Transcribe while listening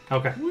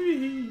Okay.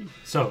 Whee!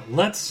 So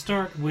let's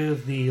start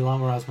with the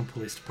Marasma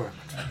Police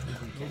Department.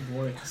 Oh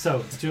boy. So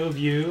it's two of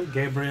you,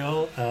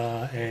 Gabriel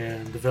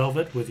and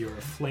Velvet, with your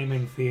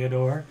flaming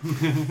Theodore.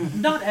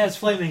 Not as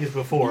flaming as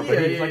before, but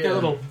they're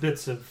little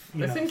bits of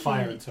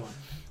fire and so on.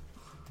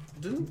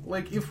 Didn't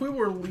if we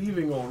were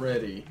leaving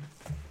already,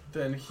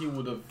 then he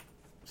would have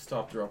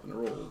stopped, drop, and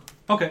rolled.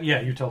 Okay, yeah,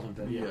 you told him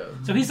that. Yeah.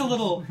 So he's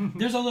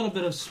there's a little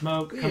bit of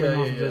smoke coming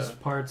off of his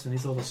parts, and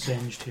he's a little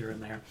singed here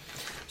and there.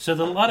 So a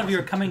lot of you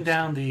are coming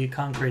down the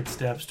concrete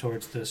steps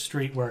towards the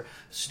street, where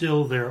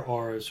still there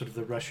are sort of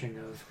the rushing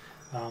of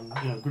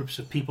groups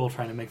of people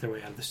trying to make their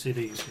way out of the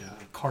cities.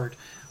 A cart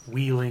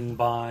wheeling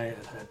by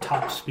at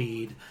top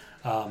speed.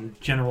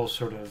 General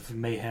sort of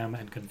mayhem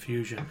and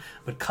confusion.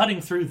 But cutting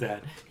through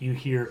that, you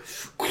hear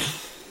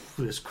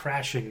this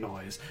crashing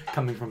noise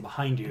coming from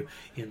behind you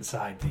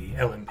inside the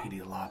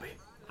LMPD lobby.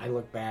 I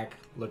look back,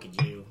 look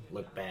at you,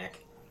 look back.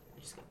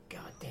 Just go,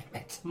 God damn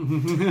it.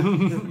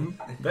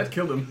 That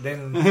killed him.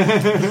 Then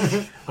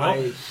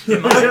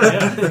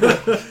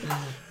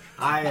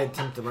I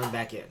attempt to run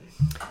back in.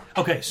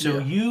 Okay, so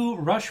you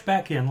rush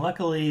back in.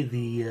 Luckily,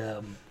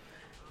 the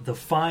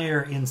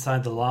fire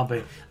inside the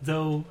lobby,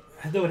 though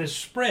it has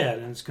spread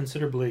and it's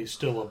considerably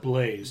still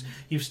ablaze,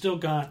 you've still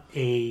got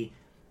a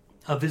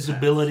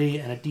visibility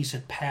and a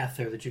decent path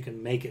there that you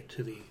can make it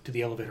to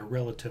the elevator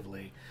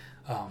relatively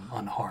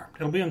unharmed.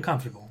 It'll be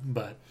uncomfortable,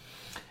 but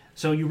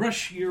so you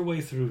rush your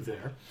way through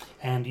there,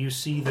 and you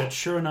see that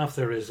sure enough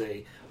there is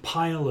a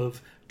pile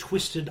of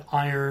twisted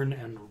iron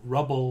and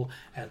rubble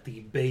at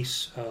the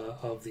base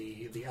of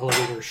the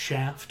elevator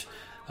shaft,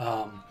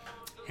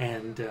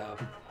 and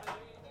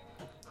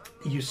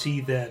you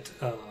see that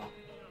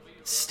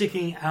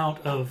sticking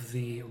out of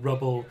the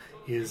rubble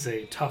is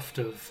a tuft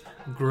of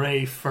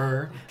gray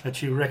fur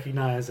that you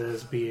recognize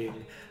as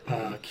being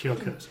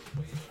Kyoko's.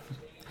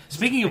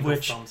 Speaking of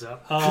which,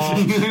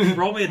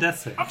 roll me a death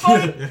save.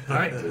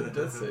 Alright.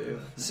 Death save.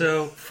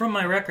 So, from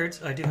my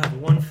records, I do have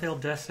one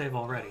failed death save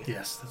already.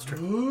 Yes, that's true.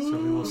 So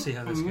we will see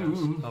how this goes.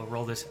 I'll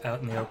roll this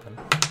out in the open.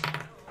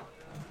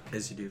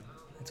 As you do.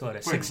 It's what,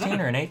 a 16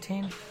 or an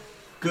 18?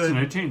 Good. It's an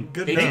 18.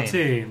 Good.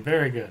 18,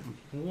 very good.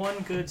 One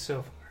good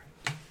so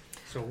far.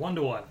 So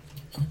 1-1.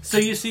 So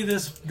you see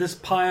this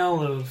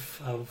pile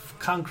of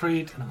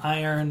concrete and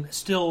iron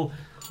still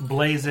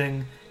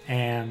blazing,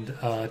 and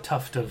a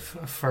tuft of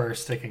fur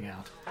sticking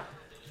out.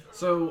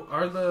 So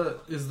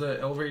is the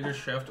elevator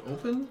shaft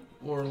open,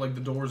 or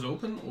the doors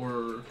open,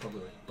 or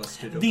Probably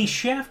busted open. The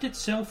shaft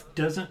itself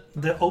doesn't.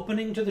 The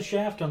opening to the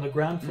shaft on the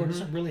ground floor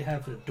doesn't really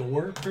have a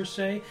door per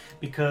se,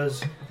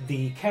 because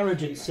the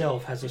carriage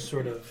itself has a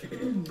sort of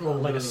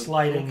a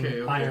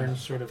sliding iron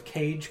sort of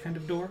cage kind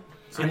of door.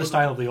 In the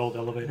style of the old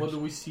elevators. What do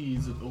we see?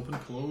 Is it open,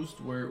 closed?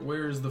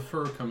 Where is the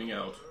fur coming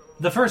out?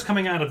 The fur's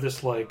coming out of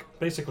this,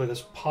 basically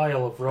this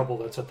pile of rubble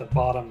that's at the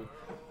bottom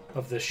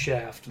of this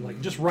shaft,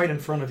 just right in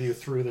front of you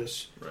through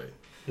this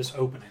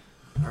opening.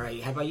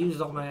 Alright, have I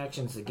used all my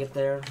actions to get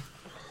there?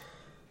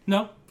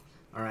 No.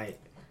 Alright.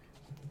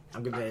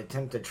 I'm going to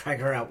attempt to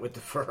drag her out with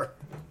the fur.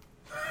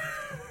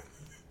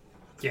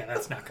 Yeah,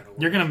 that's not going to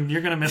work.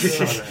 You're gonna miss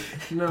some of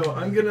that. No,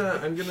 I'm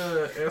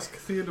gonna ask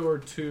Theodore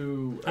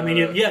to.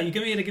 you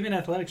give me an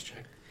athletics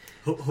check.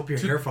 Hope your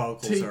hair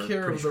follicles take are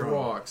care of the strong.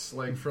 rocks,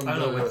 from I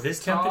don't know, with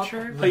this top,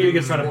 temperature? Oh,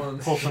 you're trying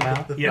to pull some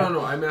out? Yeah.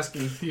 No, I'm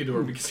asking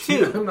Theodore because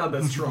I'm not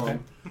that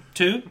strong.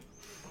 2?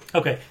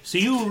 Okay, so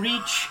you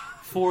reach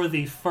for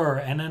the fur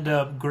and end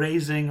up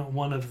grazing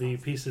one of the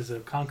pieces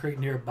of concrete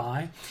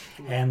nearby,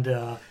 and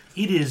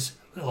it is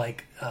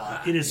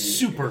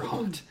super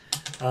hot.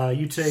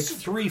 You take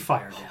 3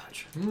 fire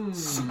damage.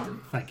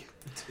 Thank you.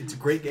 It's a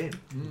great game.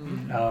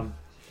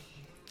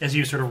 As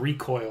you sort of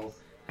recoil,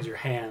 as your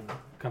hand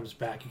comes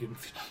back, you can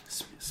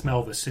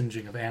smell the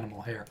singeing of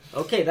animal hair.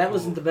 Okay, that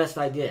wasn't the best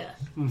idea.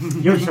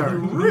 Your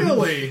turn.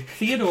 Really?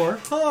 Theodore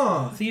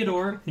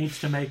needs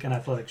to make an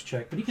athletics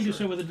check, but he can do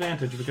so with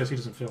advantage because he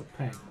doesn't feel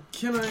pain.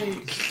 Can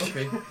I?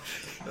 Okay,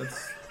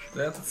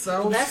 that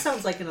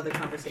sounds like another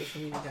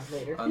conversation we need to have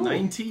later.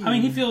 19. I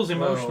mean, he feels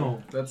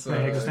emotional, that's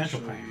existential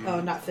actually pain. Oh,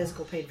 not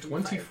physical pain.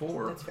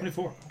 24. That's fair.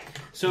 24. You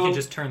So can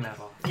just turn that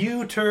off.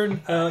 you turn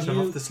Turn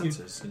off the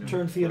sensors.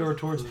 turn Theodore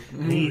towards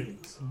the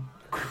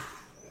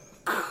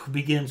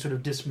begin sort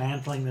of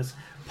dismantling this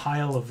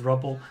pile of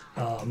rubble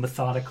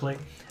methodically,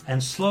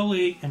 and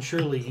slowly and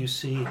surely you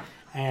see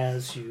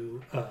as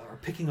you are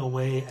picking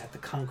away at the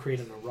concrete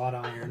and the wrought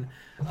iron,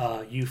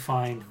 you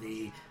find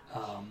the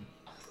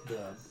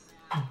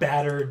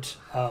battered,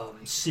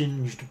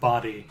 singed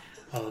body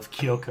of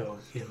Kyoko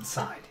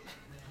inside.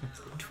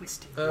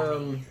 Twisted.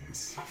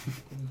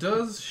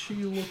 Does she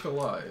look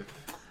alive?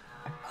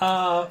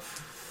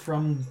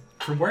 From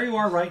where you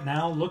are right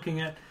now,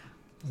 looking at,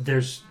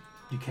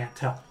 you can't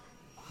tell.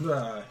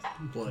 Blood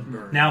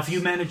burn. Now, if you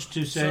manage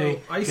to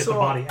get the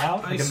body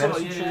out, make a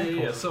medicine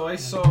check. So I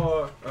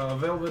saw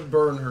Velvet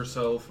burn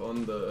herself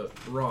on the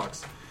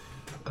rocks.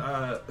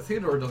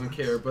 Theodore doesn't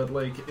care, but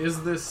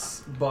is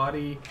this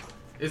body?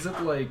 Is it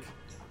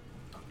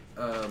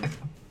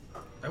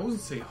I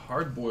wouldn't say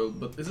hard boiled,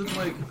 but is it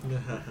like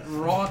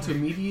raw to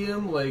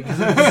medium? Like is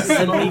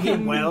it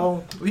Medium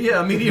well.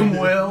 Yeah, medium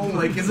well.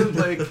 Like is it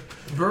like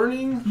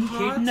burning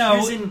hot?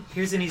 No.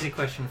 Here's an easy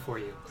question for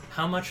you.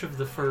 How much of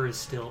the fur is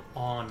still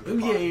on the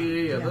Yeah, body?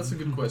 yeah. That's a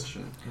good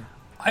question.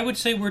 I would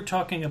say we're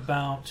talking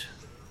about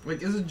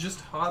Like, is it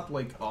just hot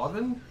like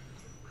oven?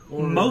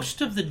 Or...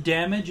 most of the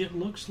damage. It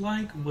looks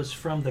like was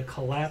from the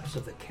collapse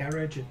of the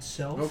carriage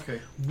itself.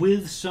 Okay.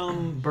 With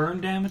some burn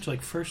damage,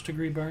 like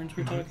first-degree burns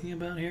we're talking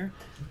about here.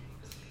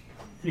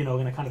 You know,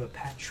 in a kind of a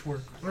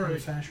patchwork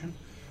fashion.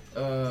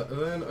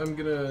 Then I'm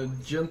gonna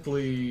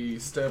gently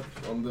step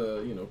on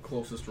the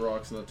closest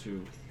rocks, not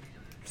to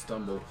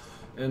stumble,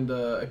 and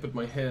I put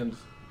my hand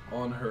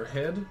on her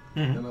head,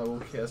 and I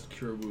will cast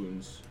Cure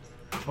Wounds.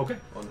 Okay.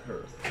 On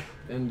her,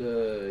 and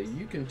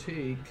you can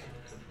take.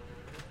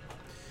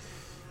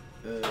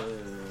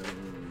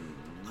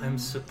 I'm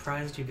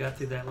surprised you got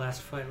through that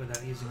last fight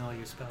without using all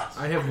your spells.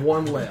 I have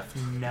one left.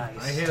 Nice.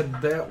 I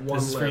had that one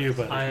This is left. for you,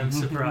 buddy. I am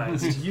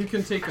surprised. You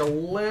can take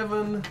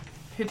 11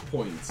 hit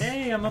points.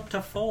 Hey, I'm up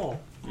to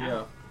full.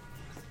 Yeah. What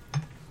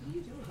are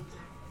you doing?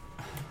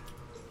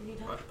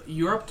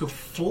 You're up to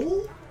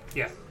full?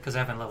 Yeah, because I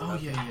haven't leveled Oh,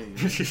 up. yeah.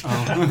 Jesus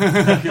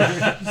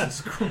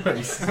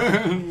Christ.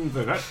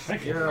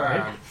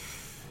 Yeah.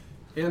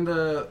 And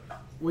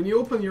when you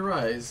open your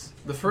eyes,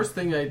 the first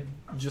thing I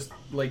just,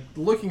 like,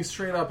 looking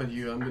straight up at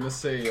you, I'm going to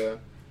say,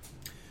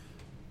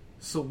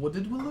 so what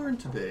did we learn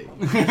today?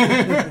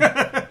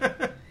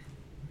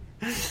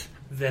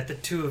 That the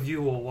two of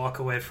you will walk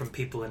away from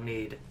people in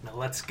need. Now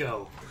let's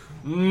go.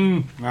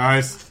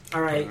 Nice.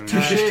 All right.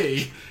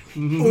 Touché.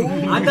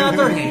 On the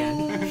other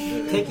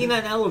hand, taking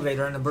an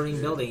elevator in a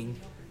burning building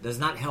does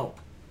not help.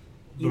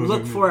 You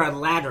look for a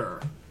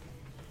ladder.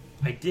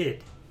 I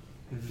did.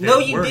 No,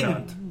 There you were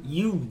didn't. none.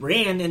 You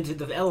ran into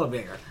the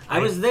elevator. I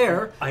was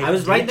there. I I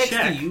was right did next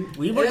check. to you.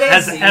 We were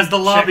As dancing. the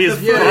lobby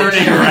is Yeah,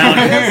 burning around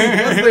you.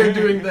 as they're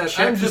doing that,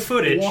 Check I'm the just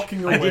footage.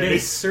 walking away. I did a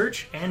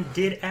search and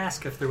did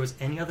ask if there was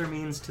any other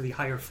means to the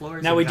higher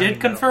floors. Now and we got a did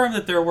no. confirm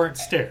that there weren't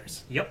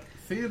stairs. Yep.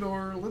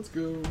 Theodore, let's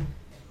go.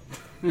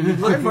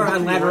 Look for a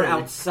I'm ladder worried.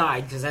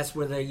 outside because that's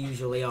where they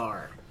usually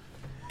are.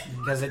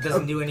 Because it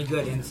doesn't do any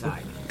good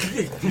inside.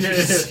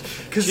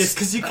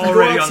 Because you can go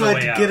already on the outside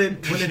way to out. get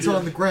it when it's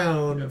on the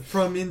ground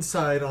from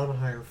inside on a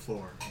higher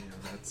floor. You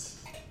know,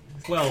 that's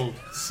Well,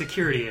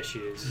 security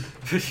issues.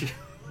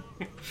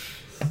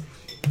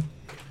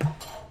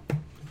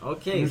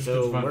 Okay, We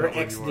so should find we're out where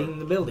you exiting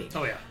the building.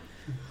 Oh yeah.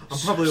 I'm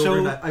probably So-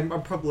 over that. I'm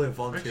probably a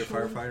volunteer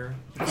firefighter.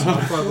 I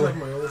feel like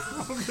my old...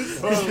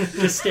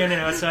 Just standing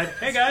outside.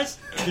 Hey guys.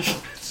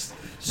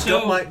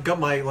 So got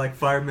my like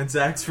fireman's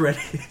axe ready.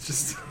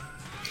 Just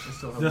I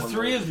still have The one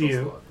three more of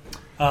you-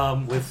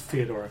 slot. with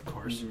Theodore, of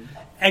course,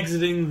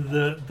 exiting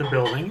the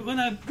building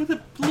with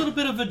a little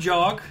bit of a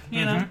jog,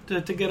 you know,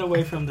 to get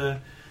away from the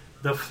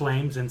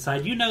flames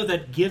inside. You know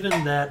that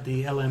given that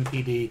the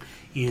LMPD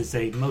is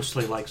a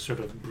mostly like sort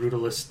of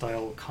brutalist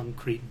style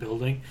concrete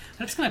building,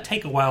 that's going to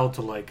take a while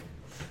to like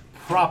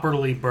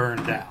properly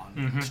burn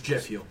down. it's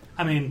jet fuel.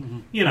 I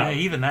mean, you know, Yeah,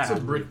 even that. It's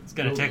a brick It's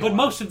gonna take. but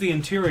most of the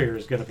interior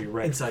is going to be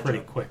wrecked Inside pretty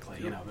job. quickly.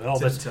 You know, all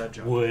It's this inside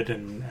job. wood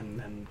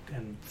and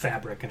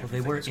fabric and Well, they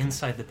everything. were is gonna-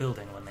 inside the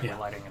building when they Yeah.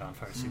 were lighting it on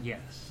fire. So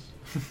yes.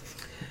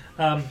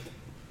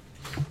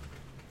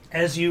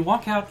 As you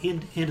walk out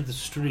into the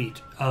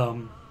street,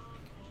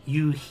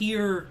 you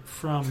hear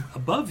from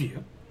above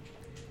you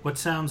what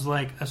sounds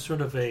like a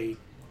sort of a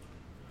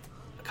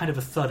kind of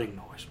a thudding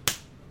noise.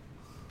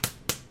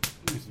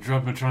 Is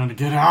Drubma trying to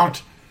get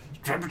out?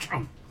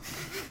 Drubma.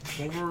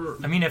 Over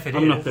I mean, if it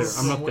I'm is, not there.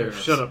 I'm not there. Somewhere.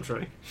 Shut up,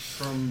 Trey.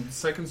 from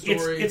second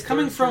story. It's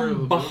coming third story of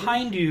from the building?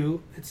 behind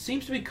you. It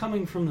seems to be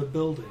coming from the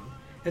building.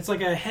 It's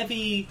like a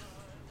heavy,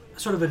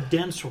 sort of a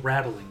dense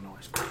rattling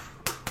noise.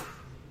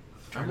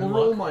 I will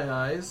roll my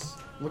eyes,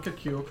 look at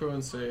Kyoko,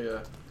 and say,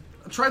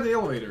 "Try the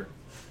elevator."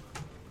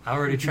 I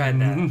already tried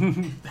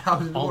that. How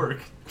did it I'll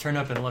work? turn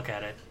up and look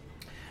at it.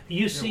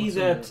 You see what's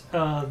in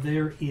that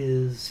there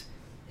is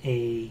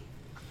a.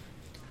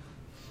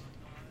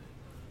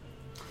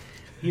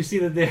 You see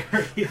that there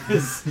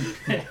is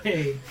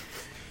a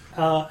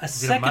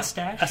Is it a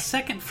mustache?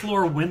 second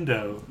floor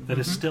window that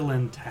is still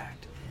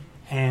intact,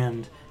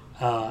 and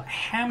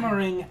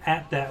hammering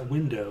at that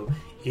window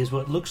is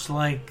what looks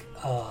like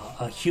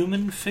a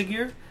human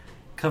figure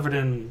covered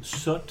in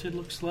soot. It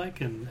looks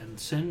like and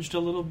singed a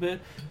little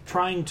bit,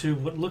 trying to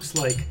what looks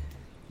like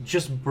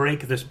just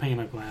break this pane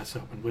of glass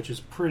open, which is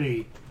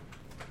pretty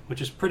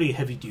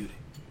heavy duty.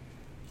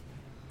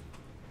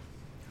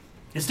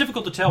 It's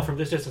difficult to tell from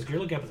this distance. You're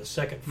looking up at the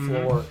second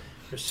floor.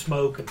 There's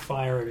smoke and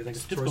fire. Everything.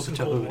 It's difficult to some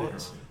tell cold who it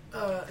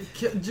water.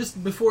 is.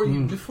 Just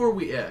before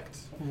we act.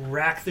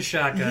 Rack the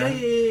shotgun.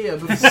 Yeah.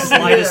 Before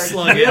Slide we a act.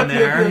 slug in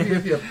there.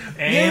 Yep.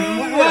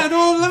 Aim.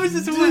 Let me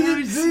just.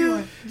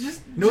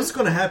 Just You know what's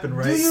going to happen,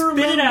 right? do you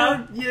Spit it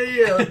remember?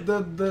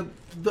 Yeah.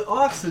 The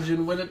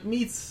oxygen when it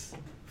meets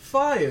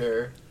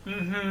fire,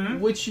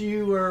 which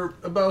you were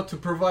about to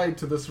provide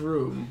to this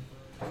room.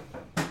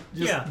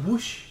 Yeah.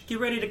 whoosh. Get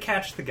ready to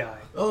catch the guy.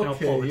 And I'll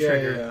pull Okay, the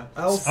trigger.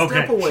 yeah. I'll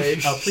step away.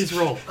 Please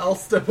roll. I'll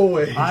step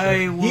away.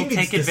 I will He needs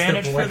take to step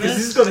advantage away, for 'cause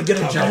this. he's going to get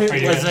a giant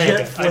Okay, like, yeah.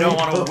 jet I don't flame.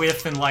 want to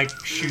whiff and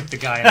shoot the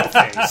guy in the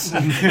face.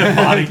 The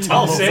body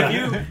I'll tumbles save out.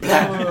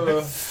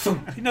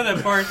 you. You know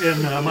that part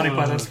in Monty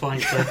Python's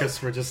Flying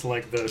Circus where just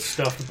like the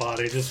stuffed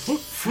body just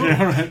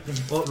Yeah, right.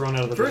 Well, thrown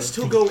out of the first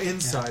he'll building. go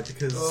inside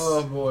because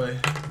Oh boy.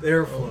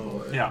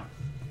 airflow. Yeah.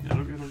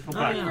 It'll go Oh,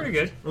 back. yeah. Pretty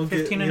good. We'll get,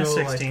 15 you and a know,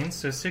 16,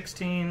 so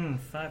 16,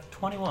 5,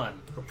 21.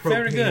 A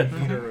Very good.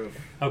 propane heater of-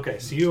 Okay,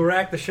 so you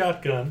rack the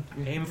shotgun,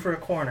 Aim for a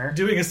corner.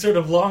 doing a sort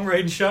of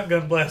long-range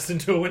shotgun blast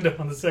into a window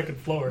on the second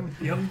floor.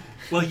 Yep.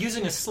 Well,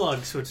 using a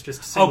slug, so it's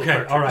just a single Okay,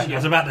 cartridge. all right. I Yeah.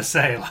 was about to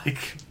say,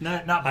 like,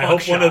 Not I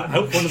hope one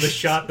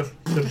buckshot. of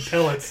the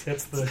pellets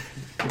hits the.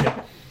 Okay.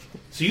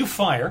 So you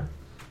fire,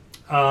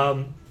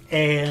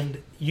 and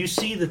you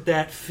see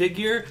that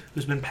figure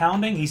who's been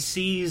pounding. He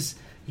sees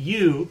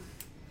you,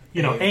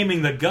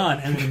 aiming the gun,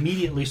 and then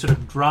immediately sort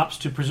of drops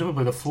to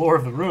presumably the floor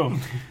of the room.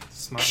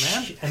 Smart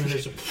man. And then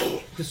there's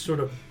this sort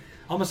of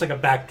almost like a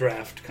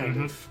backdraft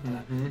kind of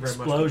very much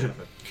explosion.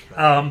 like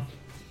that.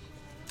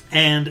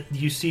 And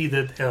you see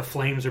that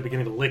flames are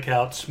beginning to lick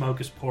out,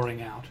 smoke is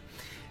pouring out.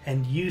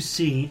 And you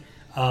see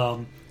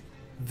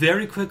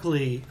very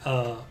quickly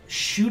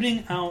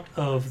shooting out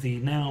of the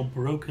now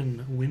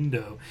broken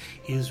window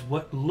is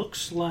what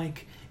looks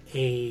like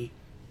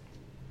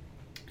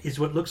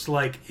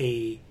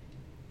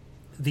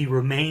the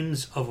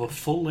remains of a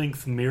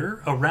full-length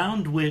mirror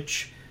around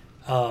which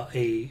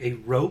a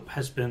rope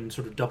has been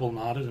sort of double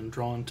knotted and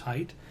drawn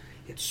tight.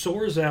 It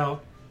soars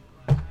out,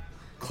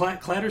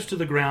 clatters to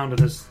the ground,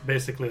 and is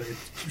basically it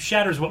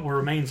shatters what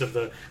remains of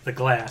the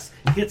glass,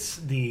 hits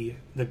the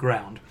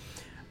ground,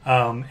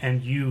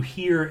 and you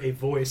hear a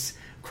voice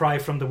cry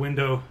from the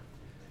window,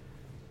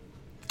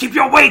 "Keep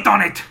your weight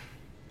on it!"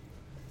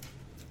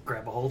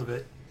 Grab a hold of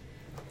it.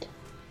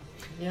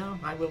 Yeah,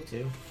 I will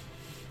too.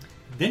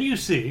 Then you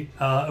see,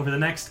 over the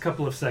next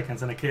couple of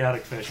seconds in a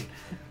chaotic fashion,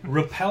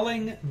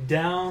 rappelling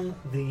down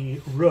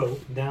the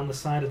rope, down the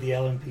side of the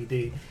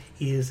LMPD,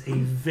 is a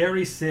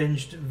very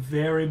singed,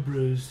 very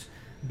bruised,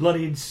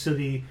 bloodied,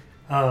 sooty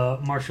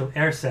Marshal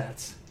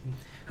Ersatz,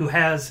 who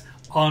has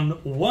on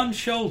one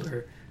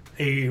shoulder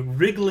a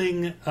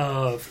wriggling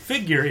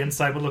figure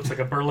inside what looks like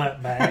a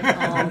burlap bag,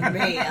 Oh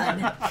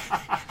man.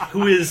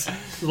 who is,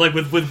 like,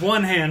 with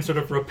one hand sort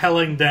of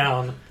rappelling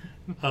down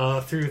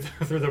through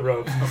the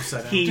rope.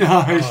 Upside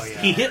down.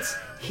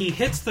 He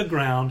hits the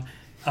ground.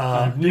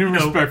 New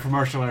respect for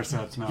martial arts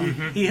sets now.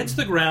 He hits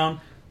the ground.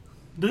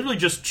 Literally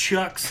just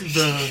chucks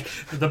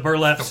the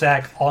burlap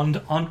sack onto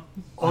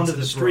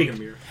the street,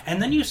 broken mirror.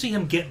 and then you see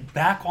him get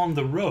back on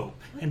the rope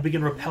and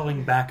begin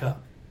rappelling back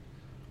up.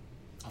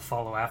 I'll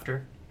follow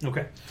after.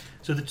 Okay,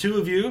 so the two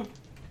of you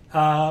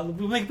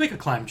we'll make a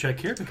climb check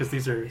here because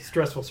these are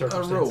stressful A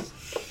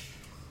circumstances.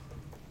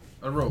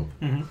 rope.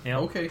 Yeah.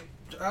 Okay.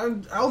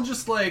 I'll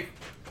just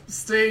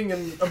staying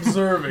and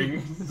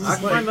observing. I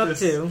climb up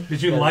too.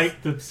 Did you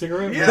light the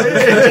cigarette? Yeah,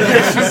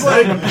 it's just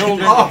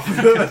off.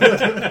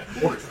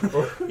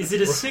 Is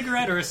it a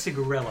cigarette or a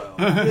cigarello?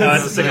 No,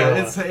 it's a cigarette.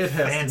 It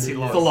has Fancy to be.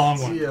 long. It's a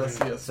long one. Yes,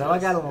 yes. So I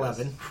got an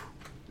 11.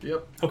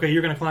 Yep. Okay,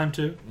 you're going to climb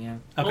too? Yeah.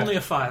 Okay. Only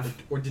a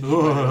 5. Or did you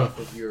light it up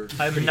with your...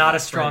 I'm not a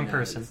strong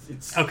person.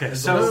 Okay,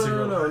 As so long as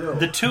No.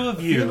 the two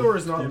of you, Theodore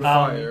is not on the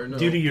fire. No.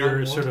 due to your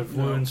Not sort of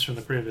one? wounds from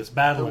the previous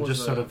battle That and was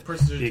just sort a of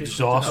person the who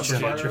exhaustion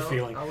took the that you're fire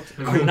feeling, out.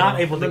 you're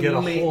not able to get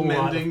a Then whole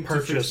lot mending of to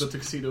fix purchase the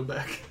tuxedo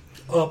back.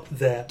 up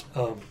that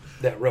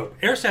rope.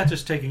 Ersatz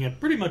is taking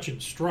it pretty much in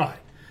stride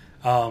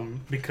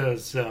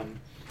because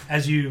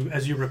as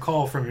you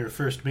recall from your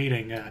first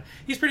meeting,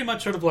 he's pretty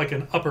much sort of like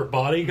an upper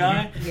body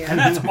guy, Yeah. and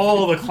that's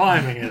all the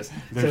climbing is.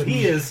 So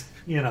he is,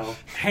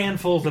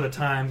 handfuls at a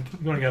time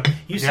going up.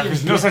 You see Yeah, him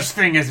there's no such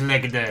thing as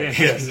leg day.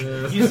 Yes.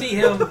 You see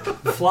him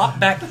flop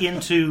back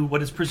into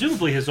what is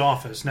presumably his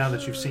office now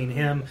that you've seen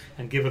him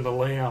and given the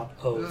layout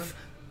of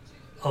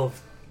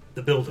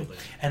the building.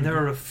 And there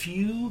are a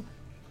few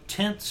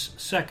tense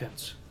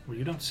seconds where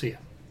you don't see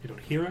him. You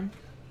don't hear him.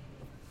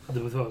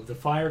 The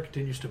fire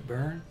continues to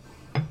burn.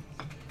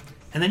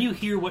 And then you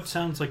hear what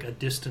sounds like a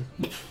distant...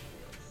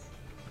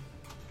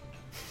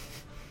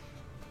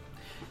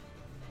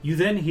 You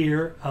then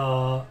hear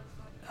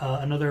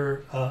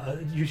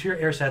you hear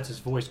Ersatz's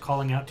voice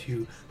calling out to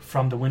you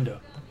from the window.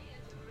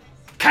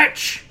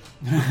 Catch!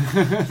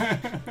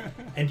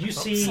 And you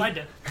see slide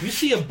down. you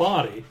see a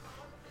body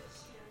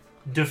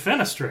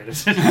defenestrated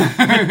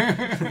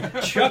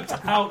chucked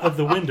out of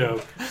the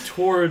window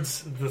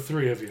towards the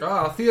three of you.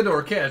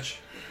 Theodore, catch.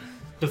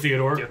 The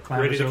Theodore Yep, clambers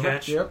ready to over.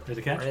 catch. Yep.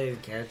 Ready to catch. Ready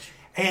to catch.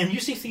 And you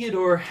see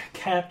Theodore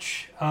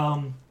catch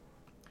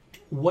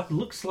what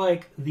looks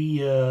like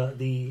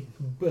the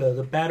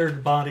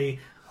battered body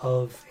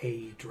of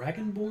a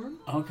dragonborn.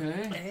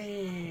 Okay.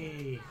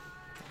 Hey.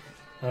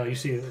 You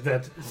see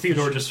that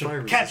Theodore just sort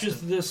of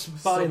catches this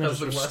body and then has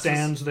just sort the of glasses?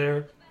 stands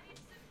there.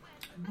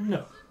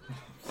 No.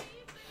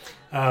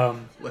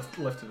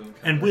 Left it in.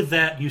 And with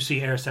that, you see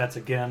Ersatz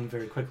again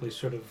very quickly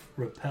sort of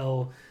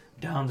rappel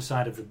down the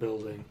side of the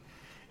building.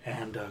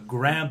 and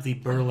grab the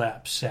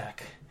burlap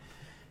sack.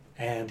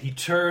 And he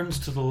turns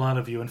to the lot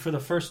of you, and for the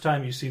first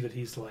time you see that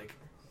he's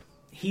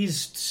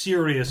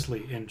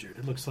seriously injured.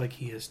 It looks like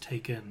he has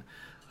taken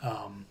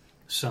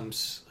some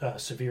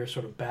severe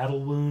sort of battle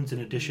wounds in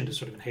addition to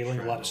sort of inhaling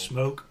a lot of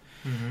smoke.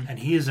 Mm-hmm. And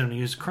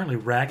he's currently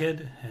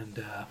ragged,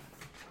 and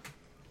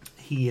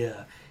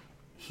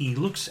he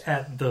looks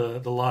at the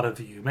lot of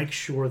you. Make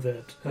sure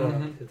that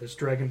this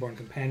Dragonborn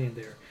companion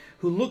there,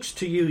 who looks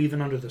to you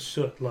even under the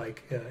soot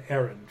like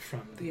Aaron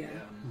from the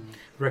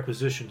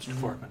requisitions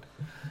department,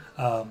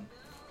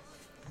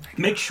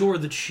 make sure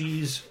that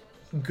she's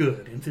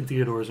good in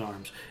Theodore's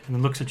arms, and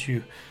then looks at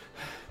you.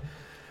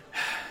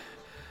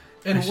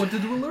 And what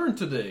did we learn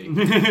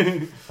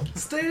today?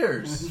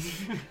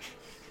 Stairs.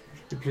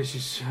 The place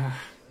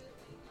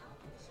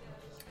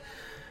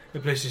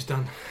is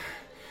done.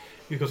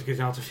 You've got to get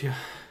out of here.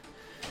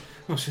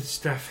 Most of the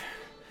staff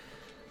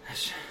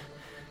has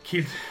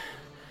killed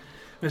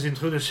as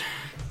intruders.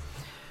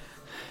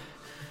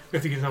 We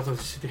have to get out of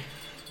the city.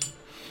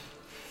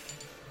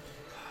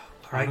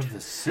 All right. Out of the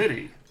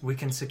city? We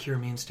can secure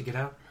means to get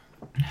out.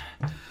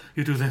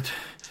 You do that.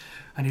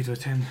 I need to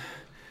attend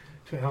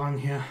to Aaron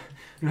here.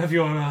 You have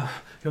your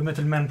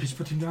metal man, please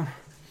put him down.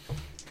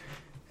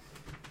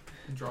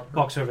 Drop her.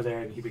 Walks over there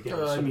and he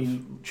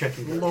begins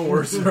checking her.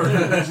 Lower,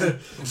 sir.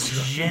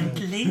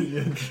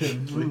 Gently.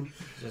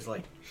 Just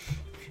like,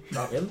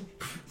 drop him.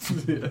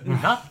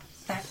 Not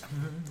that.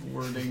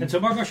 Wording. And so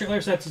Marshal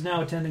Leras is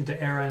now attending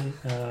to Aaron,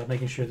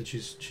 making sure that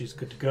she's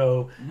good to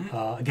go.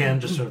 Again,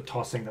 just sort of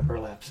tossing the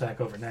burlap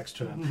sack over next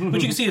to him.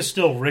 Which you can see is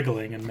still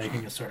wriggling and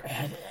making a sort of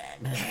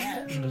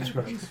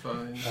He's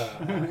fine.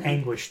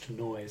 anguished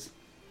noise.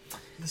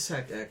 The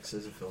sack acts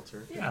as a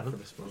filter. Yeah, for the-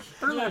 the smoke.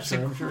 Burlap's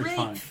a I'm sure it's great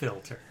fine.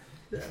 filter.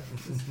 Yeah.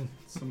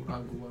 Some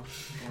agua.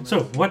 on So,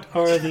 it. what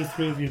are the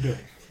three of you doing?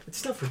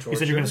 It's not for torture. You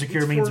said you're going to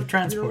secure It's means for, of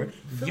transport.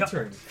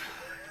 filtering.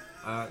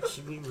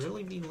 Should we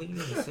really be leaving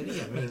the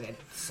city? I mean, it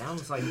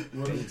sounds like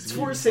It's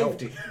for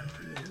safety.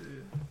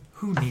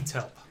 Who needs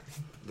help?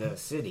 The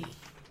city.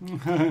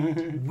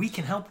 We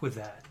can help with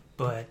that,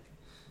 but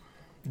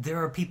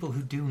there are people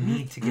who do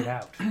need to get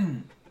out.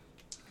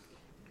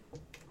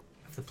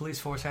 If the police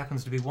force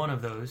happens to be one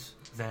of those,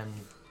 then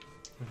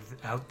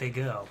out they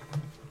go.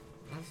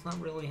 That's not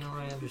really how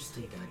I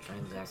understood that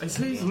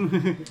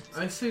transaction.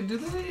 I say, do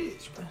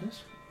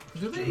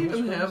they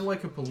even have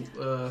like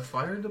a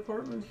fire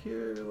department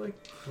here? Like,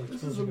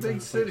 this is a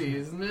big city,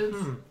 isn't it?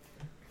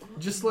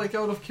 Just like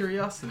out of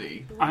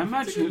curiosity. I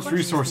imagine its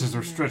resources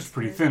are stretched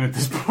pretty thin at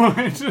this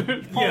point. Most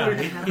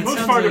sounds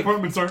fire like-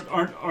 departments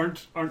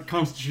aren't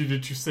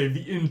constituted to save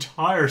the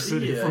entire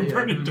city from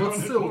burning down. But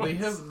at still,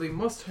 once. they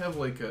must have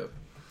like a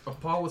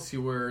policy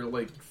where,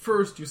 like,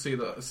 first you save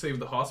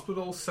the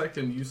hospital,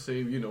 second you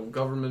save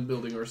government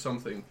building or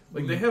something.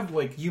 Like they have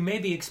like You may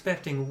be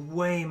expecting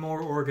way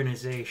more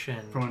organization.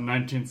 From a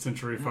 19th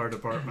century fire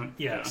department.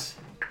 Yes,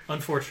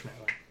 unfortunately.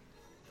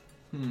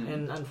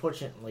 And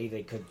unfortunately,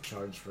 they could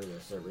charge for their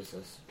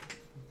services.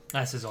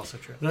 This is also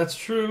true. That's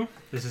true.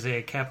 This is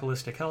a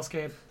capitalistic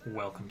hellscape.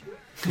 Welcome.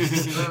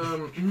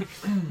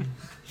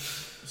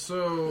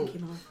 So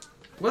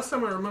last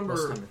time I remember,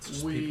 Most time it's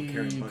just we people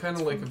carrying buckets kind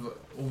of like from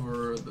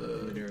over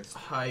the the nearest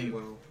high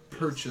well.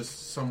 purchase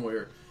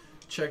somewhere,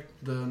 checked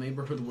the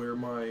neighborhood where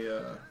my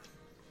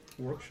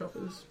workshop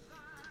is,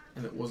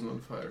 and it wasn't on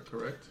fire.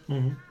 Correct?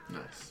 Mm-hmm.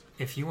 Nice.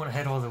 If you want to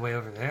head all the way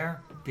over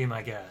there, be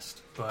my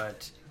guest.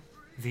 But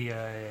the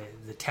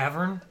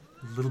tavern,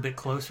 a little bit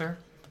closer,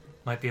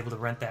 might be able to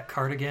rent that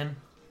cardigan,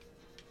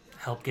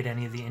 help get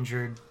any of the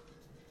injured.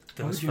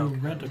 Why would Those you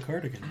folk. rent a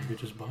cardigan? You could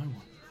just buy one.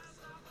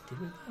 Did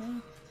we buy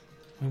one?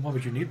 I mean, why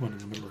would you need one in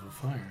the middle of a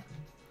fire?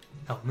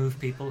 Help move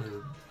people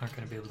who aren't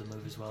going to be able to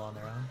move as well on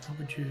their own. How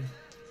would you...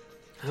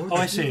 Oh,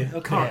 I see. Okay.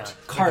 Cart.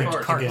 Cart.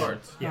 Cart. again.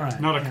 Cart. Yeah. All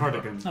right. Not a Yeah.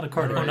 cardigan. Not a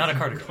cardigan. Oh, not a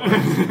cardigan.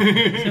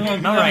 So,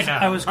 Not right now.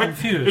 I was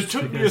confused. It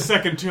took me a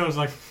second too. I was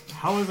like,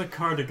 how is a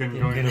cardigan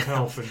going get to it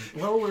help? And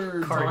While we're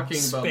Card talking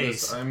about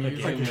this, space. I'm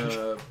Okay.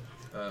 using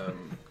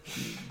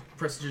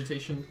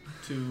prestidigitation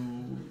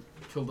to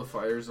kill the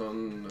fires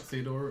on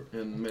Theodore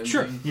and mending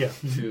Sure. Yeah.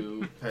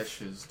 to patch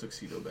his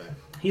tuxedo back.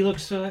 He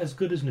looks as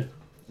good as new.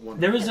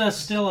 Wonderful. There is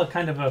still a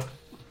kind of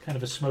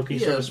a smoky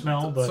sort of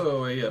smell, but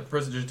so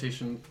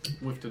prestidigitation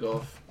whipped it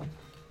off.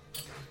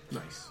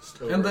 Nice.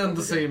 Over And then and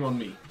the over same on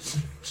me.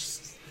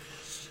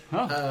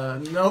 Huh.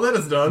 Now that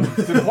is done.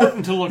 It's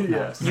important to look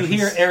Yeah. at. you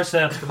hear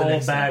Ersat call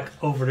next back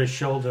over his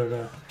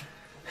shoulder.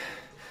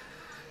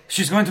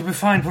 She's going to be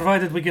fine,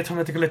 provided we get her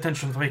medical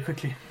attention very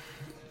quickly.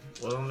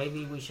 Well,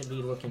 maybe we should be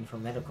looking for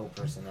medical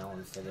personnel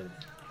instead of,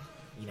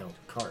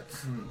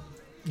 carts.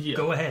 Yeah.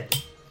 Go ahead.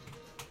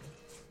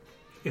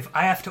 If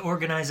I have to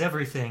organize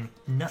everything,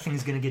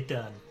 nothing's going to get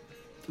done.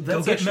 That's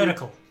Go get actually-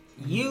 medical.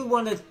 You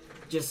want to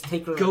just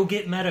take her... Go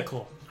get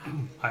medical.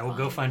 I will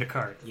go find a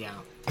cart. Yeah.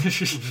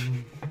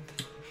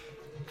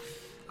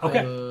 Okay.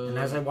 And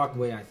as I walk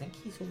away, I think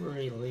he's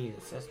overly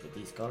obsessed with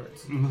these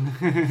cards.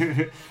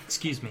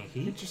 Excuse me,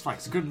 he? He just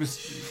likes good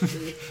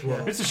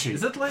It's a she.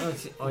 Is it like?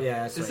 Oh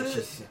yeah, that's Is right.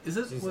 it? Is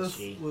it she's a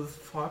she. with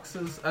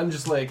foxes? I'm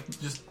just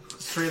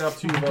straight up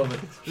to you about it.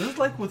 Is it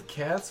like with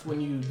cats? When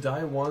you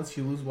die once,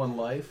 you lose one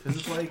life. Is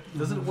it like?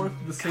 Does it work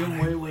the same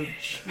way with?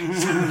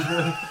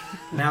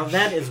 Now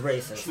that is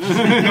racist.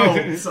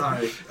 No,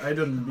 sorry, I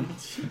didn't mean.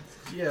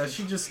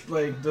 She just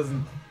like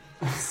doesn't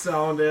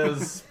sound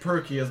as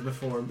perky as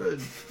before, but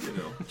you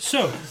know.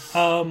 So,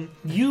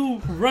 you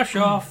rush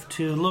off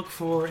to look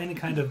for any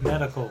kind of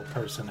medical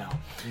personnel.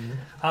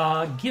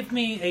 Give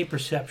me a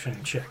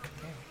perception check.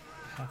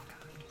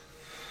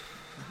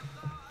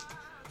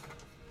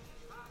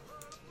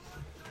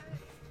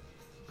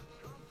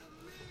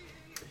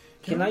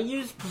 Can I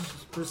use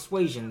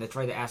persuasion to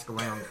try to ask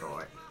around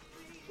for it?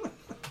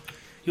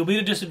 You'll be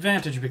at a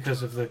disadvantage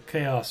because of the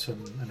chaos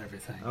and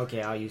everything.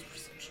 Okay, I'll use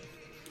perception.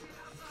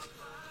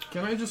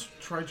 Can I just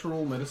try to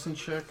roll medicine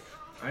check?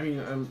 I mean,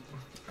 I'm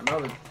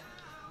not a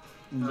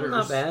nurse.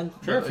 Not bad.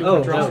 Sure, if you Oh,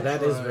 want to try. no,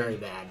 that is very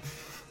bad.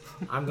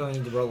 I'm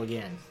going to roll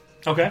again.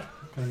 Okay.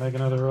 Gonna make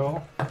another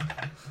roll.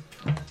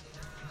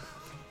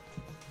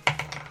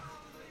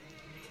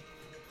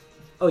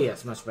 Oh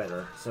yes, much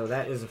better. So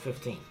that is a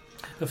 15.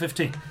 A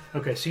 15.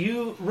 Okay, so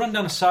you run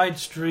down a side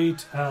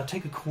street,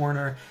 take a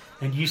corner,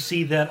 and you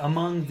see that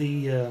among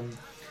the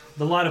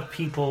lot of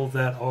people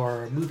that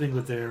are moving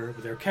with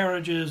their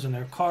carriages and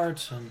their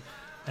carts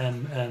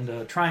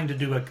and trying to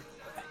do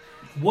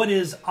what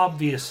is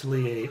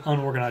obviously a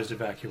unorganized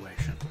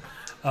evacuation.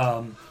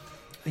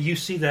 You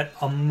see that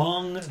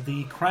among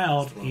the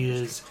crowd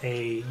is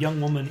a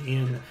young woman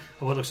in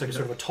what looks like a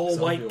sort of a tall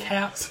white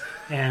cap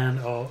and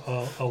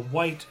a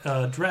white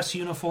dress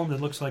uniform that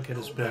looks like it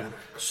has been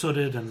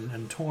sooted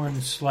and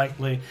torn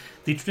slightly.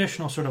 The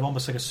traditional sort of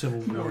almost like a Civil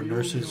War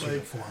nurse's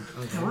uniform.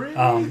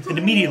 And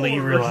immediately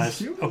you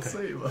realize,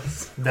 okay,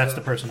 that's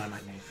the person I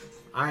might need.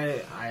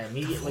 I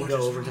immediately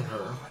go over to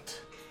her.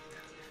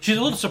 She's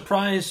a little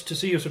surprised to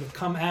see you sort of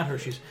come at her.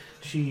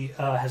 She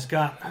has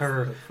got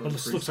her what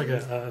looks like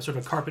a sort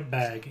of a carpet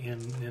bag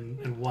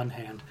in one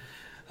hand.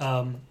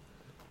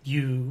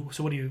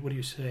 So what do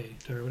you say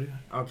to her?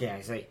 Okay,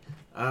 I say,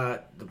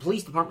 the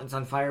police department's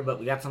on fire,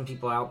 but we got some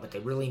people out, but they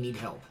really need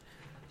help.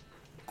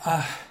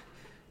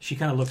 She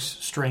kind of looks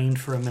strained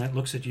for a minute,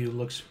 looks at you,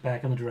 looks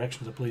back in the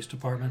direction of the police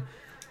department.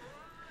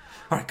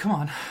 All right, come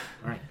on.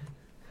 All right.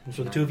 And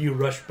so the two of you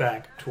rush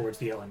back towards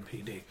the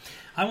LMPD.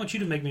 I want you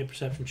to make me a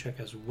perception check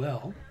as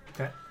well.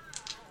 Okay.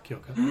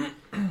 Kyoko.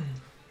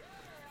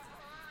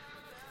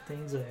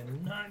 Things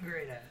I'm not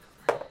great at.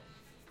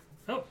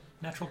 Oh,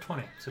 natural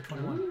 20. So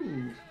 21.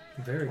 Ooh,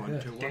 very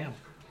good. Damn.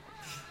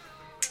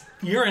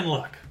 You're in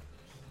luck.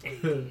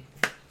 Hey.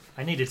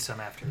 I needed some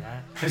after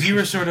that. As you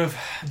were sort of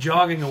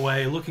jogging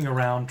away, looking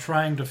around,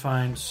 trying to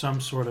find some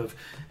sort of,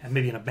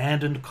 maybe an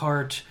abandoned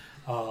cart,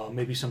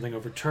 maybe something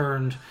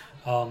overturned,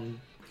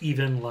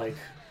 even like,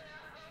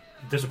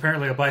 there's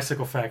apparently a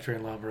bicycle factory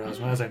in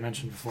Marasma, as I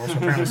mentioned before, so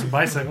apparently some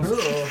bicycles.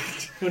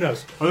 Who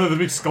knows? Are they the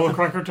big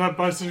skullcracker type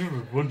bicycles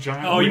with one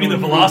giant Oh, you mean the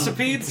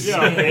velocipedes?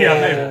 Yeah.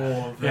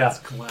 Yeah, maybe. That's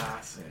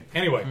classic.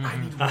 Anyway.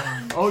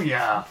 Oh,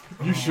 yeah.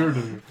 You sure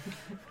do.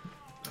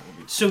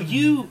 So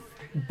you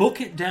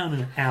book it down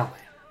an alley.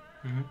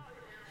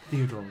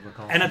 Theodore would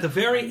call it. And at the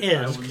very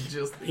end, was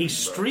just a thinking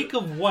streak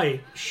of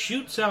white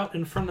shoots out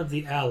in front of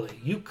the alley.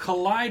 You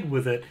collide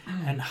with it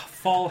and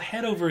fall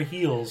head over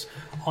heels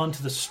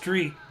onto the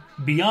street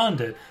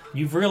beyond it.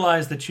 You've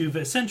realized that you've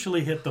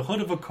essentially hit the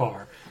hood of a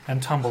car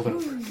and tumbled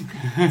over.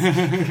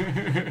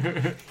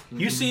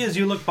 You see as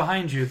you look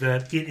behind you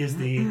that it is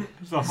the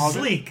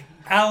sleek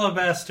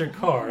alabaster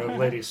car of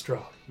Lady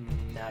Straw.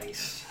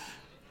 Nice.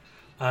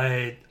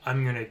 I'm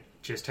gonna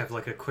just have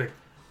like a quick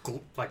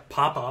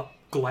pop up,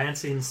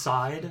 glance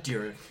inside.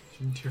 Dear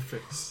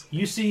face.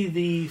 You see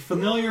the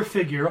familiar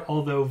figure,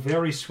 although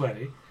very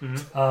sweaty,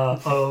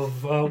 of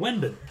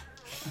Wenbin.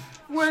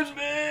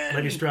 Wenbin!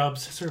 Lady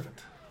Straub's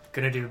servant.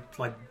 Gonna do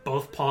like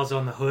both paws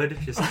on the hood,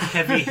 just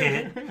heavy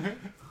hit.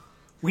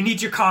 We need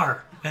your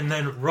car, and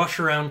then rush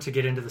around to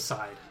get into the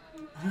side.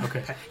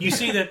 Okay. You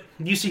see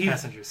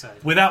Passenger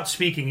side. Without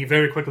speaking, he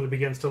very quickly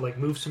begins to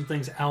move some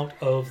things out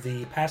of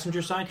the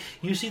passenger side.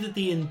 You see that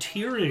the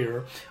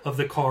interior of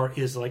the car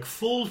is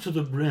full to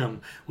the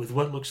brim with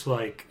what looks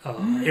like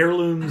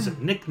heirlooms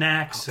and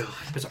knickknacks. And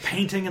there's a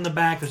painting in the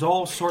back. There's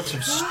all sorts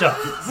of stuff.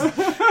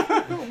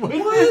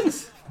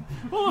 What?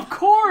 Well, of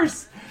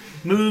course.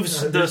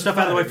 Moves the stuff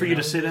out of the way for you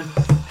to sit in.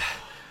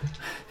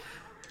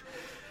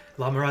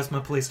 La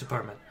Marasma Police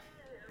Department.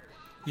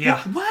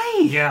 Yeah.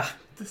 Why? Yeah.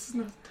 This is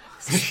not.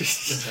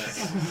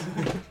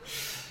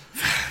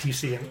 You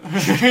see him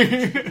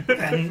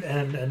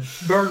and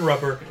burn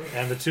rubber,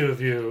 and the two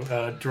of you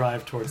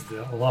drive towards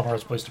the La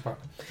Marasma Police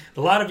Department.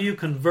 A lot of you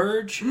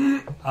converge.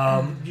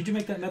 Did you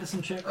make that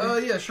medicine check?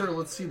 Yeah, sure.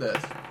 Let's see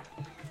that.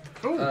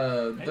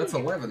 That's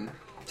 11.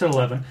 It's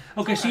 11.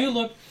 Okay, so you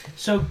look.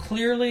 So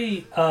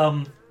clearly,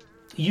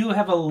 You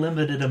have a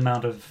limited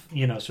amount of,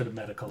 sort of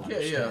medical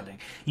understanding.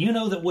 You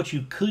know that what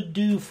you could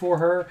do for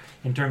her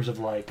in terms of,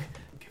 like,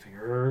 giving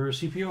her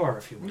CPR,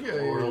 if you will,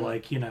 or,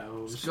 like,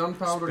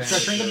 gunpowder,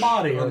 stretching the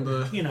body, or,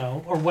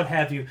 or what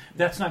have you,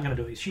 that's not going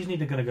to do it. She's going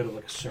to go to,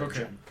 like, a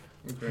surgeon,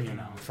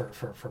 for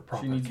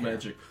proper She needs care.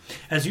 magic.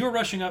 As you're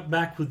rushing up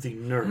back with the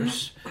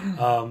nurse,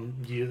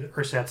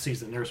 Ursat sees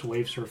the nurse,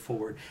 waves her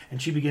forward,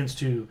 and she begins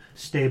to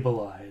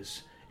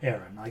stabilize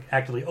Aaron, like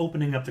actually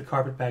opening up the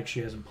carpet bag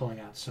she has and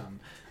pulling out some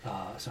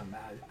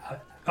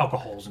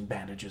alcohols and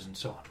bandages and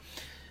so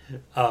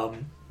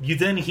on. You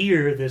then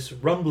hear this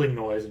rumbling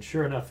noise, and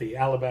sure enough, the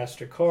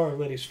alabaster car of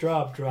Lady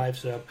Straub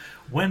drives up,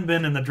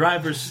 Wenbin in the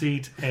driver's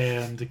seat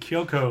and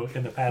Kyoko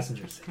in the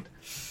passenger seat.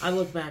 I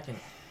look back and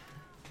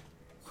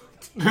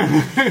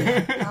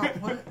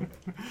What?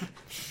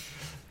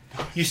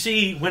 You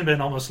see Wenbin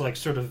almost like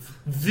sort of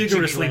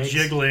vigorously Legs.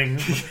 jiggling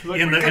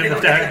in the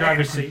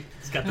driver's seat.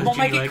 He's got Come those on,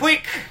 make jig it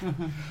legs.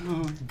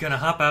 quick! Gonna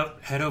hop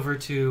out, head over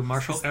to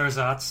Marshal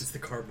Erzatz. Is the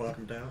car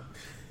bottomed out?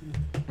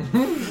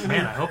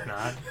 Man, I hope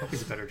not. Hope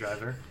he's a better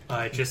driver.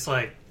 Just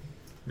like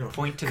No.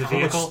 point to the How much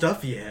vehicle.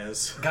 stuff he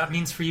has. Got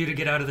means for you to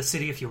get out of the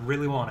city if you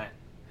really want it.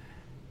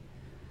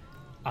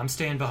 I'm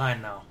staying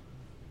behind though.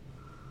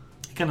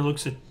 He kind of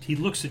looks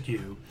at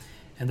you,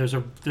 and there's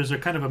a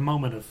kind of a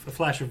moment of a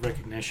flash of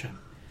recognition.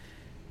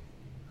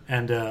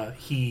 And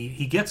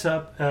he gets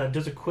up,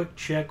 does a quick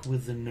check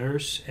with the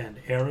nurse and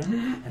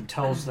Aaron, and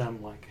tells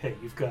them, like, hey,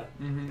 you've got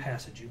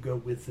passage. You go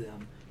with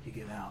them. You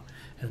get out.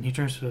 And he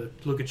turns to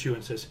look at you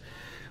and says,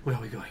 where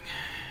are we going?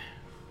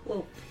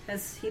 Well,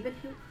 has he been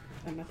here?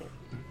 I'm not there.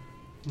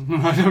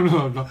 I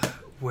don't know.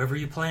 Wherever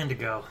you plan to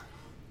go.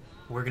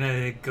 We're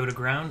gonna go to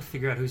ground,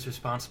 figure out who's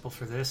responsible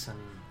for this, and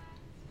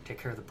take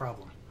care of the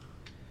problem.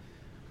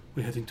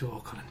 We're heading to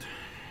Auckland.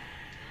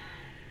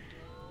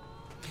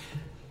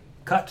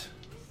 Cut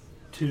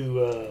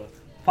to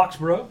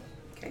Foxborough.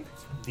 Okay.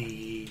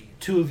 The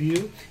two of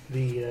you,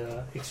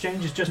 the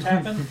exchange has just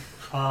happened.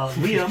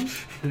 Liam,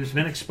 who's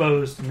been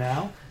exposed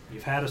now,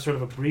 you've had a sort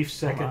of a brief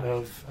second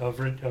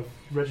of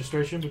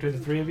registration between the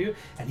three of you,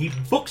 and he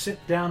books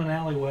it down an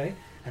alleyway.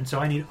 And so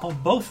I need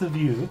both of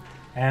you,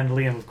 and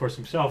Liam, of course,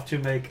 himself, to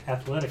make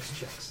athletics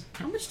checks.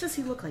 How much does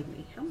he look like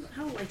me?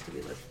 How alike do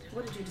we look?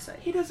 What did you decide?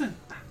 He doesn't.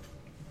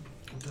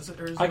 Does it?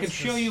 Or is I it can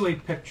show you a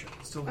picture.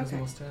 Still has a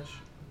Okay. mustache.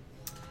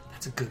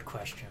 That's a good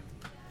question.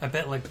 I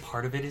bet like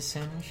part of it is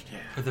singed,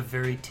 or the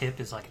very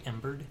tip is like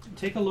embered.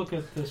 Take a look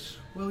at this.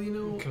 Well,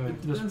 Okay.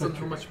 it This depends on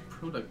picture. how much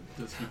product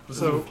does he put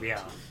So- in.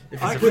 Yeah.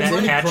 If I it's could any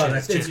make patches, product,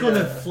 it's just- going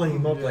to Yeah.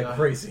 flame up like Yeah.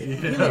 crazy.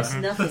 He looks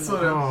nothing That's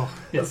what like I'm,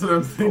 that's what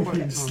I'm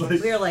thinking. Just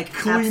like, we are like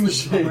clean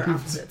absolute polar shaved.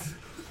 opposites.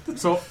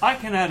 So I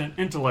can add an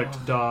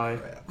intellect die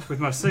with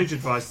my sage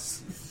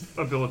advice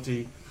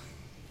ability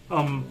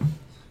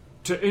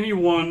to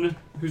anyone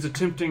who's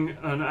attempting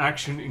an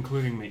action,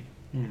 including me.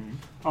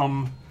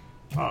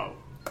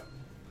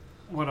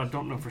 What I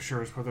don't know for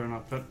sure is whether or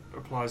not that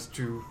applies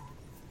to.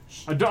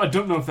 I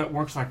don't know if that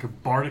works like a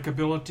bardic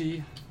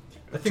ability.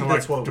 I think So,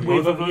 that's like, what to we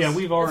both of us? Yeah,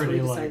 we've That's what already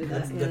we like. decided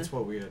that, That's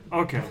what we had.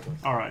 Okay,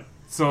 all right.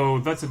 So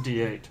that's a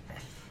D8.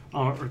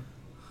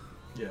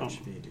 Yeah, it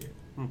should be a D8.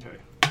 Okay.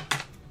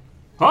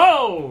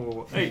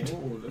 Oh, 8.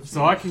 Oh, that's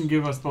So I can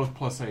give us both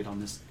 +8 on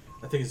this.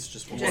 I think it's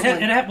just one. Just It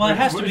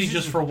has to What be is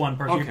just it? for one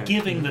person. You're Okay.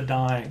 giving the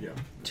die Yeah.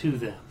 to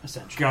them,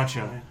 essentially.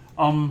 Gotcha.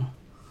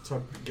 So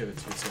I'll give it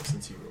to yourself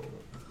since you rolled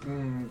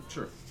it.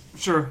 sure.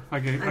 Sure. I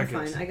I'm guess.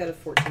 fine. I got a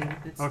 14.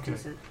 That's Okay.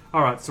 decent.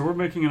 All right. So we're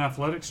making an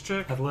athletics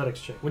check. Athletics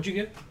check. What'd you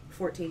get?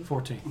 14.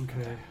 14.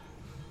 Okay.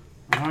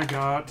 I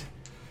got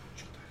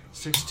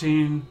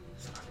 16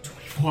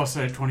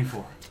 +8,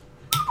 24.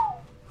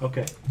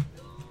 Okay.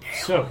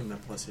 So, And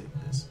that plus 8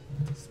 is.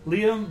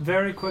 Liam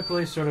very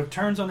quickly sort of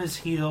turns on his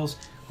heels,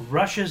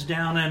 rushes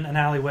down an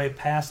alleyway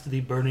past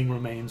the burning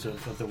remains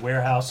of the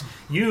warehouse.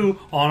 You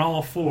on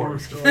all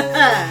fours. Tail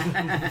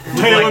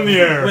in the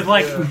air.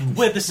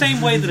 With the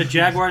same way that a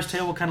jaguar's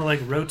tail will kind of like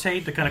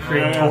rotate to kind of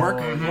create torque.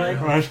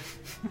 Right.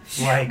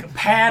 Like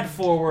pad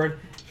forward.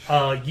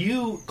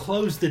 You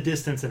close the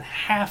distance in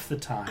half the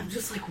time. I'm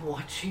just like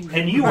watching.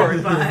 And you are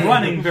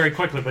running very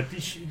quickly, but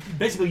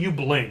basically you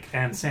blink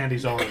and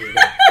Sandy's already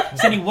there.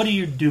 Sandy, what are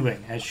you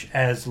doing as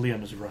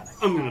Liam is running?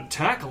 I'm gonna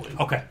tackle him.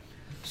 Okay,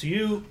 so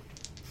you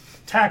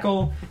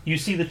tackle. You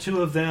see the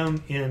two of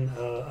them in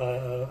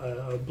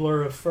a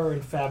blur of fur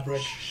and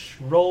fabric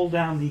roll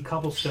down the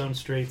cobblestone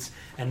streets,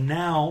 and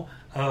now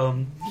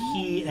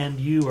he and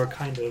you are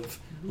kind of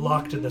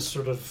locked in this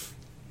sort of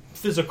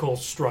physical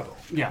struggle.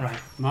 Yeah.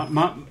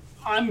 Right.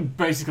 I'm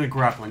basically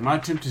grappling. My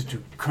attempt is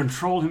to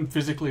control him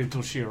physically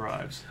until she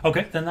arrives.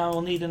 Okay, then I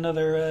will need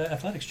another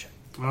athletics check.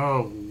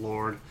 Oh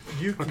Lord.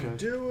 You can Okay.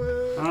 do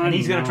it. And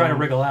he's going to try to know.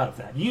 wriggle out of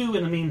that. You,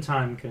 in the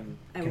meantime, can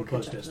I will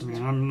close catch up. I distance.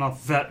 mean, I'm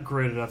not that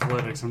great at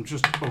athletics. I'm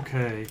just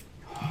okay.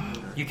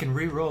 You can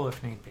re-roll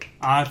if need be.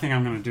 I think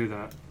I'm going to do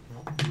that.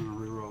 I'm going to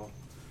re-roll.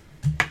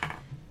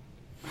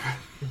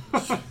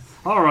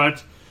 All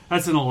right.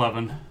 That's an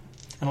 11.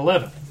 An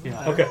 11.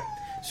 Yeah. Okay.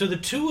 So the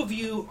two of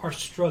you are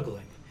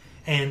struggling,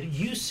 And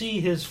you see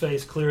his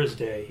face clear as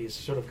day. He's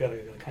sort of got a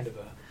kind of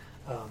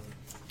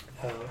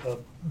a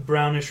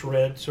brownish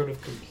red sort of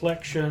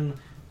complexion,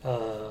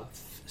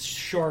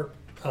 sharp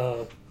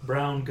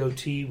brown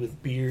goatee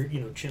with beard,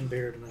 chin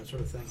beard and that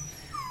sort of thing.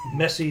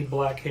 Messy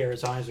black hair.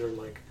 His eyes are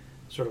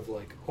sort of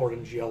like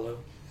orange yellow.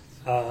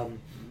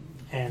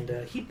 And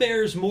he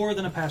bears more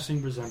than a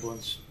passing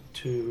resemblance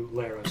to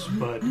Leras,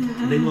 but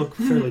they look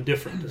fairly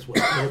different as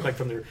well. They look like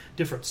from their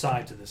different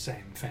sides of the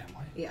same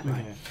family. Yeah.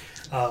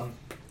 Right?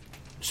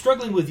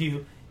 Struggling with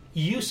you,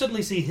 you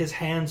suddenly see his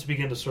hands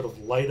begin to sort of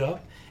light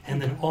up,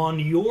 and then on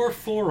your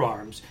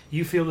forearms,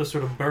 you feel this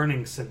sort of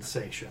burning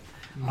sensation.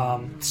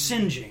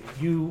 Singeing.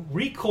 You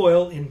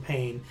recoil in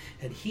pain,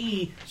 and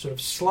he sort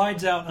of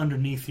slides out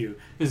underneath you.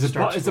 Is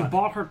the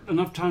bot hurt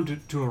enough time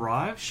to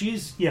arrive?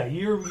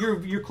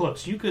 You're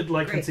close. You could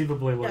Great.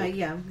 conceivably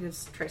yeah, I'm going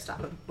to try to stop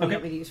him. What do you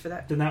want me to use for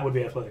that? Then that would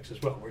be athletics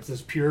as well, where it's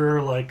this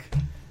pure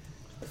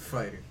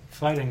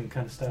fighting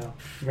kind of style.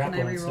 Can I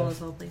Grappling re-roll stuff.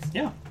 as well, please?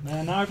 Yeah,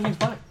 now everything's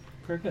black.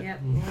 Very good. Yep.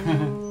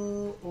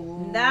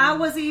 That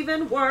was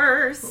even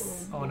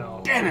worse. Oh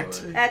no. Damn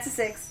it! That's a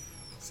 6.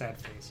 Sad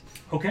face.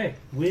 Okay,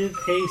 with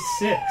a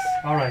 6.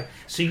 All right,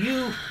 so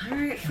you All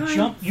right, fine.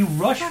 jump, you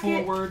rush Fuck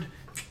it. forward,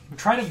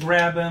 try to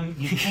grab him.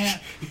 You can't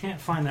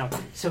find that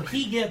one. So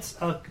he gets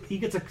a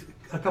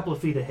couple of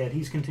feet ahead.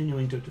 He's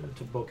continuing to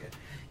book it.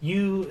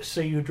 You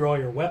draw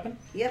your weapon,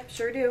 Yep,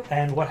 sure do.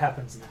 and what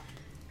happens now?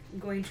 I'm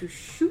going to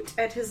shoot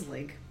at his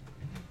leg.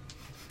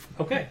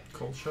 Okay,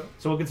 Cold shot.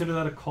 so we'll consider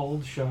that a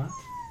cold shot.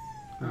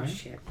 Oh, Right.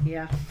 shit.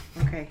 Yeah.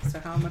 Okay, so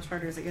how much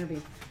harder is it going to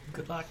be?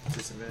 Good luck.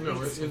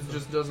 No, it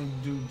just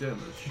doesn't do damage.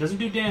 It doesn't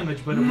do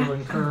damage, but it will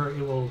incur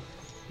an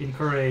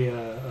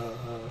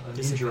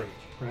injury,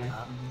 right?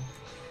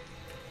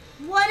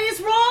 What is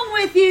wrong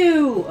with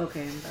you?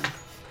 Okay, I'm done.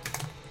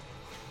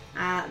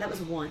 That was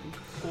 1.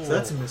 So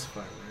that's a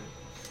misfire, right?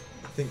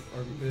 I think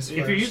our misfire.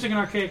 If you're using an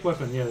archaic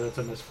weapon, yeah, that's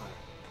a misfire.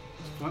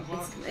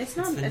 It's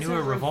not. It's the it's newer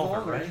a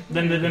revolver, right?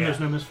 Then Yeah. there's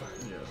no misfire.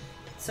 Yeah.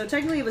 So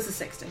technically, it was a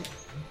 6 to hit.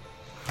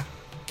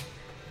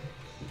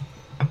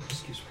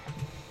 Excuse me.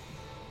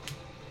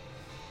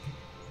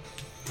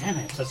 Damn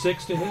it. A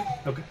 6 to hit?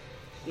 Okay.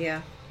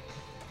 Yeah.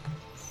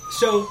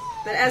 So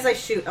But as I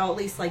shoot, I'll at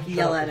least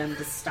yell at him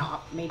to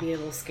stop. Maybe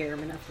it'll scare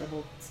him enough that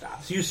he'll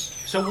stop.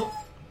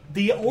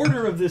 the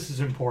order of this is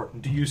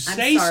important. Do you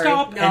say sorry.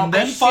 stop No, and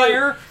then I shoot.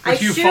 fire? Or I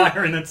do you shoot,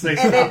 fire and then say And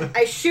stop? then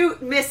I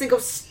shoot, miss, and go,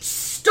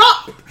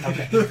 stop!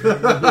 Okay.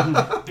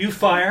 You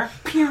fire.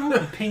 Pew!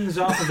 It pings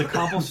off of the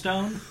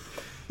cobblestone.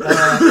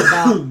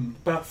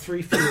 About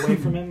 3 feet away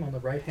from him on the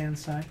right-hand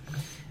side.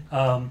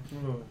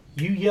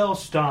 You yell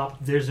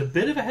stop. There's a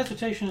bit of a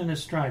hesitation in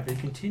his stride, but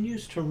he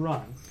continues to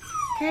run.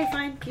 Okay,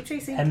 fine. Keep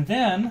chasing. And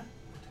then,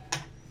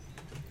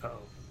 Oh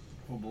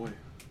boy.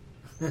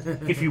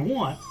 if you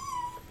want,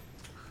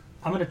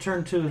 I'm going to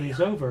turn 2 of these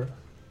over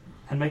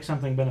and make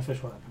something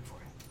beneficial happen for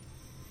you.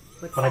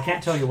 What's But I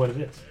can't tell you what it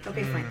is.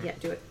 Okay, fine. Yeah,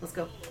 do it. Let's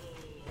go.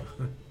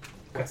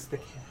 What's the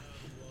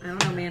I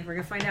don't know, man. We're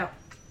going to find out.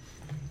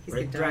 He's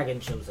Red kicked out. dragon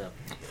shows up.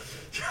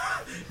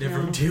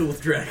 Never No. deal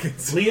with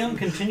dragons. Liam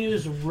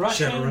continues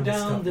rushing Shadowrun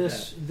down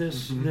stuff,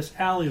 this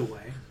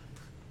alleyway.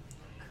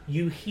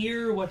 You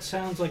hear what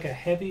sounds like a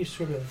heavy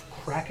sort of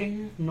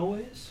cracking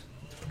noise.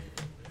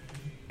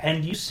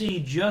 And you see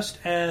just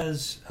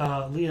as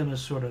Liam is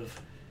sort of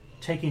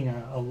taking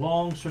a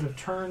long sort of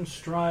turn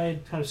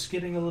stride, kind of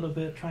skidding a little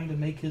bit, trying to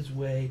make his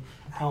way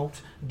out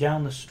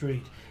down the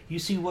street, you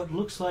see what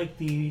looks like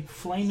the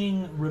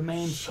flaming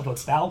remains of a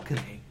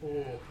balcony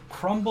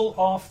crumble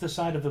off the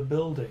side of a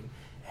building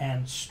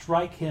and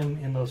strike him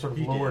in the sort of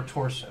He lower did.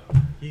 torso.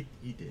 He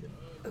did.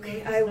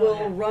 Okay, I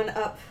will run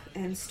up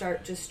and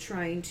start just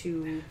trying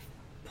to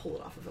pull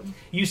it off of him.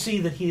 You see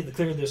that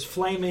this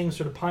flaming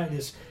sort of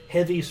this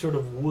heavy sort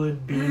of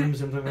wood beams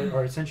and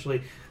are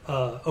essentially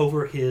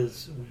over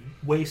his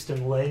waist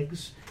and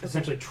legs,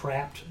 essentially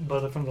trapped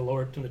from the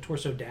lower to the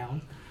torso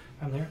down.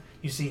 From there,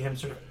 you see him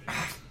sort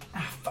of.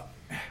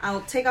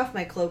 I'll take off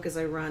my cloak as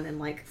I run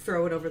and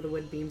throw it over the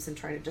wood beams and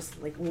try to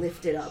just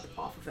lift it up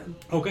off of him.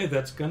 Okay,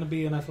 that's going to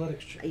be an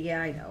athletics check.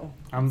 Yeah, I know.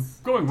 I'm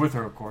going with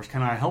her, of course.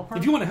 Can I help her?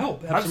 If you want to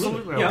help, absolutely.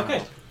 Absolutely, Yeah, I'll okay.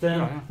 help. Then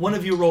Yeah. one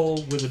of you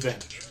roll with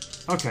advantage.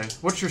 Okay.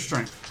 What's your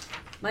strength?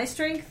 My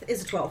strength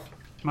is a 12.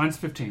 Mine's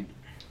 15.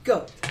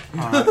 Go.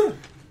 All right.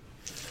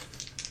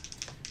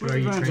 But are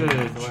you trained in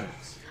Advantage.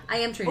 athletics? I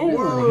am trained.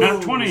 Oh,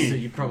 nat 20. So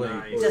you probably.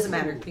 It doesn't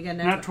matter. You got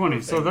Nat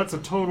 20. So that's a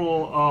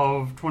total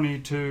of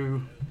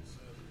 22.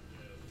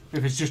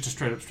 If it's just a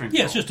straight up strength.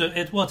 Yeah, it's roll. just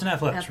it's an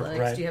athletics roll, Athletics.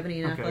 right? Do you have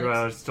any Okay, athletics?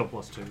 well, it's still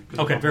plus 2. 'cause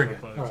Okay, it's very good.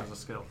 athletics All right. as a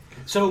skill.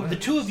 So the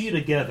two of you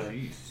together,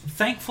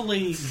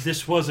 thankfully,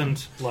 this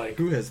wasn't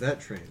Who has that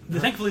trained?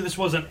 Thankfully, this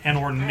wasn't an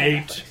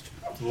ornate,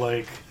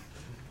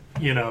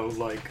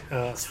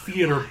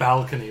 theater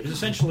balcony. It was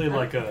essentially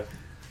like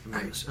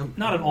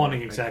not an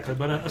awning exactly,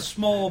 but a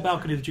small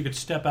balcony that you could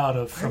step out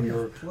of from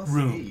your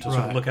room to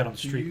sort of look out on the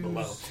street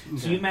below.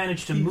 So you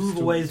managed to move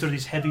away sort of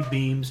these heavy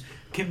beams,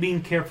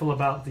 being careful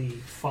about the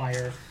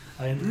fire.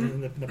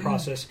 in the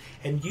process.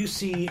 And you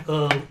see,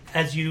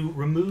 as you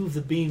remove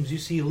the beams, you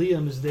see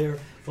Liam is there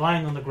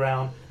lying on the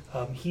ground.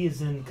 He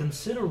is in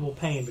considerable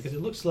pain because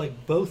it looks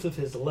like both of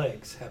his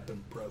legs have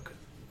been broken.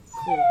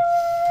 Cool.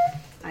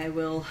 I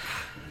will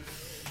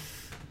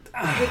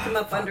pick him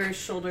up under his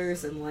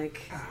shoulders and What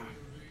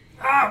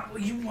are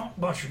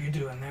you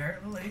doing there,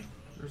 Lee?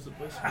 There's a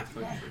place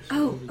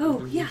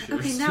Oh, yeah.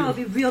 Okay, now I'll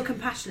be real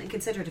compassionate and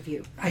considerate of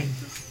you.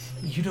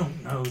 You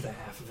don't know the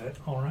half of it,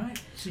 all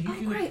right? So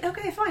Right.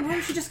 Okay, fine. Why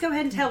don't you just go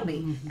ahead and tell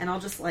me? And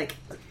I'll just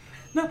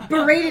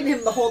berating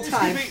him the whole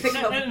time. Pick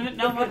him up.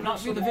 Now might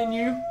not be the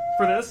venue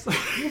for this.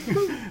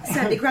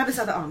 Sandy, grab his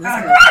other arm.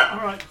 Let's go.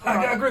 All right.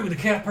 I agree with the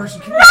cat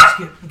person. Can we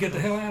just get the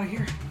hell out of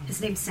here? His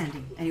name's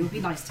Sandy, and he would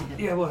be nice to him.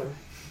 Yeah, whatever.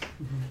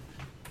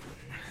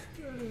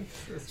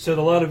 So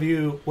a lot of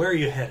you, where are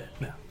you headed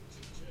now?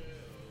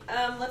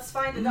 Let's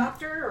find a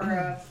doctor or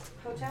a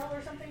hotel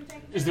or something.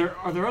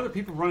 Are there other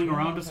people running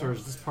around us, or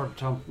is this part of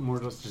town more or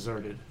less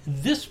deserted?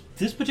 This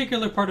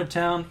particular part of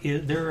town,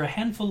 there are a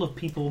handful of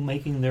people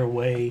making their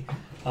way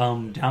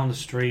down the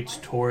streets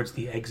towards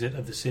the exit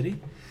of the city,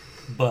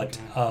 but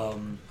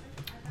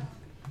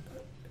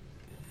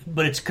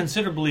it's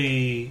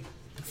considerably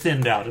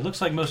thinned out. It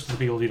looks like most of the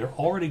people have either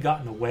already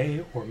gotten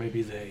away, or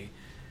maybe they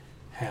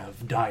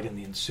have died in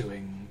the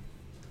ensuing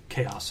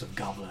chaos of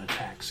goblin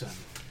attacks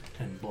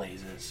and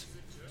blazes.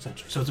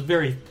 Essentially. So it's a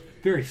very,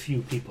 very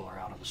few people are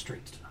out on the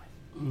streets tonight.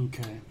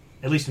 Okay.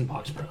 At least in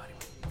Boxborough,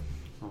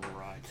 anyway.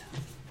 Right.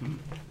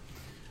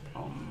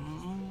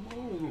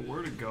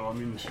 Where to go? I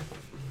mean,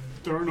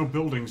 there are no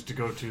buildings to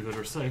go to that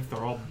are safe.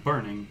 They're all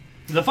burning.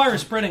 The fire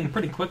is spreading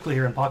pretty quickly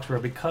here in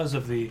Boxborough because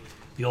of the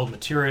old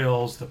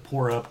materials, the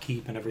poor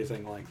upkeep, and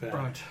everything like that.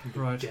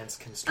 Right. Dense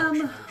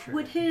construction, I'm sure.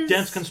 Would his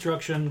Dense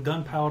construction,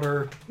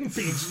 gunpowder being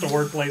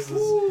stored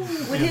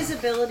places. would his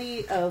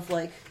ability of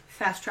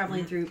fast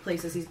traveling through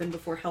places he's been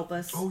before help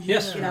us?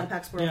 Yes. Get out of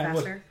Paxborough Yeah, it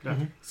would. faster. Yeah.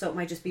 So it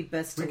might just be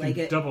best We to can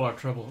get double our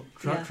travel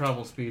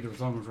Yeah. speed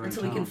as long as we're until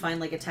in we town. can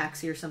find a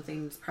taxi or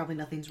something. Probably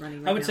nothing's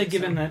running. Right I would say, now,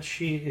 given so. that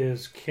she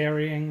is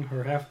carrying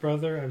her half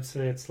brother, I would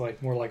say it's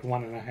more like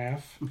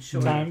 1.5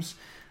 Sure. times.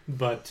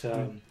 But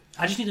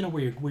I just need to know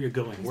where you're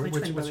going. He's my twin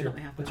What's brother, your not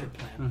my half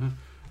plan?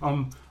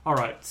 Mm-hmm. All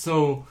right.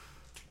 So,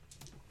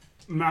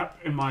 map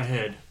in my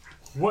head.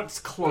 What's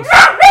closer?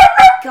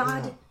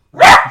 God.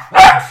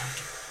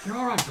 You're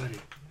all right,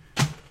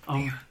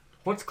 buddy.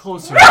 What's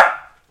closer?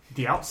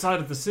 The outside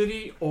of the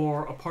city,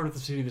 or a part of the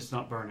city that's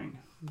not burning?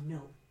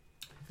 No.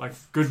 Like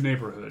good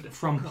neighborhood.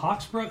 From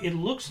Poxborough, it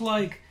looks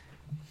like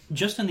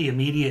just in the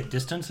immediate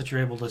distance that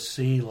you're able to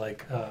see,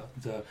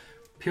 the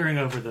peering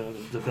over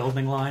the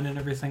building line and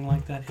everything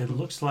like that. It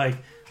looks like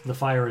the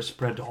fire is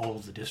spread to all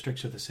of the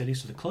districts of the city.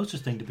 So the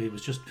closest thing to be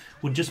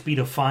would just be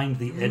to find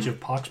the edge of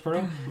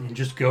Poxborough and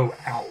just go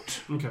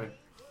out Okay.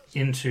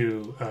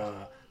 into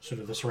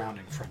sort of the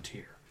surrounding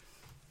frontier.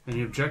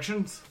 Any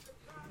objections?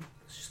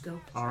 Let's just go.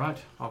 All right,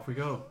 off we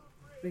go.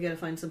 We gotta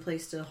find some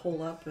place to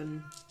hole up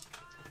and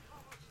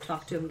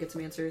talk to him, get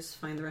some answers,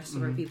 find the rest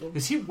of our people.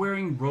 Is he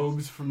wearing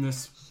robes from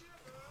this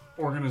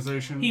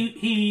organization?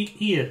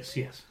 He is,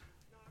 yes.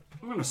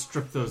 I'm going to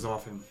strip those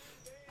off him.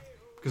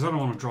 Because I don't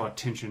want to draw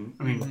attention.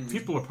 I mean,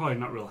 people are probably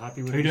not real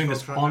happy with Are you these doing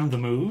folks this right on now. the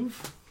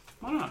move?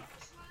 Why not?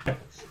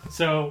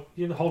 So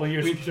you're holding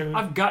your. I mean,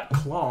 I've got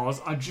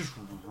claws. I just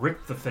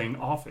ripped the thing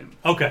off him.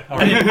 Okay, all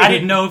right. I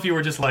didn't know if you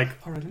were just all right.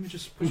 Let me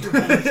just put your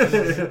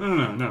hands.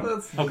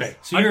 No. Okay,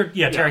 so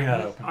you're tearing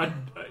that open.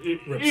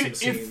 Rip some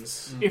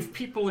seams. If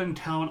people in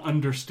town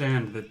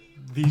understand that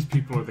these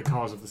people are the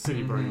cause of the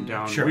city burning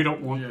down, Sure. we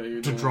don't want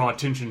you to don't draw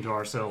attention to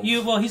ourselves.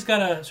 He's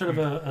got a sort of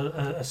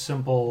a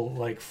simple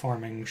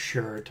farming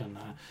shirt and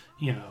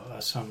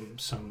some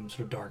sort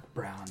of dark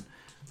brown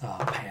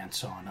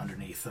pants on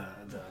underneath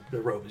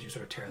the robe as you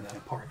sort of tear that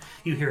apart.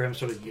 You hear him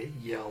sort of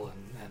yell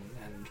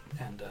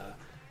and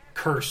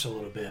curse a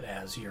little bit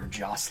as you're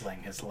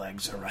jostling his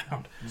legs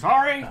around.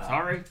 Sorry.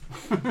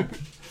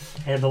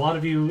 And a lot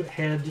of you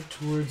head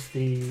towards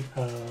the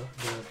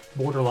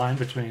borderline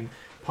between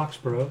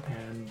Poxborough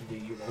and the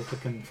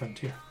Baltican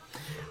frontier.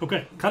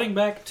 Okay, cutting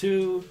back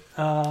to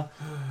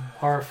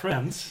our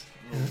friends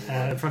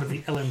in front of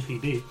the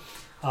LMPD.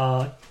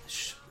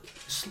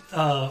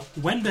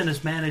 Wenben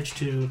has managed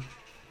to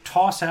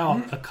toss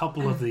out a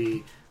couple of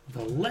the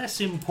less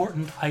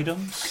important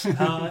items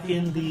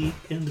in the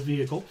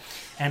vehicle,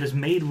 and has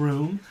made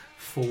room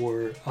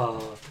for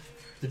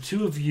the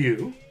two of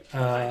you,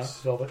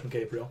 Velvet and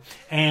Gabriel,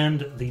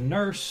 and the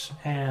nurse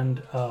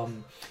and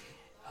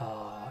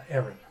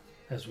Erin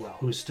as well,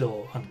 who is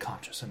still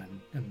unconscious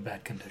and in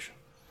bad condition.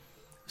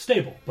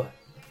 Stable, but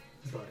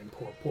in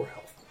poor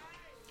health.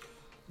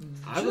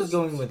 I was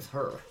going with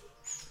her.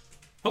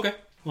 Okay.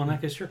 Well, in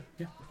that case, sure.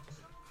 Yeah.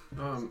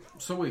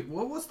 So wait,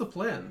 what's the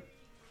plan?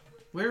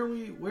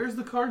 Where's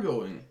the car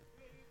going?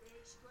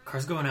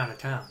 Car's going out of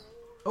town.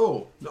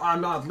 Oh, I'm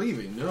not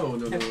leaving. No.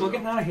 We're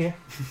getting out of here.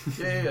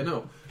 Yeah,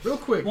 no. Real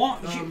quick.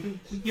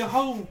 Your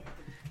whole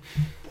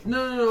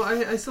No.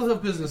 I still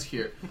have business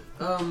here.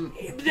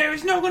 There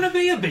is not going to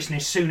be a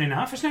business soon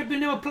enough. There's not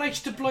been no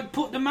place to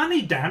put the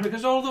money down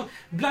because all the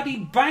bloody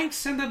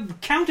banks and the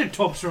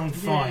countertops are on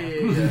fire.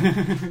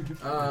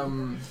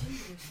 Yeah.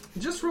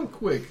 Just real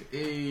quick,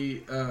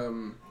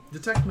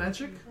 detect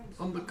magic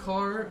on the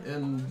car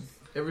and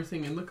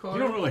everything in the car. You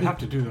don't really have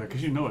to do that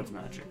because you know it's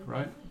magic,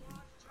 right?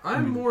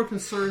 I'm more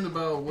concerned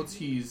about what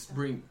he's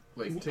taking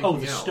the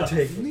out. stuff.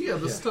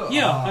 The stuff.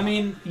 Yeah, I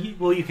mean,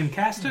 you can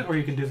cast it or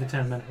you can do the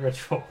 10-minute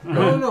ritual.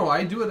 No,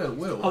 I do it at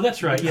will. Oh,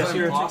 that's right. Yes, I'm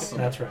you're awesome.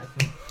 That's right.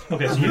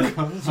 Okay, so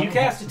you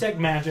cast detect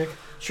magic.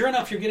 Sure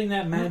enough, you're getting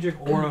that magic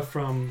aura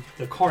from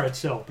the car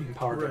itself being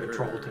powered by the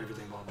troll and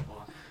everything, blah blah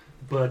blah.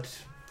 But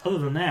other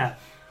than that,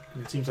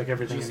 it seems like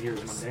everything Just in here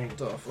is mundane.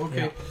 Stuff.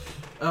 Okay.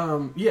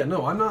 Yeah.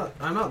 No, I'm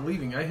not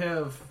leaving. I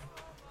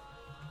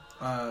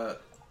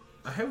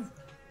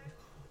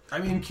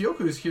mean,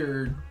 Kyoko's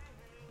here.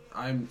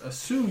 I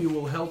assume you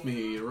will help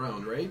me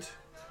around, right?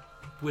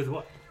 With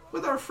what?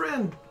 With our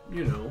friend,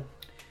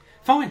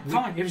 Fine.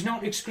 It was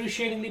not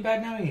excruciatingly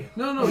bad knowing you.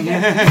 No,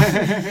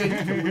 yeah, you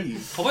can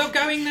leave. Are we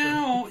going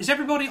now? Is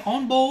everybody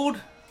on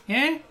board?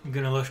 Yeah? I'm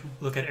going to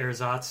look at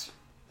Erzatz.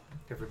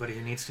 Everybody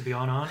who needs to be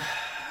on.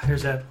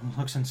 Here's that.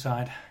 Looks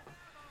inside.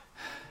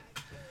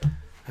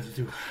 That'll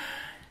do.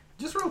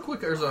 Just real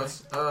quick,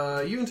 Erzatz.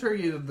 You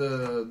interrogated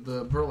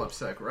the burlap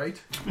sack,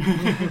 right?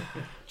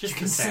 Just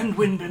can send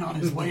Windbin on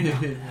his way now.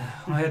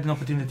 I had an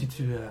opportunity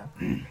to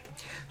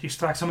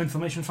extract some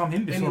information from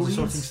him before the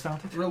sorting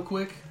started. Real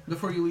quick,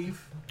 before you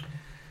leave.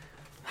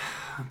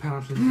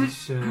 Apparently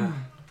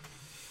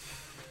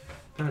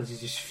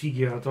this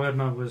figure,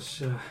 Tharma,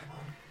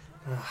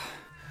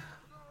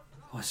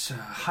 was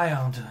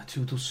hired to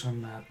do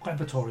some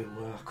preparatory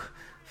work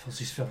for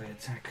this very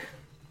attack.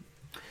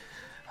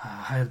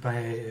 Hired by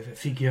a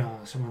figure,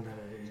 someone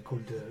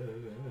called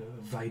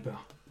Viper.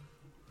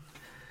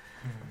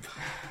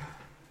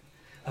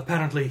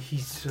 Apparently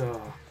he's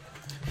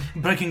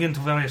breaking into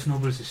various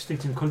nobles'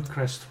 estates in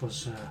Coldcrest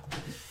was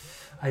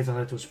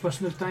either it was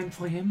personal time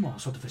for him or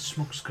sort of a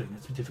smokescreen.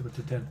 It's difficult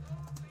to tell.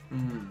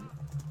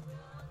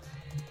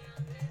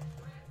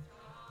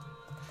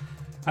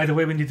 Either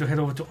way, we need to head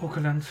over to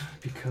Oakland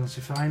because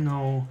if I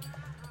know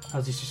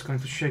how this is going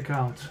to shake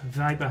out,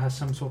 Viper has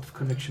some sort of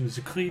connection with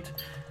the Creed,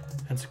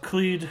 and the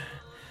Creed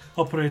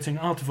operating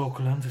out of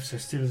Oakland, if they're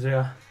still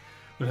there,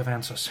 will have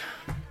answers.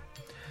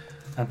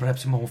 And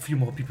perhaps a few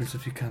more people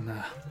that we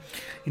can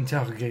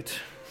interrogate.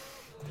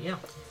 Yeah,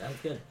 sounds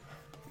good.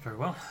 Very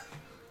well.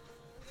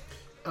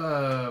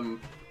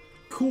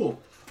 Cool.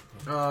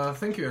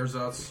 Thank you,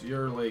 Erzatz.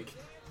 You're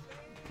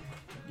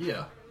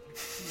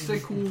stay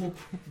cool.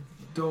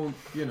 Don't,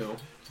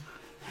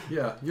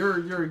 Yeah,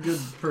 you're a good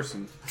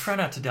person. Try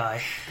not to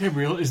die.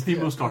 Gabriel is the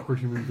most awkward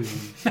human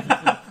being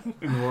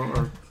in the world.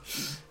 Or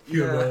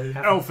You're right.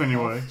 elf,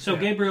 anyway. So,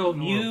 Gabriel,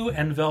 you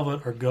and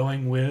Velvet are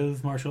going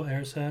with Marshal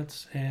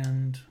Erzatz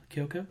and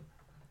Kyoko?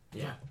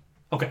 Yeah.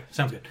 Okay,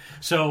 sounds good.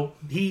 So,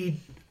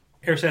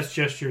 Erzatz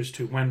gestures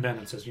to Wenbin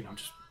and says,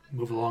 just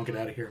move along, get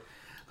out of here.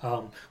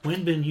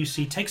 Wenbin, you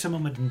see, takes a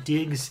moment and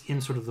digs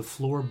in sort of the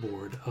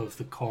floorboard of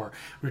the car,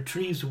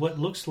 retrieves what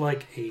looks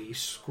like a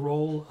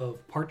scroll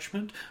of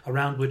parchment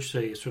around which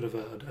a sort of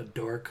a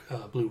dark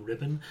blue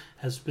ribbon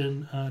has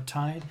been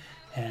tied,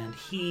 and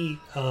he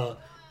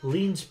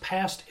leans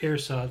past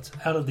Erzatz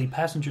out of the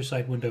passenger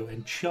side window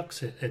and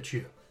chucks it at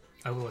you.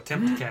 I will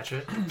attempt to catch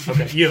it.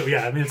 Okay, you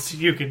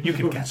can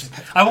catch it.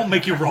 I won't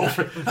make you roll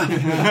for it.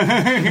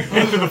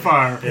 Into the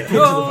fire. Yeah.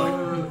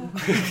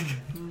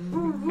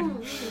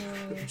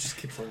 It just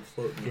keeps on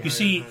floating. You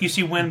see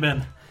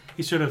Wenbin.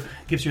 He sort of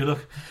gives you a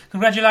look.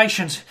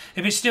 Congratulations.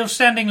 If it's still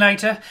standing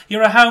later,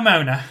 you're a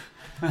homeowner.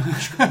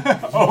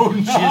 Oh,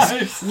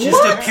 nice.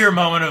 Just a pure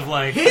moment of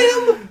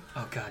him.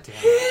 Oh, god damn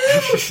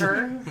it. Her?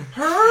 Sorry.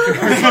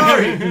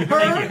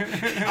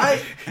 Her?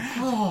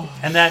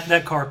 And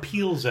that car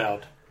peels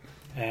out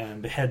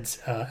and heads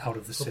out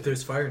of the Hope city.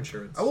 there's fire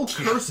insurance. I will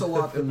curse a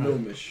lot in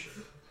Gnomish.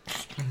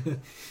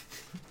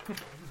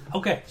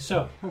 Okay,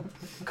 so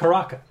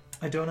Karaka,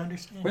 I don't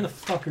understand. where the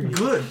fuck are you?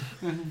 Good.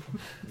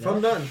 If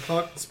I'm not in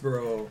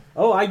Foxborough,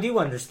 Oh, I do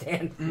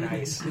understand.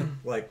 Nice.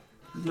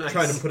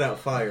 trying to put out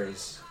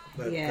fires.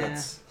 Yeah.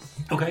 That's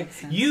Okay,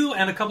 you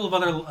and a couple of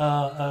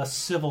other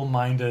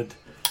civil-minded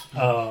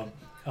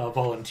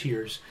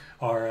volunteers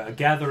are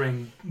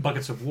gathering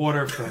buckets of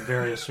water from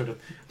various sort of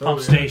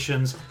pump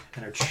stations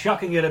and are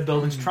chucking it at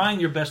buildings, trying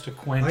your best to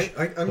quench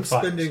I'm the fires.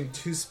 spending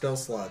 2 spell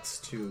slots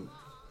to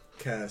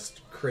cast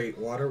Create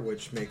Water,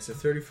 which makes a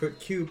 30-foot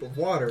cube of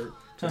water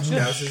which Sounds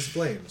good. douses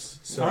flames.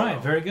 So All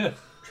right, very good.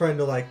 trying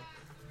to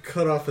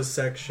cut off a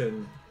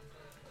section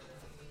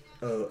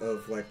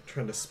of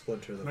trying to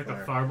splinter the Like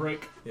fire. a fire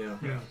break. Yeah.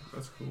 Yeah,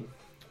 that's cool.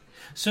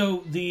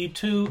 So the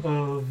two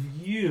of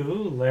you,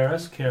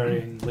 Leras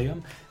carrying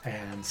Liam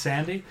and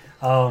Sandy,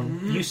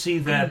 you see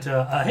that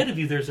ahead of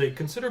you there's a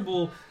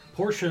considerable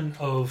portion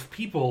of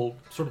people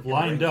sort of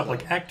lined up,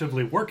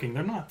 actively working.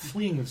 They're not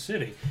fleeing the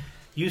city.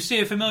 You see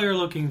a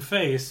familiar-looking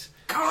face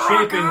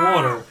shaping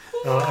water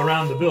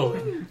around the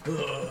building.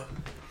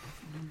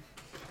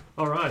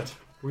 All right,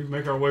 we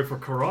make our way for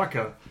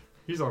Karaka.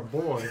 He's our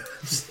boy.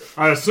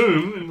 I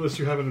assume, unless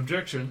you have an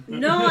objection.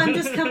 No,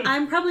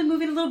 I'm probably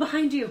moving a little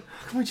behind you.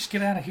 Can we just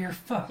get out of here?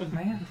 Fuck,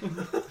 man.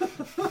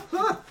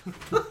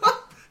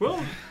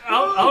 Well,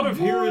 out of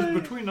here is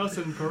between us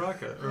and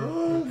Karaka.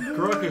 Or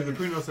Karaka is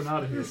between us and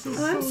out of here. So.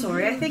 Oh, I'm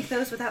sorry. I think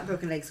those without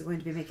broken legs are going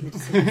to be making the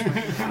decision.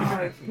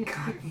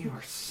 God, you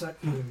are such.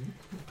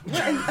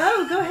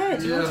 Oh, go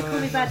ahead. You want to call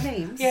me bad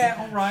names? Yeah,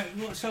 all right.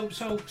 Well,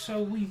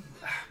 so we.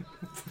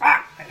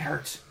 Fuck, it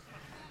hurts.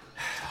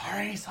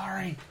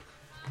 Sorry.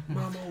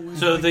 Mama,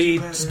 So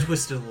just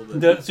twist it a little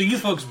bit. so you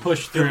folks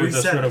push through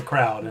the sort of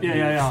crowd and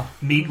Yeah.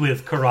 meet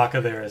with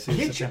Karaka there. As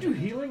Can't you do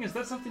healing? Is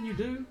that something you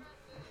do?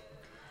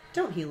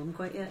 Don't heal him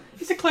quite yet.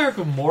 He's a cleric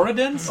of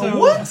Moradin, so...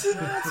 What?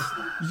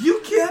 You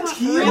can't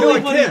heal? really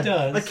I what he can't.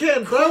 does. I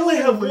can't. But I only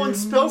have one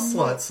spell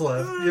slot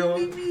left. You know?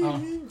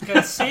 You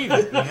gotta save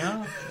it, you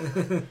know?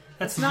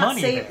 That's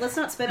money there. Let's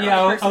not spend it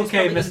Yeah, on a person who's okay,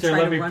 probably gonna mister, try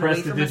let to me run away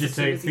press to from us as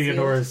soon digitate as he's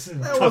Theodore's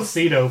was-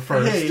 tuxedo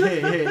first.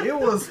 Hey, it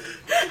was...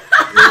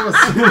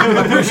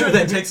 I'm pretty sure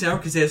that takes an hour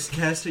because he has to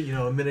cast it,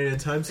 a minute at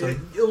a time. So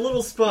a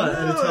little spot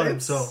at a time.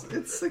 So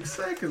it's 6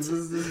 seconds.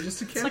 This is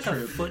just a It's like a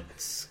cantrip. foot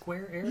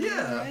square area,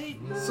 Yeah. right?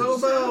 So It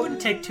about wouldn't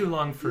take too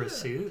long for a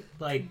suit.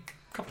 Like,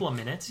 a couple of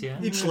minutes, yeah.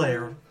 each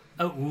layer.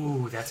 Oh,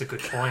 ooh, that's a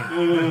good point.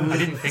 I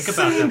didn't think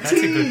about that. That's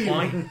a good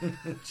point.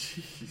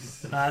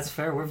 That's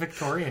fair. We're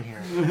Victorian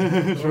here.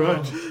 That's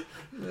right.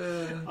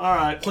 All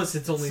right. Plus,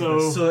 it's only So-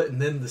 the soot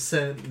and then the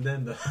scent and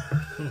then the.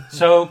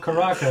 So,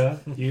 Karaka,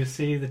 you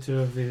see the two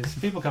of these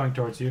people coming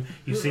towards you.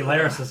 You see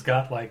Leras has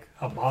got, like,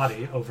 a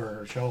body over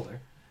her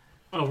shoulder.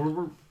 Oh,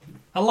 we're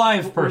A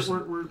live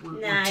person. We're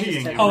Nah, I just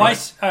teeing took him, Oh,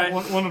 right? I...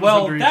 One of us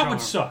well, under each that would arm.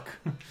 suck.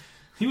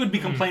 He would be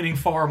complaining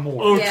far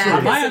more. Oh, Yeah, true.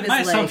 because My of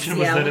his assumption legs.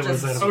 was Yeah, that we'll it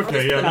was just- a,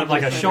 Okay, yeah. kind of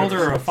like a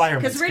shoulder or a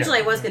fireman's Because originally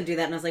I cap. was going to do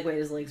that, and I was like, wait,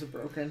 his legs are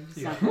broken.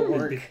 It's not going to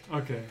work.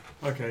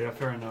 Okay, yeah,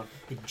 fair enough.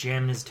 He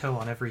jammed his toe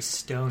on every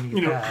stone you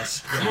You know,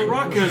 pass.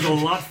 Karaka is a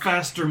lot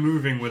faster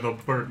moving with a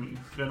burden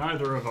than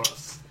either of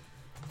us.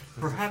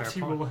 Perhaps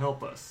he fair point. will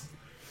help us.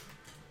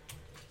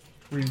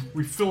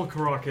 We fill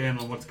Karaka in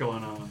on what's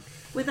going on.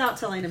 Without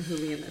telling him who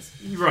Liam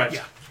is. Right.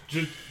 Yeah.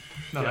 Just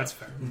No, that's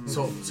fair.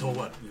 So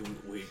what?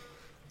 We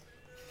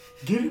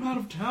get him out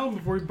of town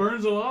before he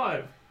burns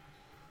alive.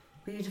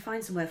 We need to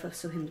find somewhere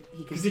so he can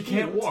Because he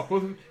can't heal. walk.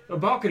 A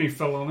balcony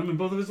fell on him and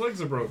both of his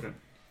legs are broken.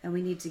 And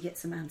we need to get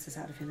some answers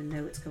out of him and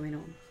know what's going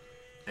on.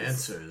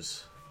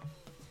 answers.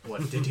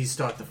 What did he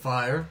start the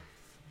fire?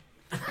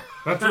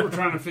 That's what we're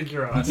trying to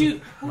figure out. Would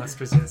you... Must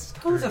resist.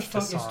 Who the urge to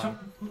fuck is... song.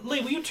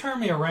 Lee, will you turn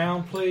me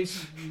around,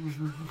 please?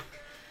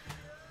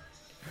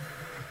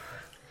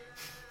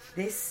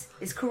 This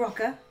is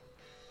Karaka.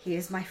 He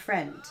is my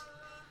friend.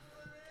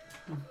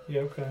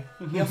 Yeah, okay.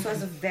 He also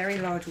has a very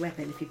large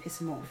weapon if you piss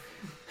him off.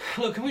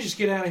 Look, can we just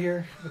get out of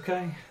here,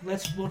 okay?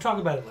 We'll talk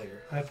about it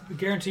later. I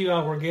guarantee you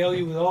I'll regale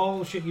you with all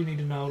the shit you need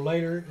to know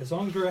later, as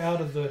long as we're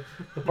out of the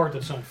part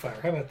that's on fire.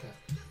 How about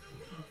that?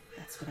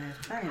 That's what I was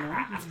planning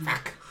on.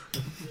 Fuck.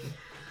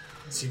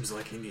 Seems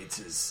like he needs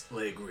his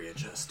leg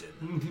readjusted.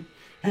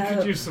 He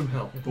could use some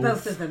help.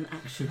 Both of them,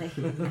 actually.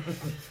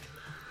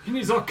 He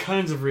needs all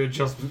kinds of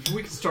readjustments.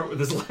 We can start with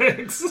his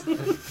legs.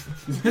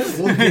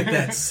 We'll get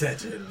that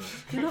set in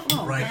You're not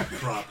wrong. right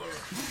proper.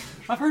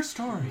 I've heard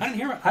stories.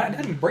 I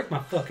didn't break my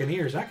fucking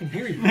ears. I can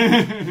hear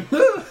you.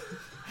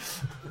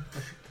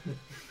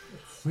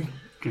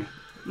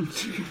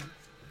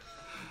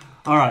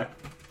 All right.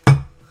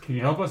 Can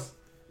you help us?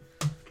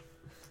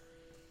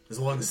 As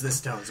long as this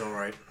town's all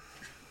right.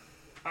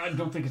 I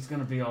don't think it's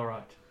going to be all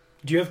right.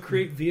 Do you have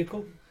create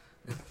vehicle?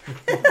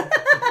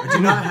 I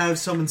do not have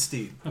summon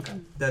steed. Okay.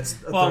 That's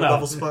a Well, third no.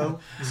 level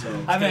spell.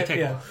 So I mean, take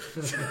yeah.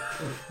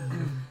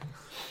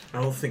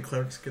 I don't think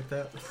clerics get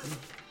that.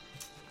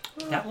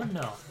 That one,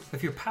 no.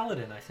 If you're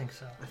paladin, I think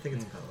so. I think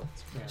it's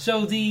paladins.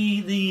 So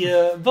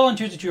the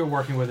volunteers that you're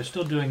working with are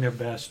still doing their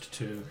best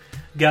to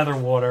gather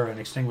water and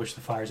extinguish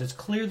the fires. It's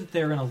clear that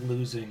they're in a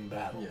losing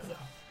battle, Yeah. though.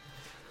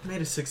 I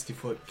made a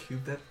 60-foot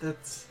cube.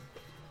 That's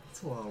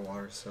a lot of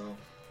water. So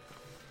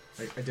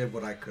I did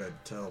what I could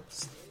to help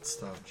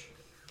staunch.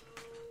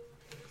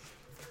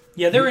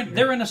 Yeah, they're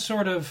in a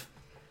sort of,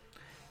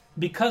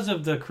 because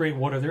of the create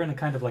water, they're in a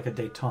kind of like a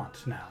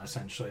détente now.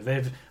 Essentially,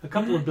 they've a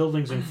couple of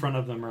buildings in front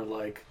of them are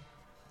like,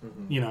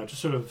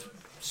 just sort of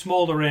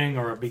smoldering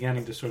or are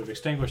beginning to sort of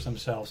extinguish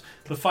themselves.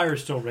 The fire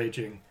is still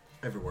raging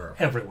Everywhere.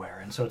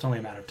 and so it's only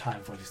a matter of time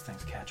before these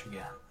things catch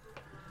again.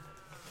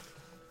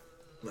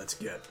 Let's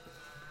get.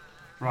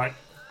 Right.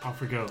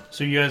 Off we go.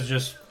 So you guys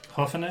just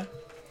huffing it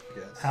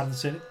Yes. out of the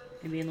city?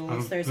 I mean,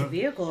 unless there's a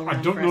vehicle around.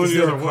 I don't for know us any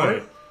to- other way.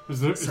 cart? Is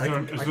there I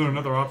can-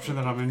 another option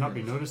that I may not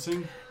be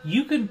noticing?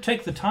 You could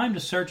take the time to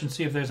search and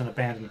see if there's an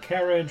abandoned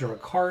carriage or a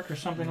cart or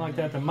something like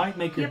that might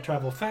make your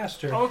travel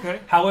faster. Oh, okay.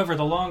 However,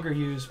 the longer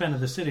you spend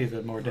in the city,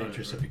 the more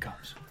dangerous it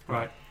becomes.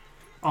 Right.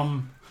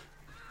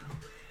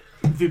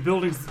 The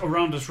buildings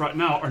around us right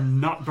now are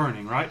not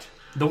burning, right?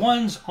 The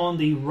ones on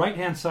the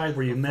right-hand side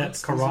where you met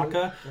That's-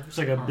 Karaka, it's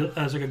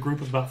like a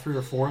group of about 3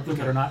 or 4 of them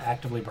that are not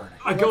actively burning.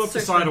 I go Let's up the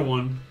search side them. of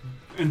one,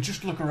 and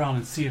just look around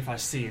and see if I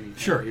see anything.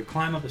 Sure, you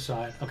climb up the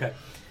side. Okay.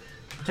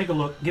 Take a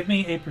look. Give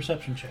me a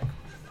perception check.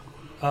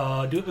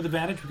 Do it with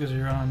advantage because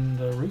you're on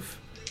the roof.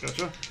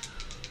 Gotcha.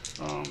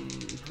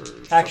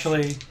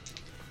 Actually,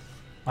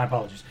 my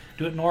apologies.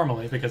 Do it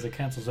normally because it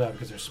cancels out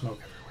because there's smoke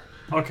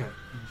everywhere.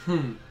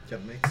 Okay. Yeah,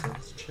 makes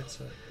sense. Checks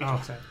out.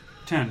 Oh,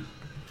 10.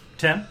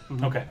 10?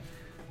 Mhm. Okay.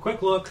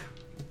 Quick look.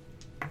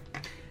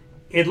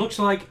 It looks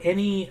like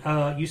any...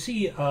 you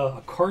see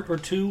a cart or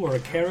two or a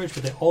carriage,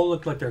 but they all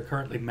look like they're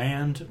currently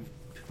manned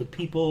with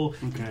people,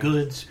 Okay.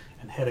 goods,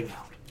 and heading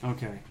out.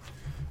 Okay.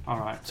 All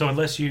right. So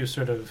unless you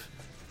sort of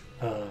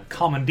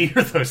commandeer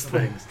those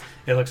things,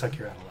 it looks like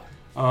you're out of luck.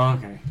 Oh,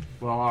 okay.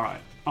 Well, all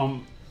right.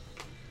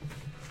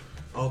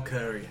 I'll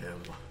carry him.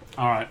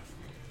 All right.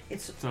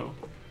 It's So,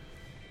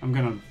 I'm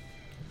gonna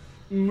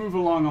move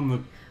along on the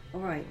all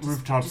right.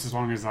 rooftops as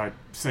long as I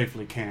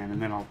safely can,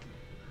 and then I'll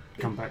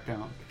come back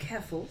down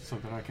Careful. so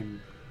that I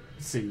can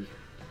see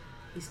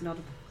He's not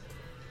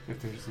a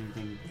if there's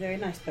anything. very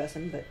nice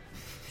person, but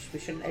we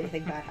shouldn't let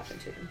anything bad happen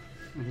to him.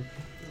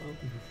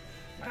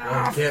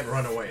 Well, he can't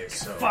run away,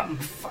 so.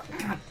 Fuck,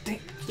 God damn.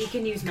 He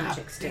can use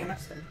magic still.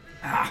 So.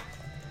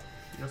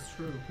 That's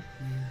true.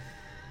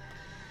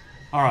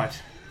 All right.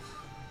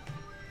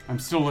 I'm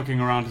still looking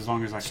around as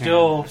long as I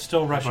can.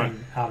 Still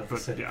rushing out of the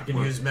But city. yeah, You can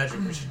we're- use magic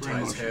where she we're in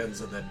ties motion.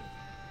 hands and then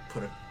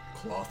put a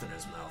cloth in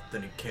his mouth.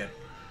 Then he can't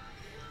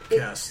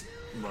cast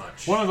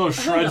much. One of those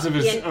Hold shreds on. of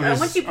his, Yeah, of his,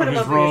 once you put of him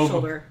his over your robe,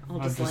 shoulder, I'll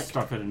I'll just just like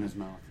stuff it in his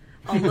mouth.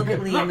 I'll look at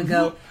Liam and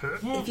go,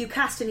 if you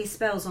cast any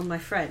spells on my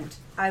friend,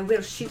 I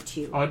will shoot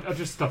you. I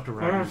just stuffed a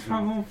rag in his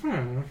mouth.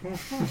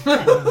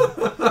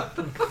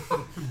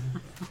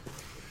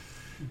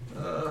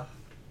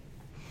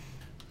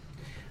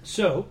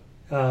 So,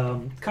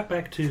 cut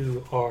back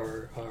to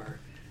our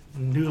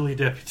newly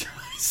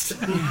deputized,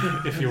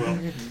 if you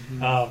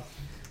will,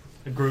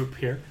 group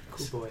here.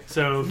 Cool boy.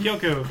 So,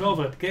 Kyoko,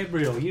 Velvet,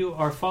 Gabriel, you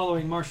are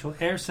following Marshal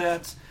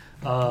Airsats.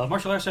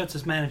 Marshal Airsats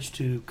has managed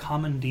to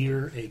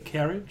commandeer a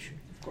carriage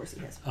Of course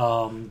he has.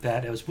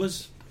 that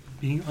was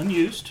being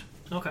unused.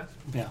 Okay.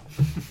 Yeah.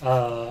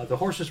 The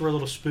horses were a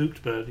little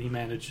spooked, but he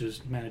managed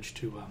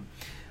to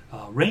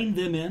rein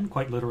them in,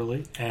 quite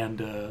literally,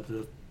 and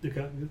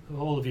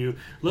all of you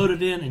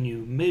loaded in, and you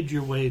made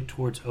your way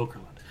towards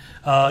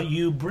Okerlund.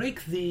 You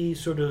break the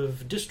sort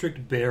of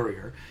district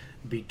barrier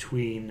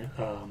between,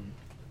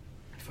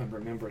 if I'm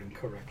remembering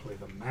correctly,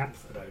 the map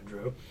that I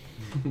drew.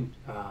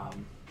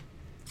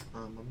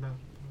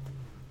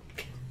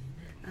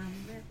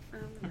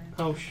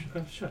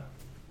 Shut up.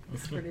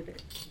 Skirted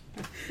it.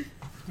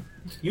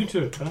 You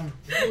too.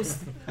 What was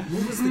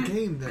the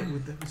game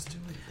that was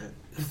doing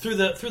that?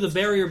 Through the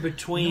barrier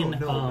between I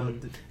was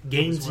watching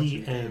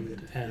Gainsey a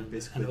game and it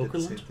basically did the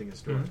Okerlund. same thing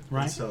as Dora.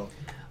 right. So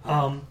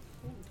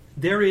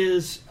There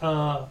is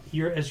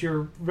as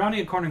you're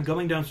rounding a corner and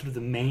going down sort of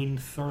the main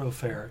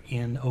thoroughfare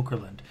in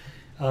Okerlund,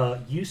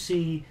 you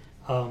see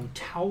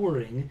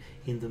towering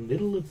in the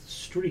middle of the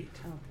street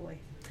Oh boy.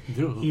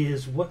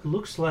 is what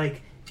looks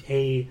like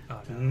a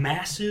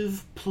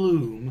massive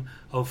plume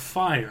of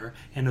fire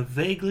in a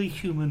vaguely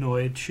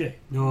humanoid shape.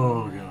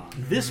 Oh, God.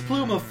 This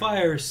plume of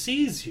fire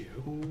sees you.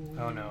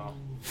 Oh no.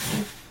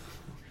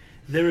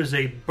 There is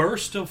a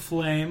burst of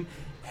flame,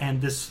 and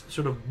this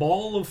sort of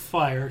ball of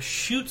fire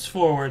shoots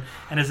forward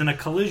and is in a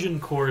collision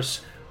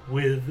course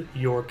with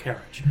your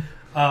carriage.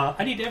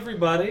 I need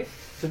everybody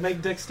to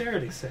make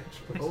dexterity saves,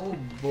 please. Oh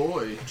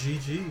boy.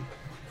 GG.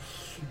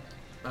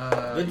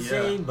 Good Yeah.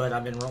 save, but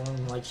I've been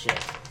rolling like shit.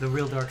 The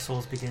real Dark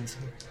Souls begins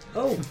here.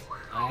 Oh,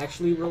 I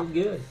actually rolled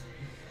good.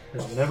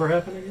 Does it never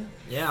happen again?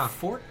 Yeah,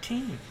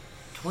 14.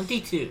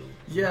 22.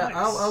 Yeah, Nice.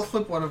 I'll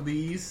flip one of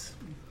these,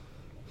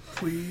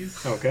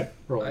 please. Okay,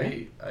 roll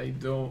me.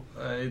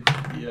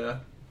 Yeah.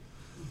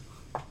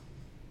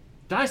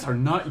 Dice are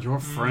not your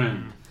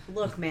friend.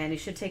 Look, man, you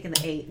should have taken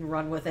the 8 and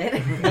run with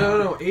it.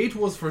 No, 8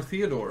 was for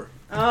Theodore.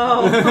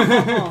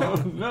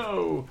 Oh.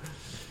 No.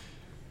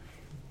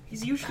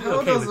 He's usually How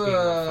okay does with being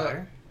on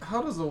fire.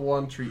 how does a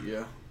 1 treat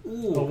you? A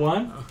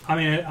 1? I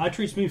mean, it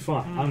treats me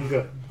fine. I'm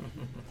good.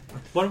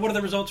 What are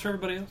the results for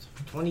everybody else?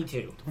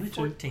 22. 22.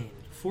 14.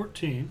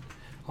 14.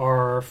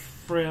 Our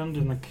friend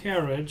in the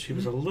carriage, he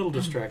was a little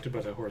distracted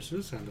by the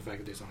horses and the fact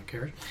that he's on a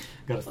carriage,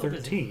 got a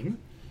 13.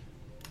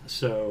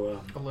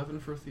 So, 11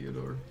 for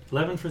Theodore.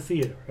 11 for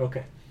Theodore.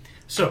 Okay.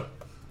 So,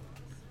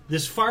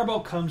 this fireball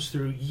comes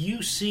through.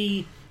 You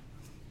see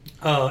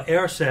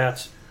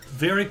Airsats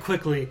very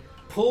quickly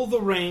pull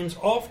the reins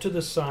off to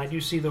the side.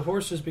 You see the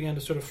horses begin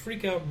to sort of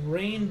freak out,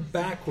 rein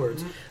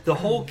backwards. The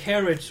whole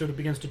carriage sort of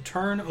begins to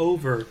turn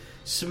over,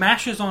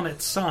 smashes on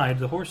its side.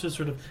 The horses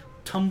sort of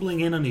tumbling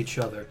in on each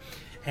other.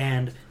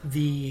 And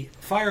the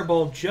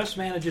fireball just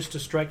manages to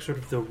strike sort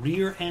of the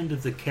rear end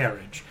of the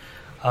carriage.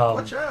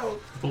 Watch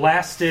out!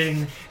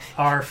 Blasting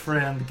our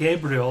friend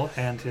Gabriel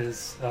and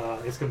his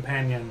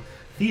companion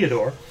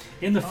Theodore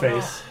in the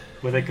face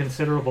with a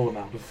considerable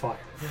amount of fire.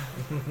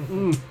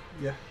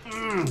 Yeah.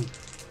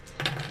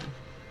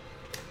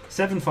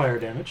 7 fire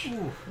damage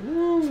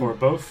for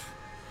both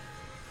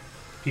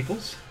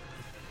peoples.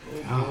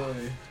 Oh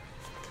boy.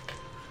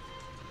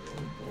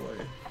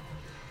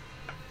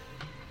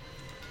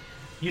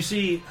 You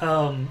see,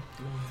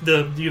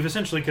 you've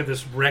essentially got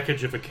this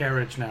wreckage of a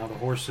carriage now. The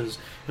horses,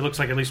 it looks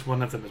like at least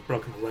one of them has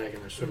broken a leg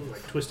and they're sort of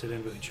like twisted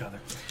in with each other.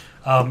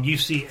 You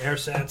see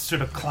Ersatz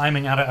sort of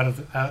climbing out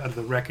of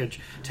the wreckage,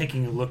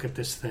 taking a look at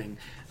this thing.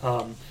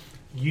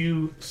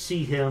 You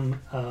see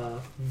him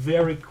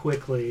very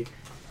quickly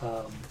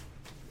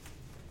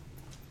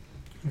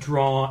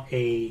draw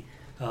a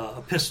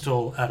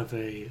pistol out of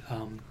a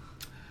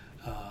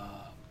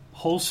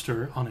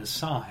holster on his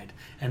side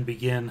and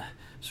begin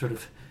sort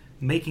of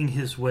making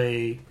his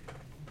way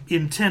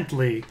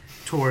intently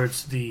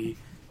towards the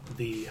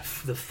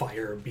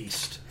fire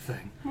beast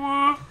thing.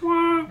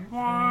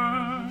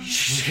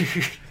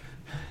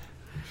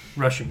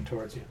 Rushing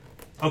towards you.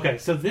 Okay,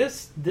 so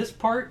this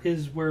part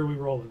is where we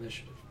roll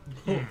initiative.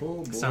 Oh,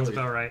 boy. Sounds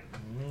about right.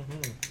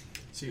 Mm-hmm.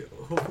 See,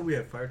 hopefully we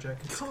have fire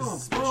jackets. Come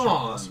 'cause it's on. mission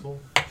impossible.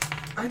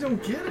 I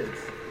don't get it.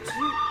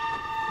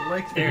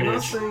 Like, There it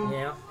is. nothing.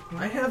 Yeah.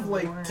 I have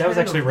like. That was 10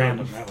 actually of them.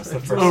 random. That was the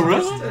first. Oh,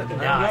 really?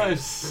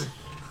 Nice.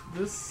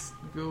 This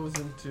goes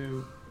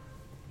into.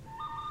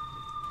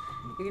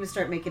 You're gonna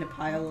start making a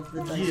pile of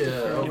the dice Yeah, to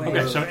throw away.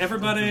 Okay, so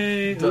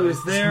everybody who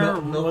is there,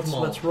 Milk them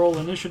all. let's roll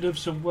initiative.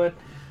 So what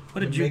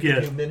did you Make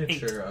get? a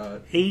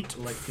miniature, 8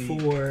 like the-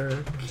 for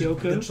the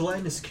Kyoko.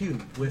 gelatinous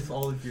cube with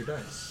all of your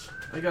dice.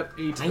 I got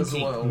 8 as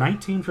 19. well.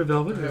 19 for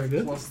Velvet. I Very have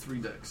good. plus 3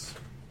 decks.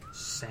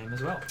 Same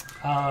as well.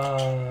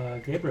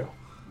 Gabriel.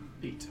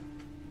 8.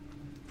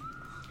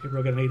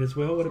 Gabriel got an 8 as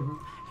well.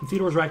 And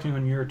Theodore's acting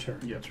on your turn.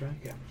 Yeah. That's right.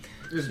 Yeah.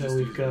 It's So just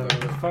we've easier.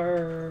 got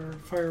fire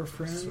So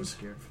friend.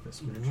 scared for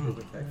this miniature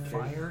with that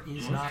cube. Fire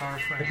is not our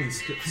I'd friend. be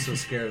so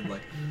scared,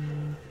 like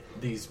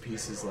these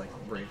pieces like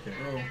break it.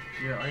 Oh,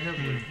 yeah, I have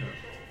like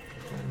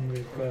And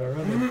we've got our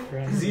other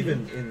friend. Because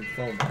even in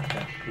foam, that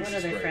What pieces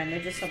other break. friend? I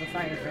just saw the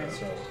fire friend.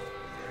 So,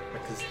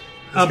 because this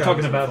I'm guy talking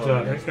was in about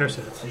foam,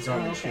 Ersatz. He's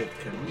on Oh, the okay. ship,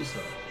 can so.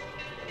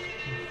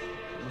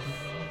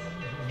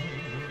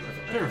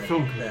 There are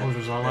film That-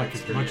 composers I like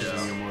that's as much pretty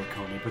as good. Ennio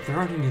Morricone, but there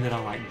aren't any that I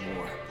like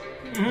more.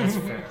 That's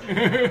fair.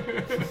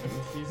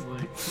 he's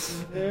like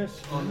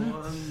Yes. on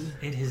one.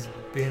 It has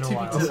been a To be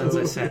while told. since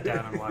I sat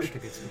down and watched a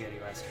good spaghetti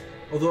western.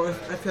 Although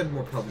I've had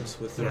more problems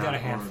with We've got a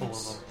the handful of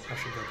arms them. I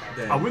should go back.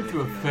 than I went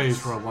through a anything phase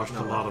else. where I watched a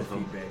Not lot like of the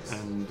them, feet-based.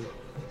 and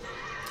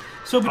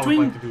So I would between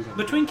like to do that.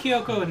 between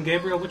Kyoko and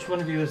Gabriel, which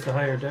one of you is the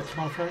higher dex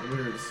modifier?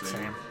 We're the same.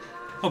 Same.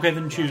 Okay,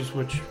 then choose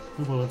which.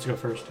 Well, let's go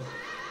first.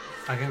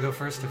 I can go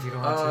first if you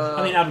don't want to.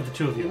 I mean, out of the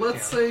two of you.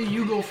 Let's say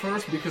you go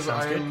first because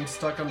Sounds good. I'm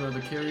stuck under the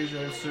carriage, I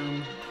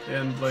assume,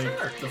 and like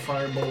the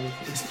fireball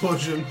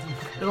explosion.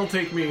 It'll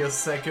take me a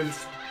second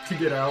to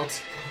get out.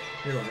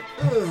 You're like,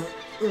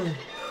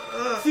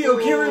 Theo,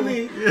 carry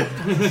me!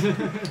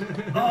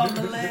 Oh,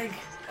 my leg!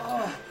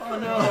 Oh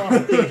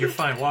no! Dude, you're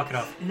fine. Walk it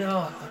off.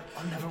 No,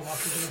 I'll never walk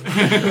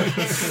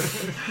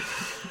again.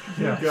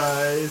 You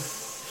guys.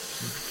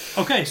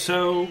 Okay,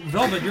 so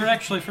Velvet, you're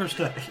actually first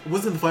up. It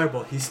wasn't the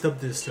fireball, he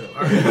stubbed his toe.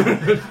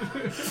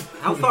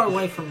 How far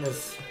away from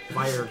this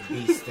fire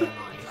beast am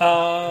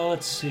I?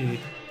 Let's see.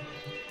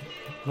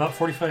 About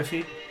 45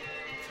 feet.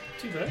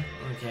 Too bad.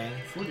 Okay.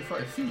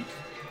 45 feet.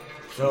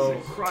 So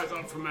cries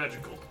out for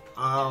magical.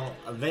 I'll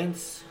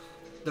advance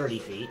 30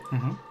 feet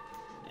Mhm.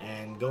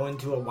 and go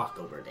into a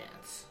walkover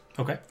dance.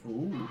 Okay.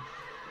 Ooh.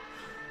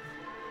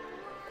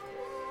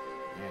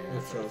 And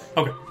that's So,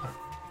 Okay.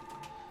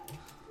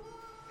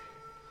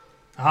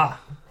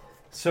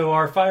 So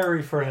our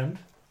fiery friend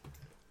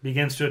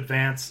begins to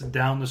advance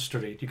down the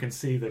street. You can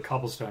see the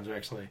cobblestones are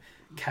actually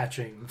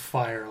catching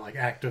fire, like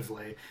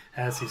actively,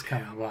 as he's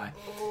coming by.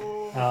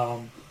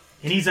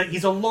 And he's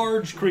a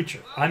large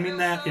creature. I mean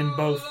that in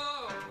both.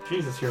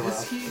 Jesus, you're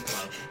loud.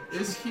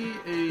 Is he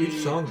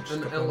Each song just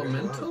an kept on getting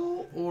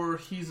elemental, or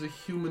he's a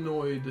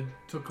humanoid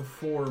took a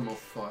form of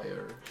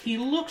fire? He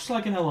looks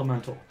like an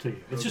elemental to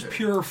you. It's just Okay.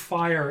 pure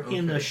fire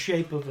in the Okay.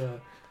 shape of a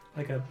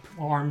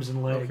arms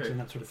and legs Okay. and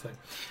that sort of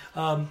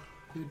thing.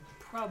 We'd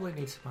probably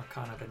need some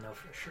Arcana to know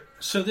for sure.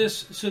 So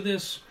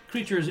this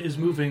creature is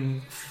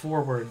moving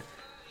forward,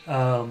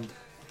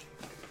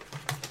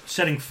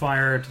 setting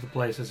fire to the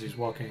place as he's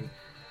walking.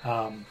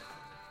 Let's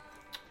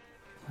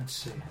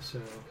see.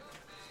 So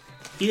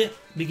it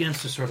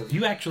begins to sort of.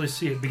 You actually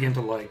see it begin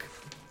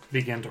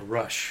to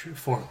rush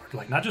forward,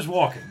 like not just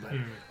walking, but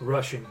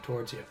rushing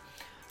towards you.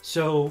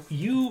 So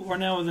you are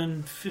now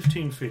within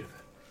 15 feet of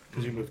it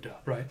because you moved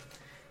up, right?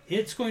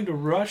 It's going to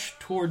rush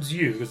towards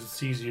you because it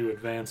sees you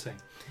advancing,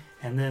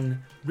 and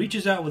then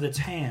reaches out with its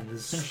hand. Is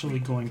essentially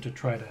going to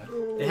try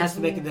to. it has to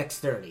make a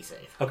dexterity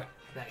save. Okay,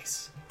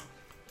 Nice.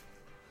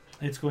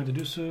 it's going to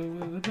do so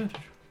with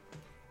advantage.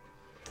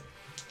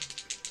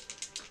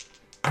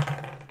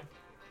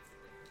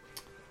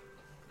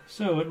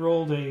 So it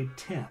rolled a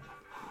 10.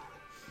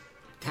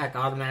 Attack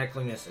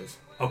automatically misses.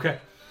 Okay.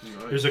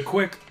 There's a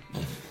quick,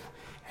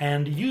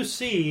 and you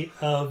see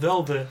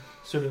Velvet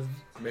sort of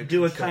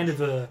do a kind of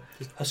a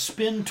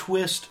spin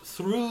twist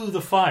through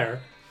the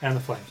fire and the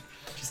flames.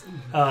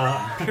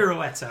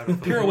 Pirouettes out of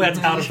the Pirouettes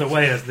out of the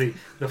way as the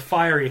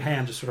fiery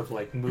hand just sort of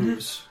like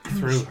moves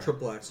through her.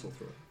 Triple axle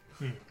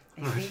through.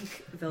 I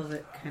think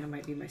Velvet kind of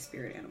might be my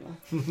spirit animal.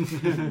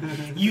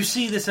 You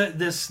see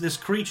this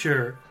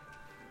creature,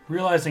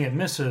 realizing it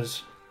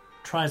misses,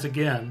 tries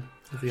again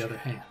with the other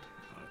hand.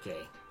 Okay,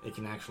 it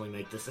can actually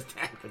make this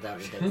attack without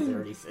a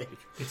dexterity save.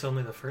 It's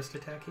only the first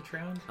attack each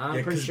round?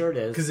 I'm pretty sure it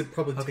is. Because it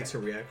probably Okay. takes a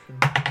reaction.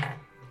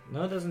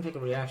 No, it doesn't take a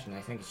reaction.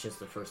 I think it's just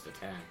the first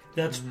attack.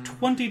 That's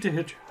 20 to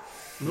hit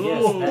you.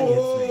 Yes, that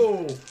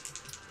hits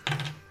me.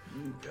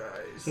 You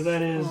guys. So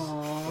that is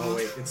Oh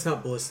wait, it's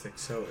not ballistic,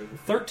 so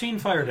 13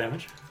 fire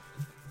damage.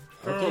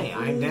 Okay,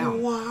 I'm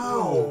down.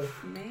 Wow.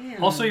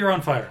 Man. Also, you're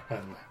on fire, by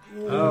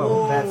the way.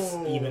 Oh, that's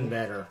even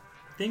better.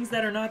 Things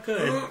that are not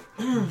good.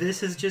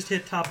 This has just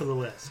hit top of the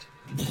list.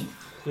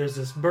 There's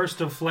this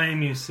burst of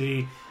flame. You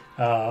see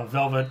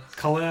Velvet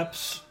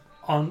collapse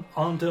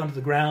onto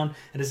the ground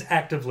and is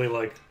actively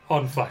like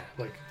on fire,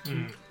 like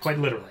quite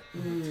literally.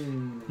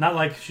 Not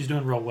like she's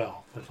doing real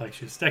well, but like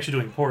she's actually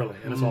doing poorly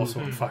and is also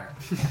on fire.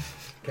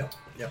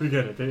 We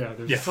get it. Yeah,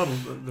 there's Yeah. subtle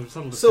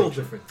Subtle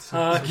difference. difference.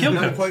 Kyoko.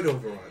 Not quite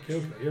overrun.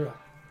 You're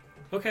up.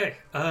 Okay,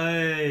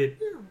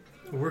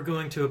 we're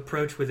going to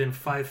approach within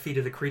 5 feet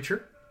of the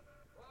creature.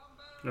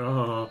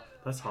 Oh,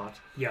 that's hot.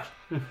 Yeah.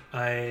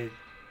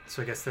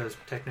 So I guess there's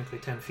technically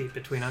 10 feet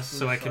between us,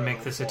 so I can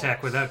make this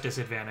attack without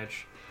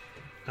disadvantage.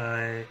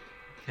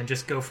 And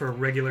just go for a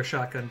regular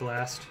shotgun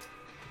blast.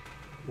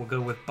 We'll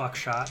go with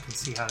buckshot and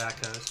see how that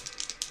goes.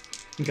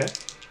 Okay.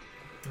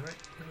 Alright,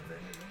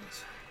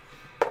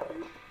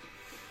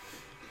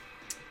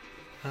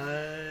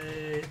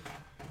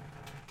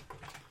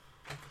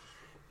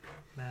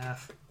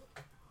 Math.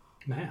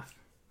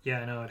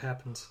 Yeah, I know, it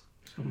happens.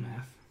 So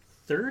math.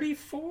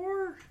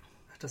 34?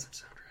 That doesn't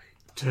sound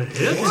right. To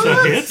hit?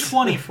 To hit?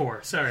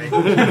 24, sorry.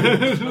 My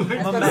math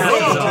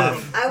is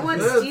off. I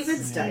want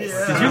Steven's dice.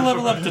 Did you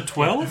level up to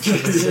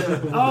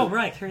 12? Oh,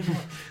 right. Here's one.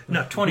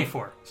 No,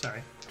 24.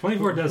 Sorry.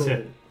 24 does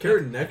hit.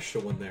 Carried an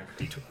extra one there.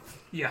 D12.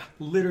 Yeah,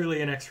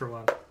 literally an extra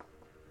one.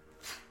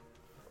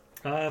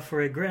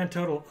 For a grand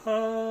total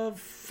of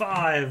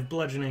 5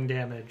 bludgeoning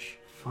damage.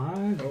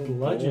 5 boy.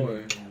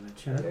 bludgeoning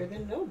damage. huh? Better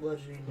than no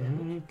bludgeoning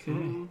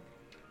damage.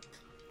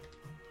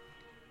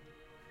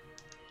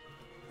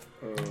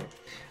 Okay.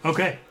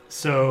 Okay,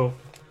 so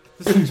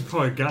This thing's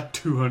probably got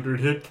 200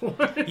 hit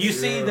points. you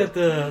see that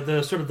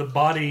the sort of the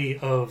body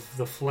of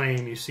the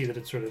flame, you see that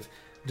it sort of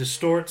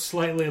distorts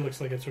slightly. It looks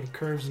like it sort of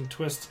curves and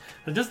twists.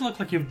 It doesn't look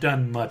like you've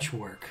done much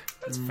work.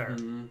 That's fair.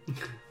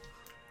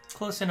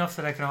 Close enough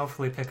that I can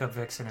hopefully pick up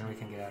Vixen and we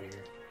can get out of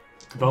here.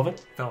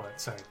 Velvet?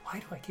 Velvet, sorry. Why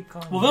do I keep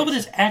calling Well, her Velvet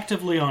Vixen? is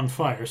actively on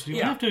fire, so you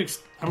Yeah. have to,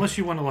 unless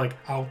you want to like,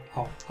 ow,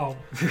 hot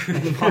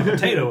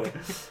potato it.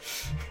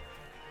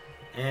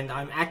 And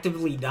I'm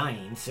actively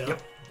dying, so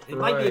Yep. it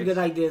might be a Right. good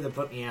idea to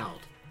put me out.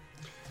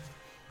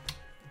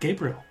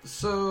 Gabriel.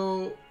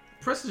 So,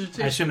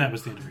 prestidigitation. I assume that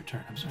was the end of your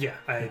turn. I'm sorry. Yeah,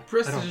 I don't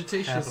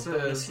Prestidigitation have a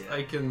bonus says yet.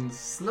 I can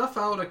snuff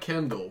out a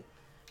candle,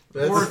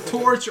 That's- or a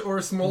torch, or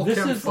a small This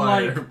is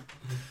campfire.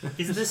 like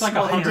Is this this is like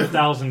small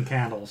 100,000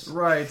 candles.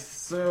 Right.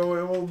 So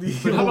it will be.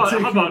 But how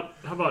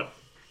about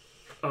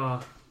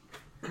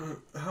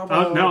How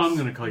about now I'm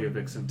going to call you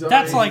Vixen.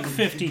 That's dying- like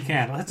 50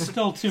 candles. That's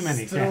still too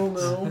many Still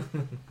candles.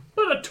 no.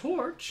 But a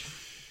torch.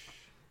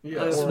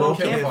 Yeah, A or small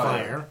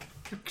campfire. campfire.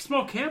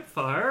 Small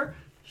campfire.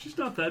 She's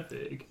not that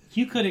big.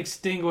 You could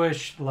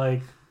extinguish,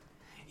 like,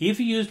 if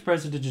you used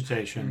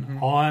prestidigitation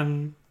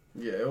on.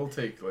 Yeah, it'll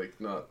take like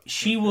not.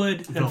 She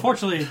would,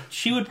 unfortunately,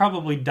 she would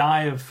probably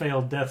die of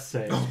failed death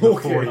saves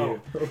before Okay.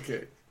 you.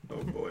 Okay.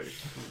 Oh boy.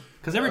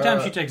 Because every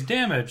time she takes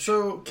damage,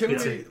 So can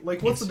It's we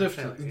like what's the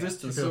Instant failure, yeah.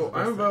 distance? She So fails the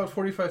I'm death about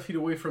 45 feet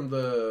away from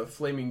the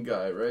flaming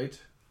guy, right?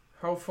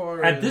 How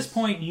far? at is... this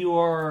point you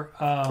are.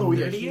 Oh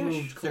yeah, he 30-ish?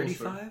 moved closer.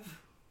 35?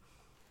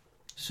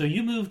 So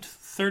you moved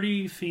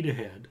 30 feet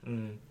ahead,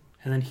 Mm.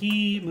 and then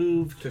he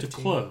moved to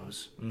 15.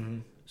 close. Mm-hmm.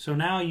 So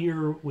now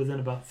you're within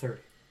about 30.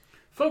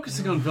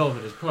 Focusing on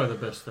Velvet is probably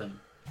the best thing.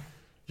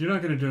 You're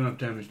not going to do enough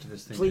damage to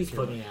this thing. Please to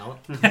kill put it. me out.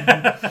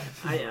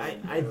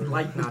 I'd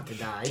like not to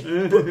die.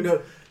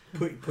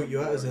 Put you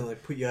out as in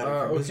like put you out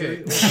of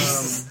Okay.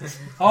 misery.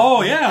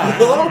 Oh yeah.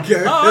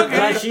 Okay. Oh,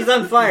 okay. She's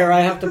on fire. I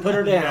have to put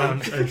her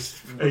down. A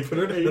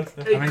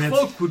I mean,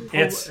 cloak would pull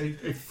it's- a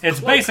It's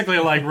basically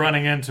like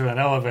running into an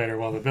elevator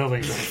while the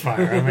building's on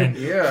fire. I mean,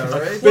 Yeah.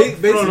 Right.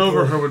 thrown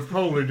over her would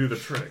probably do the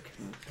trick.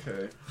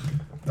 Okay.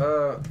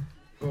 Oh,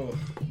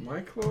 my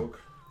cloak.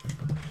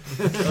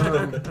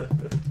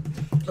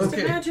 Just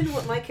Okay. imagine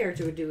what my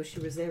character would do if she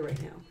was there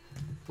right now.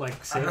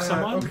 like save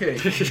someone. Okay.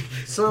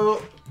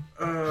 So,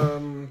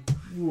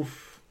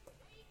 oof.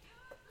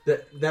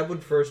 That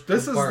would first.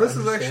 This require is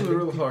actually understanding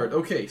real people. hard.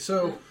 Okay.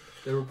 So,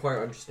 They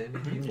require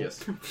understanding people. yes.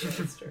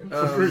 That's true.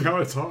 Figuring how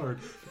it's hard.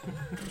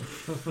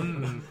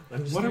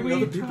 What are we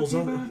Other people's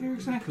talking own- about here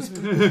exactly?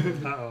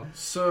 Uh-oh.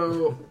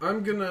 So I'm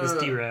It's gonna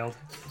derailed.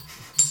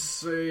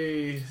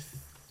 say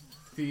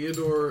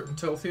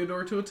tell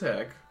Theodore to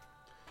attack.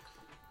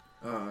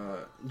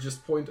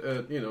 Just point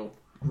at,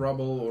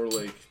 rubble or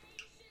like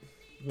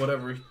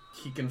whatever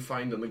he can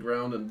find on the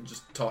ground and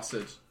just toss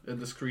it at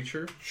this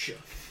creature.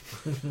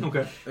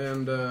 Okay.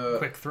 And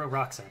Quick, throw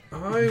rocks at it.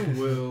 I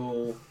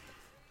will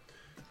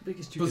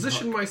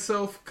position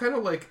myself kind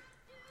of like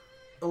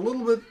a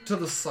little bit to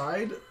the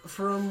side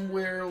from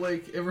where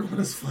like everyone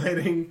is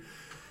fighting,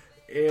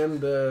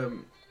 and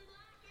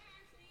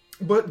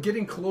but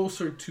getting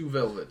closer to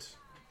Velvet,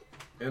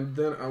 and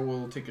then I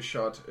will take a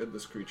shot at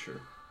this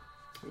creature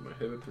with my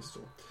heavy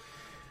pistol.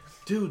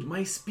 Dude,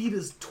 my speed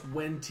is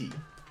 20.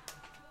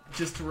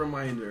 Just a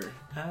reminder.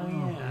 Oh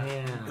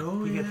yeah.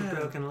 Oh You yeah. get the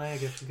broken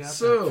leg if you got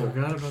So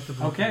Forgot about the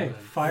broken Okay, leg.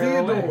 fire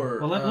Theodore,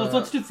 away. Well,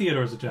 let's do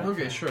Theodore's attack.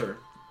 okay, sure.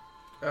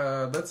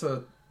 That's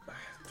a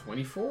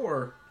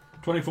 24.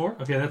 24.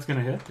 Okay, that's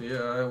gonna hit. Yeah,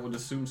 I would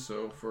assume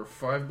so. For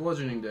 5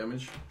 bludgeoning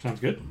damage, Sounds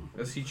good.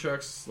 as he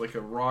chucks like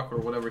a rock or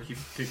whatever he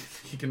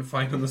can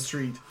find on the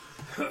street.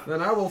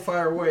 Then I will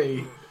fire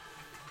away.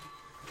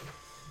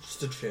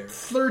 Just a chair.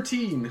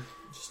 13.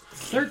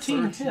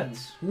 13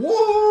 hits.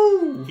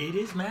 Whoa! It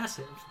is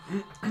massive.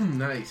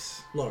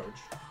 Nice. Large.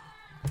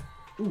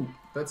 Ooh,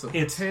 that's a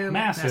It's 10,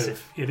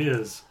 massive. It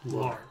is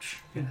large.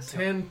 Yes.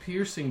 10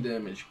 piercing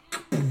damage.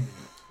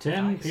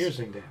 10 Nice.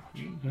 piercing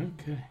damage.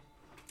 Okay.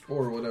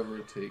 Or whatever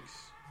it takes.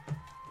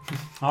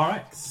 All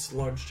right. It's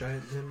large,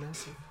 giant, and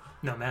massive.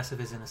 No,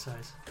 massive is in a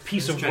size.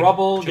 Piece of Gig-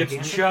 rubble gets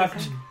gigantic chucked,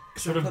 looking?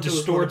 sort I of thought there was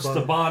distorts one the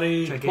above.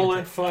 body. Gigantic.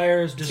 Bullet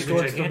fires, It's either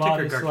distorts the gigantic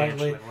body or slightly.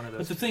 gargantuan, one of But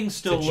those. the thing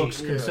still It's a G.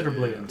 looks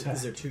considerably Yeah. intact.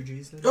 Is there 2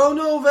 G's there? Oh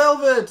no,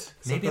 Velvet!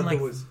 Maybe I thought like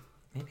there was...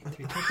 maybe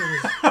 3.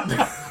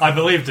 I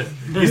believed it.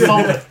 You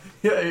sold it.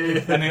 Yeah.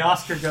 And the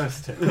Oscar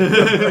goes to.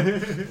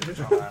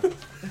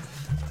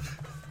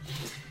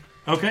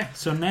 Okay,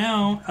 so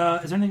now,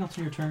 is there anything else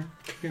on your turn,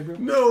 Gabriel?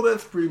 No,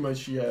 that's pretty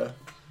much, yeah.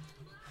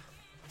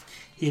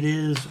 It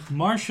is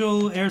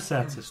Marshal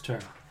Airsatz's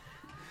turn.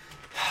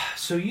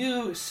 So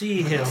you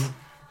see him.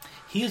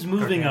 He is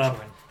moving up.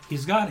 Gargantuan.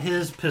 He's got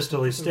his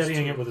pistol. He's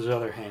steadying it with his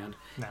other hand.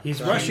 No.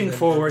 He's rushing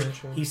forward.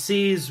 He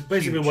sees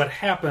basically Huge. what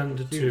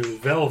happened to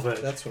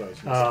Velvet. That's what I was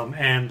going to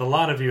And a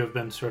lot of you have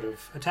been sort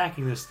of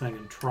attacking this thing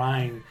and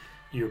trying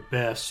your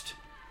best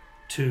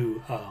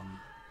to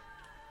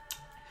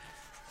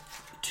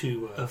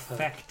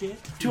Affect it.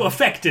 to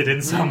affect it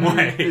in some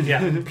way.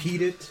 Yeah.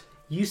 Impede it.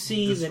 You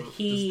see that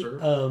he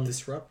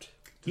Disrupt.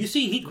 you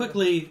see he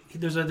quickly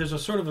there's a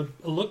sort of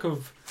a look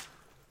of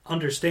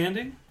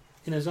understanding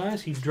in his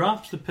eyes. He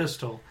drops the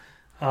pistol,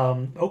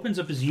 opens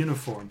up his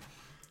uniform,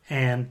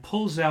 and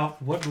pulls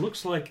out what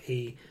looks like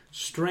a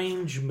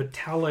strange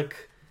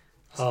metallic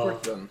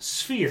Squirt gun.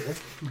 sphere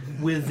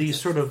with these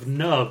sort of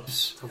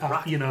nubs,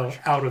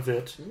 out of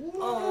it.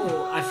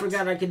 Oh, I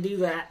forgot I could do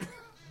that.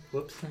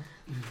 Whoops.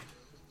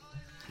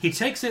 He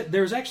takes it.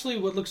 There's actually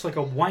what looks like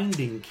a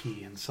winding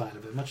key inside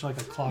of it, much like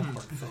a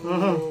clockwork thing.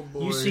 Oh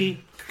boy. You see,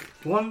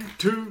 1,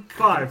 2,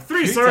 5,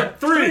 3, sir.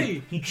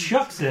 3. he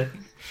chucks it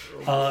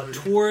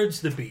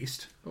towards the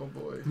beast. Oh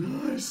boy.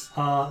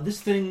 This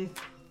thing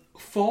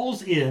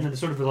falls in and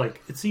sort of like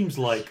it seems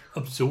like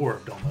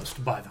absorbed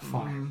almost by the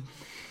fire.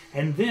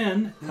 And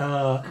then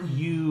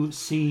you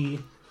see.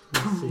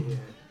 Let's see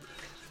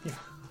here.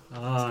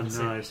 Ah,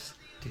 nice.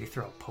 Did he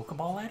throw a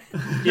Pokeball at it?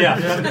 Yeah,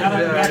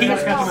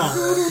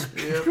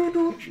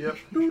 Yep.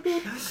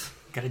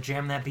 Gotta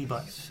jam that B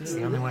button. It's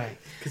the only way.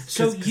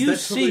 So 'Cause you that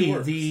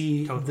totally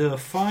see works. the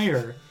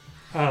fire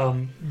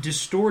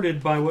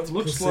distorted by what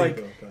looks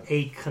Placebo, like but-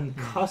 a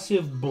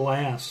concussive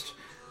blast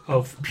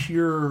of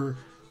pure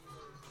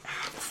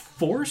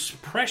force,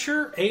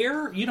 pressure,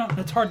 air.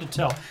 It's hard to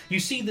tell. You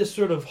see this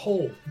sort of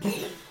hole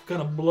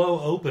gonna blow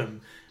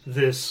open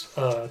this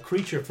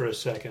creature for a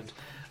second,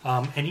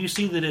 and you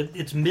see that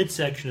its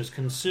midsection is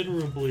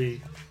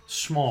considerably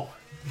smaller.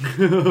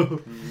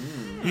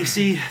 You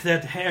see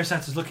that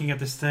Airsats is looking at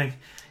this thing.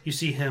 You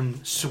see him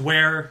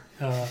swear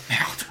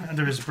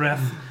under his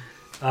breath.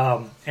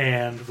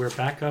 And we're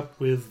back up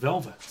with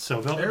Velvet.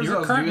 So, Velvet,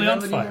 you're currently on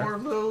Any fire. more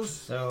of those?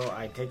 So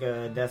I take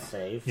a death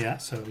save. Yeah,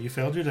 so you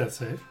failed your death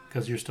save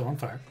because you're still on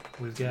fire.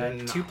 We've got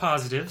Then- 2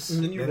 positives.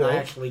 And then you Then I roll.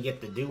 actually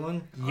get to do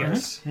one.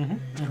 Yes.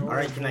 Mm-hmm. All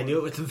right, can I do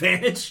it with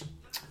advantage?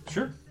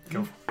 Sure.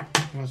 Go.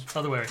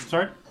 Other way.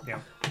 Sorry? Yeah.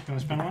 You want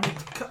to spend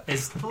one?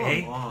 Is Come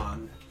A?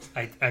 on.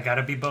 I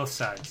gotta be both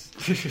sides.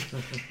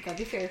 Gotta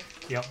be fair.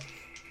 Yep.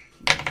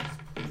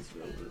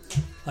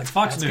 Like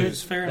Fox That's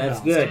News, fair and That's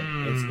balanced.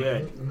 good. It's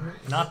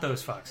good. Not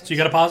those foxes. So you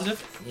got a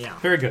positive? Yeah.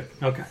 Very good.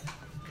 Okay.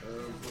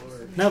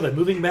 Now then,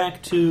 moving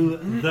back to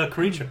the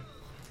creature.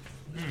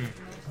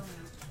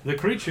 The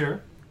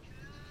creature,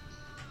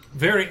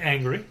 very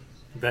angry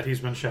that he's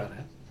been shot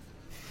at,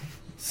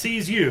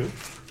 sees you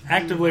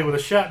actively with a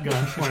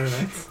shotgun pointed at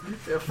him.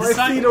 Yeah, 5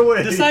 feet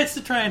away. Decides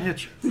to try and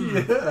hit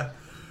you. Yeah.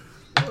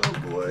 Oh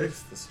boy.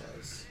 What's the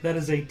size? That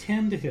is a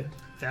 10 to hit.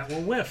 That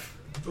will whiff.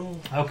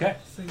 Okay.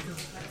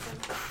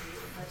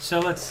 So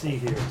let's see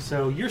here.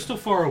 So you're still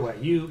far away.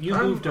 You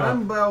moved up.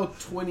 I'm about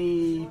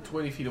 20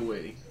 feet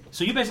away.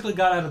 So you basically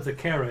got out of the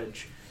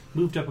carriage,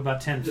 moved up about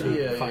 10 feet.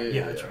 Yeah, Fine.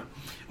 yeah, That's yeah. right.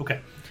 Okay.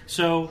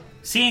 So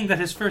seeing that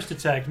his first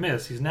attack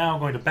missed, he's now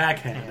going to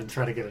backhand and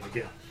try to get it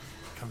again.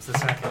 Comes the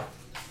second.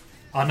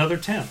 Another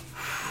 10.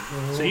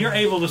 So you're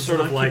able to sort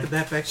of like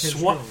that backhand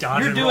swat. strong. Dodge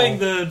You're and doing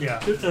roll. the, Yeah.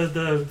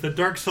 the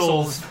Dark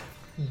Souls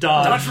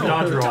dodge roll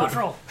out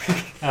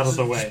of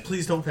the way.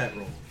 Please don't fat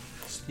roll.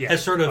 Yeah.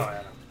 As sort of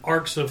yeah.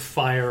 arcs of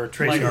fire are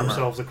tracing Light armor.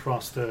 themselves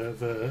across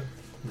the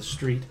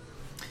street.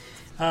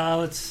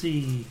 Let's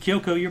see.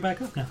 Kyoko, you're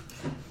back up now.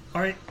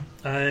 All right.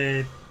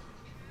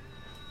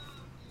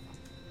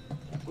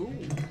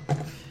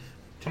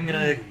 I'm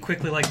gonna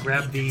quickly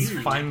grab the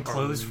fine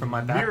clothes from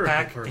my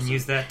backpack and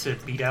use that to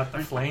beat out the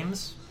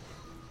flames.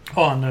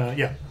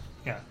 Yeah.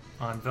 Yeah,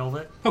 on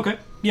Velvet. Okay,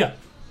 yeah.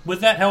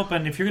 With that help,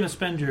 and if you're going to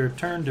spend your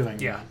turn doing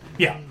Yeah. that,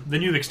 yeah,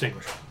 then you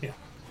extinguish. Yeah.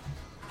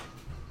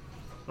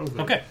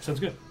 Okay,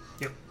 sounds good.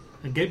 Yep.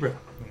 And Gabriel.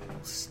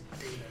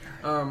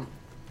 How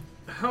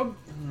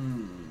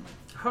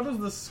does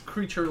this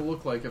creature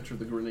look like after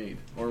the grenade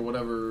or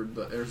whatever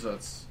the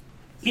ersatz?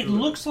 It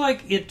looks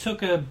like it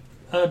took a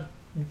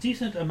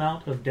decent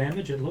amount of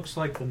damage. It looks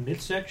like the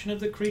midsection of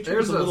the creature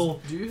is a little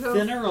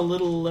thinner, a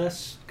little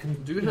less.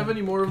 Do you have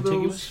any more of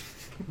contiguous?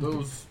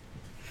 those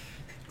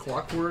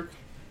clockwork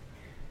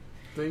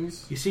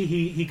things? You see,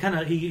 he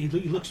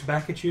looks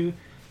back at you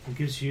and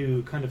gives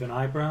you kind of an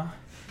eyebrow,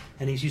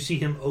 and as you see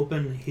him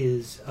open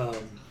his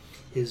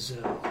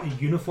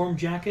uniform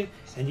jacket,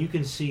 and you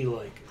can see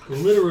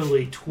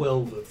literally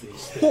 12 of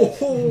these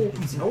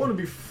things. I want to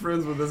be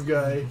friends with this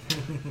guy.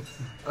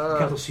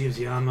 Couple seems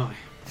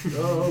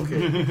Oh,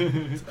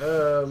 okay.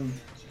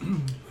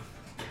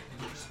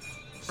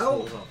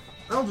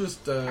 I'll just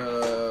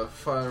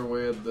fire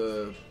away at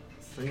the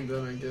thing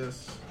then, I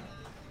guess.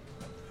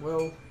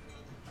 Well,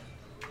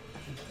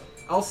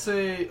 I'll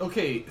say,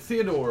 okay,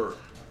 Theodore,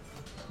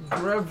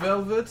 grab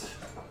Velvet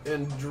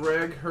and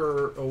drag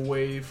her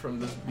away from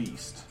this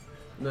beast.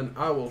 And then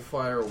I will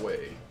fire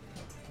away.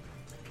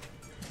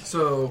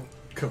 So,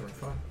 Cover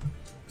fire.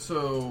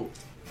 so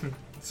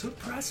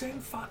Suppressing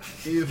fire.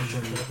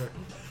 if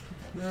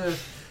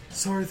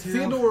Sorry, Theo.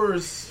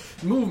 Theodore's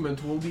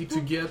movement will be to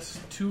get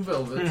to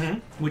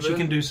Velvet, which you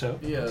can do so.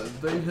 Yeah,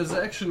 then his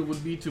action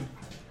would be to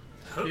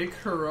pick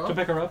her up. To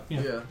pick her up,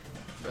 Yeah,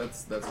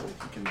 that's what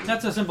he can do.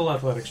 That's a simple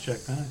athletics check,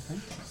 then, I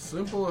think.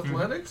 Simple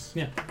athletics?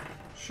 Yeah.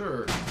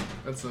 Sure.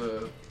 That's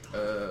a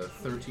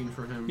 13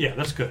 for him. Yeah,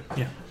 that's good.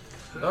 Yeah.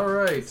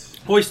 Alright.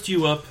 Hoist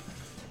you up.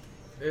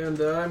 And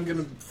I'm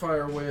gonna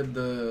fire away at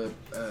the...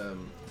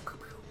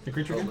 The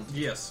creature again?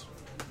 Yes.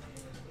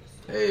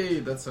 Hey,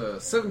 that's a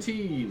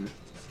 17.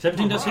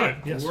 17 does hit,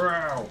 yes.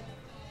 Wow.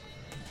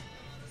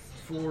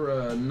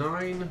 For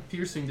 9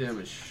 piercing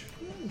damage.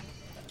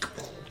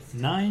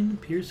 9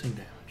 piercing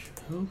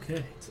damage.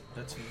 Okay.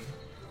 That's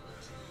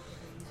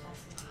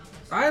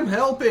I'm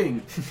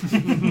helping!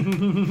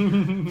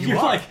 You're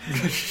like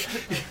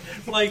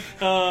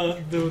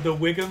the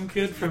Wiggum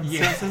kid from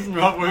Simpsons.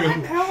 Not Wiggum.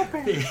 I'm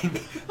helping.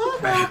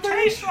 It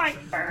tastes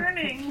like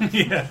burning.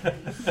 Yeah.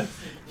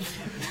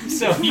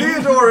 So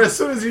Theodore, as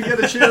soon as you get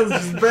a chance,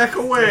 just back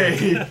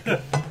away.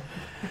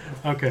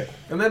 okay.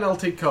 And then I'll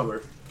take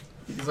cover.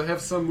 Because I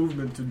have some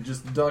movement to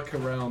just duck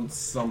around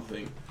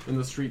something in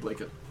the street,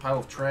 like a pile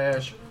of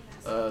trash,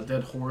 a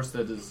dead horse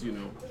that is,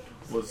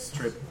 was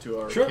stripped to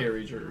our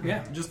carriage, or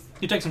just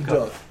You take some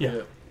cover. duck.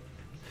 Yeah.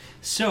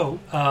 So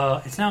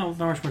it's now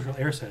Marshall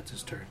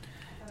Airset's turn.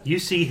 You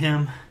see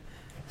him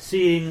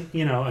seeing,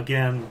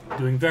 again,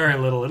 doing very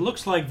little. It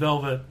looks like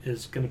Velvet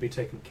is going to be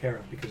taken care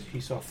of because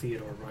he saw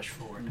Theodore rush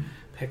forward,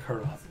 pick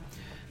her up.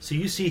 So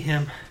you see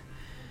him.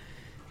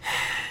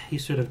 He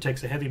sort of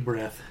takes a heavy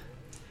breath.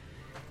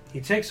 He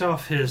takes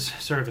off his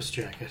service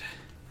jacket.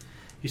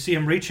 You see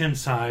him reach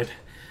inside,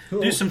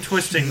 do some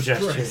twisting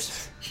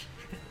gestures.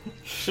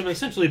 So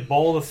essentially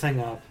ball the thing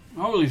up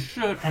Holy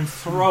shit. and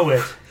throw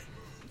it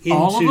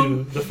All of into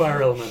them? the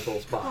fire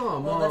elemental's body.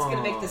 Come Well, that's going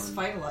to make on. this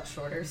fight a lot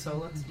shorter, so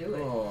let's do it.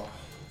 Oh,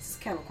 This is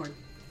cattle corn.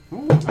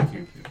 Ooh, thank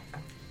you.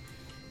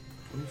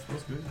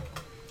 that's good.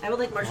 I would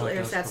like martial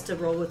air stats to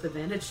roll with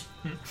advantage.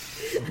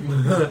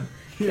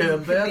 Yeah, Can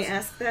we that's...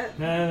 ask that?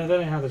 No, that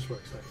ain't how this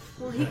works.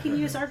 Well, he can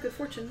use our good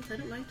fortune. I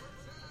don't mind.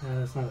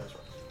 That's not how this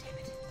works.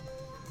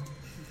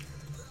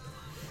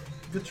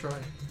 Good try.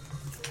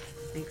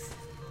 Thanks.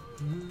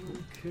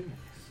 Okay.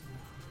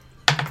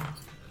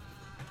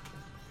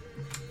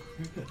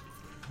 Very good.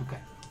 Okay.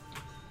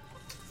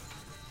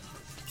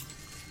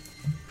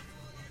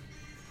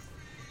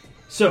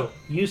 So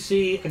you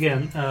see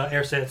again,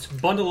 Airsets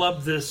bundle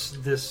up this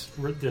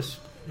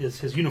is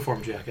his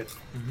uniform jacket,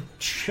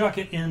 chuck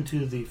it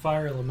into the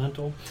fire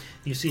elemental.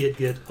 You see it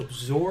get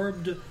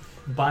absorbed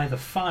by the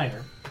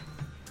fire,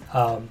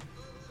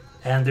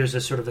 and there's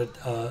a sort of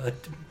a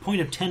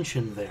point of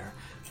tension there.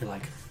 You're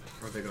like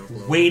Are they gonna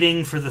blow?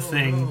 waiting for the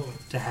thing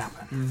to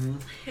happen.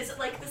 Is it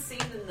like the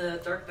scene in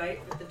The Dark Knight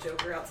with the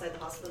Joker outside the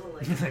hospital?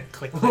 Like,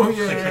 Click, Oh,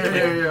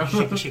 yeah.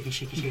 shaky,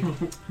 shaky.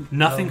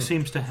 Nothing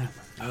seems to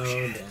happen. Oh,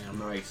 damn.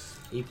 Nice.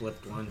 He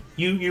flipped one.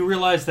 You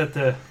realize that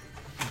the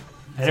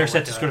Airsets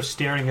like is sort of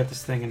staring at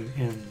this thing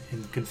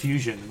in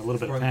confusion and a little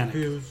bit of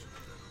panic.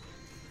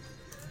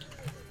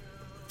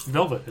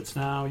 Velvet, it's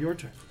now your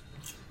turn.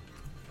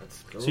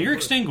 Let's go So you're for it.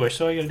 extinguished,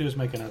 so all you gotta do is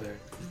make another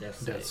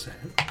Death death save.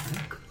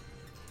 save.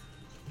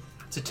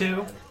 It's a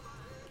 2.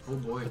 Oh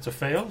boy. It's a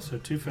fail, so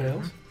 2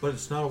 fails. But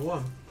it's not a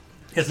 1.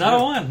 It's not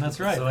a 1. That's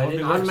right. So That I would be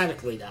didn't worse.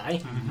 automatically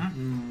die.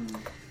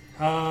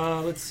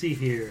 Let's see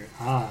here.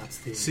 It's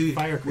the See,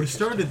 fire we creature.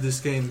 started this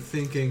game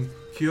thinking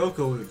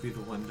Kyoko would be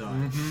the one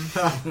dying.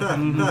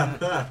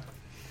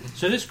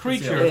 So this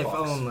creature, If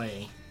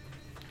only.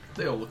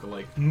 They all look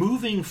alike.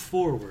 moving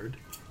forward,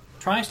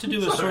 tries to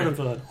do a sort of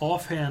an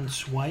offhand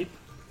swipe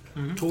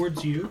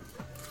towards you.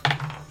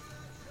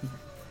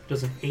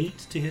 Does an 8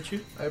 to hit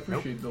you? I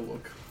appreciate the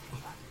look.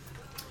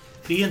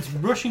 He ends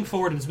rushing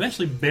forward and is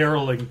eventually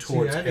barreling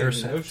towards See, I didn't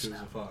even know Airsats she was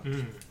now. a fox.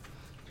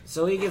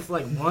 So he gets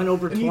like 1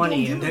 over And you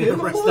 20, don't and give then the him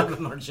a rest look? of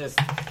them are just.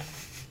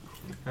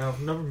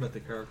 I've never met the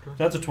character.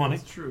 That's a 20.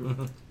 It's true.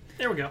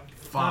 There we go.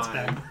 Fine.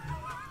 That's bad.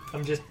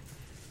 I'm just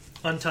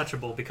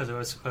untouchable because I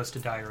was supposed to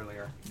die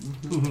earlier.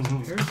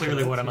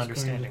 Clearly what I'm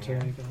understanding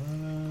here.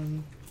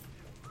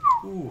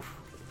 Ooh.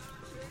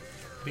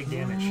 Big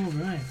damage.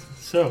 Alright.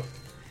 So,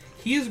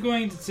 he is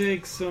going to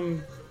take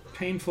some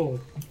painful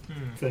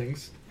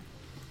things.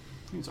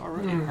 He's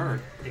already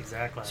hurt.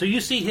 Exactly. So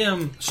you see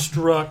him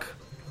struck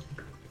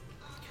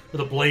with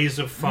a blaze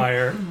of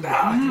fire.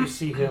 You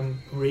see him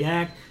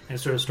react and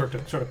start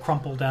to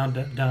crumple down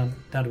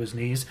to his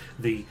knees.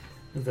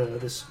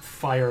 This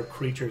fire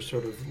creature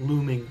sort of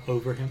looming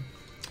over him.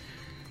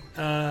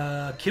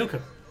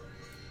 Kyoko,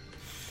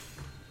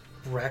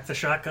 Rack the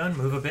shotgun,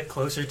 move a bit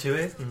closer to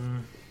it,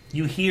 and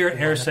you hear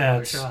another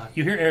Airsats. shot.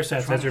 You hear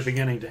Airsats as they're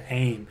beginning to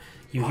aim.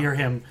 You hear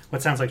him.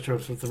 What sounds like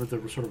sort of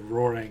the sort of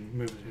roaring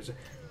movement. He's like,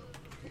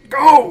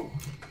 "Go!"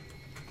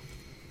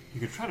 You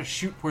could try to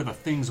shoot where the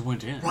things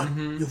went in.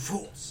 You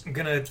fools! I'm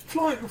gonna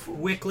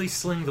quickly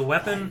sling the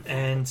weapon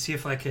and see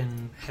if I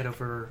can head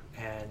over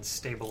and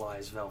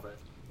stabilize Velvet.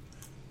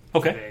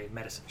 Okay. A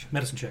medicine check.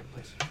 Medicine check,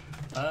 please.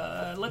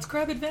 Let's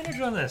grab advantage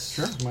on this.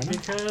 Sure, why not?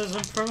 Because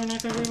I'm probably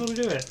not going to be able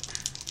to do it.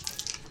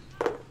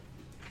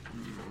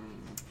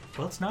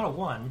 Well, it's not a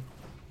 1.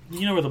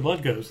 You know where the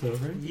blood goes, though,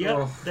 right? Yep,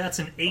 Oh. that's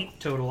an 8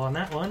 total on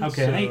that one.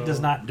 Okay, so an 8 does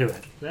not do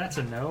it. That's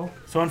a no.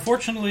 So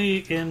unfortunately,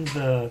 in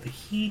the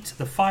heat,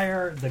 the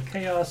fire, the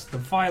chaos, the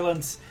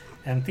violence,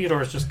 and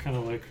Theodore is just kind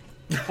of like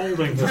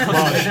holding this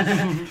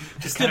body.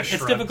 Just kind of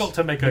It's difficult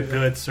to make a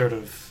good sort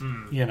of,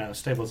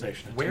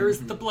 stabilization. Where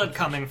is the blood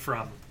coming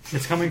from?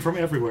 It's coming from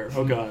everywhere.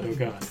 Oh god, oh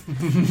god.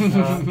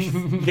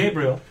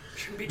 Gabriel,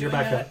 Shouldn't be you're doing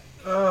back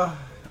that. up.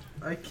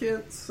 I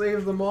can't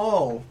save them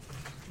all.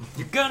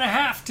 You're gonna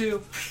have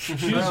to.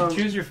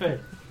 Choose your fate.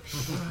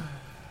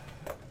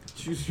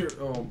 Choose your.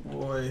 Oh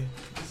boy,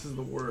 this is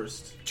the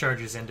worst.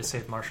 Charges in to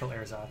save Marshal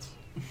Erzatz.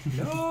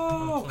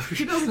 No,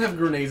 he doesn't have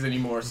grenades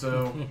anymore,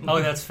 so Oh,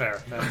 that's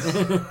fair. That's,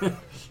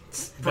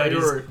 that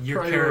is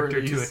your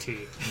character to a T.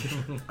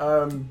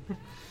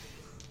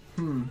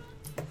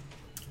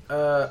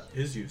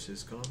 His use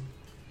is gone.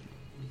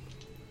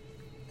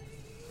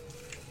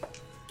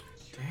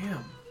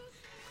 Damn.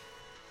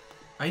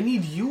 I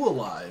need you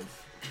alive.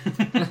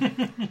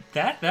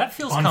 That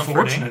feels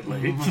comforting.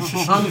 Unfortunately.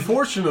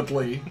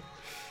 Unfortunately.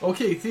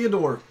 Okay,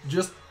 Theodore,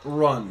 just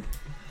run.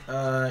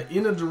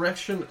 In a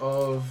direction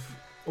of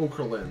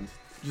Okerland.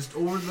 Just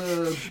over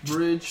the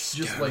bridge,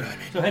 just like...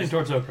 So heading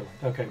towards Okerland.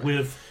 Okay,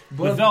 with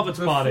But Velvet's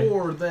body.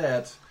 before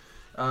that,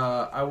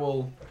 I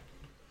will...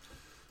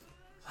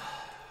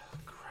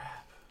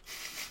 Crap.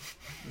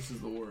 This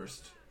is the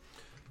worst.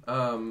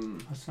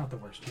 That's not the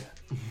worst yet.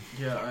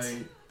 Yeah,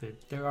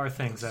 There are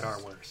things that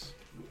are worse.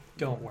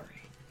 Don't worry.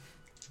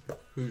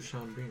 Who's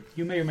Sean Bean?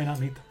 You may or may not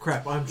meet them.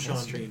 Crap, I'm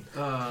Sean Bean.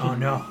 Oh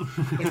no.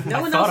 If no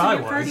I one thought else in I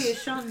your party was.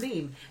 is Sean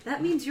Bean,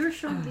 that means you're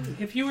Sean Bean.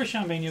 If you were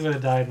Sean Bean, you would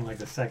have died in like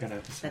the second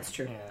episode. That's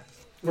true. Yeah.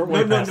 We're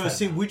way No, past that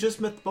see, now. we just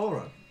met the ball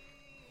run.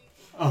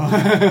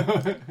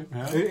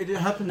 It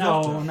happened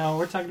No,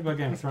 we're talking about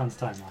Game of Thrones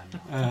timeline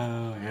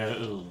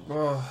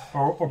now.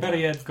 Or better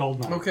yet,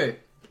 Goldeneye. okay.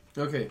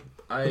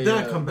 But then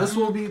I come back.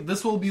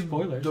 This will be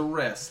Spoilers. the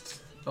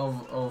rest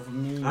of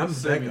me I'm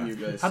saving Becca. you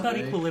guys. How about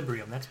today.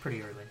 Equilibrium? That's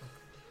pretty early.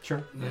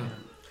 Sure.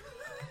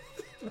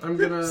 I'm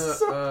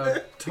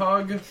gonna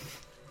tug.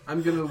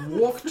 I'm gonna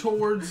walk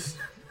towards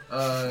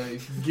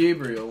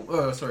Gabriel.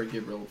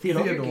 Gabriel.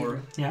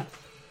 Theodore. Yeah.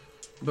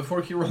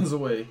 Before he runs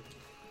away.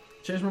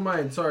 Change my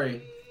mind.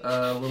 Sorry,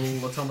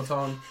 little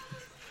automaton.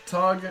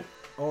 Tug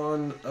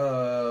on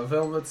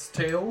Velvet's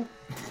tail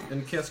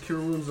and cast Cure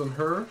Wounds on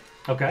her.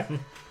 Okay.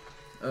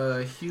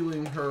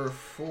 Healing her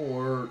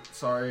for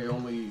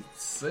only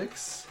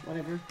 6.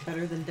 Whatever.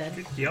 Better than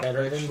dead. Yep.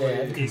 Better than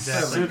dead.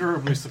 Exactly.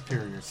 Considerably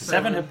superior to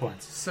 7 hit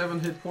points. 7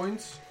 hit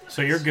points.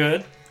 So you're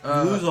good. You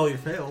lose all your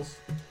fails.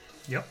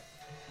 Yep.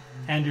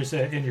 And your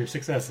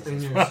successes.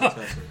 And you're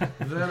successor.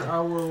 Then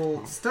I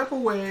will step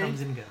away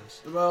Comes and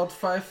goes. about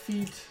 5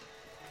 feet.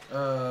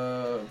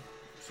 So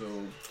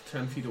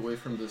 10 feet away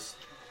from this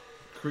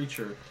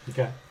creature.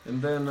 Okay. And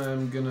then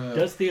I'm gonna...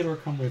 Does Theodore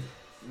come with you?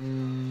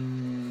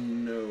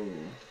 No.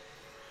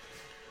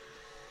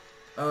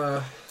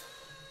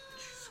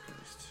 Jesus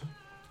Christ.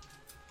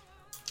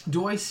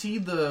 Do I see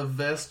the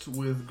vest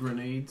with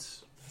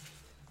grenades?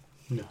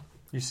 No.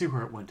 You see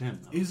where it went in,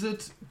 though. Is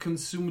it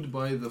consumed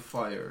by the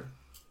fire?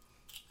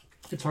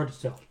 It's hard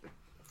to tell.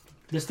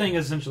 This thing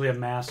is essentially a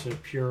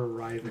massive, pure,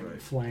 writhing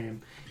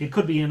flame. It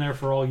could be in there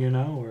for all you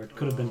know, or it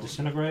could have been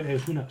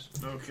disintegrated. Who knows?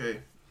 Okay.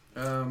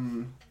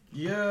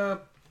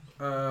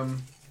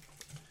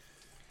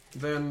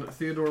 Then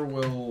Theodore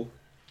will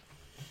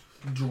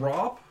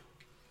drop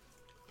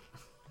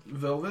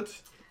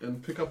Velvet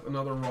and pick up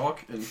another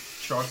rock and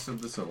chucks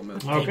at this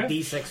element. Okay.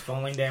 Take D6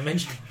 falling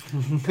damage.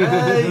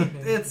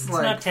 It's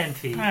like not 10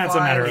 feet. That's a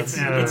matter of... It's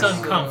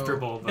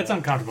uncomfortable. But... It's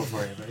uncomfortable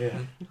for you, but yeah.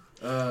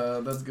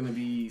 that's going to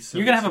be 17.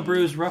 You're going to have a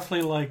bruise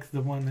roughly like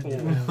the one that you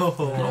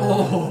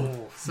have.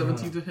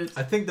 17 to hit.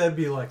 I think that'd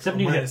be like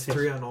 17 minus hits,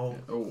 3 on all.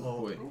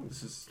 Oh, wait.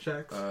 This is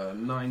checks.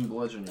 9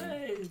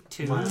 bludgeoning.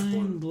 2.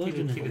 Nine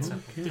bludgeoning. Keep it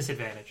simple. Okay.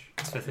 Disadvantage.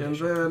 It's fifth And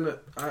edition.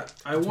 then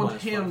I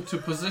want him to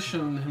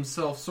position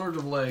himself sort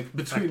of like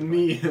between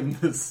me and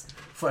this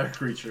fire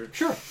creature.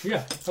 Sure,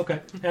 yeah, okay.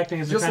 Acting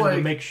as a Just kind of a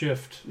like-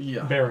 makeshift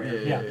Yeah.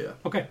 barrier. Yeah.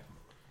 Okay.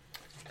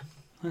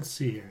 Let's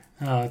see here.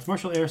 It's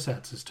Marshal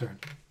Airsats' turn.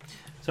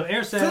 So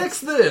Airsats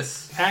Fix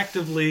this!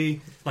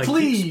 actively, like,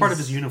 Please! part of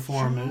his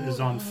uniform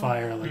is on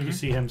fire. Like, you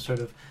see him sort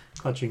of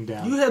clutching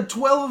down. You had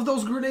 12 of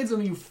those grenades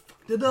and you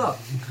fucked it up.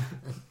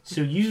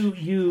 So you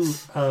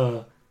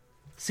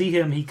see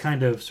him. He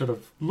kind of sort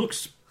of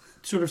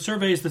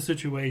surveys the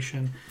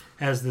situation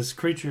as this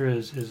creature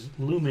is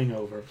looming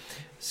over.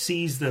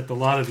 Sees that the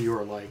lot of you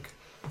are like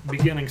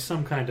beginning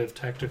some kind of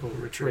tactical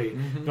retreat.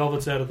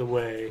 Velvet's out of the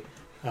way.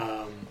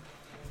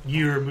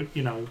 You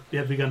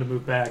have begun to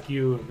move back.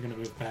 You have begun to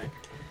move back.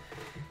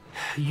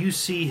 You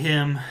see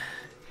him.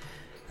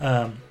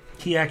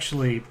 He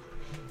actually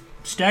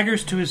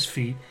staggers to his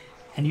feet,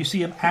 and you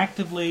see him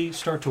actively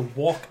start to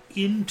walk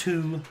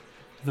into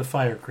the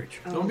fire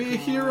creature. Don't be a Oh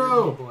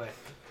hero! boy.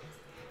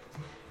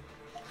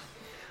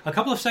 A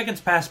couple of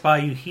seconds pass by.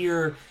 You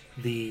hear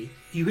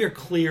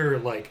clear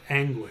like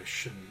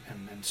anguish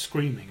and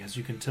screaming, as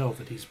you can tell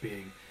that he's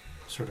being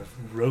sort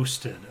of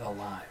roasted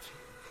alive.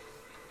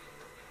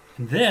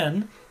 And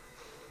then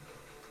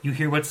you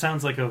hear what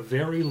sounds like a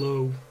very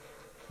low.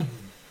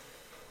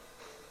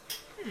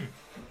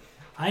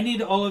 I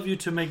need all of you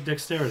to make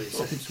dexterity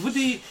saves.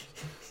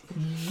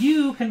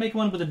 You can make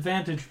one with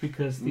advantage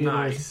because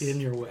Theodore's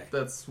in your way.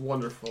 That's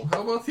wonderful.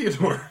 How about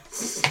Theodore?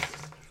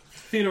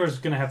 Theodore's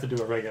going to have to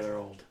do a regular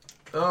old.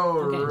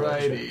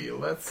 Alrighty,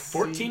 let's see.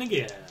 14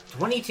 again.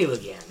 22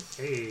 again.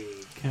 Hey.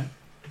 Okay.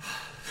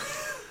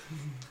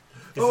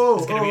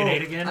 It's going to be an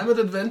 8 again? I'm at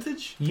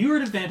advantage? You're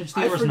at advantage.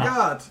 I Theodore's not.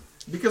 forgot.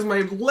 Because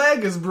my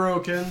leg is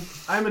broken,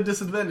 I'm at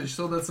disadvantage,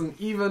 so that's an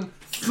even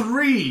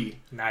 3.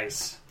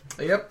 Nice.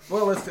 Yep,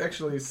 well, that's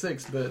actually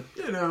 6, but,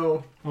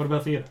 What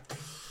about Theodore?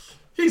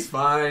 he's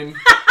fine.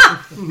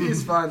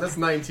 He's fine. That's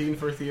 19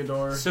 for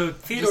Theodore. So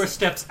Theodore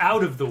steps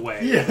out of the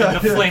way. Yeah. And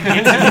the flame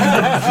hits him.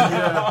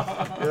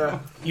 Yeah.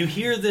 You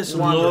hear this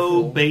Wonderful.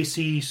 low,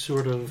 bassy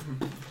sort of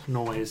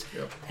noise,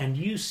 Yep. and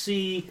you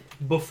see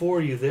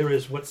before you there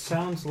is what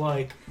sounds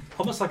like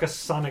almost like a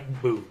sonic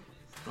boom.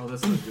 Oh,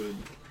 that's not good.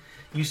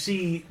 You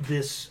see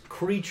this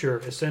creature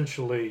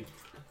essentially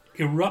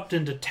erupt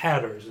into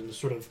tatters and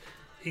sort of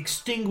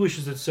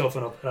extinguishes itself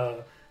in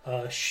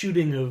a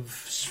shooting of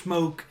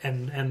smoke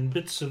and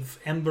bits of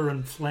ember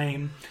and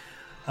flame.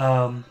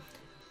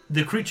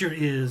 The creature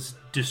is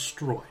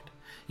destroyed.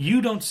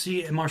 You don't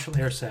see Marshal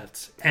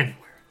Airsats anywhere.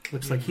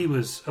 Looks like he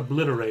was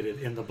obliterated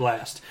in the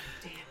blast.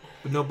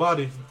 With no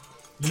body.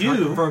 You,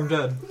 Confirmed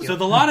dead. so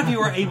the lot of you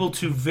are able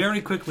to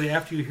very quickly,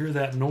 after you hear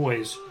that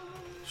noise,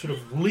 sort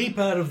of leap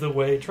out of the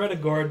way, try to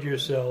guard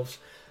yourselves.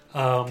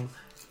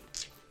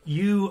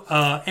 You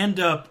end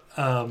up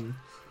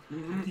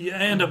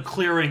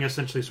clearing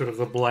essentially sort of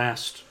the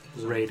blast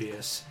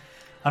radius.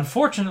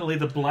 Unfortunately,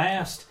 the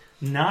blast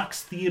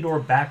knocks Theodore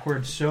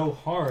backwards so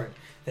hard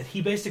that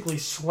he basically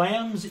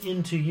slams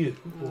into you.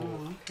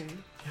 Oh, okay.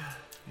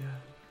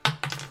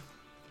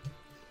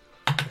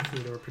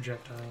 Theodore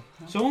projectile.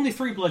 So only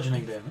 3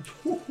 bludgeoning damage.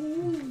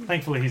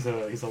 Thankfully, he's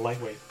a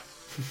lightweight.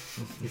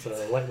 He's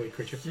a lightweight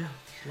creature.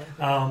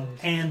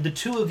 And the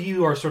two of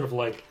you are sort of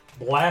like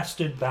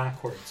blasted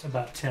backwards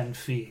about 10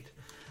 feet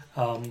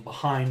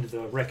behind the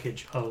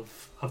wreckage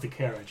of the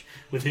carriage,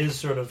 with his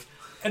sort of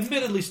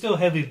admittedly still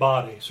heavy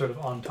body sort of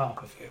on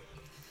top of you.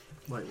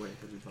 Lightweight,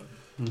 everybody.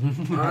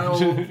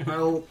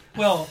 I'll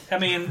Well, I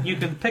mean, you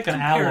can pick an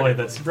alloy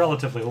that's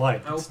relatively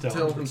light. But still.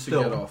 tell him to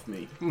get off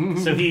me.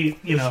 So he,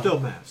 Still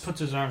mass. puts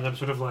his arms up,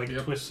 sort of like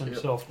Yep, twists yep.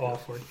 himself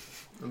offward.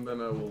 And then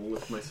I will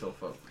lift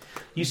myself up.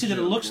 You see that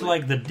it looks Gently.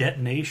 like the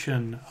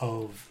detonation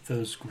of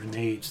those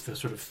grenades, the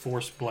sort of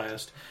force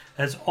blast,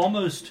 has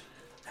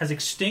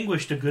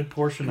extinguished a good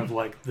portion of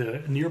like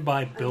the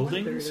nearby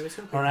buildings.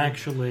 Are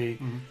actually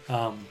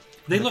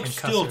they The look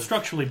still concussive.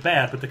 structurally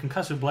bad, but the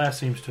concussive blast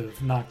seems to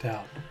have knocked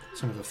out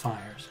some of the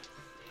fires.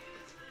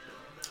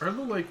 Are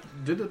there like,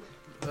 did it,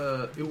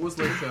 it was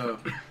like a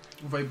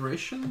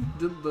vibration?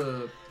 Did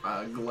the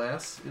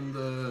glass in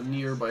the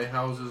nearby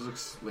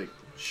houses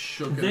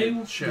shook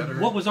and shattered?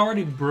 What was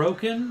already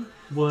broken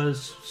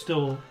was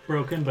still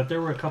broken, but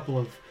there were a couple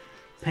of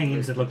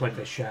panes that looked like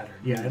they shattered.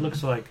 Yeah, it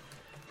looks like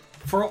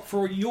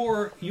For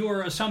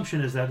your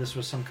assumption is that this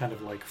was some kind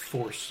of like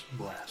force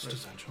blast,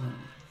 essentially.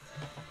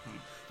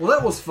 Well,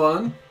 that was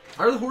fun.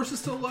 Are the horses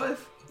still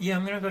alive? Yeah,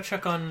 I'm gonna go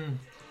check on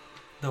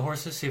the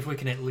horses, see if we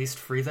can at least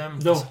free them.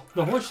 The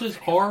horses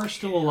are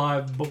still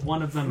alive, but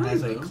one of them Free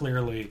has a them?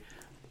 clearly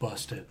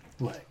busted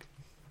leg.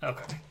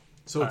 Okay.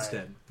 So it's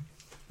dead.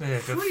 Yeah,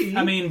 Free?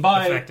 I mean,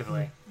 by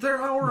effectively. They're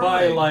our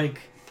by eye.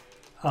 like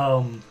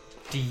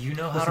Do you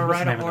know how what's to the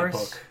ride name a of that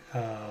horse?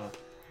 book?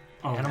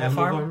 Animal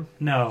Farm?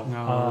 No,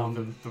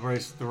 No, the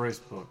race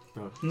book.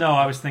 no.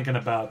 I was thinking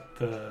about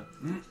the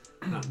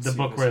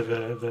book where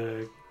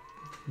the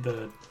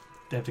the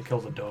they have to kill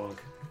the dog.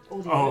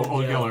 Old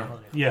Yeller.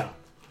 Yeah,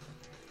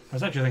 I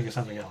was actually thinking of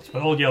something else,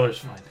 but Old Yeller's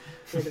fine.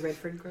 Where the red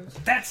fern grows.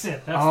 That's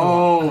it. That's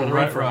Oh, the one. Where the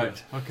red right.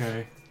 fern grows.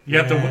 Okay. You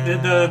have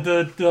Yeah.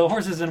 the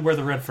horses in where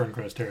the red fern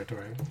grows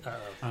territory.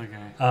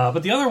 Okay.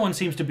 But the other one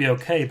seems to be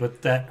okay,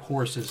 but that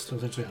horse is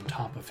essentially on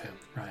top of him,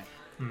 right?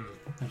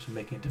 That's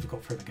making it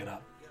difficult for him to get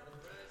up.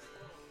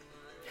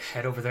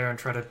 Head over there and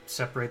try to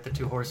separate the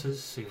two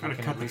horses. See if Kind we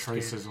of can cut at the least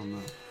traces on the.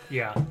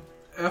 Yeah.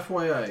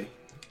 FYI,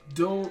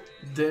 don't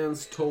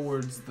dance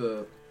towards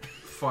the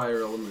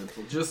fire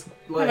elemental. Just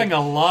like Having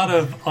a lot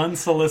of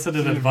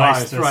unsolicited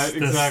advice right,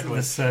 exactly.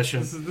 this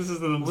session. This is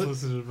the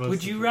unsolicited advice.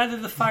 Would you rather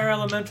the fire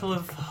elemental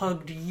have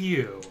hugged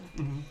you?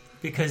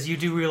 Because you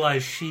do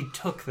realize she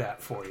took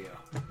that for you.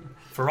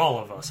 For all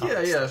of us,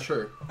 honestly. yeah,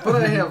 sure. But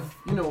I have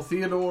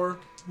Theodore,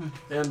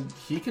 and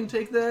he can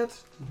take that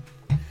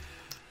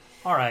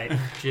All right.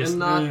 Just and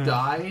not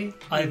die.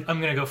 I'm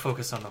going to go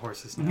focus on the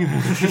horses now.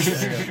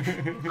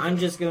 I'm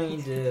just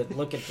going to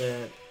look at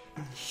the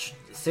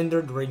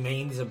cindered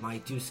remains of my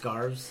two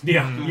scarves.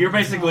 Yeah, you're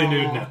basically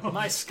nude now.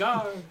 My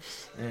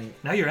scarves. And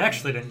Now you're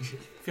actually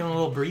feeling a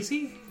little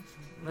breezy?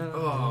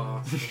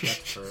 Oh,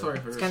 sorry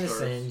for it's her kind of scarves.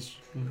 singed,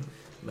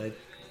 but it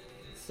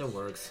still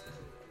works.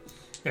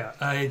 Yeah,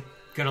 I'm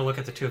going to look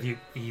at the two of you.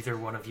 Either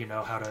one of you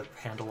know how to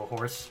handle a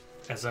horse?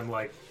 As I'm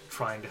like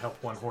trying to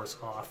help one horse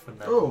off and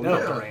then Oh, help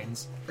yeah. the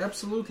reins.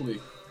 Absolutely.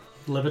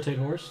 Levitate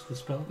horse, the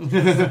spell.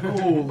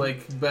 Oh,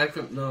 like back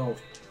up. No.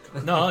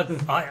 No,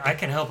 I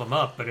can help him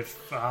up, but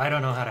if I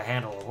don't know how to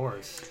handle a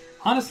horse.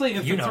 Honestly,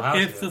 if, You know how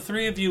if to. the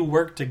three of you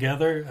work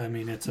together, I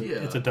mean, it's Yeah.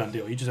 a done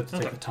deal. You just have to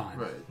take Okay. the time.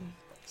 Right.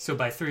 So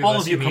by three of All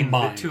us, of you you mean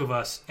combined. the two of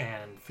us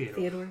and Theodore.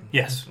 Theodore.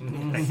 Yes.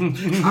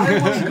 I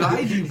will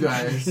guide you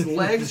guys.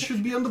 Legs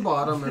should be on the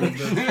bottom, and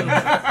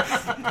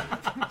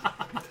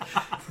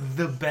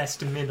The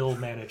best middle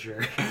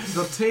manager.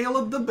 the tail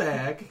at the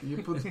back. You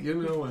put,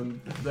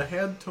 and the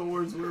head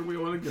towards where we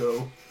want to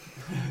go.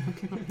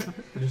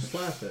 Just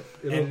slap it.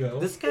 It'll go.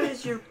 This guy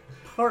is your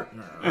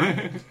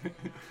partner.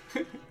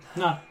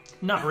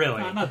 Not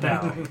really. Not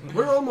that way.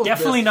 We're almost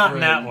Definitely best not in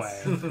that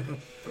friends. way.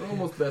 We're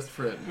almost best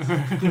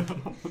friends.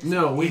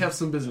 No, we have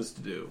some business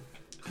to do.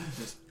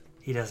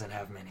 He doesn't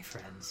have many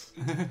friends.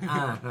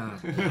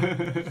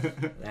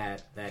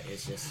 That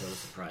is just so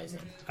surprising.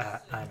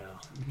 I know.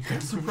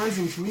 That's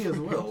surprising to me as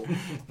well.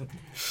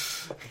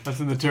 That's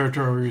in the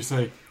territory where you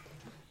say,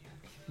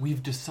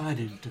 "We've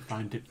decided to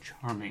find it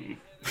charming."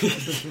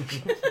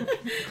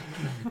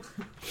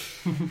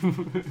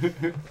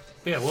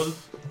 Yeah, well,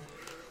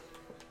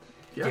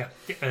 Yeah.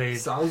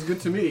 Sounds good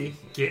to me.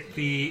 Get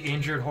the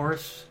injured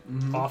horse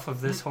off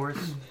of this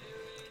horse.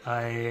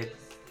 I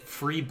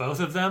free both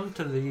of them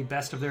to the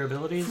best of their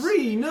abilities.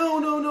 Free?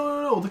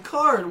 No. The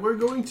card. We're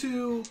going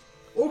to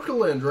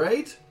Orcaland,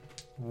 right?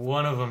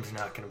 One of them's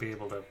not going to be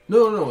able to.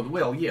 No.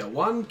 Well, yeah.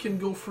 One can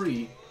go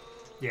free.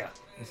 Yeah.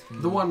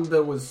 The one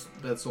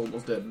that's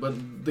almost dead.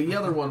 But the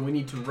other one, we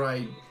need to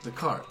ride the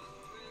cart.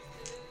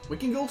 We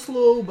can go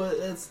slow, but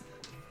it's...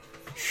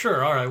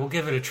 Sure, alright, we'll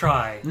give it a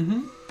try.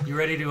 You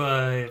ready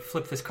to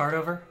flip this card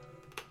over?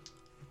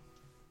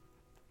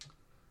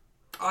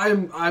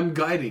 I'm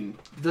guiding.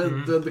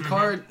 The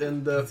cart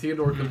and the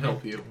Theodore can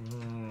help you.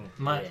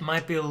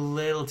 Might be a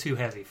little too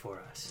heavy for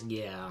us.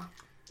 Yeah.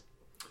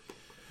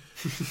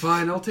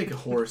 Fine, I'll take a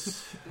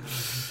horse.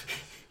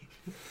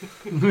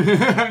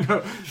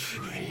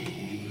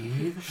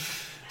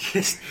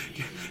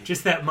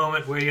 Just that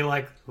moment where you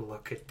like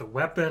look at the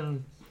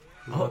weapon,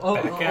 look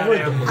back at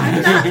wait, him.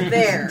 I'm not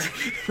there.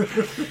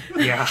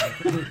 Yeah.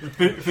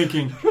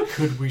 Thinking,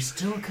 could we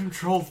still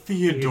control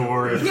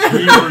Theodore? If he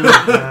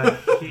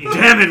were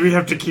Damn it, we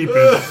have to keep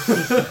it.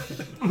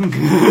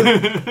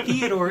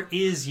 Theodore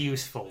is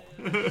useful.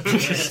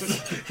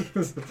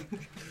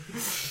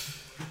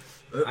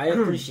 I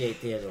appreciate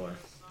Theodore.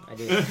 I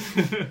do.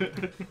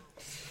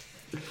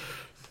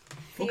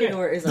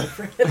 Theodore is our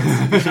friend.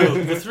 So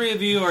the three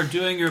of you are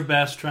doing your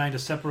best trying to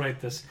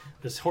separate this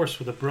horse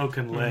with a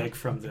broken leg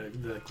from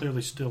the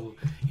clearly still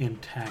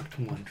intact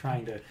one,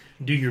 trying to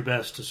do your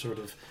best to sort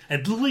of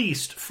at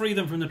least free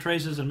them from the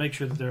traces and make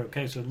sure that they're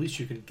okay, so at least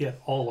you can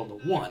get all on the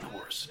one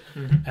horse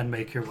and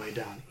make your way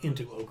down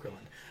into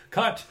Okerland.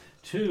 Cut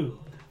to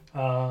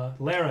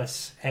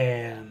Leras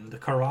and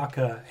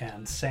Karaka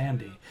and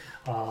Sandy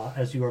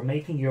as you are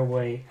making your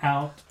way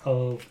out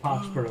of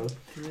Poxborough.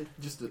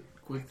 Just a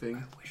quick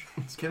thing.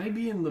 Can I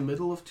be in the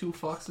middle of two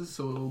foxes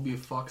so it will be a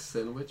fox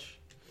sandwich?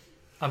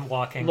 I'm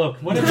walking. Look,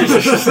 whatever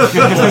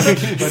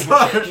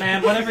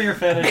man, whatever your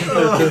fetish.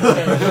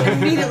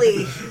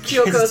 Immediately,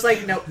 Kyoko's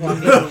like, nope,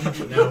 walking.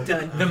 Nope,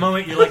 done. The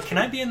moment you're like, can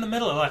I be in the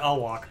middle? I'm like, I'll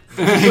walk.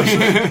 And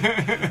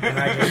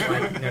I just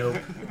like, nope.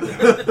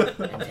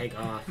 And take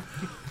off.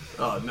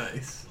 Oh,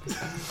 nice.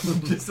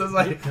 just as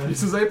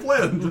I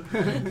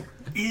planned.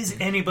 Is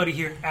anybody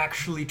here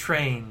actually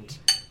trained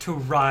to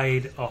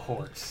ride a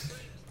horse?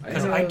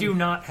 Because I do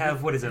not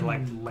have, what is it, like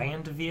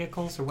land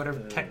vehicles or whatever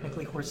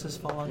technically horses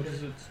fall under?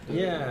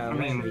 Yeah, I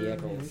mean,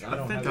 vehicles.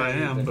 I think I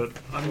am, but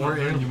I'm not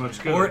doing you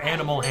much good. Or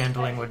animal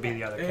handling would be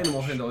the other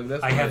Animal catch. handling,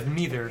 that's I have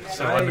neither,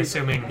 so I'm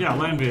assuming... Yeah,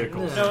 land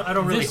vehicles. No, I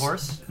don't really This-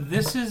 horse.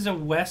 This is a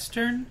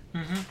western.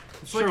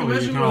 It's like Surely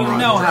imagine you when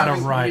know you're how to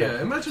driving- ride Yeah,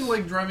 it. imagine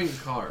like driving a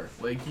car.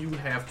 Like you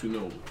have to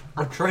know.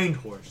 A trained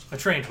horse. A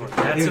trained horse.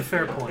 That's a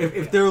fair point.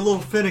 If they're a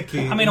little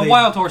finicky, I mean, a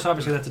wild horse,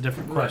 obviously, that's a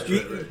different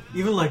question.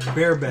 even like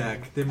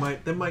bareback, they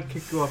might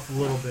kick you off a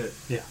little bit.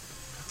 Yeah.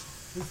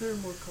 Is there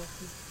more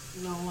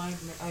coffee? No, I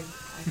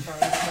tried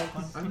to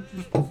smoke one.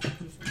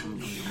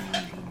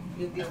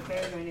 You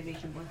okay? Or do I need to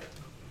make you more?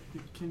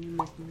 Can you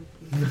make me?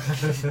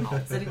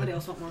 Does anybody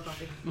else want more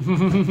coffee?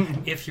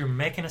 If you're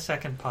making a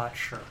second pot,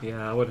 sure.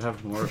 Yeah, I would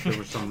have more if there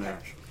was some there.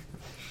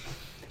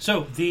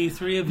 So the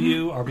three of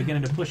you are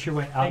beginning to push your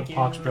way out of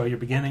Hawksboro. You're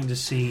beginning to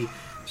see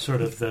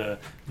sort of the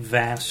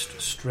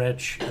vast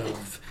stretch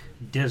of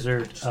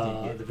desert,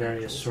 the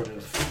various sort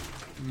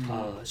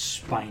of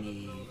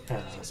spiny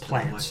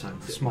plants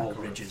and small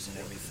ridges and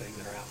everything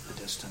that are out in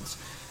the distance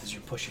as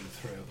you're pushing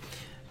through.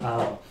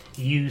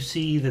 You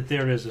see that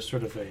there is a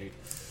sort of a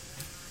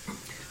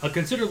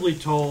considerably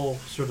tall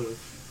sort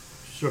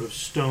of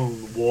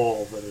stone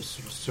wall that is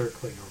sort of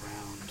circling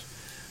around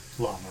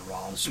La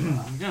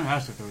Marasma. I'm gonna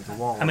ask if there was a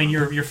wall. I mean,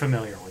 you're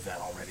familiar with that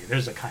already.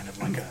 There's a kind of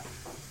like a...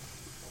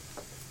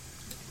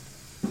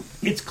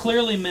 It's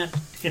clearly meant...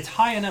 It's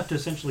high enough to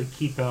essentially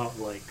keep out,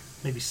 like,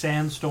 maybe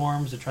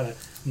sandstorms to try to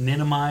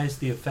minimize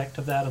the effect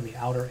of that on the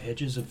outer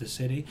edges of the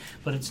city.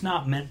 But it's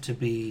not meant to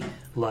be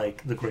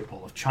like the Great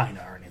Wall of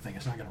China or anything.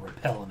 It's not going to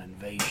repel an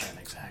invasion,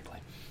 exactly.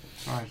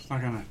 Alright, it's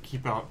not gonna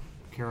keep out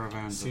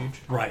caravans. Siege?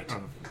 Right.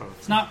 Of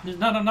It's not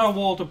a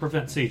wall to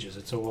prevent sieges.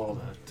 It's a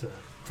wall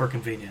for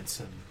convenience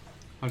and...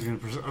 I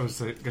was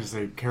gonna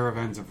say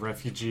caravans of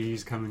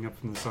refugees coming up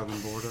from the southern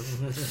border.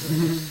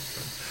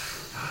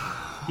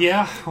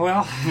 Yeah,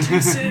 well...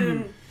 Too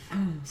soon.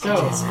 So,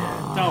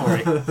 don't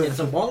worry. It's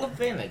a wall of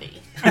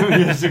vanity.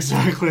 Yes,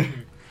 exactly.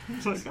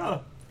 It's like,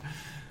 oh.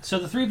 So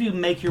the three of you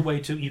make your way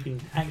to... You can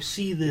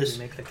see this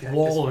Make the cactus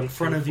wall one in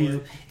front of through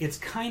you. It's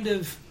kind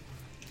of...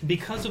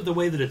 Because of the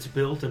way that it's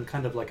built and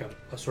kind of like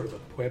a sort of a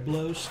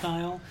Pueblo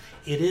style,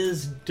 it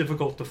is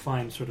difficult to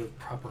find sort of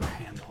proper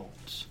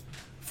handholds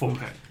for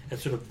Okay. it.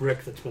 It's sort of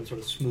brick that's been sort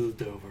of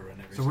smoothed over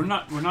and everything. So we're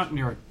not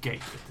near a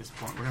gate at this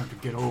point. We're gonna have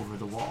to get over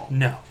the wall.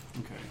 No.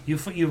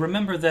 Okay. You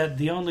remember that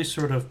the only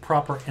sort of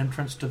proper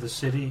entrance to the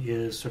city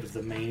is sort of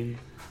the main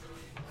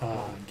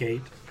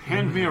gate,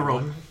 Hand me a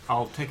rope.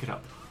 I'll take it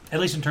up. at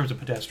least in terms of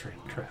pedestrian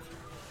traffic.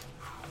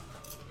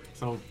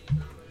 So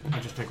I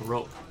just take a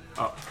rope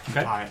up,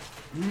 Okay. tie it,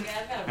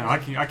 and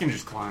I can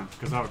just climb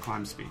because I have a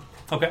climb speed.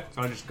 Okay.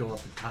 So I just go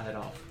up and tie it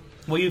off.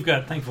 Well,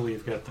 thankfully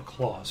you've got the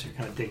claws, so you're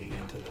kind of digging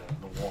into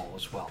the wall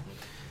as well.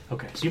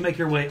 Okay, so you make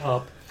your way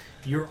up.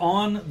 You're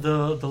on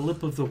the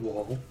lip of the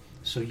wall,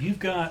 so you've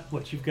got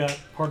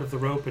part of the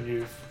rope and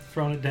you've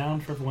thrown it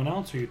down for everyone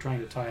else, or you're trying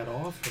to tie it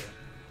off?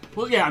 Or?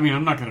 Well, yeah, I mean,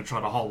 I'm not going to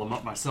try to haul them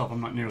up myself. I'm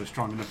not nearly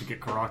strong enough to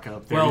get Karaka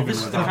up there. Well, even this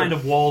is the without- kind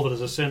of wall that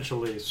is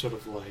essentially sort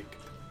of like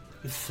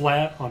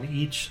flat on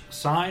each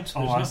side, so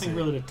there's I nothing see.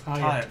 really to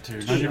tie it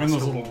to. to. Not even That's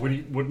those the little wall.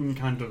 wooden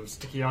kind of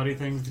sticky outy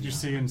things that you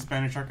see in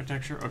Spanish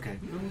architecture. Okay.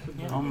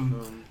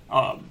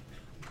 All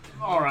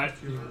right.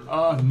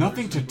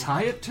 Nothing to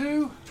tie it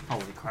to.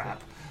 Holy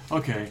crap.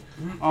 Okay.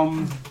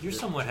 You're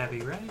somewhat heavy,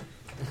 right?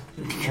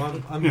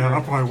 Well, I'm Yeah,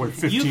 I'll probably weigh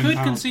 15 You could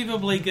pounds.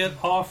 conceivably get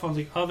off on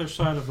the other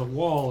side of the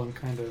wall and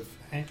kind of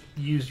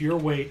use your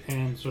weight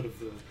and sort of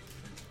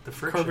the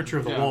friction. curvature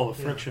of the Yeah. wall,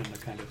 the friction, to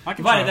kind of. I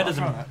can Provided try-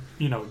 that I'll try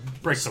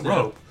doesn't, break the Snap.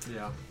 rope.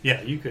 Yeah.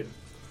 Yeah, you could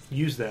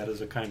use that as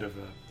a kind of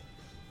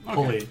a Okay,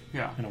 pulley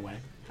yeah. in a way.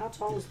 How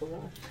tall is the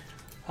wall?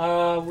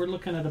 We're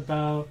looking at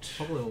about.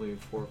 Probably only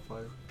 4 or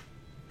 5.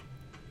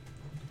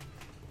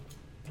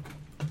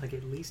 Like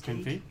at least 10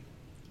 8? feet?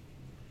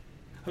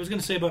 I was going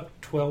to say about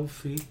 12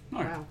 feet.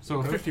 Okay. Wow. So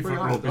a That's 50-foot pretty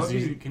rope high. is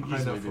easy, That'd can be high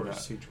easily enough do for a that.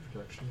 siege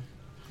protection.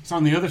 So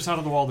on the other side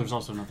of the wall, there's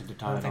also nothing to I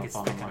tie don't it think off it's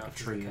on, thick like a enough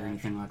to tree or carry.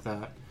 anything like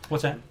that.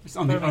 What's that? It's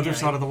on the other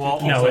side of the wall.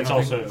 No, it's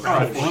nothing- also- All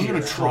right. Well, I'm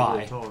going to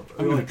try. Tall.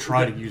 I'm going to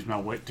try to To use my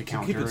weight to keep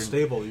counter. it and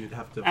stable, you'd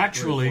have to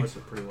Actually, reinforce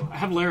it pretty well.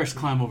 have Leras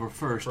climb over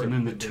first, and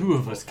then the two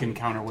of us can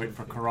counterweight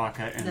for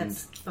Karaka and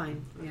That's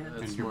fine. Yeah. and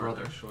That's your smart,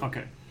 brother. actually.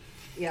 Okay.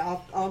 Yeah,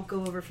 I'll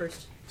go over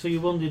first. So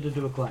you will need to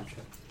do a climb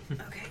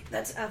check. Okay,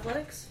 that's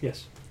athletics.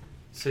 Yes.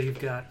 So you've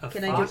got a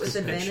Can I do it fox, with a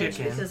advantage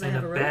chicken, because I and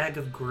have a a rope? bag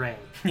of grain.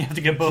 You have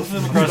to get both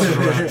of them across the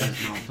room.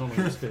 No, it's only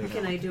a spit it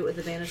Can out. I do it with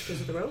advantage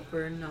because of the rope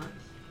or not?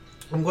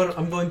 I'm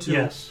going to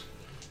Yes.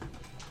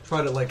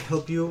 try to like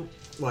help you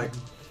like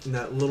in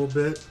that little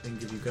bit and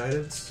give you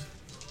guidance.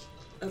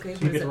 Okay, So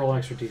what you is get to it? roll an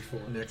extra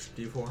d4. An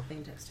extra D4.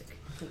 Fantastic.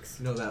 Thanks.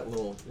 You know that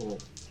little.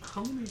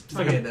 How many It's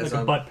like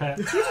a butt pat.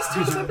 You just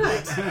touched my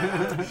butt.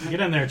 Get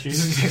in there, Chief.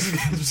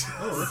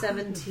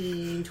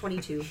 17,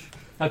 22.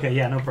 Okay,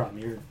 yeah, no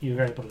problem.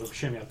 You're able to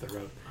shimmy up the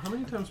road. How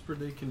many times per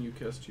day can you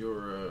cast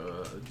your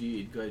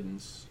D8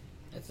 guidance?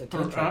 It's a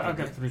I've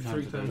got 3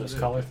 times. a day. The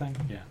scholar thing?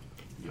 Yeah.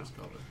 Yes,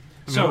 Scholar.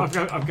 I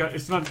mean, I've got.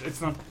 It's not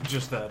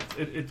just that.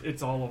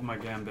 It's all of my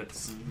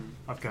gambits.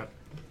 I've got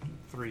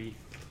 3.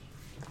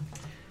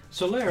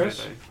 So,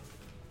 Leras,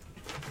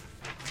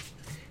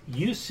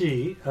 you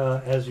see,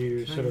 as you're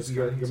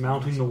you're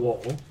mounting the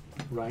wall,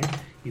 right?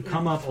 You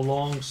come up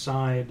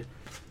alongside,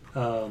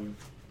 that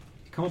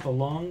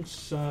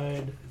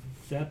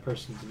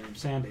person's name,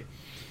 Sandy,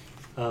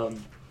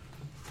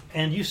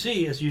 and you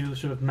see as you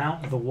sort of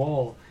mount the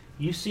wall,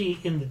 you see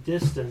in the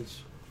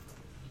distance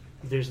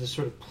there's this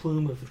sort of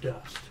plume of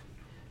dust,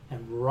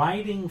 and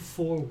riding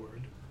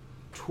forward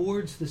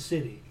towards the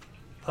city,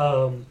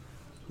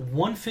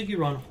 one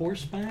figure on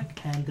horseback,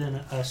 and then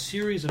a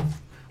series of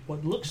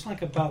what looks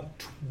like about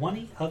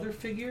 20 other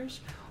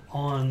figures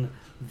on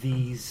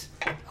these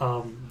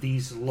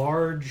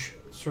large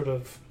sort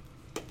of.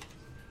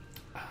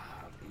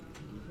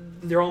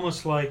 They're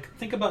almost like,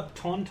 think about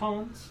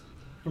tauntauns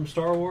from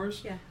Star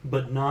Wars,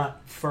 but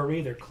not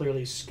furry. They're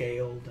clearly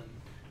scaled,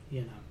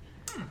 and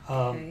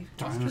Okay.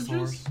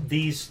 Dinosaurs.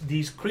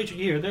 these creatures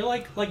here, they're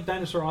like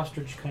dinosaur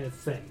ostrich kind of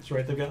things,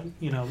 right? They've got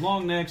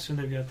long necks, and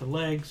they've got the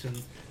legs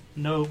and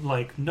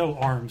no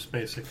arms,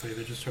 basically.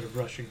 They're just sort of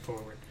rushing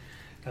forward.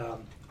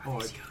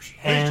 Please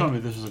And, tell me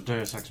this is a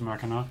Deus Ex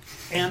Machina.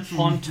 and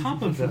on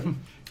top of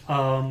them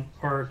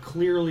are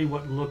clearly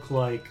what look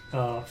like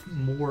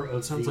more of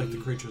It sounds like the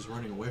creature's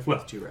running away from well,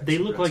 the T-Rex. they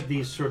look like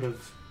these sort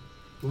of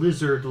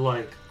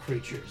lizard-like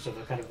creatures of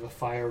a kind of a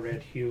fire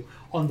red hue.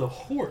 On the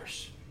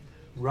horse,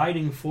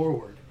 riding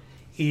forward,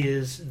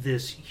 is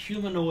this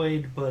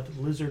humanoid but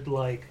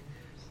lizard-like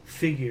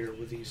figure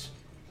with these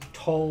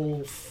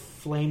tall,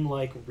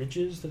 flame-like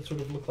ridges that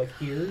sort of look like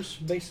ears,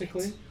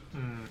 basically.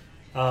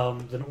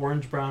 An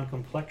orange-brown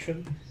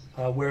complexion,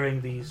 wearing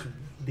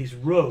these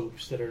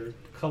robes that are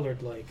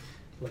colored like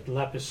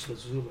lapis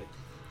lazuli.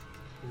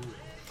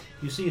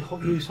 You see,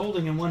 he's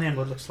holding in one hand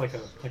what looks like a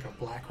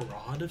black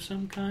rod of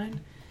some kind,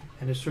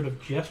 and is sort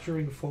of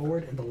gesturing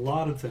forward. And a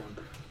lot of them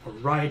are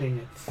riding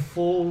at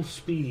full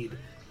speed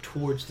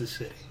towards the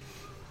city.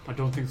 I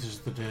don't think this is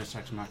the Deus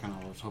Ex Machina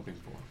I was hoping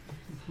for.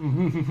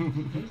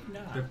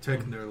 They've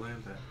taken their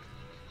land back.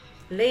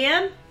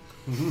 Liam?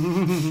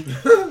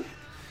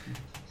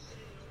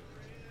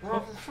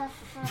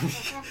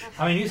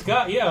 I mean, he's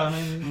got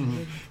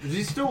Is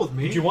he still with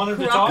me? Did you want him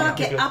to Karaka, talk?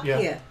 get up Yeah.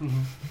 here.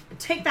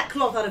 Take that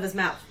cloth out of his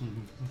mouth.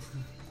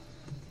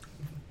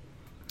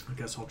 I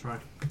guess I'll try.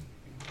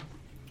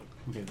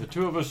 Okay, the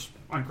two of us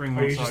anchoring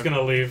Are one you side. just going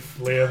to leave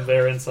Liam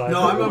there inside?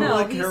 No, I'm No,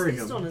 like he's carrying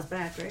still him. on his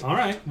back, right? All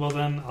right. Well,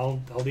 then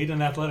I'll need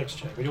an athletics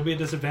check. But you'll be at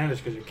disadvantage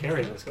because you're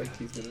carrying this guy. Like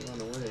he's gonna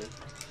run away.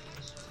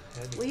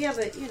 Well, yeah,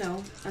 but,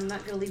 I'm not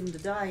going to leave him to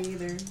die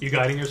either. You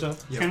guiding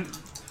yourself? Can,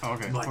 oh,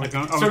 okay. Like- I was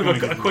gonna- I was Sort gonna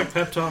of a give quick him-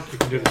 pep talk. You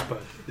can do this,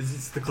 bud.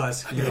 It's the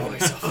classic.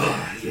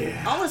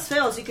 Yeah. All else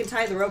fails, you can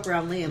tie the rope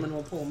around Liam and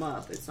we'll pull him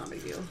up. It's not a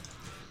big deal.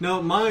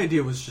 No, my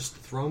idea was just to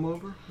throw him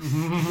over.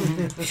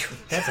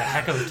 That's a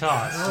heck of a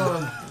toss.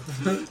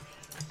 Try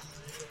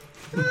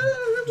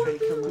to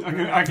kill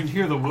him. I can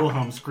hear the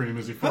Wilhelm scream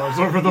as he falls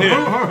over the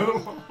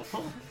wall.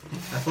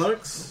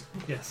 Athletics,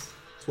 Yes.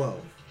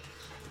 12.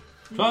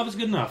 12 is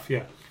good enough,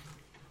 yeah.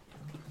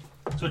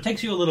 So it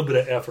takes you a little bit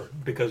of effort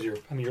because you're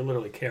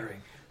literally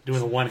carrying,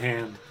 doing a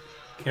one-hand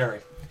carry,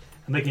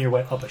 and making your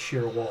way up a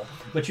sheer wall.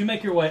 But you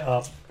make your way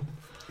up,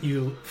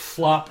 you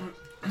flop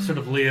sort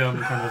of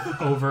Liam kind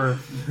of over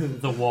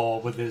the wall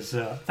with his,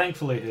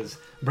 thankfully his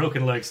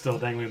broken leg still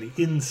dangling on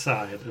the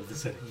inside of the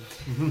city.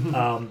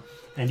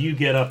 And you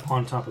get up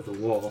on top of the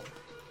wall.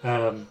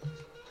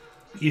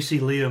 You see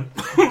Liam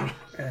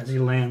as he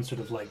lands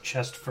sort of like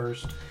chest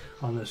first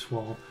on this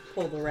wall.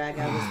 Pull the rag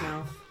out of his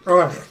mouth.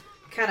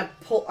 Kind of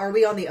pull. Are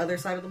we on the other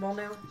side of the wall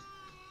now?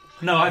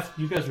 No,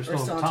 you guys are Or still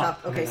still on on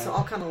top. top? Okay, so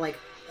I'll kind of like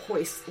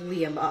hoist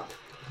Liam up.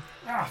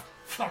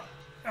 Fuck.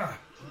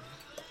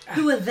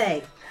 Who are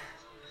they?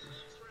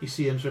 You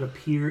see him sort of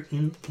peer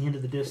into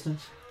the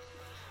distance.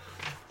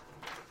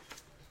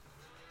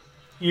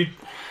 You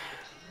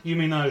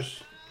mean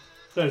those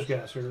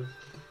guys are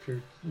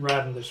you're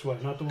riding this way,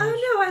 not the ones?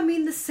 Oh no, I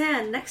mean the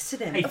sand next to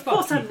them. Hey, of fuck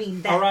course I you.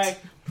 mean that. All right.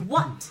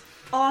 What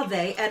are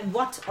they and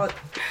what are...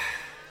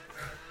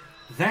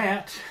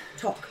 That.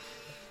 Talk.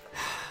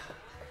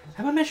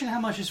 Have I mentioned how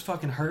much this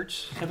fucking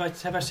hurts? Have I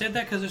said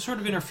that? Because it's sort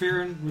of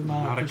interfering with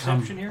my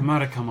perception here.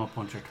 Might have come up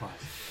once or twice.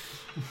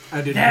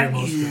 I didn't That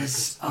hear most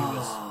is, of it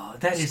 'cause he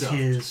that was is stuffed.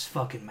 his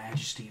fucking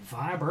Majesty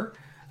Viber,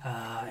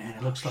 and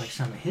it looks like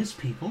some of his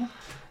people,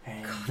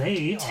 and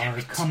they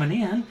are coming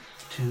in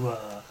to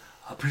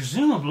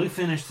presumably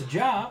finish the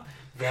job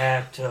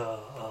that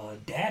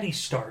Daddy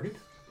started.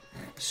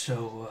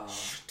 So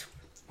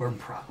we're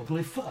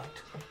probably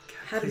fucked.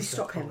 How do we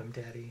stop Call him? him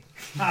Daddy.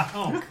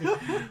 Oh,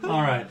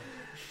 all right.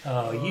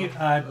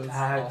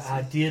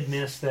 I did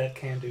miss that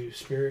can-do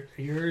spirit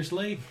of yours,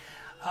 Lee.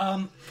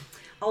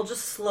 I'll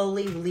just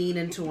slowly lean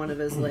into one of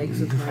his legs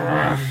with my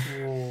arm.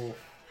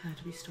 How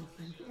to be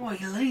stopping. Well,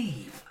 you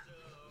leave.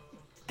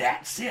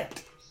 That's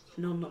it.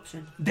 Non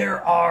option.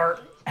 There are...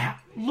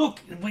 Look,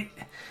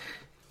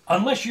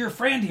 unless your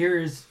friend here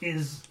is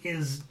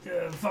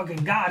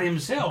fucking God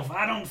himself,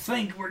 I don't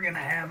think we're going to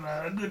have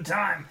a good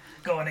time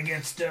going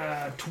against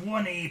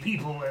 20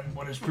 people and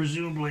what is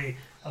presumably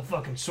a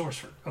fucking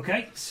sorcerer.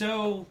 Okay?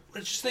 So,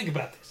 let's just think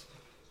about this.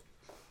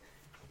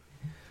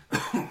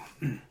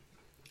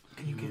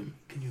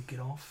 Can you get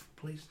off,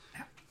 please?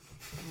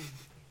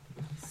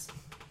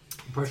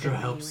 Pressure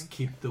helps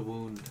keep the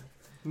wound.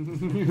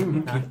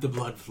 Keep the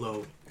blood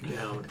flow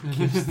down.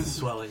 Keeps the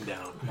swelling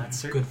down. Not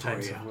certain good for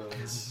types you. of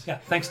wounds. Yeah,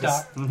 thanks,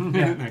 Doc.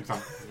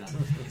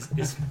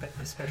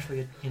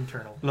 Especially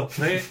internal. Look,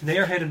 they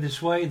are headed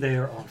this way. They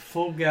are on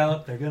full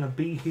gallop. They're going to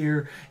be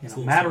here in a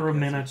matter of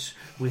minutes.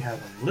 We have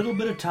a little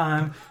bit of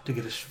time to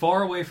get as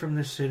far away from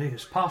this city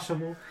as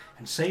possible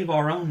and save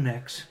our own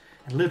necks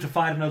and live to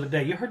fight another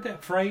day. You heard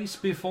that phrase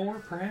before,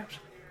 perhaps?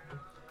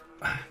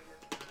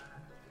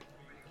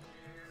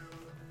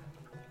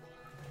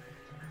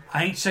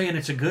 I ain't saying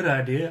it's a good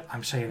idea.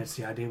 I'm saying it's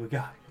the idea we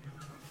got.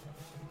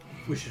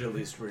 We should at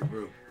least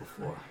regroup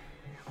before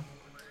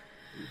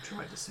we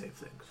try to save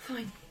things.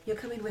 Fine, you're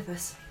coming with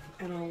us.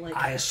 And I'll like...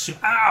 I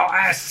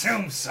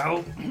assume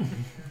so.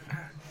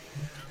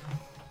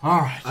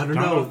 Alright. I don't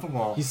down know. off the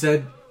wall. He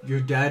said your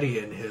daddy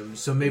and him,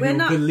 so maybe We're we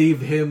not- could leave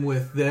him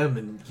with them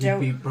and he'd Don't-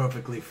 be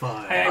perfectly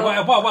fine. Hey,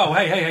 whoa,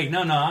 hey,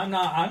 no, I'm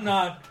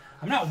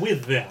not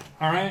with them.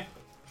 All right.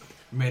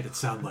 Made it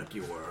sound like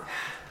you were.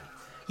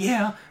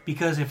 Yeah,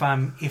 because if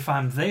I'm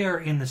there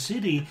in the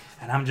city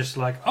and I'm just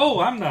like, oh,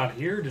 I'm not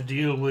here to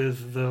deal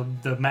with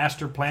the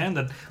master plan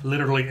that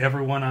literally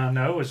everyone I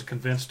know is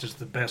convinced is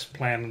the best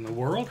plan in the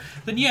world,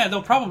 then yeah,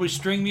 they'll probably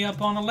string me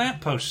up on a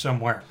lamppost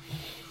somewhere.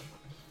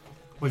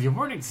 Well, you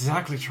weren't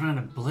exactly trying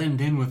to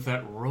blend in with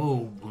that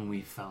robe when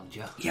we found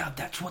you. Yeah,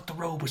 that's what the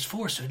robe was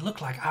for, so it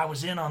looked like I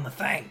was in on the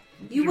thing.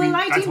 You were mean,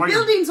 lighting that's why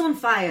you're- buildings on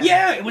fire.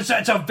 Yeah,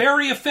 it's a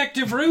very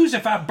effective ruse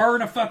if I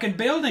burn a fucking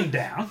building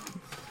down.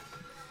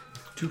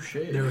 Touche.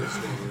 There is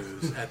no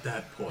ruse at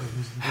that point.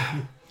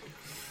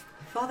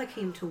 Father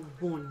came to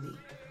warn me.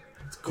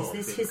 It's called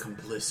this being his-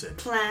 complicit.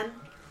 Plan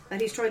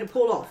that he's trying to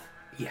pull off.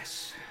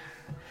 Yes.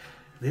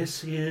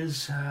 This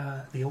is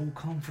the old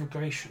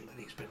conflagration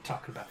that he's been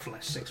talking about for the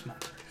last 6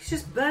 months. He's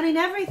just burning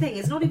everything.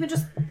 It's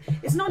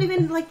not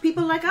even like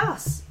people like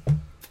us.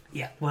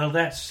 Yeah, well,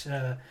 that's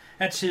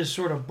his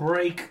sort of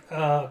break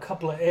a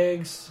couple of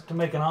eggs to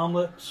make an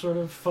omelet sort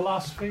of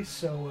philosophy.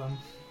 So,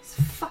 It's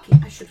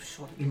fucking... I should have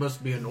shot He him.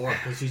 must be an orc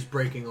because he's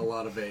breaking a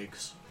lot of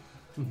eggs.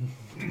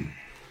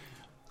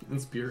 In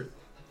spirit.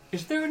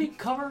 Is there any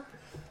cover?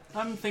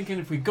 I'm thinking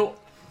if we go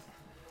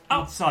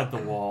outside the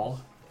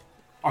wall,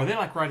 are they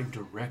like riding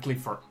directly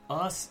for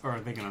us, or are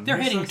they going to they're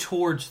miss heading us?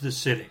 towards the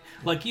city.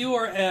 Like you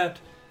are at,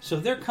 so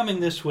they're coming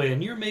this way,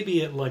 and you're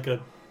maybe at like a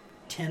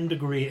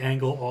 10-degree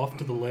angle off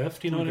to the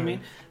left. You know what I Okay.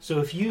 mean? So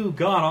if you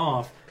got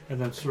off and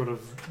then sort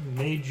of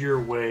made your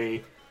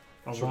way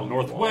sort of Along the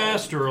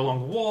northwest or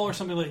along the wall or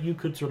something like that, you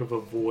could sort of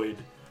avoid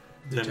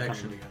them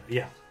Detection. coming together.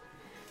 Yeah.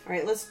 All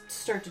right, let's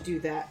start to do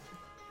that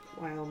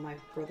while my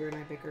brother and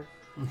I bicker.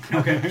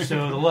 Okay,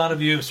 so a lot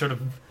of you sort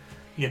of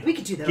We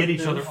could do that. get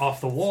each move. other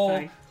off the It's wall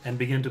fine. and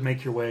begin to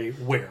make your way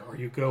where? Are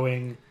you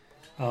going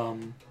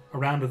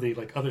around to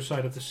the other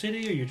side of the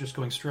city? Or are you just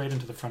going straight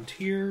into the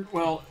frontier?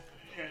 Well,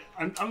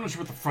 I'm not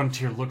sure what the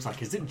frontier looks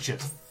like. Is it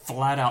just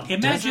flat out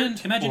Imagine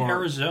desert, or-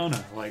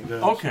 Arizona, like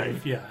the Okay, sort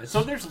of- yeah. It's,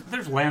 So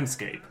there's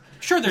landscape.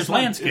 sure, there's It's not-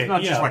 landscape. It's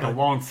not yeah, just like a but-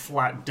 long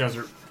flat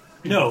desert.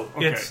 No,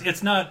 Okay.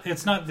 it's not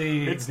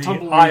the It's the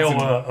tumbleweeds Iowa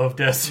and- of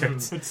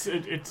deserts.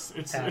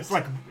 It's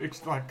like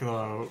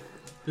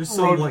There's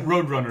some like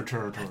Roadrunner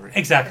territory.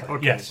 Exactly.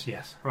 Okay.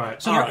 Yes.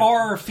 Right. So all there right.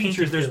 are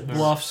features. There's There's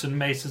bluffs and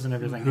mesas and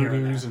everything here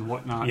and hoodoos there. and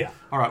whatnot. Yeah.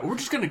 All right. We're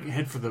just gonna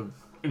head for the.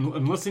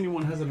 Unless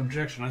anyone has an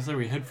objection, I say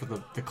we head for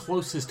the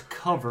closest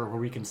cover where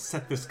we can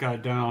set this guy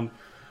down,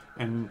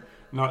 and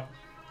not,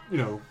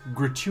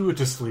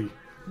 gratuitously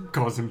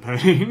cause him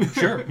pain.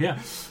 Sure. Yeah.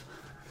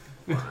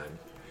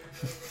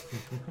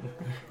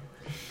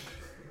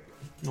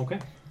 Okay.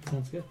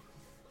 Sounds good.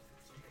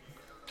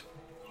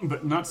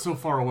 But not so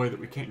far away that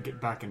we can't get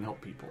back and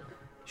help people.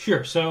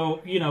 Sure.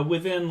 So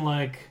within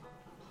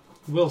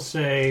we'll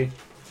say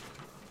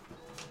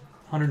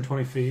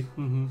 120 feet.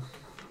 Mm-hmm.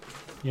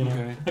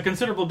 Okay. A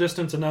considerable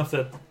distance enough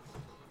that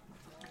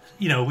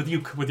with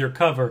your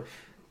cover,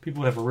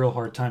 people have a real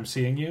hard time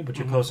seeing you, but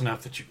you're close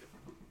enough that you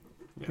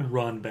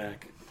run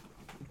back,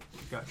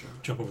 Gotcha.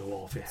 jump over the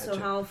wall if you had So to.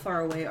 how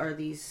far away are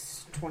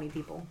these 20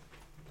 people?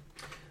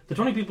 The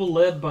 20 people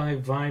led by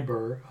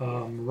Viber,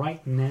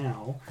 right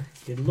now,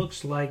 it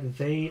looks like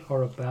they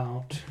are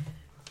about...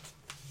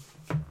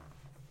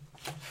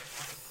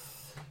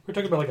 We're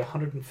talking about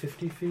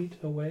 150 feet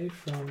away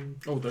from...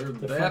 Oh, they're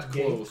The that front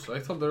gate. close. I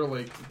thought they're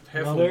like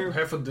No, they're-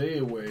 half a day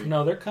away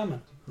No, they're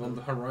coming. on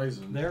the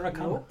horizon. They're a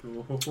coming.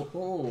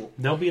 Oh.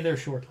 They'll be there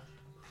shortly.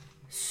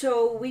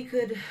 So we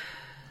could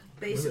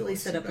basically Really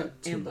set up an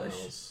about 2 ambush.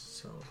 miles,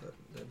 so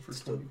that For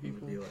still 20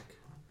 people. would be like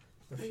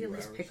a We few can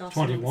hours. just pick off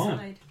 21. some on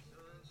the side.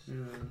 Yeah.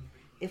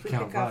 If we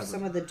Count pick off five.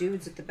 some of the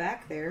dudes at the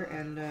back there,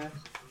 and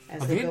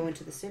as Are they they- go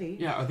into the city,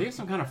 Yeah, are they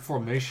some kind of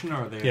formation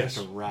or are they Yes.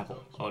 just a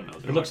rabble? Oh no,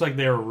 It looks like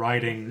they're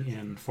riding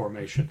in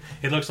formation.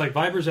 It looks like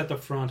Viber's at the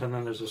front, and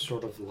then there's a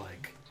sort of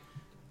like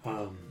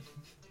a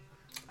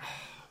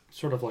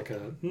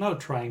not a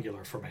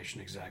triangular formation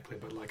exactly,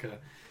 but like a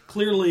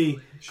clearly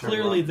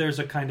there's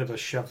a kind of a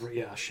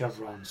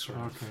chevron sort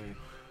of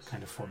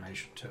kind of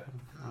formation to it.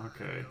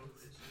 Okay.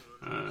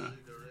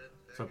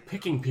 So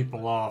picking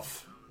people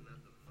off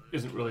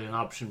isn't really an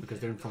option because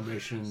they're in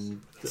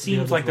formation. It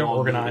seems like they're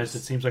organized. It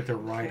seems like they're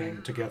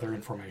riding together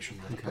in formation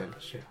with a Okay.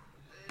 purpose.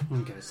 Yeah.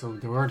 Okay, so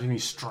there aren't any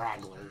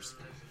stragglers.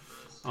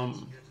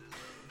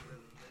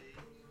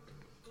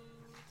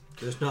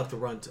 There's not the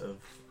runt of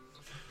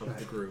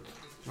the group.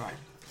 Right.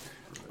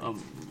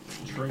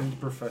 Trained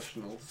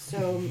professionals.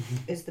 so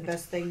is the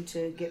best thing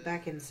to get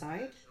back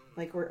inside?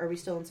 Like, are we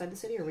still inside the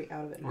city, or are we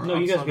out of it? We're No,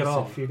 you guys outside get the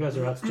off. city. You guys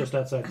are just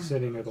outside the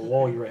city near the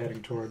wall. You were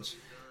heading towards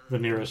the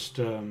nearest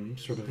sort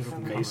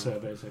of mesa,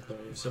 basically.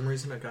 For some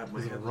reason, I got my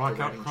Is it head a rock with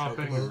the riding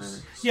outcropping chocobos.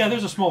 or- Yeah,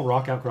 there's a small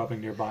rock outcropping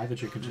nearby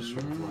that you can just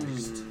sort of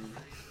like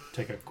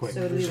take a quick.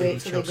 So do we sort wait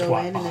of till they go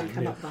squat in and then behind,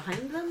 come yeah. up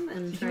behind them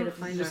and try to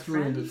find our just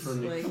ruined it friends? for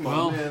me. Like, Come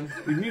Well, on, man.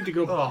 we need to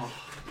go. Oh,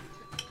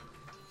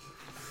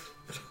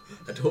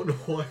 I don't know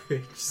why.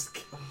 I just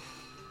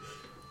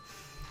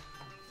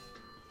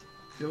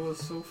it was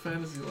so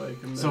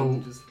fantasy-like, and then So-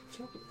 you just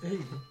hey,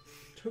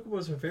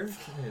 chocobos are very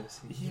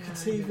fantasy. You Yeah, can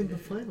say yeah, even yeah, the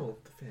final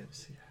of the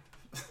fantasy.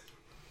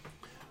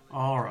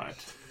 All right.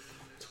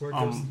 It's where it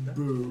goes.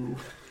 boo.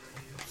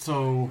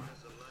 So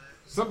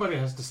somebody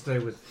has to stay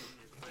with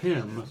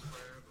him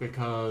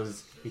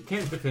because he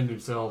can't defend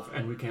himself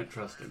and we can't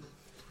trust him.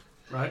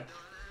 Right?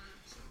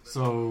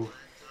 So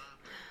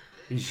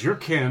he's your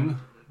kin.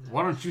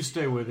 Why don't you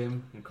stay with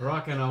him? And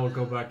Karaka and I will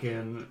go back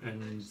in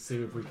and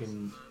see if we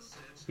can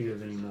beat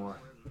it anymore.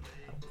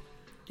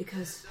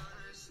 because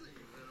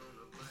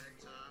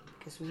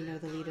we know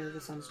the leader of the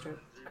Sunstroke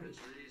group.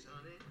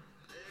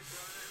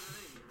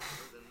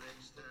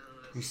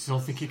 You still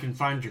think you can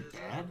find your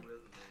dad?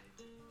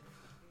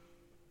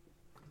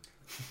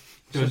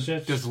 So Does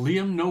just-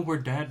 Liam know where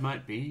Dad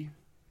might be?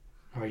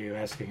 Are you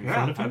asking in Yeah,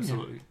 front of him?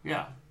 absolutely.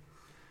 Yeah.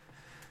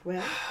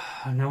 Well,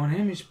 Knowing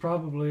him, he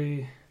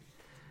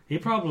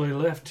probably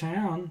left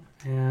town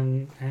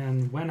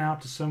and went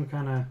out to some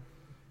kind of.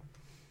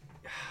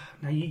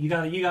 Now you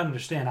got to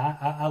understand.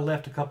 I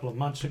left a couple of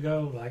months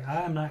ago. Like,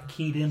 I'm not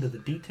keyed into the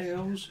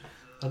details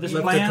of this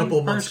Left plan a couple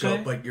per months se.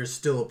 ago, but you're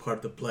still a part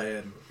of the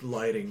plan,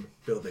 lighting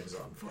buildings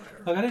on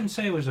fire. Look, I didn't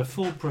say it was a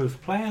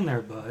foolproof plan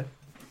there, bud.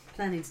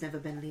 planning's never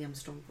been Liam's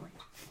strong point.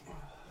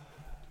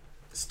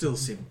 Still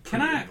seem Can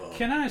pretty I involved.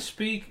 can I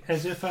speak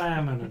as if I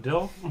am an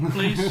adult,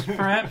 please?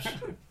 Perhaps.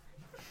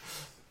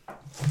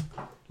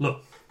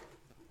 Look,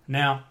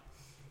 now,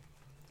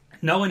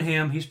 knowing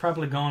him, he's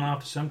probably gone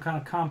off to some kind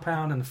of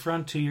compound in the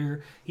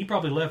frontier. He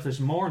probably left this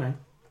morning,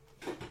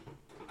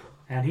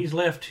 and he's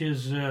left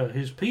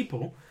his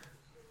people,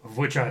 of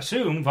which I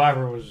assume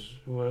Viber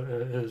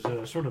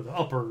is sort of the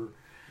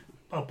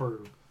upper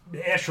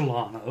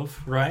echelon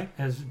of, right,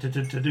 as to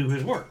do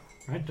his work,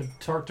 right, to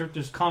start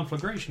this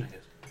conflagration of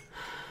his.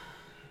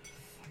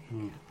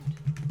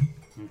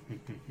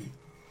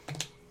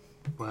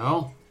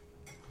 Well,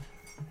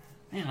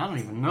 man, I don't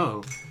even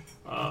know.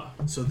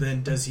 So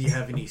then, does he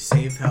have any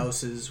safe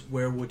houses?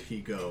 Where would he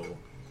go?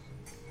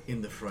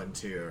 In the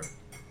frontier,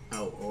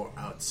 out or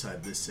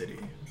outside the city?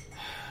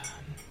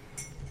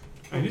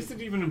 And is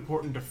it even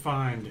important to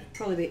find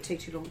Probably it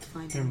takes too long to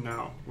find him. him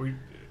now?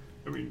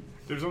 I mean,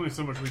 there's only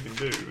so much we can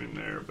do in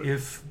there. But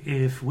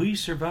If we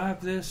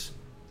survive this,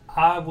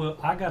 I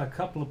got a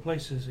couple of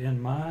places in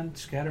mind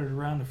scattered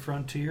around the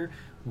frontier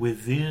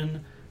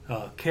within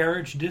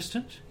carriage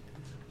distance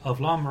of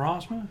La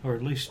Marasma, or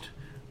at least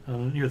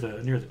near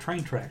the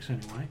train tracks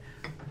anyway.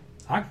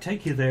 I can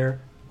take you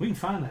there. We can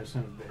find that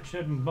son of a bitch.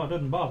 That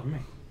doesn't bother me.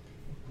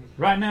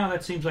 Right now,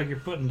 that seems like you're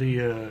putting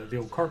the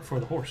old cart before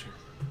the horse here.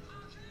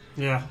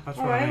 yeah, that's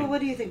All what I right. mean. Well, what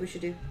do you think we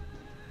should do?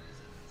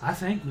 I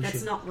think we That's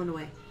should. not run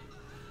away.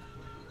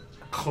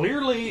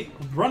 Clearly,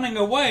 running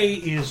away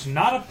is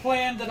not a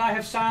plan that I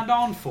have signed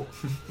on for.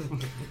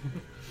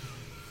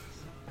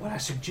 What I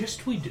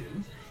suggest we do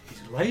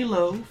is lay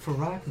low for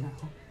right now.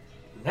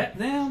 Let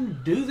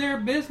them do their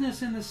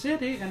business in the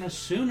city, and as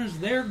soon as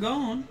they're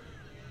gone,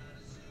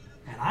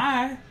 and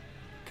I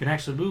can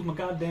actually move my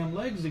goddamn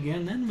legs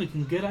again, then we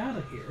can get out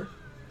of here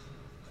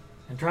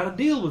and try to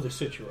deal with the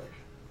situation.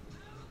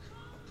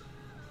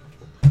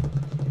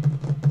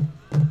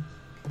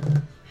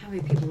 How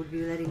many people would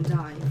we letting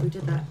die if we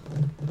did that?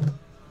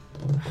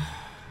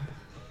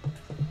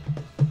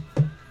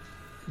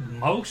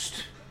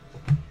 Most.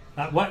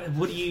 What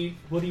do you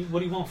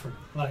want from me?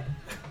 Like,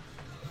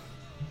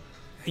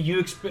 you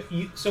expect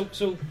you so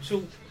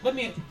let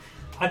me.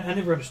 I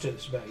never understood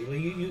this about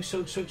you.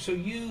 So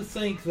you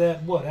think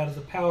that what, out of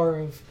the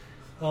power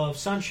of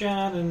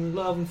sunshine and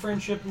love and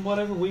friendship and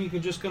whatever, we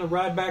could just going to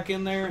ride back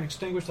in there and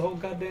extinguish the whole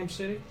goddamn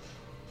city?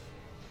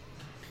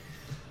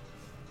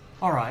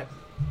 All right.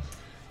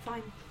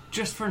 Fine.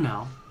 Just for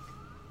now,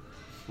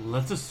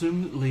 let's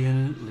assume that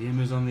Liam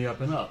is on the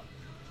up and up,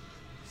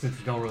 since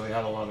we don't really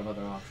have a lot of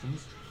other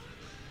options.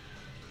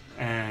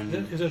 And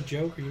Is that a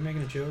joke? Are you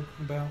making a joke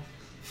about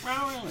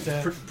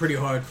that? Pretty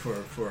hard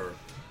for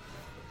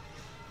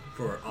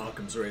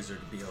Occam's razor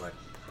to be like,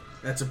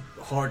 that's a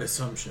hard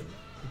assumption.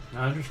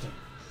 I understand.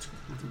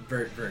 It's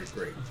very, very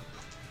great.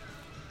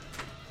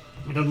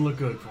 It doesn't look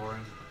good for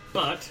him.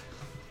 But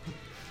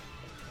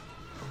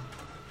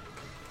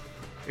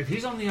if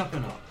he's on the up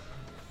and up,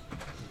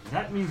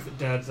 that means that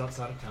Dad's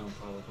outside of town,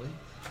 probably.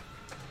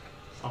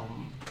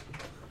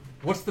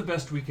 What's the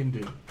best we can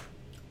do?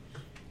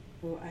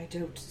 Well, I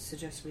don't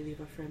suggest we leave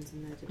our friends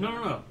in there.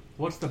 No.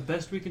 What's the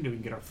best we can do? We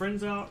can get our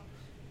friends out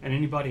and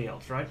anybody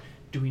else, right?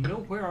 Do we know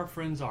where our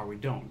friends are? We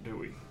don't, do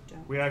we?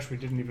 Don't. We actually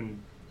didn't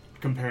even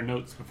compare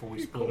notes before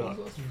we split up.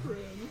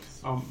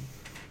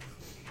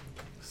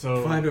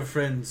 So Find our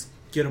friends,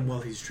 get him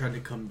while he's trying to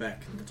come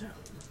back into town.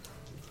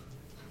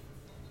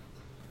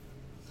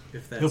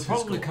 If that's he'll his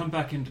probably goal. come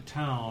back into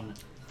town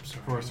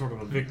for a sort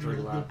of a victory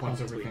lap once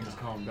everything's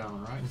calmed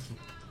down, right?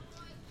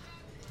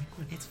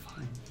 It's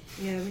fine.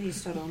 Yeah, we need to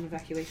start on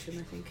evacuation,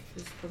 I think,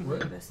 is probably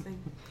the best thing.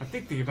 I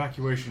think the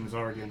evacuation is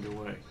already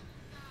underway.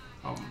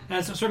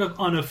 That's a sort of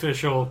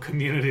unofficial,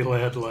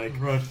 community-led, like,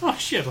 Right. oh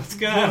shit, let's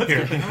get out of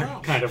here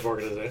kind of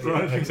organization.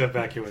 Right. Except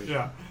evacuation.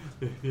 Yeah,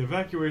 the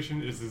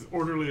evacuation is as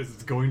orderly as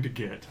it's going to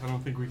get. I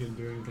don't think we can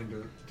do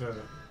anything to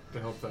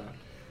help that.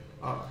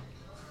 Alright,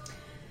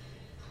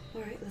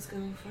 let's go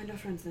find our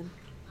friends then.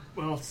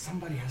 Well,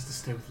 somebody has to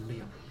stay with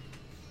Liam.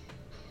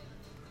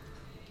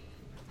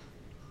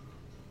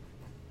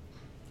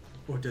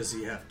 Or does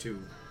he have to,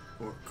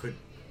 or could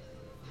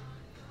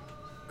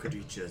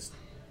he just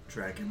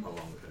drag him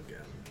along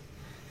again?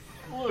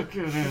 Look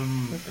at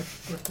him.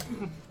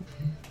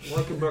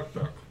 Like a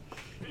backpack.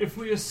 If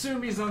we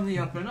assume he's on the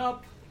up and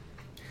up,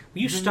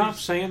 Will you Then stop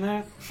there's- saying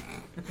that?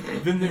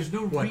 then there's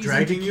no What, reason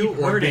dragging to you keep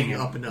or hurting being him.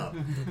 up and up?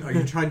 Are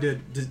you trying to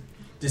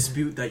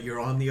dispute that you're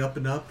on the up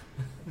and up?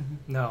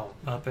 No,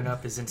 up and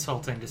up is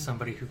insulting to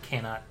somebody who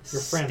cannot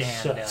Your friend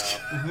stand sucks.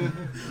 up.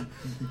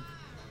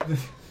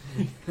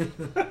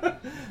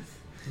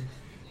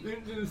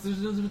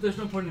 There's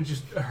no point in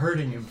just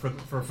hurting him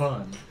for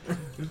fun.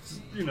 It's,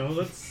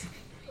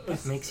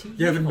 That makes you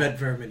You haven't evil. met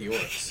very many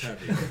orcs,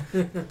 have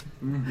you?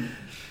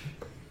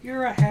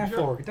 You're a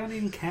half-orc. It doesn't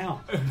even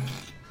count.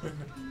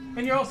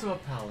 and you're also a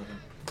paladin.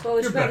 Well,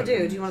 what You're you better better do?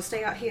 than Do you want to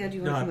stay out here? Or do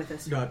you want to come with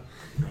us? Not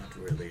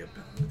really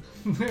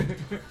about.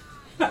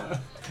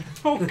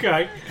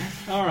 Okay.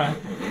 All right.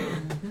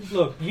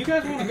 Look, you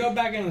guys want to go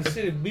back into the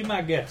city, be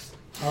my guest.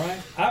 All right?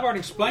 I've already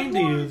explained to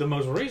you the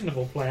most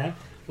reasonable plan,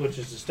 which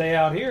is to stay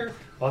out here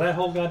while that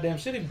whole goddamn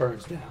city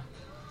burns down.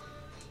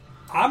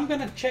 I'm going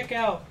to check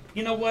out,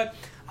 you know what?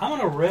 I'm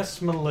going to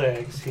rest my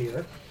legs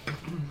here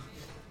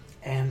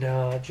and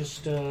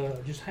just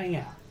hang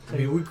out. I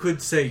mean, we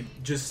could say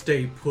just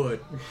stay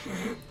put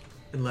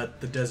and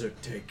let the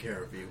desert take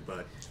care of you,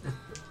 but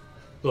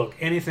Look,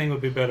 anything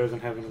would be better than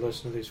having to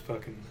listen to these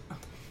fucking,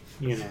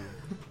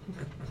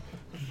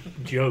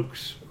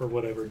 jokes or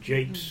whatever,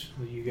 japes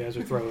that you guys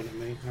are throwing at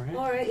me. All right?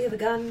 Alright, you have a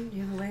gun.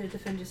 You have a way to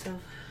defend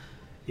yourself.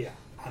 Yeah,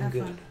 I'm Have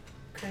good. fun.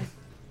 Okay.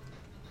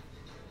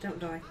 Don't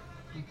die.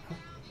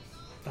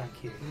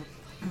 Thank you.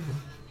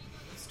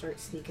 Start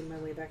sneaking my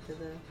way back to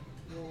the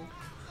wall.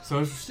 So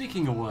as you're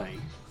sneaking away,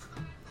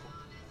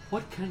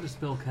 what kind of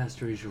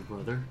spellcaster is your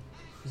brother?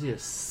 Is he a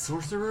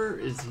sorcerer?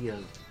 Is he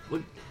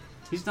what?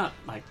 He's not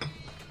like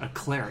a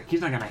cleric.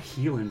 He's not gonna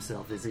heal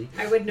himself, is he?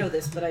 I would know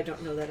this, but I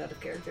don't know that out of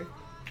character.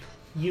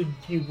 You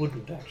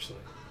wouldn't actually.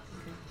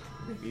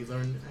 we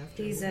learn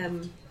after. He's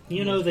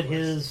You know that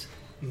his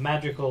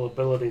magical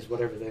abilities,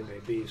 whatever they may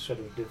be, sort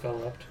of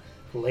developed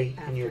late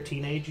in your After.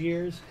 teenage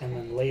years, and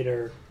then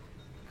later,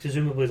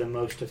 presumably, the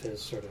most of his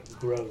sort of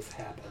growth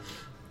happened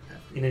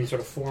in any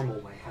sort of formal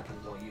way happened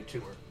while you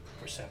two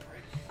were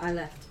separated. I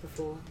left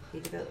before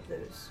he developed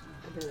those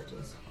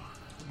abilities.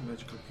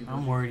 Magical people.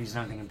 I'm worried he's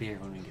not gonna be here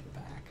when we get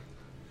back.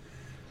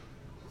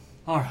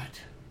 All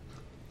right.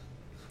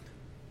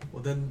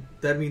 Well, then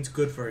that means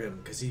good for him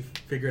because he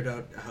figured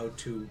out how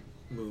to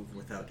move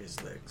without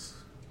his legs.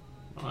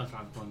 Well, that's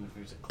my point. If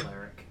he was a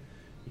cleric,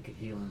 he could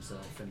heal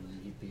himself and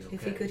he'd be okay.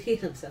 If he could heal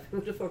himself, he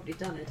would have already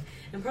done it.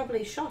 And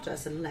probably shot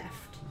us and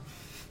left.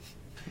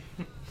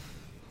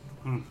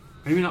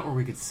 Maybe not where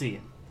we could see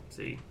him.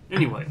 See.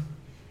 Anyway.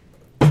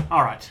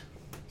 All right.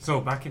 So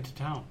back into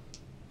town.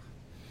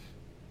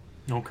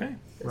 Okay.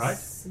 The Right?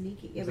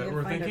 Sneaky. Yeah, Is we that gotta what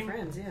we're find thinking? our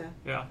friends, yeah.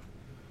 Yeah.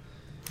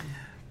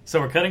 So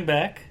we're cutting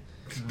back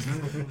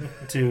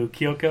to Are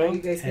Kyoko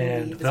you guys gonna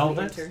and leave as we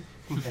Velvet enter?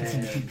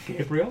 and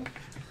Gabriel.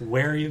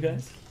 Where are you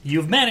guys?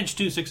 You've managed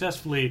to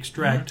successfully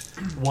extract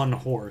one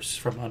horse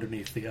from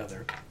underneath the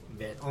other.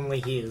 That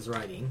only he is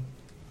riding.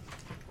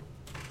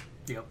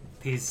 Yep.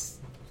 He's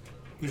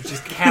He's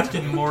just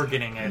Captain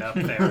Morganing it up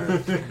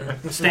there.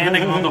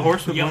 Standing on the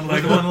horse with Yep, one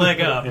like leg one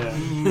leg up.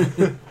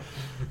 Yeah.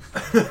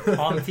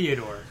 On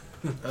Theodore.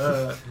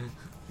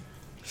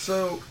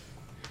 So,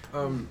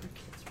 I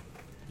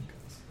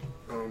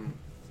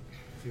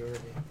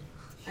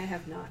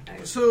have not.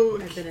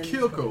 so I've been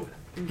Kyoko,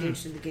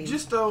 engaged in the game.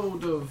 just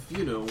out of,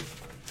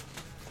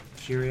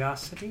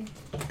 Curiosity?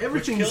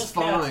 everything's kills cats,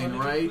 fine,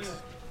 what did you right? do?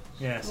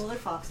 Yes. Well, they're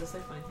foxes.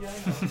 They're fine.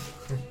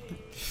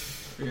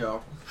 Yeah.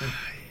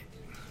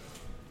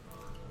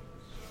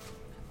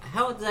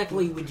 How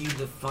exactly would you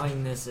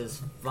define this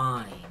as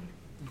fine?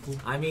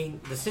 I mean,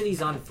 the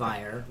city's on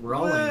fire. We're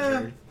all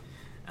injured.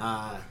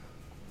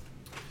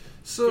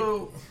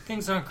 So,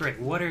 Things aren't great.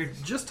 What are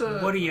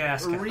you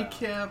asking about?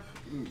 recap.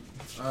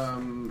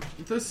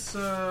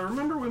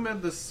 Remember we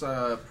met this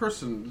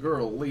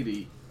girl,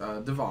 lady,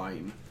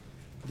 Divine.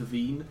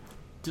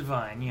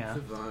 Divine, yeah.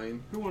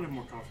 Divine. Who wanted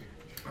more coffee?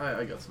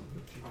 I got some.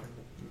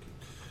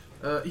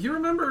 You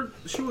remember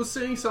she was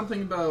saying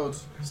something about,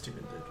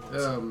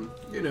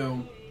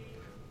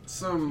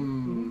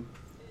 some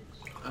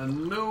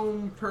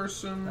unknown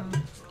person,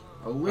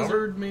 a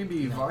lizard,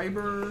 maybe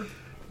Viber,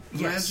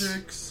 Yes.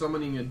 magic,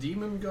 summoning a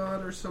demon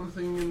god or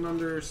something in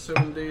under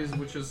 7 days,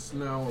 which is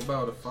now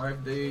about a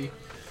 5-day.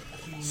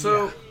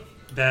 So,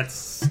 That's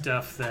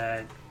stuff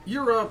that...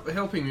 you're up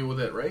helping me with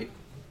it, right?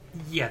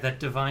 Yeah, that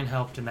Divine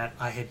helped and that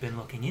I had been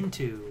looking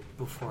into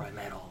before I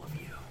met all of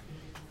you.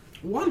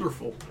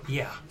 Wonderful.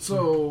 Yeah.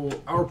 So,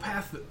 our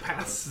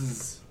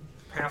paths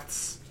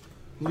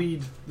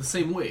lead the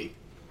same way.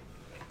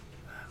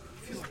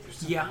 I feel like there's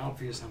something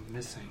obvious I'm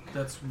missing.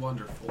 That's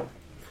wonderful.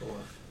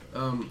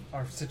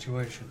 Our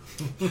situation.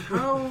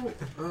 How,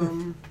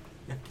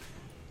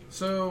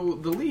 so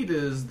the lead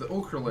is the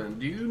Okerland.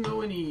 Do you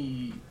know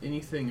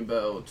anything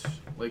about,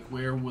 like,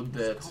 where would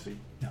that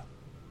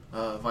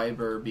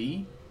Viber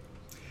be?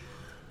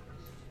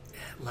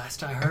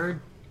 Last I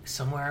heard,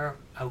 somewhere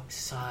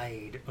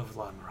outside of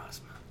La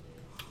Marasma.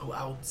 Oh,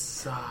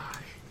 outside.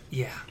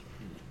 Yeah.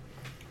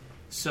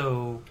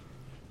 So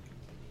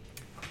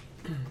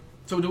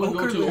So do we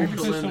go to Okerland-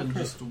 Okerland and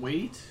just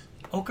wait?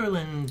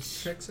 Okerland,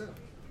 Checks out.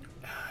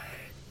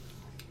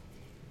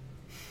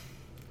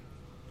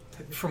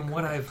 from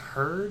what I've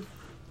heard,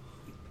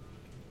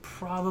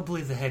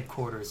 probably the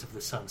headquarters of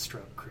the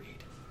Sunstroke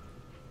Creed.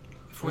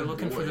 If we're Oh,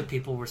 looking for boy. the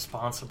people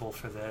responsible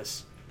for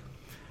this,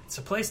 it's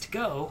a place to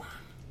go.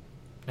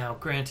 Now,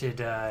 granted,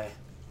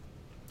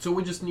 So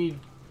we just need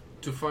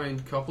to find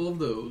a couple of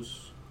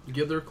those,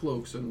 get their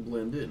cloaks, and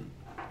blend in.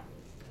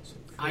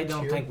 I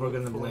don't think we're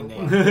going to blend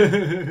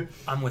in.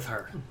 I'm with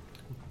her.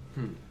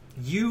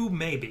 You,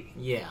 maybe.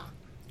 Yeah.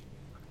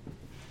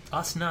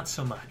 Us, not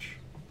so much.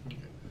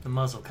 The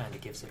muzzle kind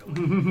of gives it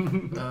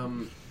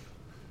away.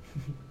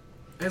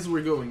 As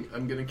we're going,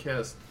 I'm gonna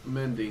cast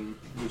Mending,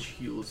 which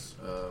heals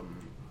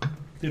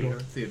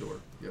Theodore.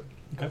 Yep.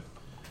 Okay.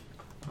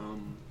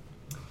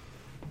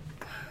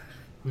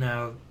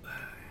 Now,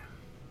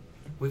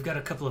 we've got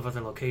a couple of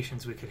other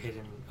locations we could hit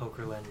in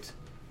Okerland,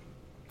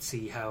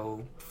 see how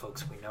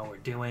folks we know are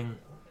doing.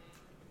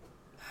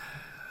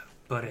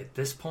 But at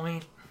this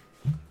point,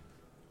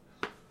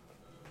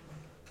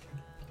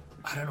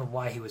 I don't know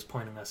why he was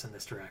pointing us in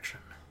this direction.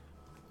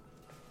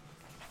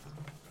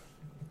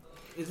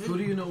 Who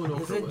do you know in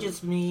Is it Okerland?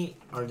 just me,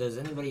 or does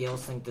anybody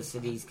else think the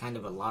city's kind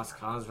of a lost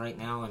cause right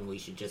now and we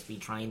should just be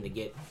trying to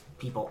get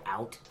people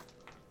out?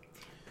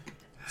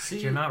 See,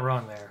 You're not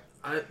wrong there.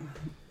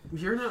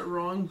 You're not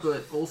wrong,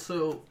 but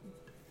also,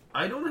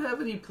 I don't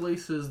have any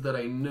places that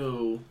I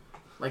know,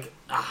 like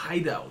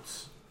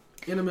hideouts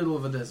in the middle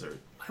of a desert.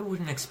 I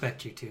wouldn't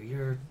expect you to.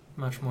 You're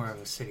much more of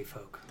a city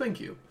folk. Thank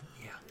you.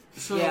 Yeah.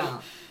 So,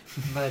 Yeah,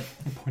 but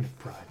Point of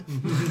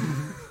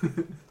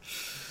pride.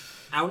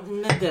 out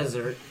in the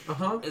desert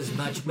uh-huh. is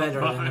much better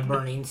than a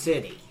burning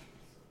city.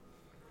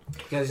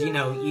 Because,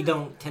 you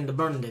don't tend to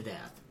burn to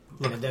death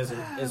in the desert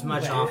as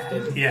much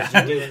often Yeah.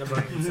 as you do in a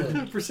burning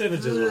city.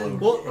 Percentages are low.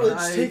 Well,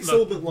 it takes a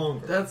little bit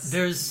longer. That's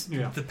There's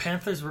the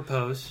Panther's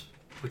Repose,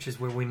 which is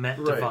where we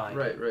met Divine.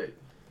 right.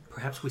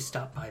 Perhaps we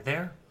stop by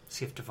there,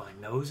 see if Divine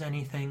knows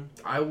anything,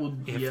 I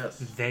would, if yes.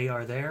 they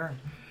are there,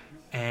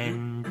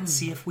 and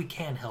see if we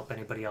can help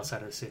anybody else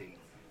out of the city.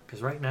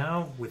 Because right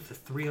now, with the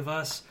three of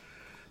us,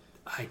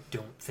 I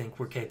don't think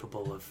we're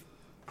capable of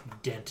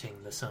denting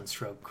the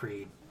Sunstroke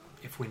Creed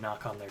if we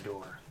knock on their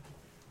door.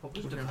 What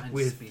was Divine's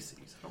With-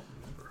 species? I don't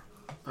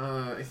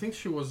remember. I think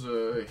she was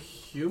a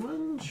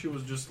human. She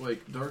was just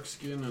like dark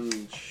skin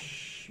and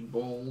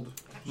bald.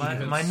 She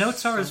had My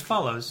notes are as something-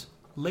 follows.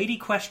 Lady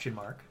question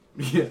mark.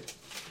 Yeah.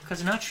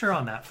 Because not sure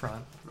on that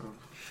front.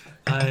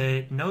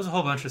 Knows a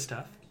whole bunch of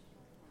stuff.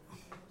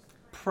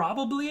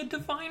 Probably a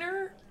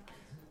diviner,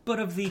 but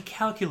of the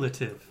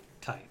calculative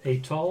type. A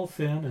tall,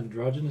 thin,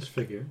 androgynous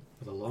figure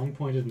with a long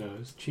pointed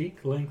nose,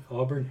 cheek-length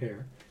auburn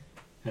hair,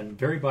 and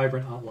very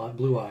vibrant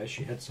blue eyes.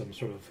 She had some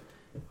sort of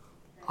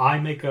eye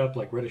makeup,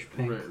 like reddish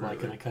pink,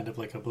 and a kind of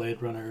like a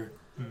Blade Runner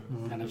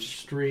kind of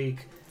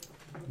streak.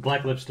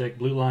 Black lipstick,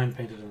 blue line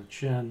painted on the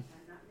chin.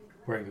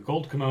 Wearing a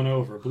gold kimono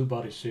over a blue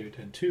bodysuit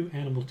and 2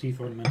 animal teeth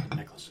ornamented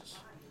necklaces.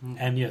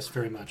 And yes,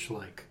 very much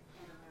like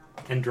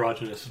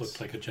androgynous,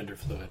 looked like a gender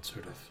fluid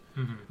sort of,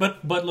 Mm-hmm.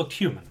 but looked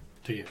human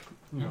to you.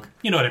 Yeah.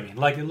 You know what I mean?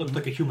 Like it looked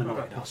like a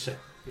humanoid. I'll say.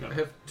 I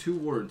have 2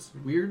 words: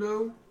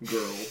 weirdo,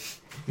 girl.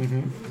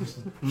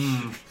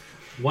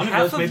 One of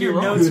Half those of may be your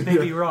wrong. notes may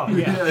be wrong.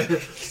 Yeah,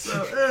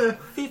 So,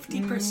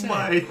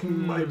 50%.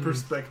 my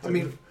perspective. I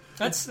mean,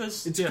 That's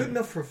it's yeah. good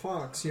enough for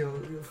Fox.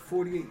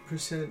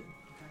 48%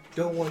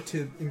 don't want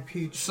to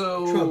impeach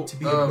So, Trump to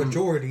be a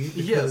majority.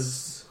 Because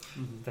yes.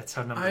 That's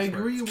how numbers I work.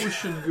 agree. We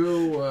should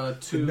go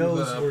to the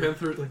no's the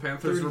were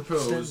Panthers 30%,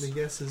 Repose. the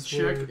yeses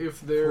Check were if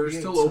they're 48,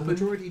 still so open.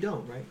 majority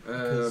don't, right?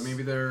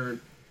 Maybe they're,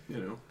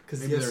 Because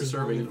maybe they're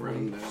serving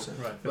around now.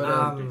 Right.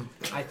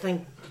 But I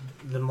think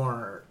the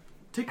more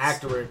take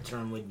accurate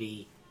term would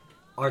be,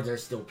 are there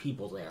still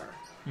people there?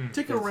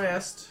 take a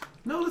rest.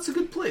 No, that's a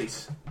good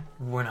place.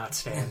 We're not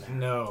staying there.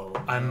 No.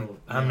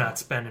 I'm not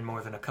spending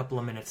more than a couple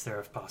of minutes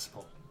there if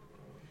possible.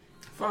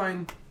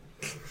 Fine.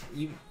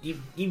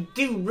 You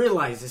do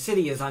realize the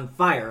city is on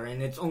fire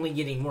and it's only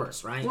getting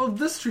worse, right? Well,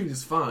 this street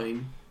is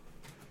fine.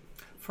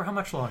 For how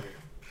much longer?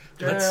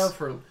 Yeah,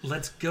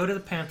 Let's go to the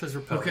Panthers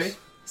Repose. Okay.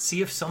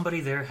 See if somebody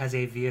there has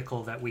a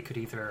vehicle that we could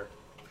either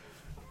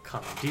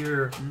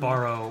commandeer,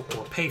 borrow,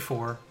 or pay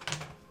for,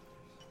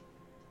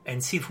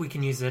 and see if we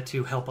can use that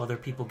to help other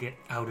people get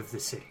out of the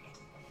city.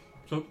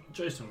 So,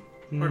 Jason,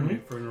 pardon me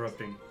for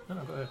interrupting. Oh,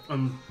 go ahead.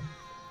 I'm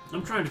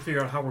trying to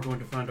figure out how we're going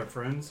to find our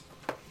friends.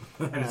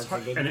 And it's That's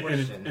hard, a good and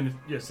question.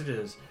 yes, it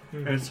is.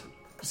 And it's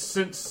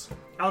since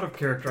out of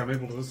character, I'm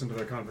able to listen to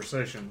their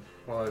conversation,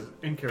 while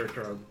in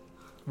character, I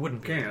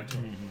Wouldn't be. can't.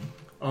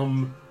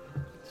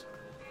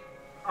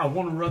 I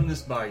want to run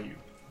this by you.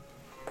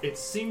 It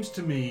seems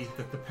to me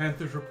that the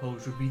Panthers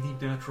Repose would be the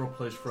natural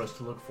place for us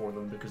to look for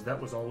them because that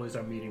was always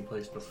our meeting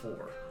place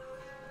before.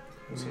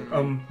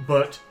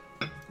 But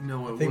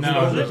No, it think wasn't.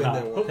 No, we've been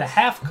there the once.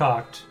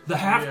 half-cocked the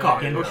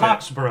half-cock in okay.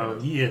 Coxborough,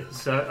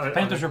 yes. So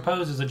Panthers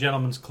Repose is a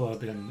gentleman's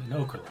club in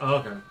Oakland. Oh,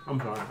 okay, I'm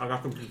sorry. I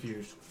got them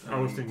confused. I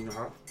was thinking the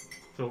half.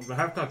 So the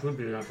half-cock would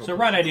be the natural. So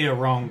right idea,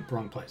 wrong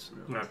place.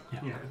 Right. Yeah.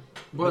 Yeah.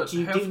 But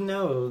you have- do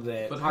know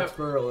that but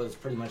Foxborough is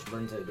pretty much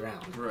burned to the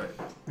ground. Right.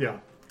 Yeah.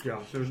 Yeah.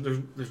 There's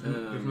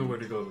no way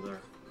to go there.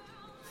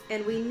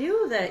 And we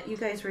knew that you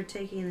guys were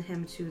taking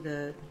him to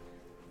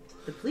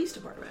the police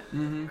department,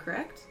 Mm-hmm.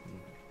 correct?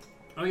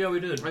 Oh yeah, we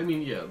did. I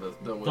mean, yeah,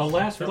 that was The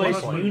last That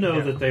place was you know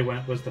yeah. that they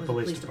went was the Was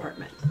police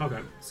department. Okay.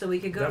 So we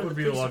could go That to the would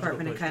be a police logical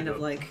department and place kind to of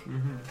go. like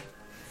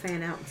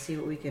fan out and see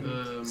what we can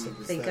So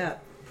does think that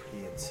up.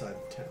 be inside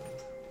the town?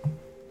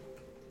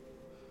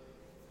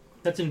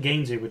 That's in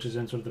Gainesville, which is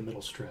in sort of the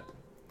middle strip.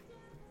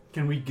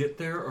 Can we get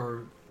there,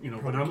 or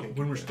Probably can't when get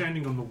we're there.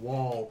 standing on the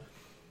wall,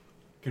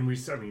 can we?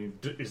 I mean,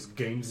 is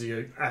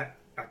Gainesville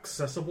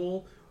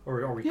accessible,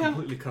 or are we Yeah.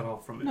 completely cut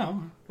off from it?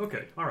 No,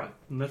 Okay. All right.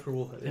 And that's where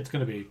we'll head. it's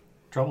going to be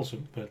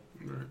troublesome, but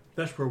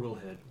That's where we'll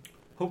head.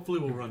 Hopefully,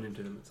 we'll run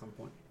into them at some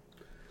point.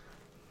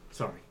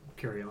 Sorry.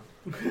 Carry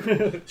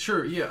on.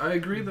 Sure, yeah, I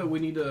agree that we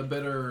need a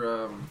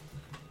better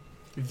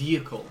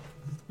vehicle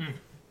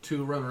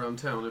to run around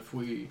town. If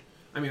we,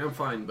 I mean, I'm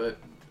fine, but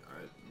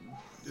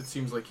it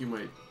seems like you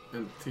might,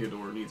 and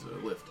Theodore needs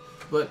a lift.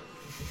 But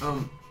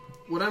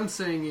what I'm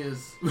saying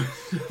is,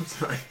 I'm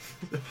sorry,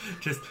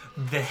 Just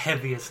the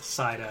heaviest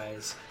side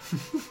eyes.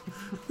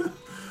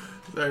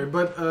 sorry,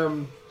 but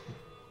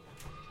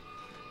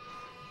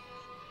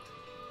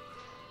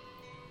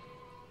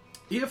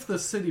if the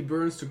city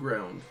burns to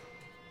ground,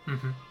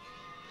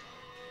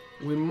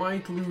 we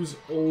might lose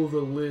all the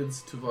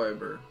lids to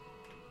Viber,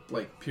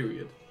 like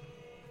period.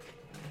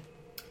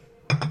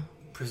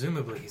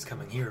 Presumably, he's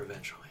coming here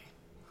eventually.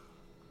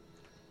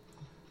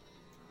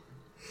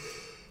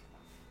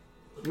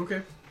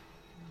 Okay.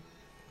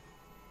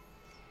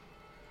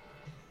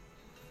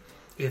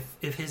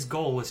 If his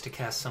goal was to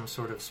cast some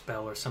sort of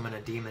spell or summon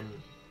a demon,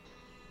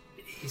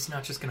 he's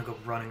not just going to go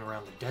running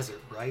around the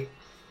desert, right?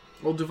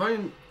 Well,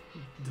 Divine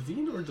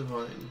or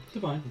Divine?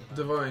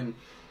 Divine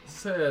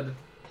said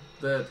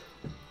that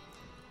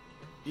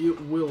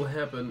it will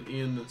happen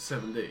in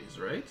 7 days,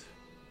 right?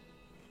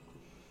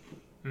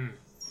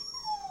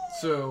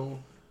 So,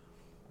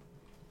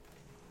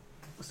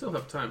 we still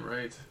have time,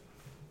 right?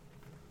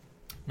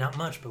 Not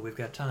much, but we've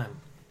got time.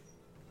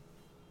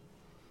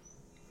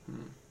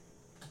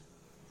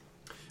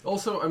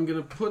 Also, I'm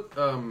gonna put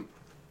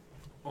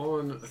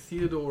on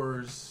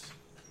Theodore's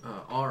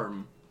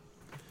arm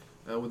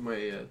with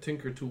my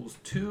Tinker tools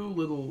 2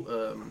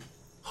 little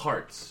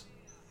hearts.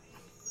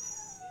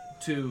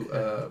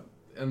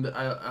 And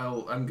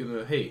I'm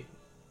gonna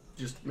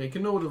just make a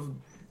note of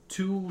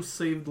 2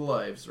 saved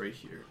lives right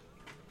here,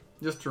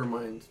 just to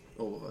remind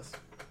all of us.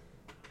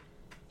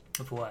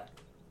 Of what?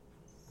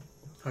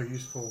 How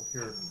useful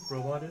your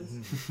robot is?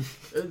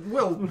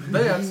 Well,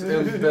 that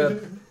and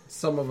that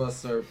some of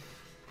us are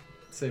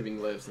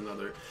saving lives and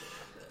other.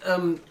 As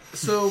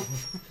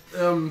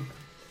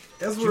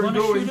Do you we're want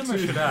to going shoot him or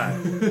should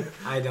to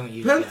I? I don't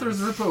use Panther's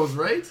guns. Repose,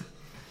 right?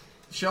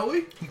 Shall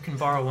we? You can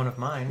borrow one of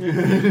mine.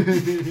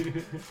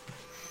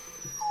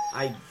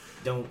 I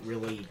don't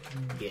really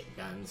get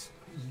guns.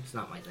 It's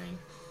not my thing.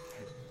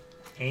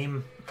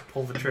 aim,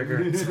 pull the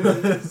trigger.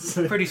 It's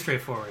pretty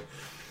straightforward.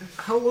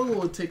 How long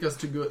will it take us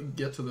to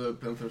get to the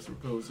Panther's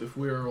Repose if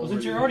we're already...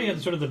 Since you're already at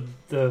sort of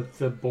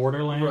the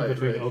borderland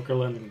between right.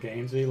 Okerland and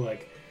Gainesy,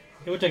 like,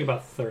 it would take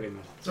about 30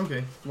 minutes.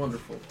 Okay,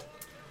 wonderful.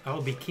 I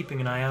will be keeping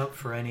an eye out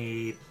for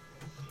any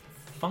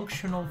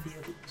functional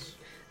vehicles.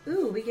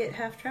 Ooh, we get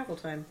half travel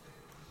time.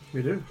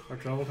 We do. Our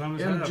travel time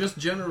is And half. just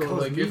general,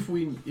 like, if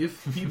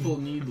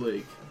people need,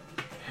 like,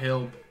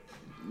 help,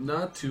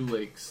 not to,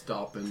 like,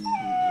 stop and,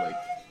 like,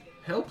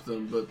 help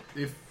them, but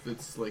if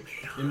it's, like,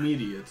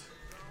 immediate.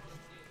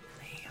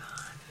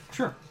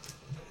 Sure.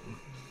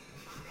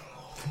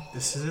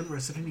 This isn't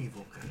Resident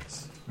Evil,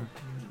 guys.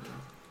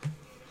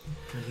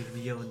 Don't need to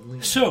be yelling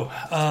Leon. So,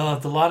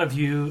 the lot of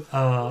you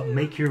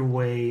make your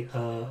way,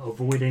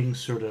 avoiding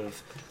sort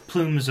of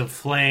plumes of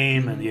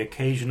flame and the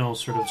occasional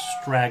sort of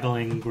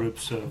straggling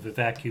groups of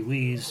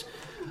evacuees.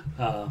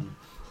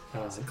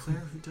 Is it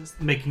Claire who does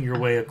that? Making your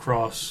way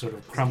across sort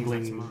of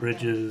crumbling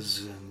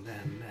bridges and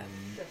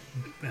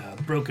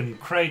broken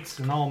crates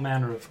and all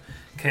manner of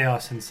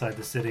chaos inside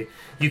the city.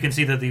 You can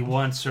see that the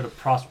once sort of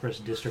prosperous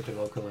district of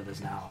Okerland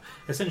is now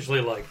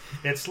essentially like,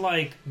 it's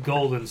like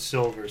gold and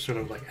silver sort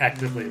of like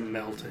actively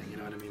melting, you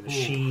know what I mean? The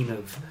sheen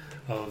of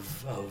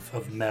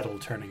metal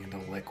turning into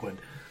liquid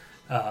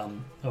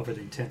over the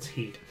intense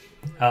heat.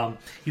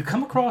 You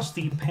come across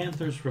the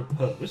Panther's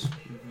Repose,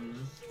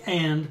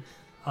 and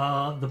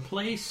the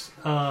place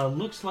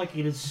looks like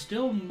it is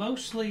still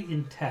mostly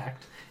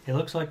intact. It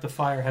looks like the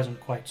fire hasn't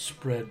quite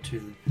spread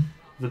to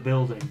the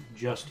building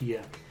just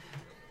yet.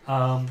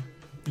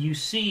 You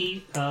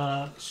see,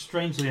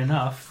 strangely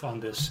enough, on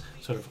this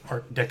sort of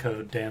Art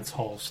Deco dance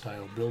hall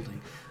style building,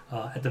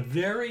 at the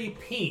very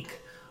peak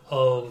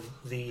of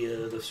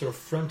the sort of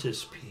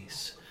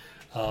frontispiece,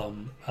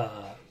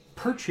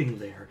 perching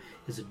there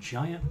is a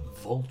giant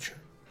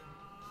vulture.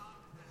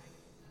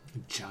 A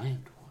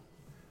giant one.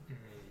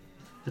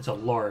 It's a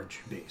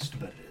large beast,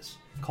 but it is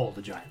called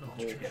a giant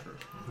vulture. Yeah.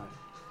 Right.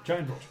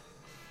 Giant vulture.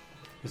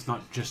 It's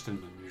not just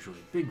an unusually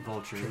big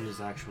vulture, it is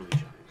actually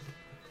giant.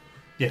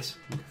 Yes.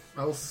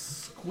 I'll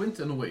squint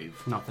and wave.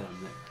 Not that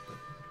I'm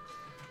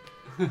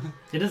there, but...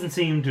 It doesn't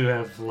seem to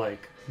have,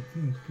 like,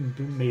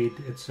 made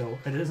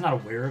itself... It is not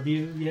aware of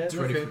you yet. It's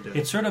ready for death.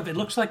 It's sort of... It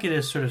looks like it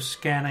is sort of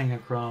scanning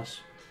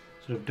across...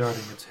 Sort of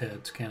darting its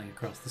head, scanning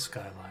across the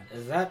skyline.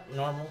 Is that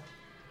normal?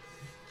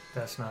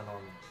 That's not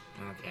normal.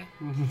 Okay.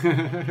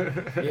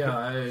 Yeah,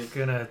 I...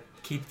 Gonna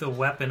keep the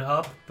weapon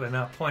up, but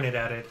not point it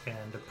at it,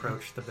 and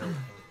approach the building.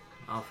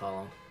 I'll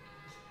follow.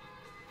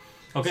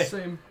 Okay.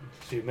 Same.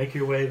 So you make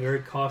your way very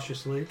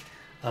cautiously.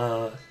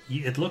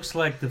 It looks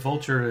like the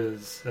vulture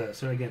is...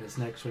 so again, its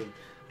neck sort of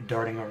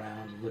darting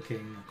around,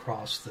 looking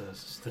across the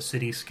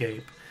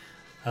cityscape.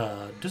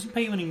 Doesn't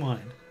pay you any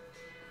mind.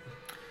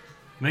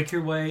 Make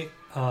your way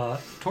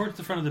towards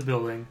the front of the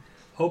building,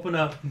 open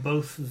up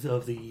both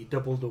of the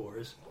double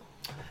doors,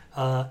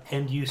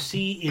 and you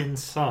see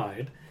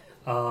inside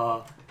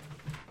the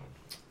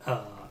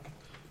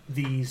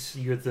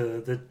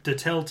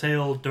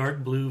telltale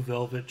dark blue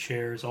velvet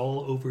chairs,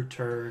 all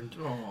overturned.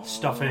 Aww.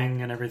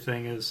 Stuffing and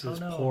everything is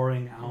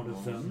pouring out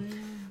of them.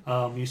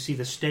 You see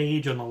the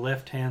stage on the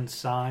left-hand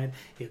side.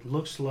 It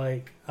looks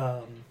like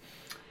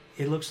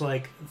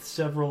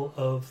several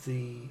of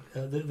the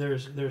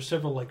there's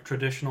several like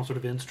traditional sort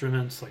of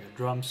instruments, like a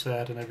drum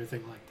set and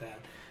everything like that,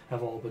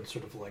 have all been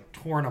sort of like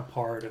torn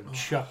apart and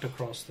chucked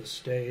across the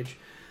stage.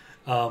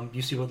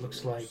 You see what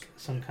looks like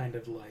some kind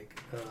of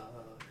like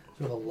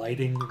sort of a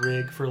lighting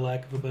rig, for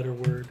lack of a better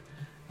word,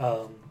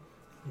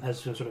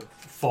 has sort of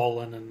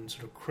fallen and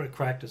sort of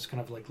cracked. It's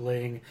kind of like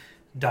laying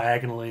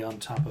diagonally on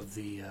top of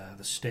the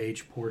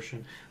stage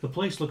portion. The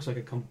place looks like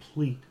a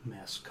complete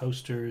mess.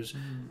 Coasters,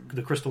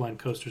 the crystalline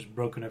coasters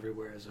broken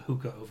everywhere as a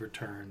hookah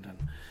overturned, and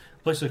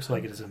the place looks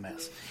like it is a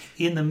mess.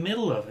 In the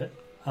middle of it,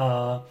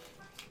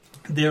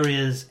 there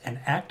is an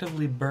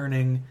actively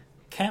burning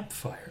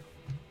campfire.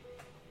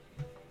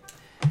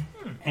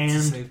 And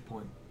It's a save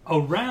point.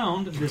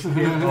 around this...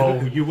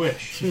 oh, you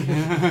wish.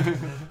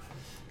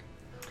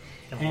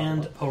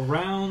 And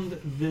around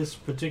this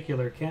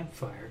particular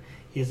campfire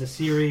is a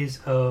series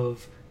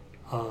of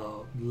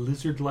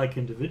lizard-like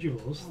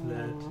individuals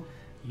that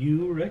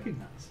you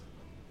recognize.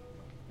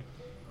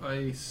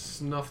 I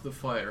snuff the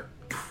fire.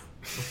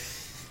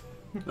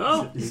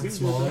 Oh! Is it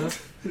small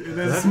enough?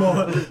 That's small.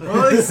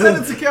 Well, he said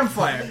it's a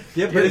campfire.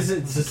 Yeah, but it's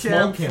a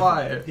small campfire.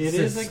 campfire. It It's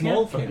is a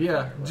small campfire.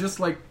 Yeah,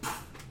 just like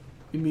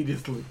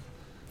immediately.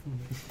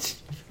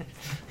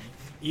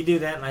 You do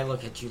that, and I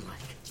look at you like.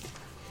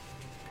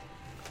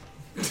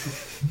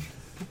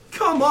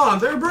 Come on,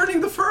 they're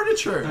burning the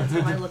furniture.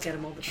 I look at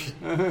him all the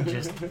time.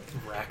 Just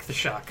rack the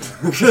shotgun.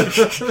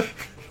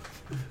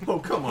 Oh,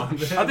 come on,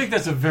 man. I think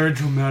that's a very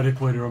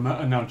dramatic way to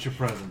announce your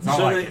presence. I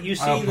So like that it. you I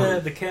see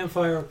approve. the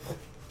campfire.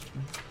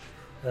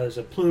 There's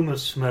a plume of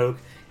smoke,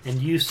 and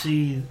you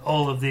see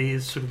all of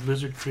these sort of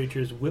lizard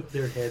creatures whip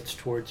their heads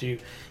towards you.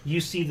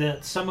 You see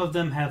that some of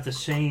them have the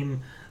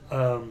same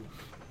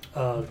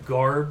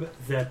garb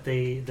that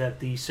the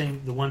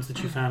ones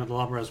that you found at the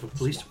Marasma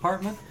Police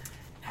Department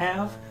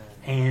have.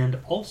 And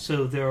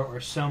also there are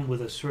some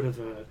with a sort of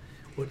a,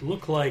 what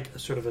look like a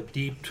sort of a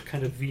deep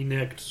kind of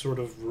V-necked sort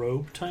of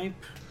robe type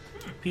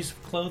piece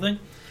of clothing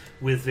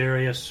with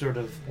various sort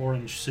of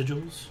orange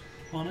sigils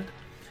on it.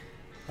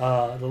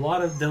 A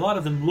lot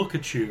of them look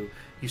at you.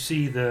 You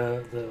see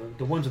the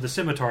ones with the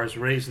scimitars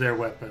raise their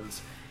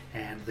weapons,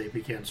 and they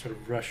begin sort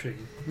of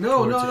rushing.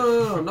 No,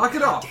 knock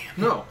it off.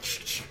 No.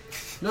 Shoot.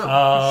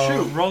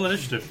 Roll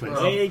initiative, please.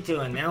 Way to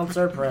announce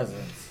our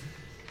presence.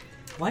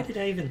 Why did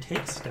I even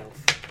take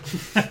stealth?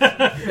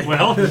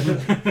 Well,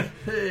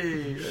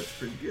 Hey, that's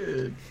pretty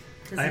good.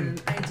 Because in an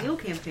ideal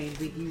campaign,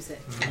 we'd use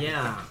it.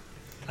 Yeah.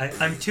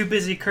 I'm too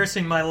busy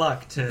cursing my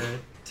luck to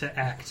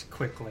act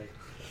quickly.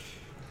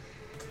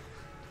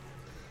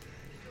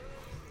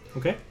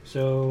 okay.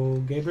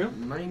 So Gabriel,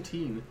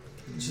 19.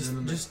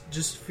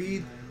 Just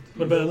feed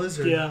what the about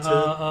lizard yeah?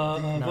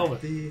 to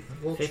Velvet. the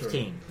vulture.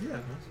 15. Yeah,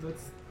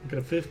 that's... Got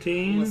a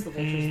 15 What's the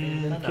vulture's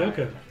name? and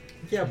Kyoko.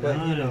 Yeah,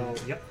 but you know,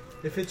 Yep.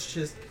 if it's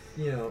just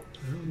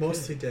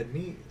mostly dead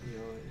meat,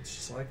 it's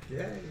just like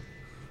yay,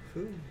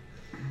 food.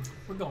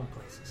 We're going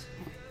places.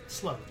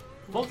 Slowly.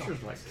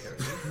 Vultures like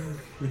carrion.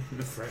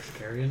 The fresh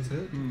carrion's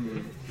good.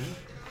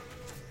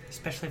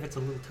 Especially if it's a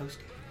little toasty.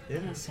 Yeah.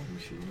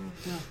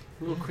 Yeah,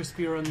 a little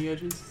crispier on the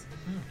edges.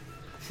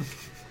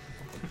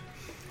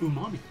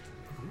 Umami.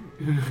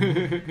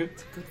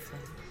 It's a good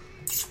flavor.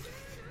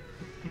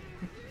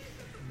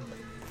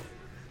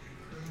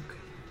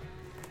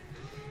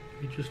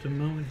 Just a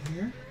moment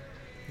here.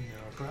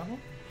 No problem.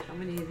 How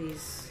many of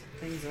these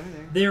things are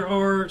there? There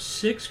are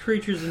 6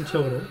 creatures in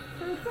total.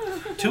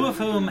 2 of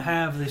whom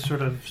have this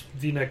sort of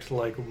V-necked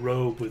like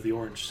robe with the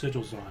orange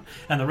sigils on,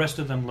 and the rest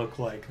of them look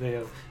like they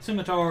have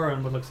scimitar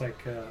and what looks like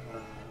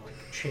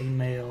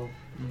chainmail,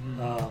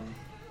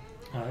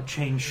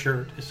 chain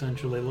shirt,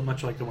 essentially,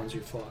 much like the ones you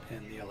fought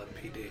in the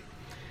LMPD.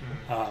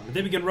 But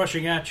they begin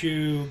rushing at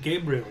you.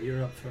 Gabriel,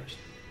 you're up first.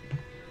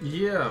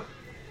 Yeah.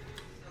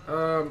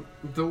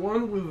 The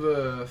one with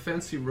the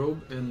fancy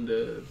robe and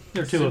the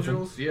There are 2 of them.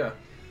 sigils, yeah.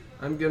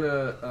 I'm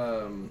gonna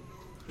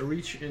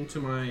reach into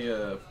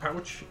my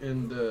pouch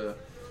and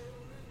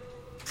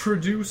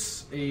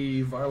produce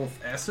a vial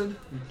of acid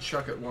and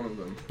chuck at one of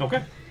them.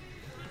 Okay.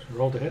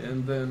 Roll to hit.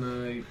 And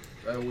then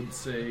I would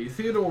say,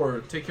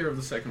 Theodore, take care of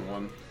the second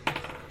one.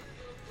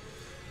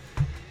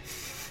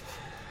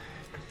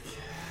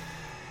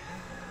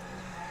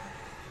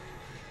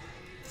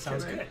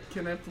 Sounds good.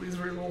 Can I please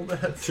reroll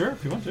that? Sure,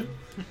 if you want to.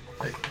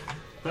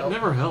 That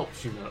never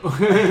helps, you know.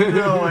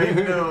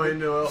 I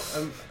know.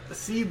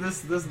 See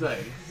this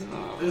die.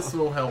 This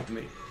will help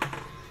me.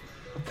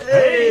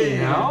 Hey,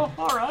 now,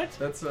 all right.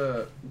 That's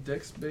a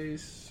dex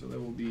base, so that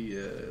will be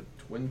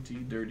 20,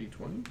 dirty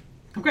 20.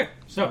 Okay,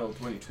 so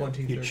Oh,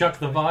 20. you chuck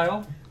the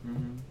vial.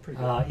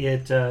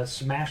 It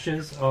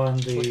smashes on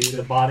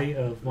the body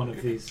of one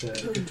of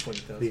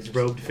these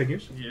robed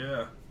figures.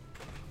 Yeah.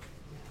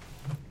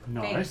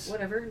 Hey, Nice.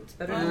 whatever. It's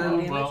better And than no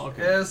damage. Well,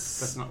 okay. As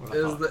That's not what I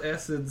as thought. the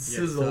acid that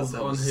sizzles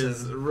on was his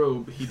 7.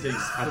 robe, he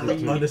takes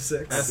 3 Minus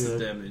 6. acid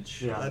did.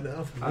 damage. Yeah. I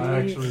know. I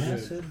actually did.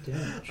 Acid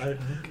damage. I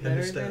Better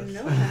understand. than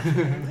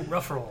no damage.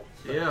 Rough roll.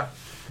 Yeah.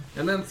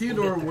 And then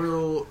Theodore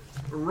will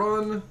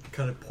run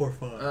Kind of poor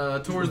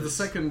fun. towards the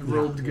second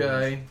robed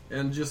guy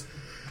and just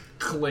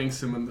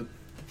clanks him in the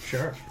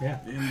Sure, yeah.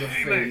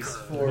 face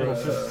for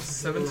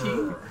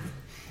 17.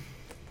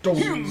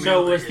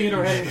 So was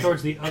Theodore heading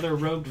towards the other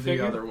robed The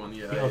figure? other one,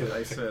 yeah. The other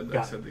I figure. said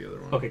Got it. the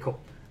other one. Okay, cool.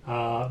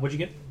 What'd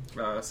you get?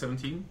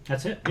 17.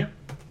 That's it. Yep.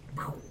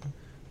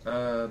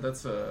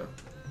 That's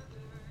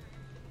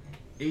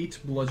 8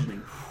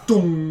 bludgeoning.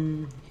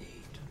 Dong!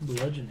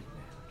 Bludgeoning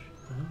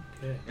damage.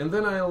 Okay. And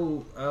then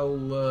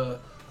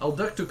I'll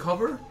duck to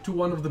cover to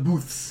one of the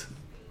booths.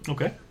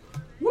 Okay.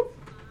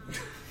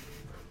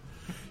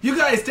 You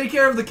guys take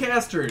care of the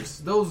casters.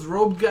 Those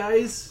robed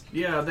guys,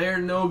 yeah, they're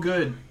no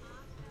good.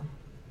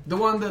 The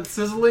one that's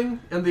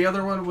sizzling and the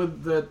other one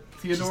with the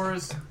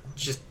Theodore's.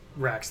 Just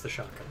racks the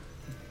shotgun.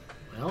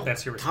 Well,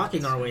 That's your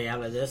talking response. our way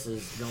out of this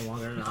is no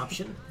longer an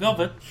option.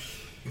 Velvet.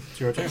 It's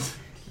your turn.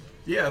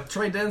 Yeah,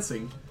 try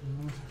dancing.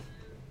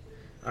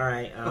 All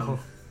right.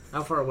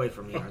 How far away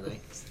from me are they?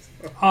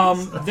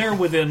 They're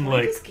within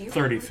like Just gave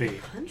 30 him feet.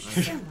 a punch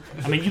so much.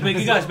 I mean,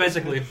 you guys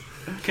basically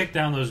kicked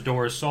down those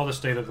doors, saw the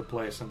state of the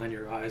place, and then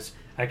your eyes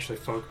actually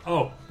focused.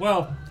 Oh,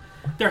 well,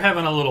 they're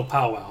having a little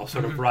powwow,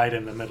 sort of right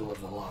in the middle of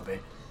the lobby.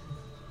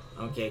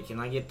 Okay, can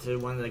I get to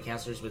one of the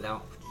casters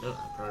without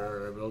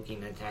provoking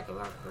an attack of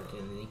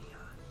opportunity?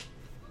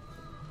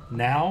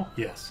 Now,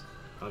 yes.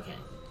 Okay.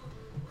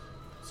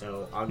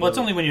 So I'll go. Well, it's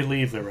only when you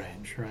leave the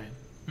range, right?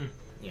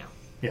 Yeah.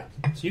 Yeah.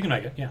 So you can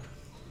make it, yeah.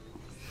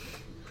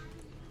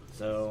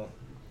 So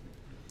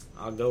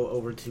I'll go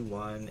over to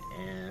one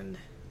and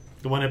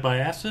The one hit by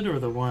acid or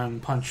the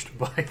one punched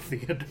by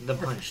Theodore? the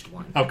punched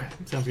one, Okay,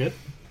 sounds good.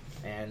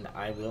 and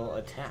I will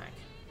attack.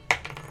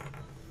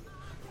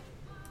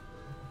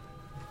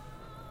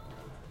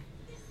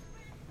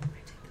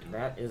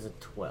 That is a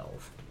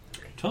 12.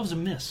 12's a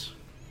miss.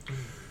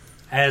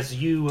 As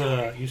you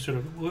sort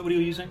of... What are you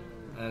using?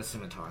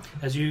 Scimitar.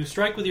 As you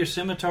strike with your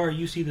scimitar,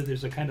 you see that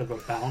there's a kind of a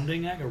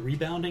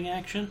rebounding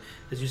action.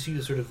 As you see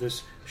the sort of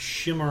this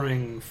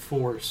shimmering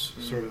force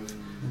sort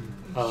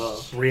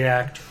of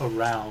react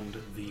around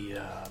the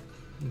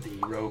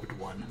robed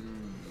one.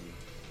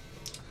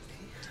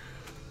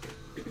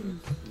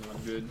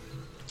 Not good.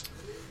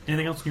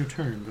 Anything else in your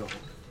turn, Bill?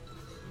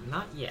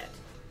 Not yet.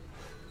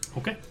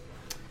 Okay.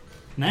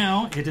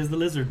 Now it is the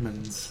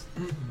lizardman's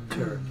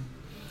turn.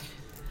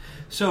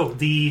 So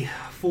the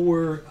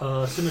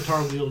 4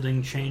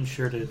 scimitar-wielding,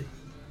 chain-shirted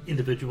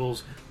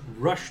individuals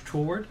rush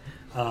toward.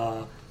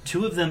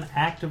 2 of them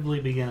actively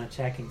begin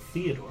attacking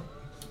Theodore.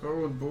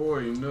 Oh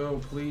boy, no,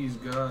 please,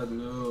 God,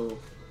 no.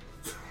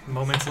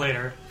 Moments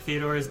later,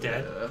 Theodore is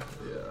dead.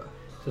 Yeah.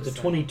 So it's a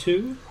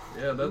 22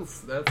 Yeah,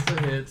 that's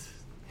a hit.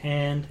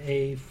 and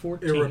a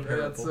 14.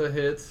 Irreparable. That's a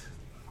hit.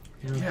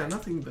 Yeah,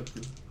 nothing but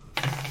the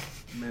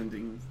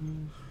mending.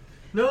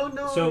 No.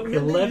 So Mending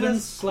 11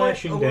 has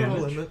slashing quite a lot of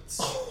damage. limits.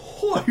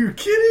 Oh, are you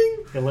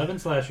kidding? 11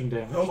 slashing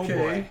damage.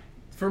 Okay.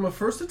 From a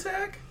first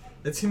attack?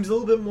 It seems a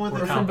little bit more Or than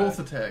from combat. both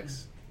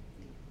attacks?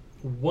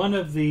 One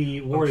of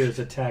the warriors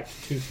attacked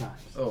 2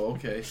 times. Oh,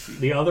 okay. See.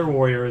 The other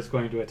warrior is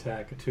going to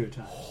attack 2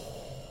 times.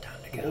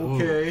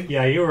 Okay.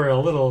 Yeah, you were a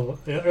little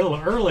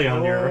early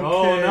on your.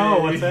 Oh Okay. no,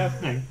 what's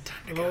happening?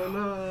 Oh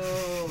no.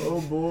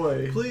 Oh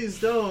boy. Please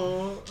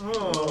don't.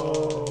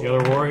 Oh. The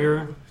other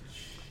warrior.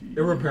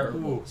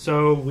 Irreparable.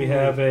 So we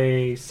have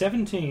a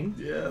 17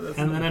 Yeah, that's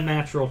and then a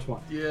natural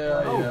 20.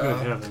 Yeah, Oh, yeah.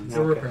 good heavens.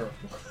 Irreparable.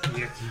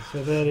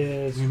 So that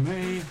is. We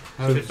may So,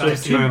 have so,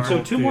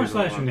 experimental 2 more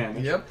Theodore. slashing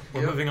damage. Yep.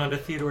 We're moving on to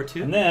Theodore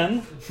 2. And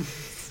then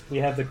we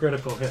have the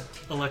critical hit.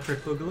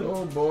 Electric Boogaloo.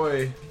 Oh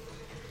boy.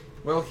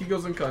 Well, he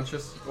goes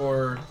unconscious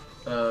or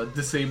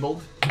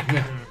disabled.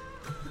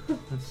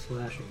 That's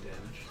slashing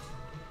damage.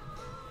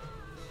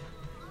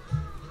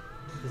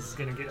 This is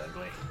gonna get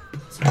ugly.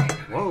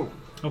 Whoa.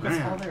 Okay.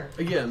 Man.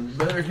 Again,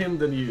 better him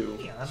than you.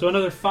 So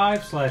another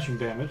 5 slashing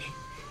damage,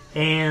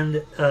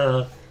 and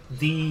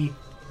the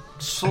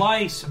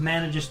slice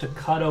manages to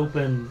cut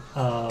open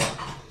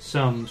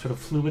some sort of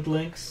fluid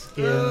links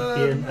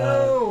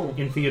No.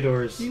 in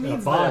Theodore's He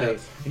needs body, that.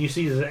 and you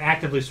see he's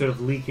actively sort of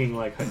leaking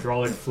like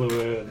hydraulic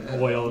fluid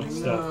and oil and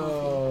stuff.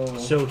 No.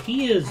 So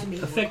he is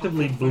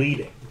effectively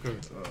bleeding.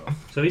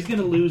 So he's going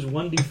to lose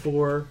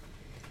 1d4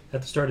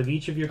 at the start of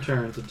each of your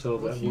turns until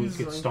But that wound he's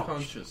gets staunched.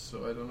 unconscious,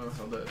 so I don't know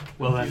how that.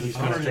 Well, then he's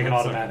going to take an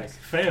automatic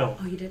fail.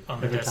 Oh, you did? On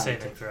the Every death time.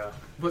 saving throw.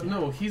 But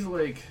no, he's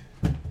like,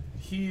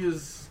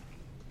 he's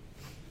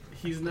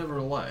never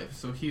alive,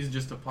 so he's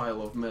just a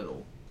pile of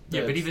metal.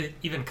 Yeah, but That's-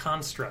 even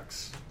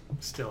constructs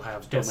still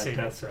have Still death make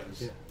saving death throws.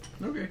 saves,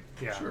 yeah. Okay,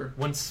 Yeah. sure.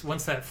 Once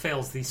that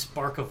fails, the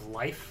spark of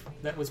life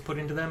that was put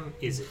into them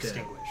is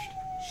extinguished.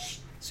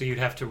 So you'd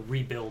have to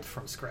rebuild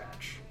from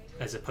scratch,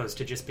 as opposed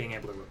to just being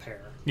able to repair.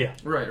 Yeah.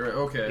 Right.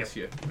 Okay, Yep. I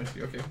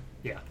see. Okay.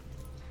 Yeah.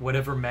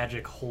 Whatever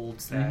magic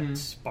holds that Mhm.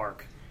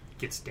 spark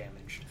gets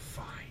damaged.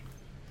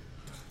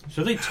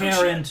 So they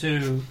tear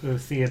into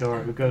Theodore,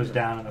 who goes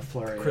down in a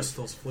flurry of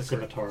Crystals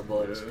flickering. scimitar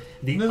blows. Yeah.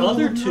 The No,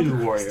 other not 2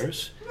 the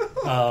warriors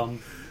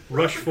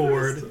rush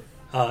forward,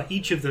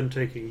 each of them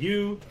taking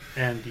you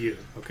and you.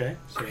 Okay?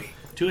 So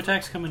 2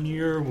 attacks coming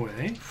your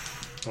way,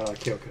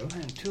 Kyoko.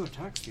 Man, 2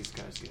 attacks these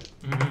guys get.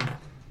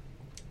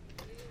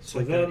 So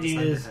like that the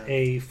design is to have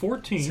a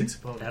 14 6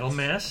 opponents. That'll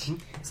miss.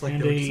 It's like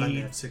and they were designed a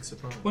to have 6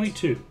 opponents.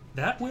 22.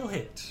 That will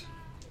hit.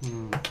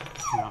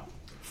 Yeah.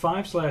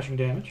 5 slashing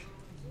damage.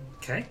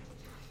 Okay.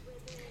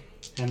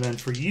 And then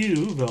for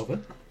you,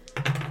 Velvet,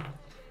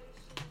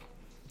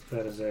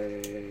 that is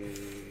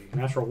a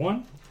natural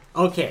 1.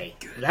 Okay,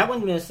 that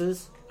one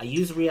misses. I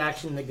use a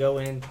reaction to go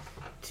in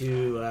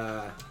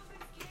to.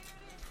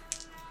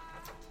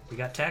 We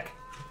got tech.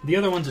 The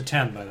other one's a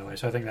 10, by the way,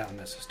 so I think that one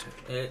misses too.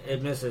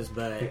 It misses,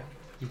 but Yeah.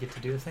 You get to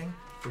do a thing.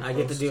 I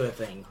get to do a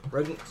thing.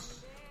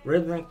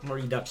 Rhythmic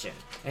reduction.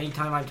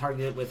 Anytime I'm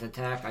targeted with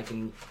attack, I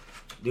can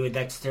do a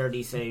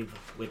dexterity save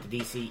with the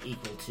DC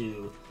equal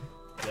to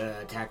the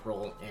attack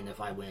roll, and if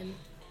I win,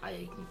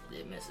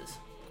 it misses.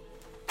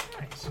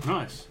 Nice.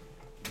 Nice.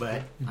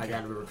 But I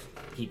gotta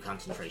keep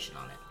concentration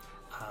on it.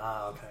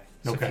 Ah, okay.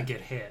 So Okay. if you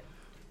get hit,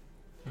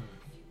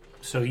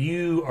 So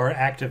you are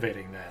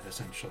activating that,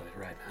 essentially,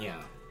 right now.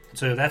 Yeah.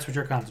 So that's what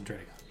you're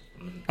concentrating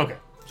on. Okay.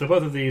 So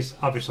both of these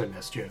obviously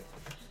missed you.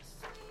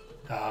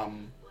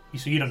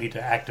 So you don't need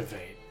to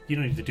activate. You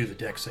don't need to do the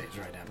dex saves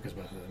right now because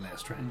both of them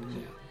missed, right?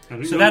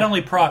 Now, So that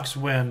only procs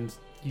when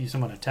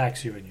someone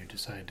attacks you and you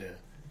decide to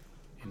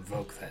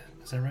invoke that.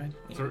 Is that right?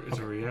 It's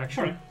a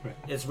reaction. Right.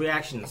 Its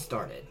reaction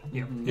started.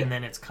 yep. Yeah. And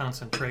then it's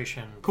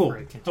concentration Cool. for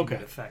a continued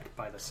Okay. effect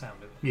by the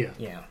sound of it. Yeah.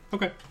 Yeah.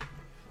 Okay.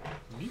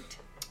 Neat.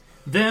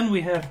 Then we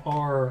have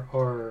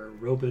our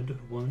robed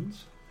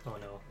ones. Oh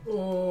no.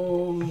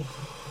 Oh.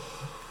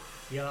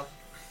 Yup.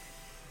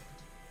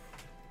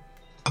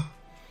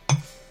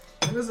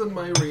 And isn't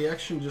my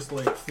reaction just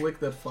like flick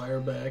that fire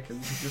back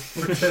and just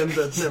pretend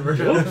that never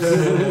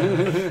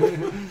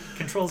happened?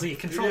 Control Z.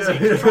 Control Yeah. Z.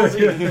 Control Z.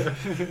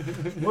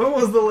 When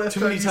was the last Too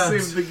time many you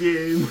times. saved the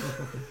game?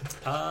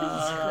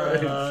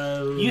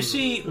 You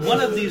see one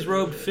of these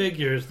robed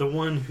figures, the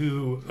one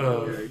who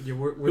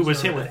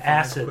was hit with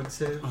acid,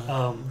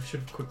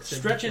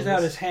 stretches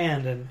out his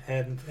hand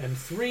and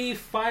 3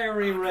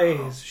 fiery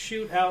rays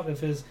shoot out of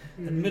his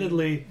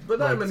admittedly.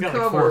 But I'm in he's got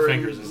cover. like 4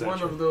 fingers, One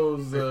essentially. of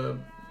those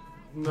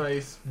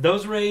nice.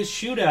 Those rays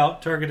shoot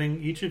out,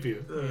 targeting each of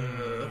you.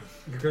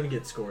 You're going to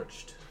get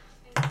scorched.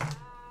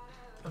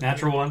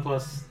 Natural 1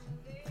 plus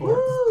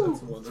 4.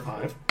 That's wonderful.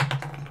 5.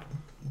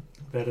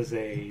 That is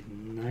a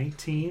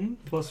 19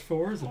 plus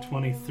 4 is a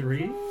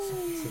 23.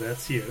 So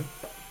that's you.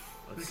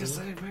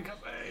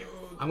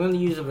 I'm going to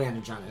use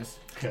advantage on this.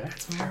 Okay.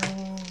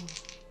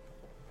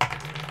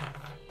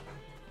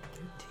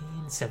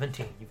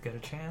 17. You've got a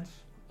chance.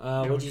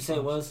 What did you say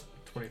it was?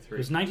 23. It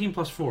was 19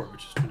 plus 4,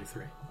 which is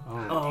 23.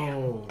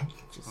 Oh,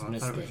 just I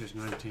missed thought it was it. just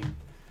 19.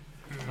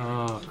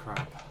 Oh,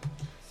 crap.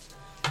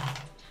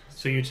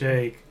 So you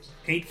take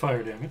 8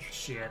 fire damage.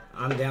 Shit.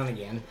 I'm down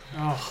again.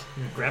 Oh,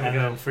 Grab and a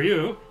then gun. for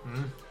you,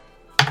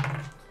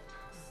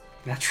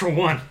 natural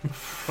 1.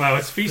 Wow,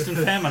 it's feast and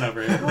famine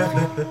over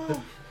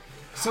here.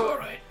 So,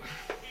 alright.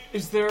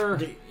 Is there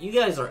You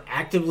guys are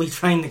actively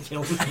trying to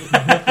kill me.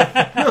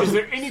 is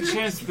there any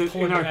chance that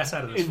Pull in, your ass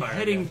out of this in fire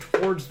heading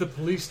towards the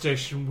police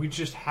station we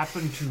just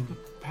happen to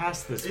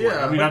pass this way?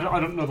 Yeah, I mean, I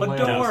don't know the But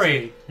layout. don't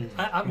worry.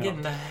 I'm No.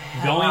 getting the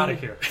hell Going out of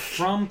here.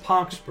 from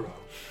Poxborough,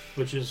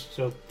 which is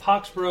so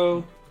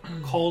Poxborough,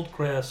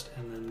 Coldcrest,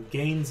 and then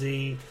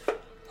Gainsey,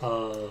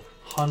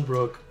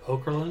 Hunbrook,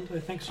 Okerland, I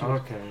think. So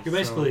Okay. you're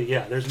basically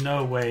there's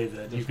no way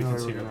that you There's can no way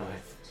conceal we're your gonna-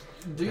 life.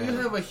 Do you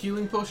have a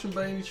healing potion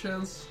by any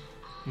chance?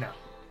 No.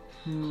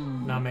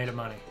 Not made of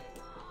money,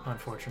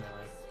 unfortunately.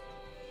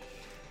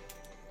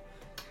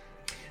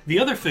 The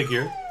other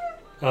figure,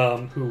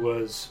 who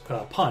was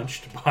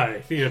punched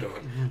by Theodore,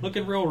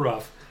 looking real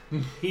rough,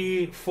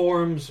 he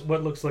forms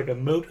what looks like a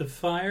mote of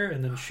fire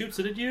and then shoots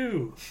it at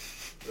you.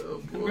 Oh,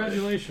 boy.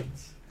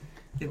 Congratulations.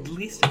 At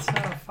least it's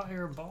not a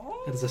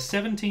fireball. That is a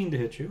 17 to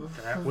hit you.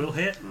 That will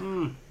hit.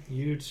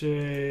 You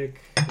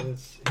take,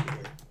 let's see here,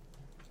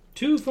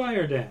 2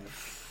 fire damage.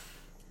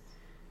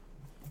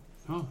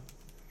 Oh,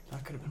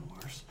 that could have been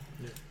worse.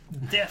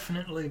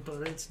 Definitely,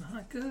 but it's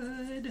not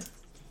good.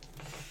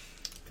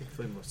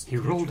 He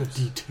rolled a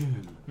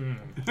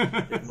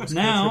d10.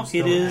 Now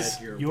it is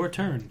your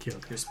turn,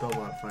 Kyoko. Your spell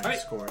modifying Alright,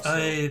 score. So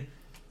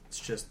it's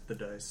just the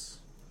dice.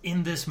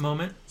 In this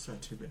moment, It's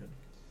not too bad.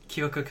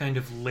 Kyoko kind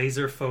of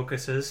laser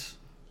focuses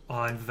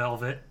on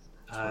Velvet.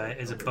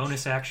 As a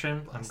bonus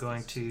action, I'm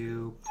going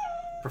to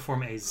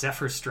perform a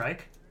Zephyr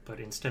Strike, but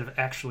instead of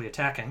actually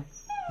attacking,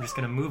 I'm just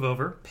going to move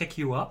over, pick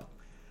you up,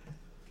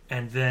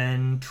 and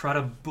then try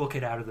to book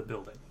it out of the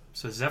building.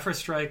 So Zephyr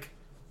Strike,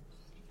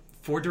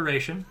 for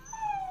duration,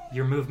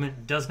 your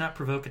movement does not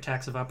provoke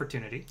attacks of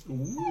opportunity.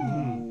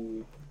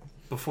 Ooh.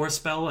 Before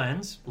spell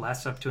ends,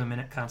 lasts up to a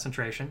minute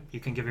concentration. You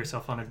can give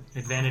yourself an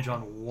advantage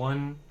on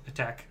 1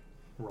 attack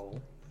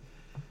roll.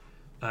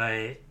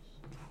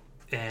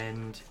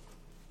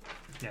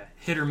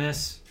 Hit or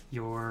miss,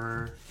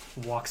 your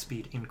walk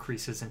speed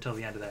increases until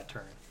the end of that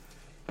turn.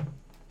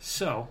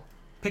 So,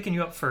 picking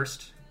you up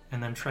first,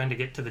 and then trying to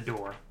get to the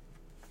door,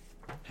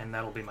 and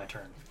that'll be my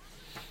turn.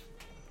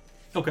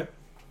 Okay.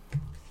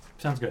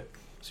 Sounds good.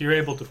 So you're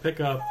able to pick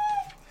up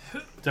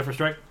Zephyr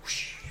Strike,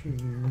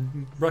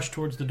 rush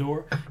towards the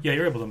door. Yeah,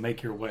 you're able to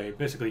make your way.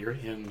 Basically, you're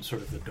in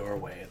sort of the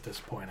doorway at this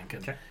point and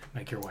can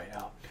make your way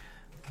out.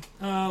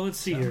 Let's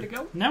see Time here. to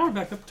go. Now we're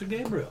back up to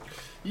Gabriel.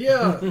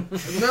 Yeah.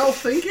 Now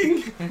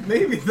thinking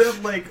maybe that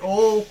like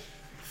all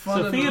fun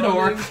So and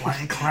Theodore, running-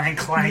 clank, clank,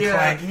 clank,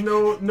 yeah,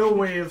 clank. no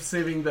way of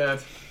saving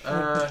that.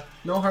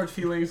 No hard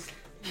feelings.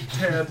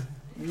 Ted,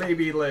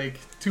 maybe like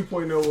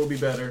 2.0 will be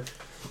better.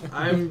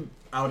 I'm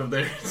out of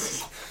there.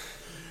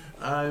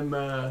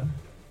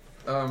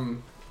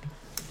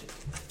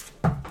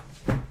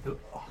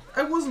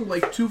 I wasn't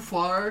like too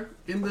far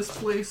in this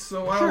place,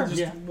 so I'll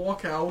just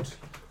walk out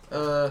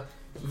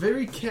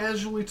very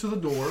casually to the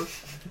door,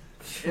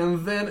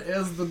 and then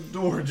as the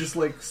door just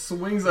like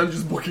swings, I'm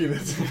just booking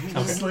it.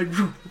 Just like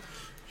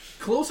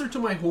closer to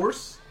my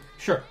horse,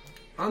 Sure.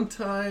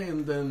 untie,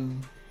 and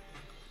then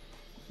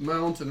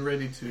mount and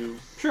ready to.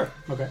 Sure.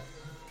 Okay.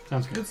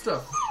 Sounds good. Good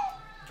stuff.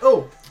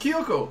 Oh,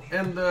 Kyoko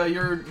and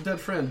your dead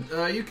friend.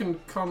 You can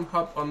come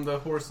hop on the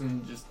horse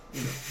and just,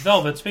 you know.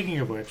 Velvet, speaking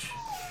of which,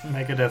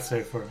 make a death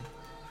save for him.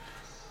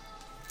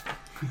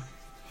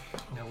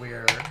 Now we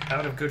are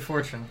out of good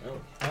fortune.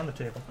 On the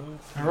table.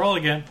 And roll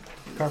again.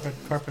 Carpet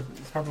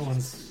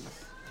ones.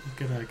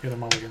 Get a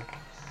mulligan.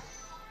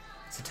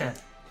 It's a 10.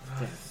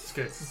 It's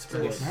good.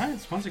 Alright,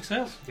 it's 1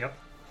 success. Yep.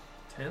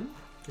 10?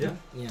 Yeah.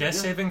 Death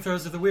saving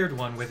throws are the weird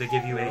one where they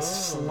give you a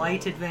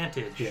slight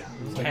advantage. Yeah.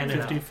 It's like 10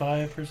 and up.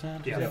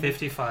 55%. Yeah,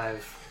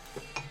 55.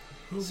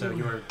 So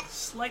you're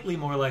slightly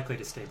more likely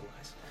to stabilize.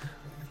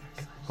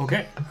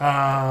 Okay,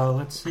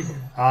 let's see.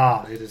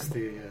 It is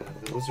the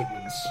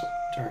lizardman's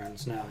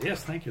turns now.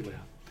 Yes, thank you,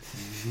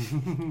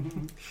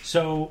 Leon.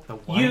 So The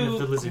wine of the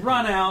you lizard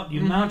run man. out, you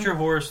mount your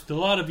horse. A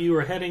lot of you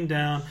are heading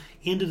down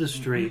into the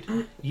street.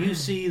 You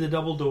see the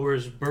double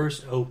doors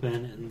burst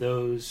open, and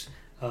those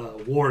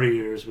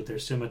warriors with their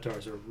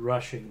scimitars are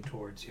rushing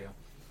towards you.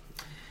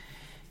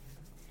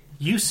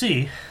 You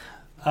see,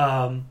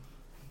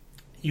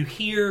 you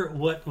hear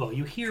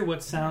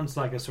what sounds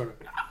like a sort of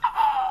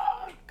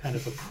kind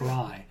of a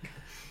cry,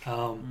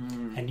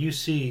 and you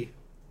see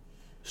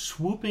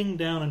swooping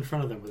down in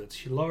front of them with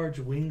its large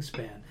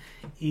wingspan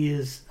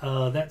is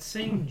that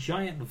same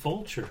giant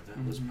vulture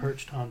that was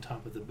perched on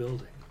top of the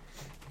building.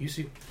 You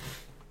see,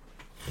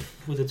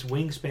 with its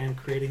wingspan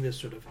creating this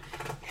sort of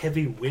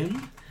heavy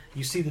wind,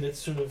 you see that it's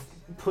sort of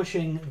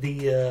pushing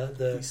the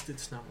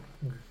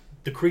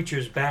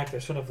creatures back.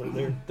 They're sort of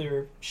like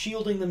they're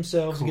shielding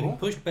themselves and getting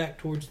pushed back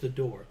towards the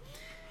door.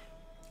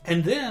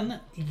 And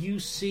then you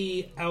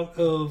see out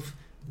of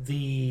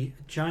the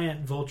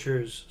giant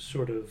vulture's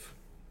sort of,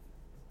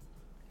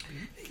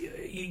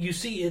 you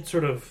see it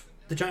sort of,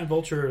 the giant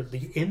vulture,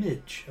 the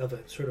image of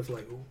it sort of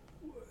like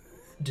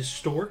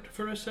distort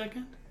for a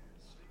second.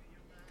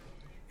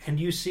 And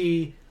you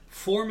see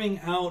forming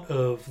out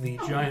of the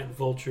giant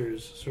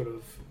vulture's sort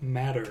of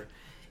matter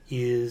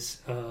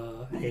is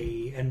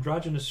a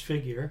androgynous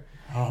figure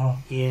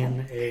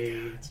in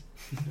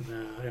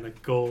a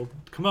gold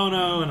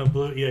kimono and a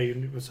blue.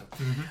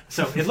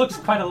 So it looks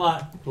quite a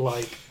lot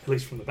like, at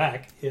least from the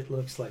back, it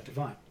looks like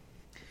Divine.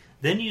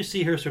 Then you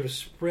see her sort of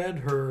spread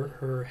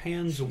her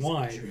hands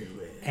wide,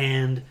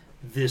 and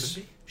this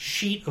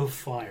sheet of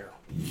fire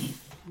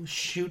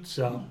shoots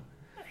up,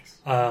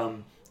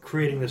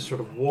 creating this sort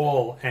of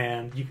wall.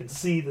 And you can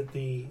see that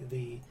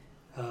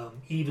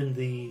even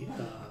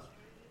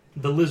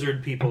the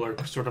lizard people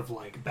are sort of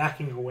like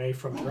backing away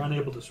from it. They're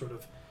unable to sort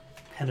of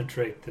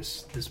penetrate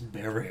this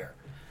barrier.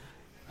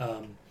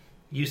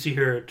 You see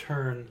her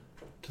turn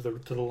to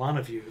the lot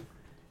of you,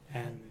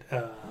 and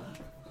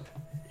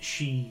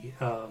she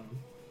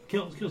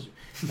kills you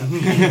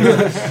with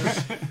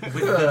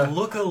the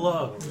look of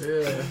love.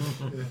 Yeah.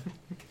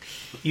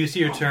 You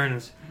see her turn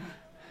and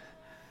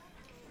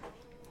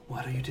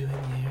what are you doing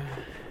here?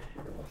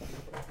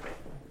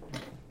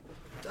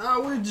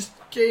 We just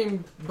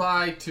came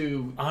by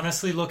to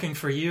Honestly looking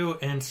for you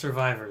and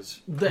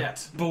survivors.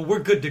 that. But we're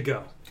good to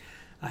go.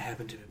 I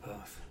happen to be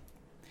both.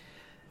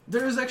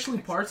 There is actually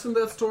parts in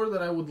that store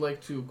that I would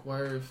like to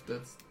acquire if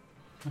that's...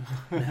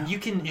 No. You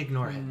can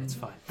ignore it. It's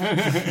fine.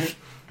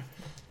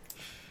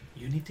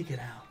 You need to get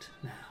out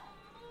now.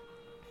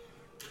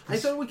 I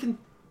thought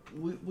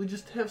we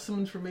just have some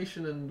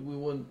information and we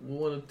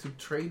wanted to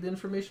trade the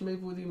information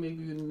maybe with you.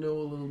 Maybe you know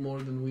a little more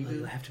than we Well, do.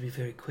 you'll have to be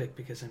very quick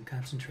because I'm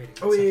concentrating.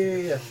 Oh on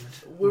yeah. something at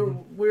the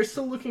moment. We're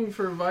still looking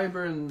for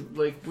Viber, and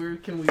like, where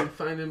can we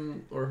find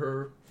him or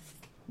her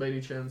by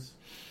any chance?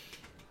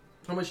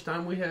 How much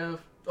time we have?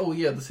 Oh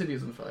yeah, the city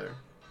is on fire.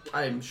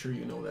 I'm sure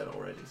you know that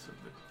already. So.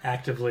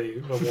 Actively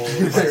a wall of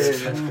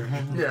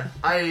fire.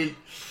 I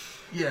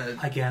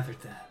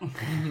gathered that.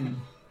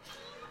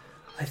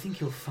 I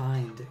think you'll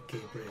find,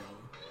 Gabriel,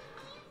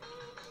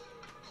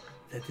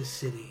 that this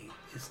city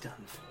is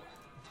done for,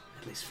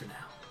 at least for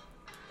now.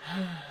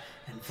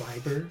 And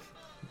Viber,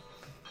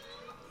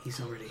 he's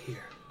already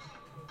here.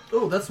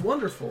 Oh, that's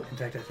wonderful. In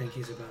fact, I think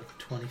he's about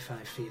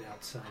 25 feet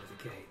outside of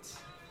the gates.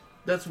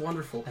 That's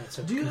wonderful. That's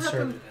a do you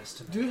conservative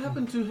estimate. Do you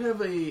happen to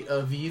have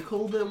a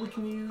vehicle that we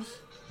can use?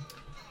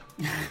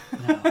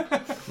 No.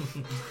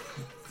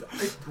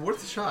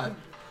 Worth a shot.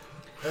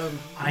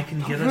 I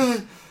can get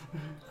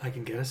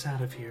us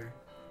out of here,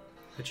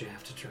 but you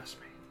have to trust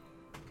me.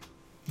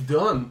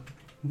 Done.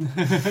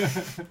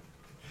 That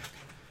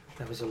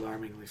was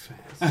alarmingly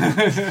fast.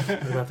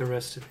 What about the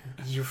rest of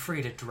you? You're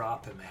free to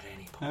drop him at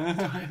any point in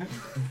time.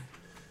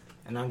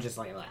 And I'm just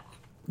like,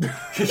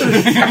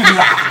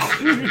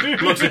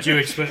 Looks at you,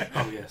 expect.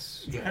 Oh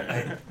yes.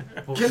 Yeah.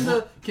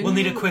 We'll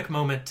need a quick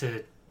moment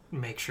to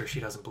make sure she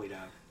doesn't bleed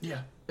out.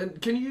 Yeah.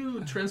 And can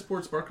you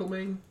transport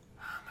Sparklemane?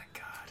 Oh my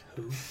god.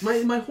 Who?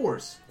 My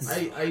horse.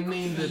 I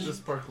named it the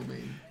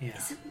Sparklemane. Yeah.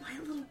 Is it My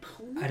Little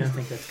Pony? I don't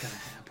think that's gonna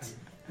happen.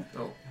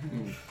 Oh.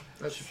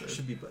 That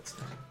should be butt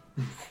stuff.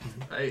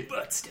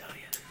 Butt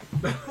stallion.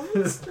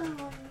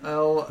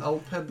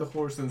 I'll pet the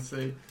horse and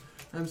say,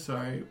 I'm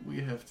sorry, we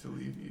have to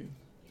leave you.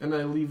 And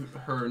I leave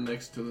her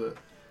next to the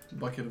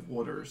bucket of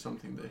water or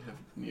something they have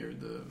near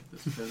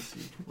this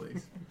fancy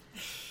place.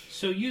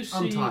 So you see,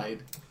 I'm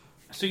tied.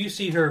 So you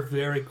see her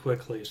very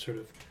quickly sort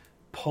of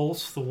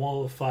pulse the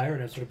wall of fire,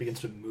 and it sort of begins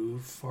to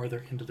move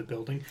farther into the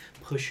building,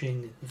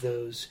 pushing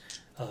those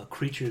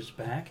creatures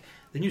back.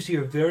 Then you see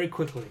her very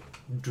quickly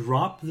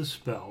drop the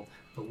spell.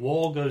 The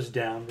wall goes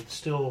down, but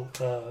still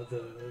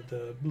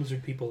the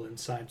lizard people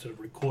inside sort of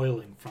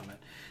recoiling from it.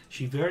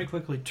 She very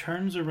quickly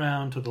turns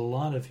around to the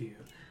lot of you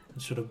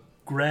and sort of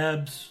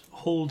grabs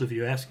hold of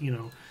you,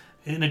 asking,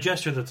 in a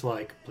gesture that's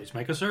like, please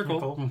make a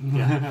circle.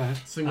 Yeah.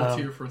 Single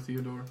tear for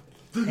Theodore.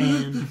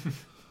 And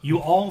you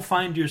all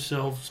find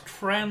yourselves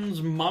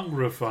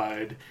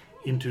transmogrified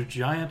into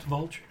giant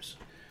vultures.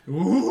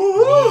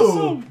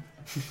 Ooh!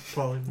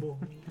 Falling bull.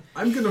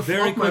 I'm gonna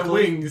Very flop my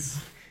quickly.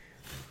 wings.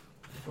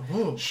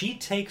 Oh. She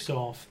takes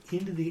off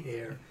into the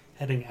air,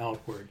 heading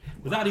outward,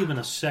 without even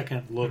a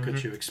second look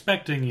at you,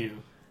 expecting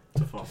you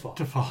To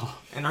fall.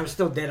 And I'm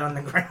still dead on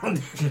the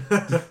ground.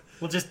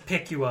 We'll just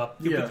pick you up.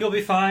 Yeah. You'll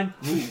be fine.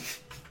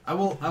 I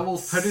will.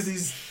 How do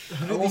these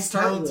start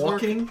talents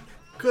work? walking.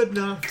 Good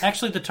enough.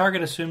 Actually, the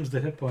target assumes the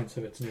hit points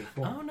of its new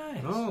form. Oh,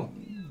 nice. Oh.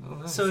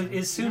 Nice. So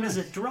as soon as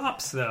it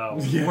drops, though,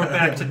 we're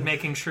back to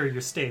making sure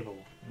you're stable.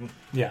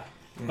 Yeah.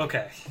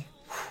 Okay.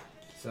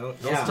 So,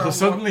 start- yeah. So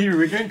suddenly you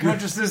regain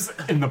consciousness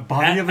in the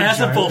body of a As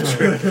a giant.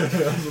 vulture.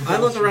 I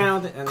look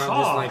around and I'm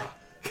just like,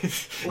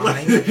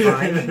 fine.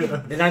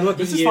 Then I look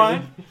This at is you,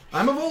 fine.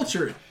 I'm a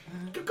vulture.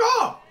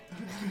 Caw!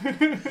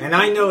 and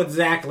I know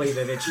exactly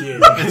that it's you.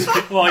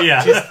 Well,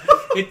 yeah.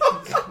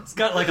 It's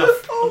got like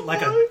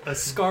a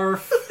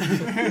scarf,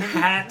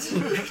 hat.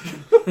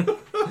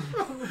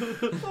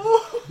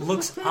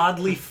 Looks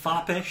oddly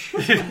foppish.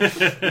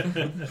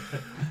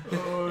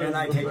 And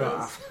I take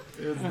off.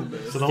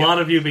 So the lot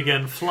of you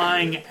begin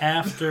flying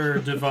after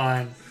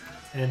Divine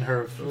in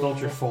her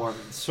vulture form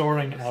and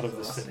soaring out of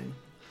the city.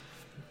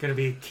 Going to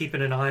be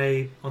keeping an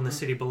eye on the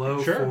city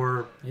below Sure.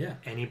 for Yeah.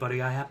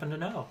 anybody I happen to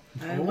know.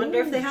 I wonder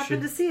if they happen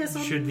Should- to see us.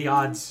 On Should the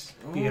odds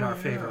be in our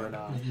favor or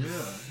not? Yeah.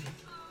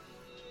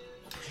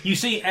 You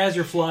see, as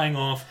you're flying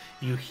off,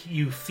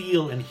 you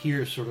feel and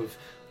hear sort of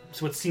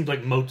what seems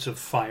like motes of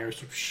fire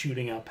sort of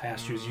shooting out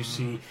past you as you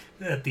see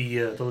that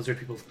the lizard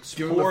people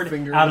Give them a poured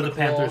finger out of and the a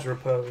claw. panther's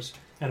repose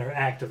and are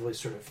actively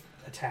sort of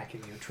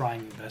attacking you,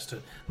 trying your best to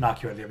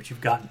knock you out of there, but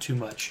you've gotten too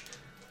much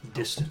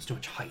distance, too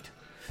much height.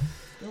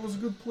 That was a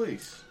good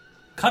place.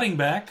 Cutting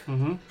back,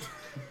 Mm-hmm.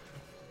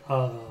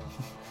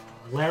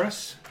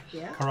 Leras,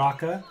 Yeah.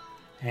 Karaka,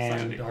 and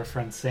Sandy. our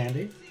friend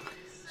Sandy.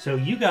 So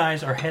you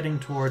guys are heading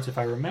towards, if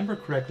I remember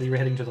correctly, you're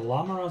heading to the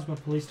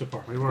Marasma Police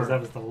Department. We were. Because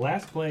that was the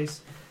last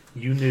place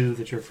you knew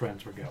that your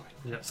friends were going.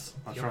 Yes,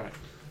 that's right.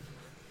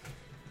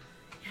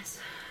 Yes.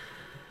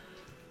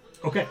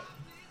 Okay.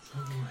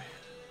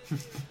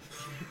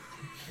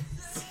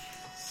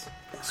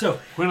 So,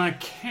 When I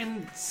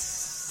can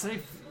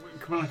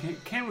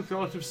with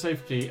relative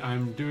safety,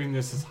 I'm doing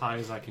this as high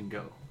as I can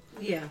go,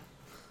 Yeah.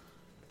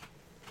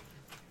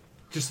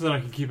 just so that I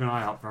can keep an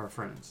eye out for our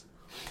friends.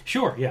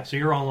 sure, yeah. So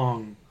you're all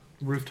along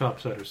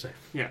rooftops that are safe.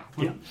 Yeah.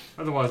 Yeah.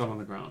 Otherwise, I'm on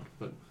the ground,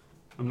 but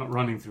I'm not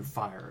running through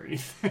fire or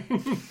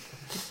anything.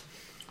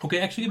 Okay,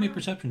 actually give me a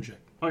perception check.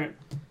 Okay.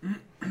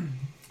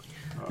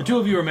 The two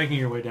of you are making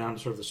your way down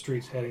sort of the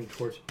streets heading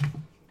towards...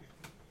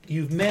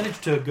 You've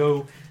managed to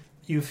go...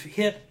 You've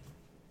hit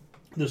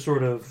the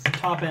sort of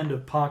top end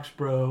of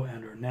Poxborough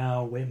and are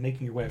now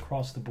making your way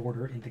across the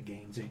border into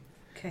Gainesy,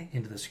 Okay.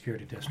 into the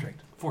security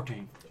district.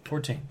 14.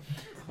 14.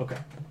 Okay.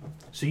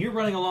 So you're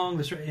running along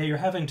this... You're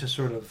having to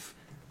sort of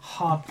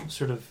hop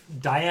sort of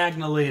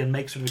diagonally and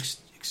make sort of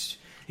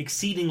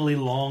exceedingly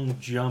long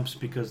jumps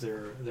because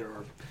there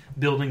are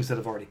buildings that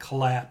have already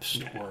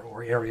collapsed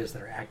or areas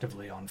that are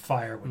actively on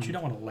fire, which you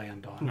don't want to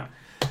land on. No.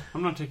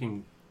 I'm not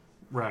taking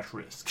rash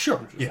risks.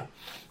 Sure, yeah.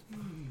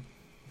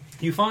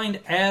 You find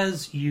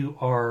as you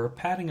are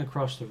padding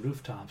across the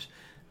rooftops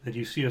that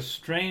you see a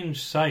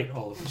strange sight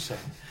all of a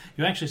sudden.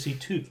 You actually see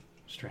two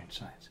strange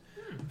sights.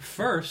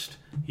 First,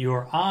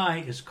 your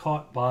eye is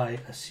caught by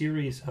a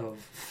series of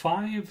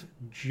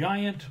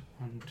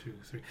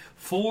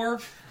four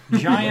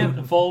giant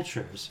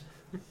vultures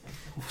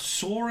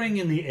soaring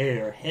in the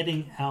air,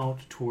 heading out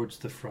towards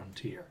the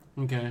frontier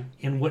Okay.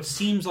 in what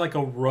seems like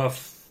a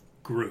rough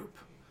group.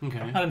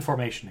 Okay. Not in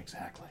formation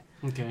exactly.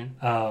 Okay.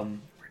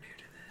 And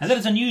that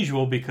is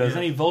unusual because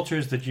any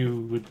vultures that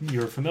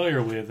you're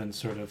familiar with in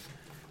sort of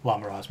La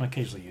Marasma,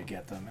 occasionally you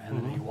get them,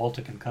 and the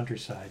Ualtican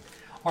countryside,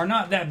 are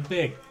not that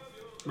big.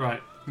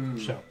 Right.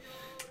 So,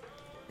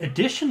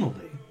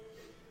 additionally,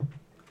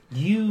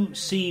 you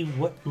see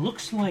what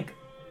looks like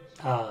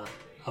a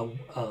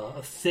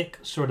thick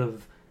sort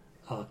of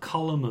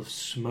column of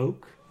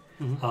smoke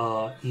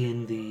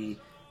in the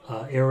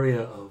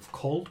area of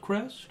Cold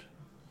Crest,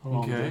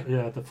 along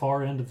at the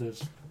far end of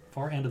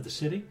the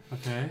city.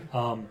 Okay.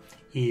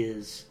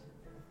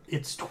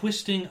 It's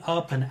twisting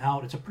up and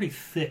out. It's a pretty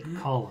thick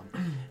column,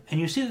 and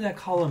you see that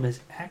column is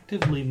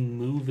actively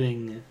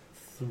moving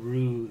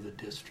through the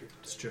district.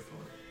 It's Jiffle.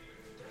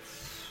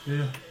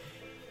 Yeah.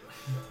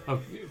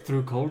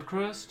 Through Cold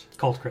Crest?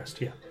 Cold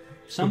Crest, yeah.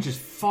 Which is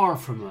far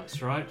from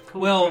us, right?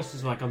 Cold Well, Crest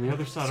is like on the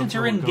other side Since of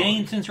you're where in we're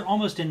going. since you're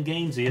almost in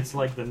Gainesy, it's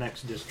like the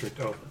next district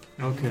over.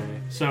 Okay.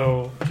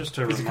 So just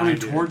to Is it coming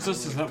remind you, towards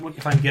us? Is that what?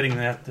 if I'm getting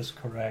this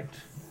correct.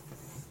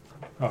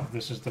 Oh,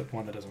 this is the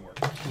one that doesn't work.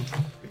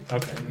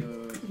 Okay.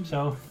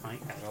 So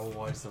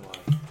Always the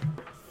way.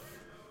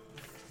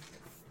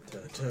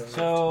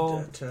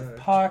 So,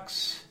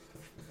 Pox,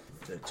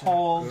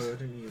 Cold,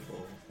 Good and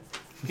evil.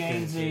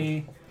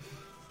 Gainesy,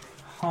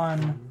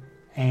 Hun,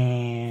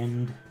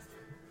 and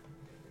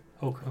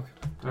Oak.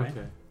 Right?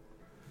 Okay.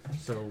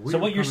 So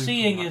what you're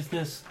seeing is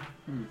this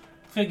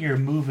figure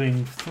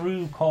moving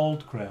through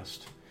Cold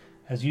Crest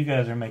as you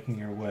guys are making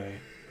your way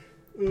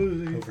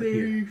over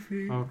here.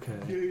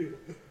 Okay.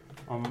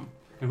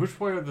 And which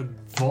way are the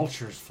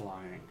vultures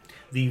flying?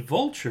 The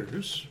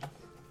vultures,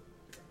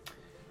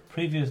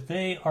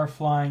 they are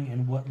flying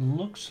in what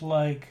looks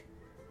like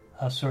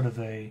a sort of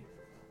a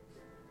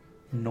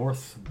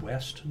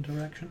northwest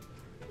direction,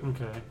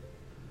 Okay.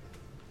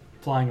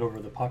 flying over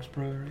the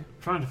Poxborough area.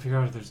 Trying to figure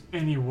out if there's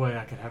any way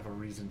I could have a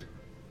reason to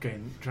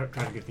try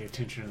to get the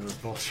attention of those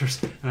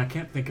vultures, and I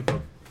can't think of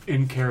an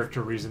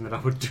in-character reason that I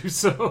would do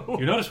so.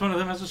 You notice one of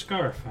them has a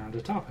scarf and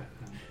a top hat.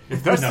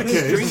 If that's the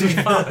case,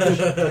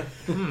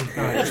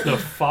 It's the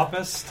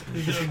foppest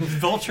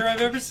vulture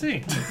I've ever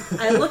seen.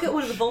 I look at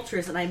one of the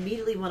vultures and I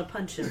immediately want to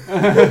punch him.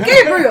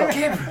 Gabriel!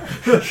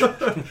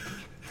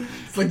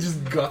 It's like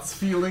just guts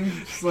feeling.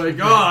 It's like,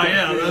 oh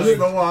yeah, that's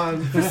the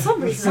one. For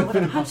some reason, I want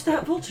to punch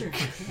that vulture.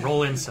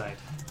 Roll insight.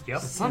 Yep.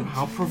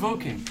 somehow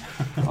provoking.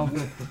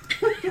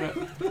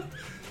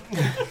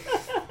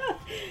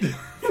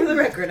 For the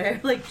record, I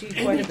like G quite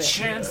Any a bit.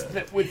 chance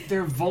that with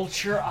their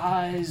vulture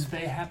eyes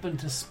they happen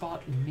to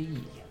spot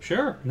me?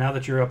 Sure. Now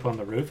that you're up on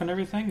the roof and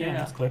everything, yeah, Yeah.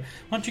 that's clear.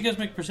 Why don't you guys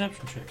make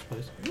perception checks,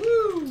 please?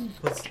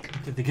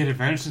 Did they get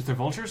advantage since they're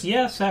vultures?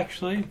 Yes,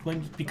 actually,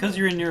 because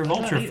you're in your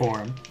vulture either.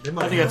 form. They I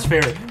might think that's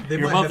fair. They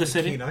You're might above have the a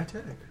city. keen eye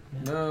tag.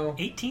 No,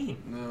 18.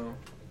 no.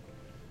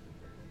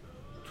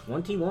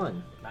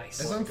 21. Nice.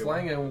 As I'm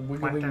flying, I'm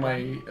wiggling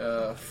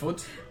my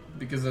foot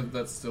because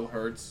that still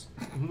hurts.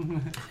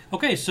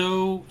 Okay,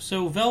 so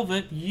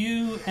Velvet,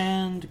 you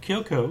and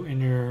Kyoko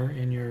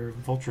in your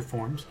vulture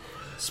forms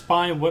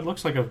spy what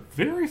looks like a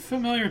very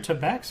familiar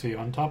tabaxi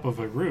on top of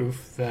a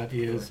roof that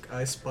is Like,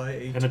 I spy a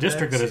in a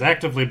district that is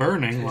actively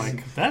burning.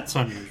 Like, that's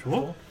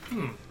unusual.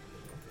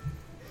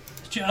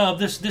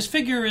 This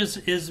figure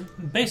is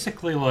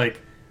basically like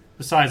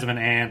the size of an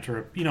ant or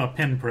a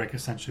pinprick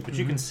essentially, but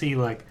you can see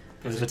like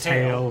there's a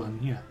tail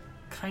and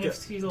Kind of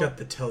see got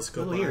the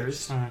telescope little eyes.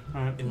 ears.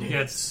 Alright. And Yeah,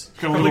 it's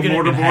Got a Probably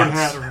little gonna mortarboard get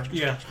hats. hat around.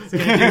 Yeah, it's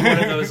gonna do one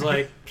of those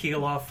like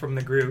peel off from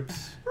the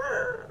groups,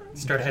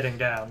 start heading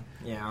down.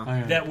 Yeah. Oh,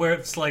 yeah. That where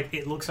it's like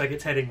it looks like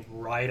it's heading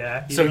right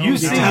at you. So you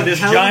see Yeah. this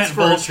Talons giant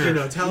first,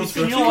 vulture talons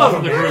peel first. off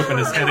of the group and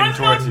is heading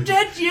towards you.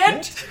 dead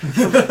yet.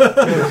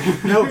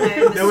 No,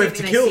 I'm no, we have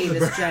to assuming kill I see the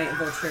this bird. giant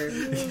vulture.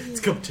 It's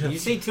come You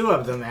see two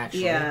of them,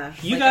 actually. Yeah.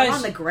 You like, I'm guys,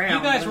 on the ground.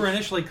 you guys were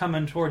initially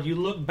coming toward. You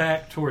look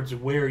back towards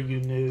where you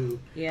knew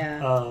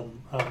Yeah.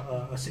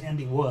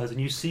 Sandy was,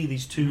 and you see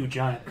these two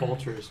giant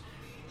vultures,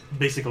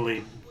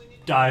 basically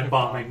dive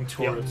bombing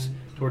towards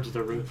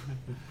the roof.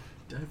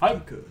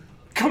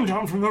 Come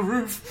down from the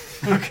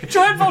roof. Okay.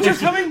 Giant vultures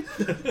coming.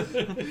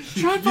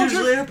 Giant vultures.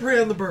 Usually I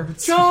prey on the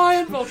birds.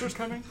 Giant vultures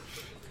coming.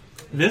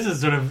 This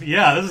is sort of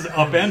this is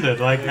upended.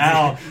 Like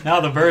now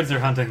the birds are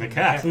hunting the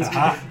cat.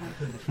 Aha.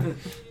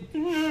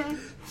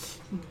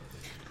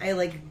 I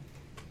like.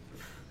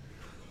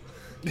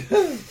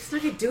 It's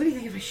not gonna do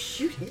anything if I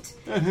shoot it.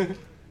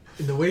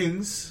 In the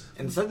wings.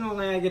 And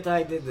suddenly I get the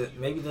idea that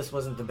maybe this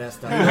wasn't the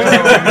best idea.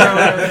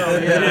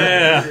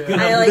 Yeah.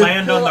 I like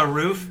Land on pull the up-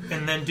 roof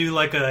and then do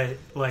like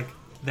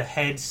the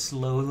head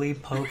slowly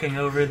poking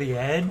over the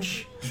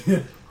edge,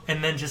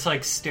 and then just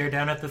like stare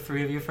down at the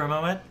three of you for a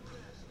moment.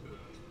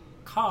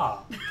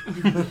 Caw.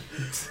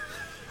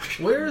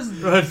 Where's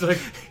It's like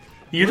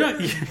you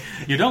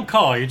don't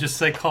call. You just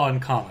say call in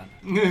common.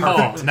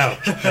 Call. No.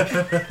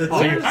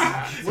 So you-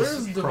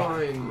 where's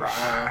Divine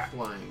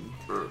flying?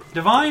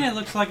 Divine, it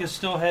looks like, is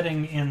still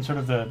heading in sort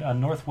of the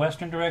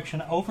northwestern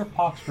direction over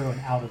Poxborough and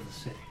out of the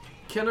city.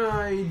 Can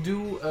I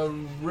do a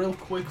real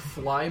quick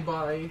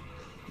flyby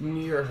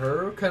near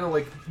her? Kind of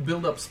like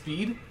build up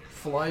speed,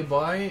 fly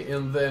by,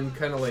 and then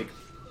kind of like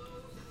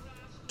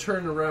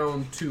turn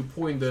around to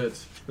point that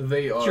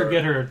they are. Sure,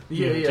 get her.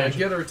 attention.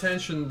 get her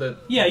attention. That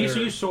Yeah, you they're-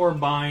 see, you soar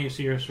by. You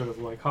see her sort of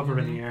like hover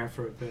in the air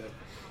for a bit,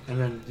 and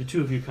then the two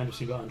of you kind of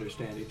seem to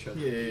understand each other.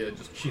 Yeah,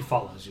 just She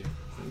follows you.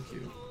 thank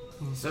you.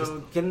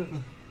 So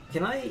can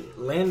I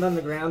land on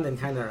the ground and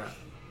kind of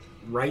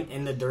right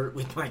in the dirt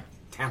with my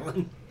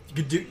talon?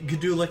 You could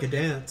do like a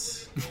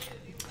dance.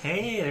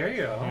 Hey, there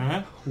you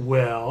go.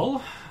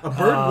 Well, A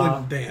bird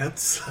wouldn't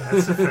dance.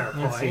 That's a fair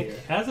let's see point. here.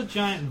 As a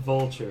giant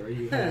vulture,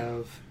 you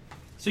have.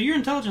 So your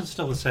intelligence is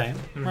still the same,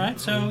 right?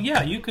 So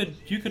yeah, you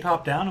could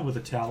hop down with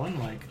a talon,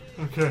 like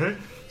Okay.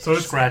 So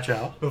it's scratch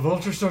out. the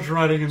vulture starts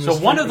riding in the So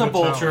one of the street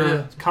with a vulture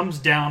talon. comes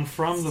down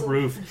from the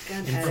roof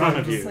in front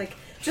of you.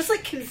 Just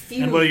like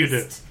confused. And what do you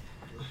do?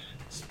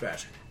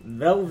 Splash.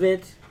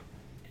 Velvet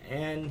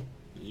and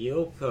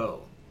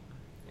Kyoko.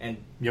 And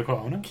Yoko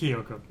Ono?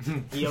 Kyoko.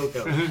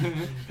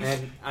 Kyoko.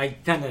 And I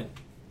kind of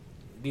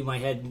do my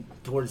head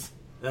towards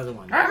the other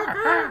one.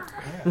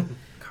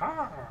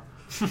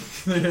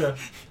 Yeah.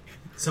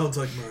 Sounds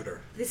like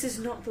murder. This is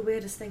not the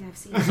weirdest thing I've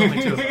seen. There's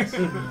only two of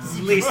us.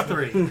 At least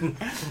three.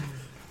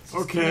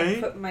 Okay.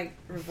 Put my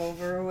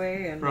revolver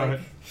away and Right. like.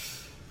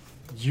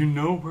 You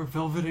know where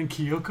Velvet and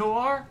Kyoko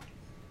are?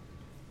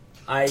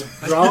 I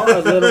draw a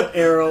little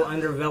arrow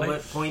under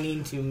Velvet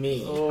pointing to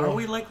me. Are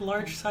we like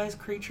large-sized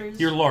creatures?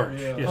 You're large.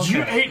 Yeah. Yes.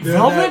 You ate They're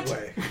Velvet?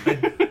 that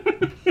way.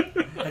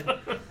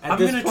 At I'm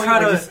this gonna point, try I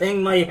to- just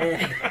hang my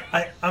head.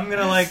 I'm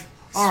gonna like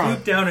All swoop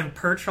right. down and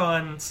perch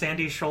on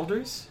Sandy's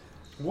shoulders.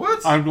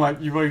 What? I'm like,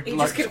 you You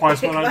like just get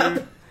twice pick what I do?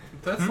 up.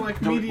 That's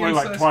like No,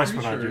 medium-sized like twice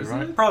what creature, I do, isn't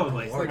right? it?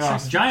 Probably. It's like Yeah.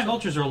 60 Giant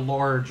vultures are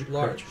large.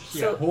 Large.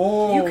 So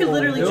Whoa. you could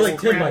literally They're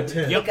just like 10 by grab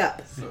 10. pick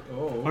up.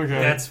 Oh. Okay.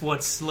 That's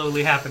what's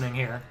slowly happening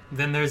here.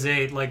 Then there's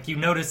you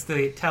notice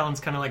the talons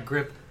kind of like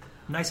grip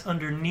nice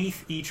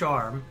underneath each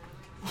arm,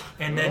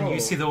 and then Oh. you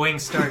see the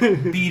wings start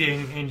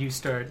beating, and you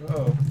start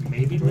Oh.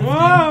 maybe lifting.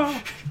 Whoa!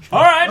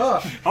 All right.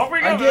 Ah, Off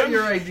we go. I get then.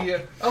 your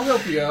idea. I'll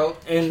help you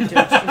out. And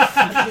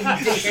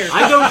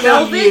I don't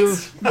know Velvet? you.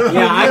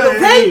 Yeah, I go for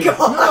Thank you.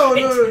 God!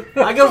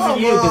 No. I go for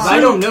you because I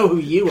don't know who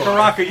you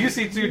are. Karaka, you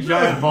see two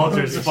giant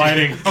vultures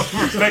fighting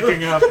over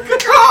picking up.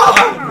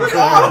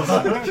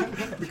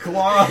 The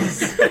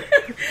claws.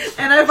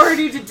 And I've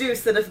already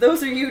deduced that if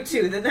those are you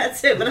two, then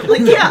that's it. But I'm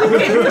like, yeah,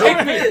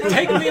 okay.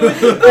 Take me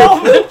with you.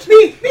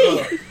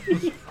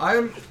 me.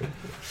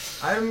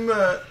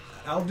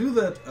 I'll do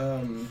that,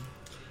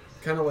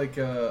 kind of like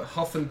a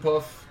huff and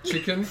puff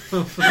chicken.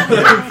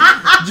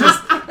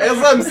 Just as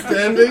I'm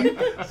standing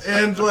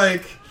and,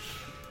 like,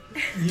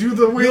 do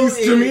the wings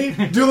to me,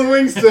 do the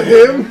wings to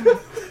him.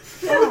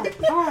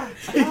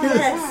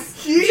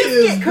 Yes. He Just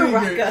is get bigger.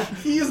 Karaka.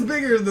 He is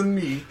bigger than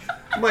me.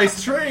 My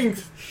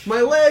strength,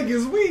 my leg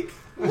is weak.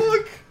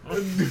 Look.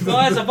 Well,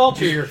 as a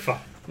vulture, you're fine.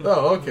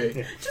 Oh,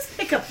 okay. Just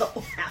pick up the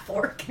half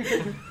orc.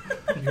 You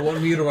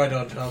want me to ride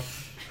on top?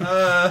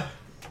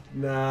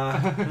 Nah.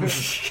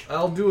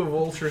 I'll do a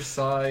vulture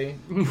sigh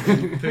and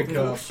pick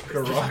up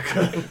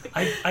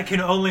Karaka. I can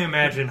only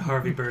imagine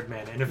Harvey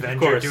Birdman in Avenger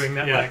course, doing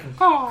that. yeah. Like,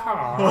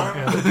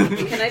 yeah.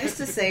 Can I just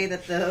say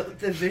that the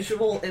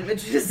visual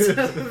images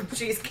of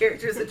G's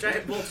character as a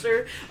giant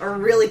vulture are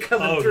really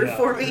coming through yeah.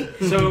 for me?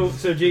 So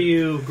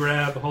you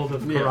grab hold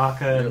of Yeah.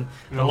 Karaka,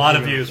 and a lot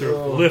of you sort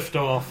of lift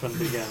off and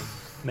begin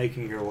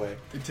making your way.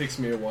 It takes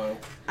me a while.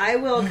 I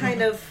will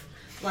kind of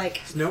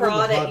like now we're in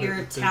prod the at Hobbit your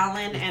with the-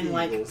 talon with and the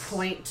like eagles.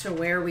 point to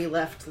where we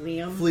left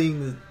Liam, Fleeing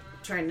the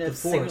trying to the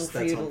signal forest for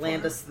that's you to on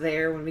land fire. us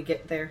there when we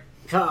get there.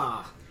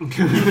 Ka.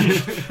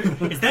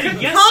 Is that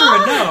a yes or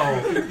a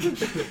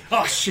no?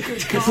 Oh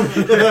shit!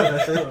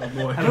 Oh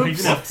boy. I don't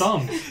even have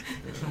thumbs.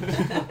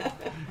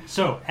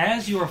 So,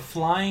 as you are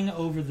flying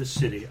over the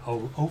city,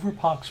 over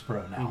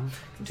Poxborough now,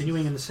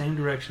 continuing in the same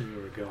direction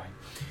you were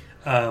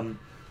going,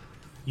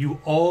 you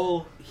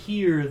all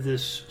hear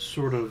this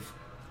sort of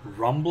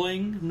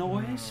rumbling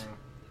noise,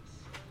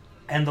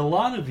 and a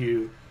lot of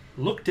you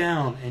look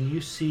down and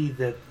you see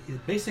that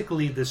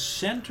basically the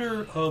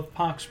center of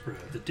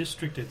Poxborough, the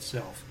district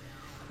itself,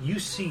 you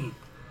see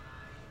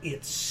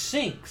it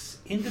sinks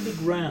into the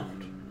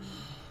ground.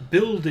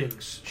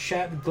 Buildings,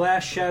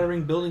 glass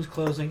shattering, buildings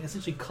closing,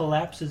 essentially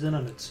collapses in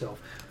on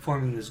itself,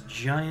 forming this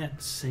giant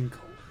sinkhole.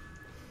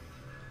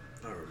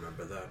 I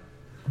remember that.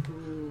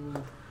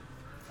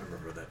 I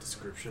remember that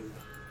description.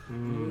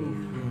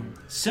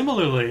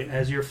 Similarly,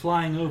 as you're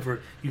flying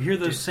over, you hear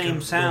those Just same kind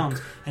of sounds,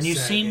 look and you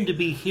seem sagging. to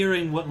be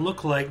hearing what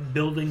look like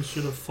buildings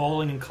sort of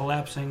falling and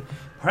collapsing,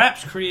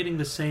 perhaps creating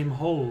the same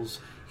holes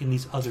in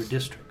these other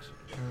districts.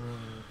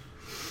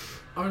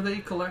 Are they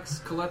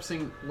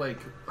collapsing, like,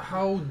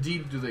 how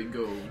deep do they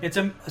go? It's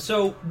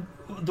so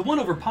the one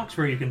over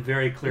Poxborough you can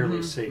very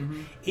clearly see.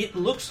 It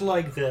looks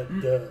like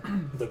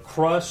the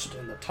crust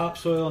and the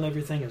topsoil and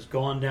everything has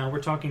gone down.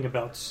 We're talking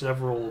about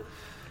several,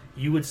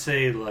 you would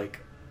say like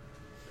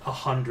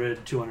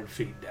 100, 200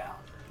 feet down.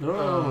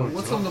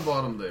 What's on the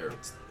bottom there?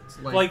 It's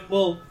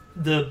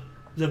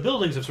The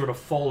buildings have sort of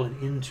fallen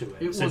into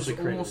it. it was essentially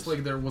created almost this.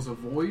 like there was a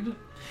void.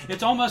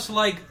 It's almost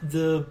like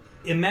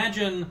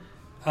imagine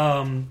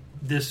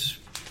this.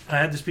 I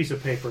had this piece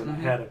of paper and I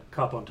had a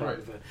cup on top Right.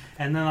 of it,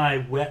 and then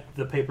I wet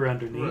the paper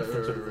underneath, Right, and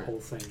right, sort of the right. whole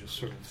thing just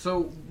sort of.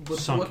 So, but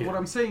Sunk in. what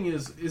I'm saying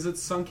is it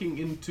sunking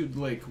into,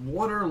 like,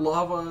 water,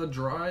 lava,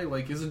 dry?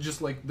 Like, is it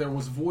just like there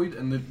was void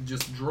and it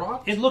just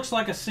dropped? It looks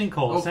like a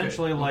sinkhole, Okay,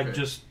 essentially, like okay.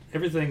 just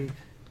everything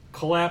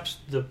collapsed.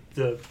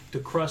 The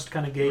crust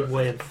kind of gave Right.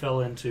 way and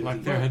fell into Like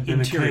the there had been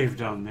a interior. cave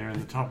down there,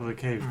 and the top of the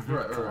cave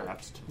Right, right.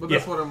 collapsed. But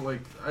that's what I'm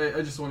like.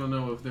 I just want to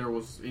know if there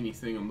was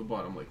anything on the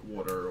bottom, like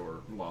water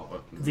or lava.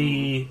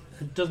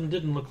 It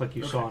didn't look like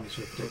you saw any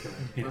sort of particular.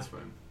 Yeah. That's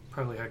fine.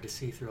 Probably hard to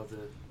see through all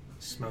the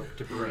smoke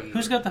debris.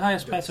 Who's got the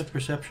highest passive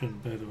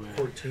perception, by the way?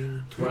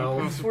 14.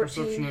 12. Passive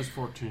 14. perception is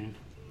 14.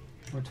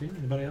 14?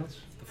 Anybody else?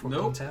 The 14s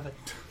Nope. have it.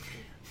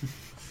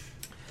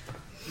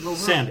 Well,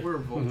 Sandy. we're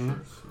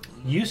vultures.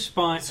 You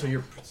spy. So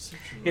your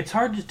perception. It's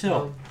hard to tell,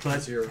 Well, but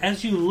it's your-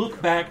 as you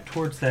look back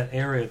towards that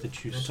area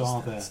that you What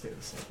saw does that that stay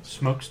the same?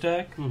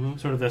 smokestack, Mhm.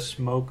 sort of the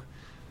smoke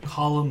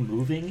column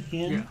moving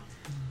in, Yeah.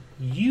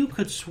 you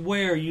could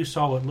swear you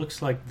saw what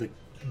looks like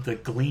the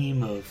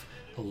gleam of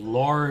a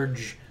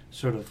large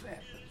sort of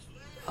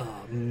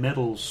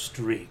metal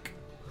streak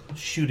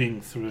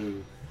shooting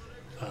through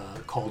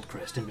Cold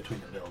Crest in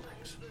between the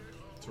buildings.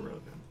 It's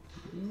irrelevant.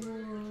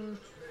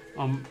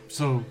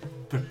 So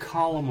the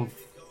column of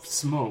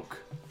smoke.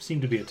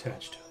 Seem to be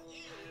attached to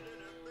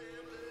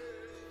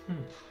it.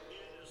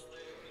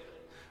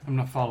 I'm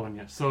not following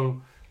it.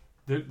 So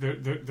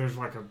there's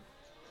like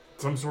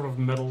some sort of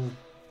metal.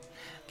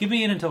 Give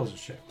me an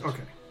intelligence check.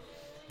 Okay,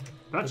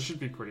 that should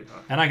be pretty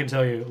high. And I can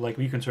tell you, like,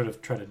 you can sort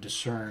of try to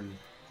discern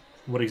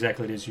what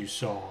exactly it is you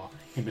saw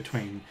in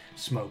between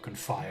smoke and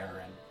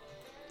fire.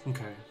 And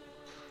Okay.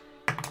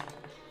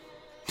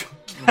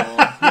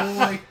 Oh,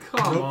 boy,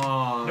 come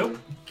on. Nope.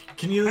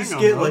 Can you at least Hang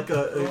on, get though. like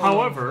a?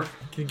 However,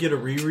 Can you get a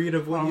reread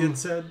of what you had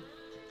said?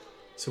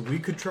 So we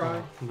could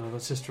try. no,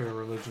 that's history or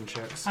religion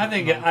checks. I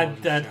think not I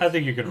intelligence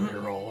think you can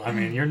reroll. I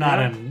mean, you're not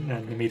in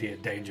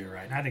immediate danger,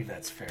 right? I think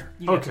that's fair.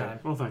 You got Okay. time.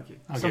 Well, thank you.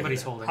 I'll give Somebody's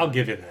you that. holding I'll it.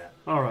 give you that.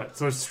 All right.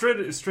 So it's straight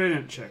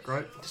int check,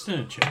 right? Just in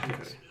a check.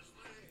 Okay.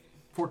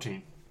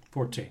 14.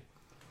 14.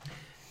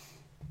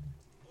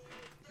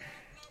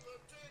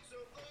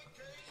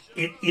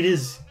 It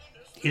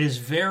is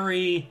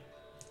very,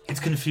 it's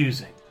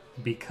confusing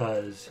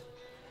because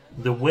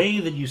the way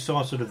that you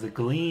saw sort of the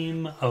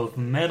gleam of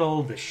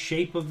metal, the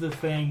shape of the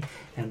thing,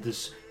 and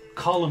this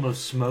column of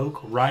smoke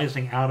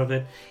rising out of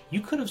it,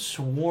 you could have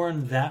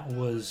sworn that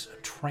was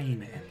a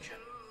train engine.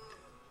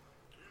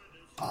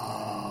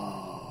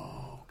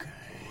 Oh, okay.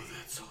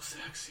 That's so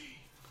sexy.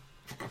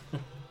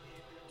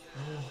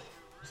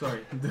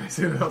 Sorry, did I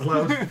say that out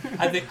loud?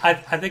 I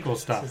think we'll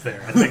stop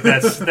there. I think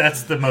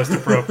that's the most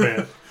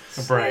appropriate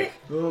break.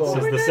 Oh.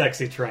 This is the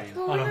sexy train.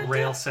 Oh, On we're a not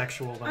rail done.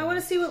 sexual I want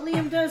to see what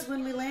Liam does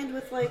when we land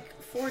with like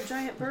 4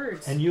 giant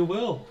birds. And you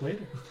will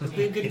later.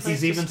 Be a good If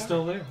place he's to even start.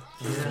 still there.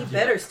 He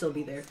better still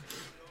be there.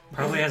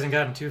 Probably hasn't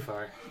gotten too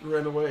far.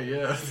 Ran away,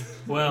 yeah.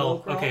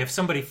 Well, Roll okay, if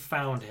somebody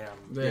found him.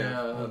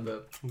 Yeah,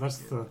 That's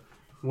the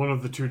one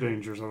of the 2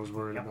 dangers I was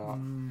worried Yep. about.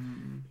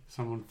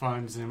 Someone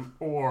finds him,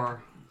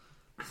 or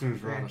as soon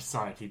as we're out of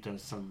sight, he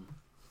does some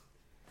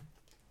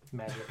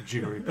Magic.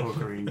 jiggery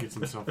pokery and gets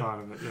himself out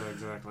of it. Yeah,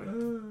 exactly.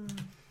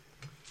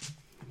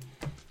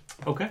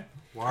 Okay.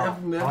 Wow.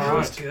 I've never, All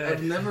right.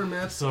 I've never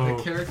met So-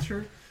 a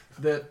character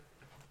that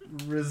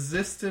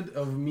resisted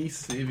of me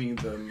saving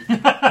them.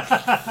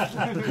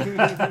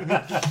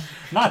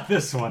 Not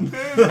this one.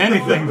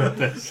 Anything but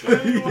this.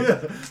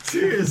 Yeah,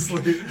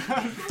 seriously.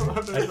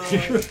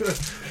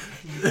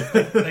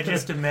 I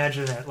just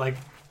imagine it, like,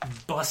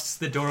 busts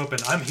the door open.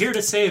 I'm here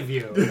to save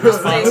you. The Same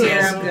response here,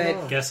 is, I'm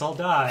good. guess I'll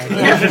die.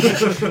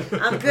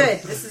 I'm good.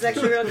 This is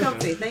actually real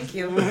comfy. Thank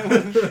you.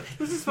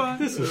 This is fun.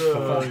 This is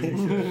Oh, fun.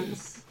 you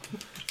guys.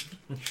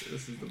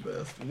 This is the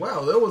best.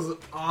 Wow, that was an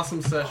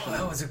awesome session.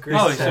 That was a great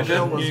Oh, so session.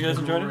 That was you guys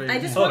enjoyed it? great. I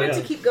just Oh, wanted yeah.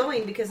 to keep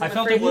going because I I'm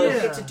felt afraid it we was-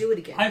 don't get to do it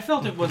again. I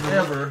felt it was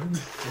Ever.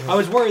 I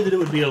was worried that it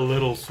would be a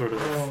little sort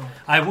of.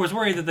 I was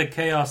worried that the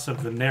chaos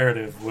of the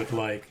narrative would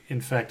like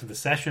infect the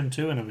session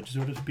too, and it would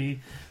sort of be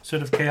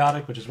sort of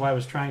chaotic, which is why I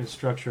was trying to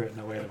structure it in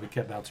a way that we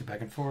kept bouncing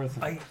back and forth.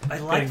 And I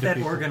like to that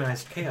people.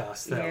 organized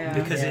chaos, though,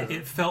 Yeah. because Yeah.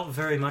 it felt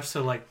very much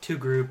so like 2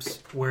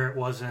 groups where it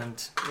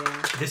wasn't,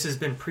 Yeah. this has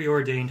been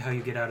preordained how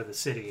you get out of the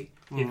city.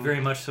 It very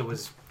much so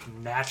was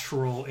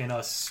natural in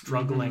us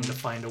struggling to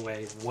find a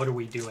way. What are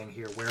we doing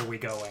here? Where are we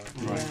going?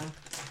 Yeah.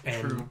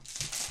 And True.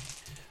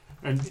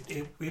 And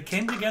it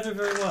came together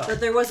very well. But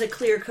there was a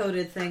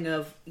clear-coded thing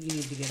of you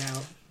need to get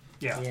out,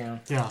 Yeah. Yeah.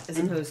 yeah, as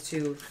opposed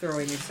to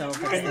throwing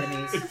yourself at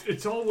enemies.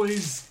 it's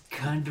always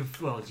kind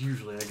of, well, it's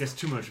usually, I guess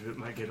too much of it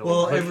might get old.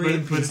 Well, but- every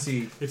but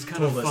NPC it's kind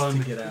told of us fun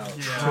to get out.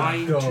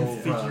 trying Go to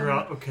figure from-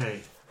 out, okay,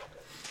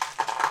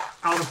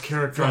 out of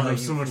character, I know Follow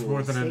so you much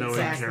more than I know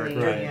Exactly, in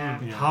character. Right. yeah.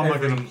 Yeah. How am I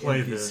Every going to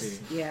play NPC. this?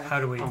 Yeah. How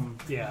do we?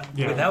 yeah.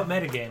 Without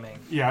metagaming.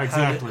 Yeah,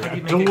 exactly. How do I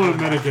you make don't it want to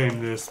go? metagame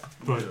this,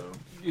 but,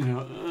 you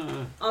know,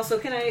 Also,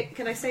 can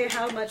I say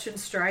how much in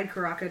stride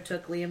Karaka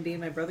took Liam being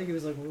my brother? He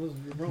was like, "What was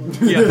wrong?"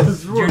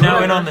 Yeah. You're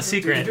now in on the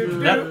secret.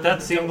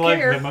 that seemed Don't like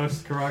care. the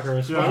most Karaka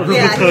response.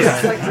 Yeah, he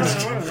was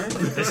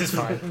like, This is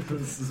fine.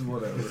 This is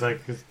whatever. It's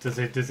like,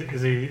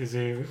 is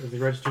he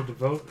registered to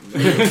vote?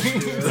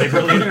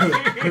 Labor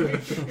leader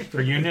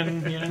for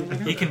union? You know?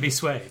 He can be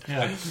swayed.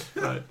 Yeah,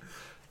 but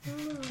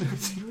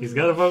he's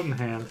got a vote in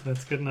hand.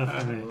 That's good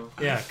enough for me.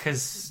 Yeah,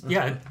 because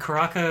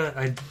Karaka,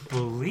 I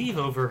believe,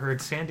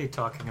 overheard Sandy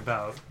talking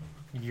about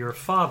your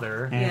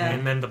father Yeah.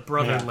 and then the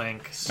brother Yeah.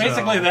 link. So,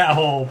 Basically, that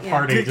whole Yeah.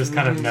 party just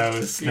kind of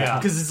knows. Yeah. now.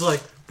 Because it's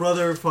like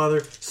brother,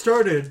 father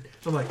started.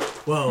 I'm like,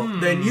 well,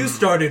 then you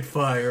started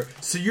fire,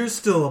 so you're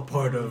still a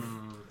part of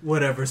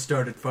whatever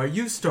started fire.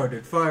 You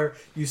started fire.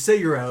 You say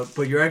you're out,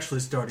 but you're actually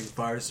starting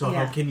fire. So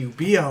Yeah. how can you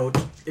be out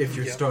if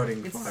you're Yep.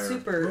 starting it's fire?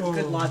 super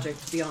good logic,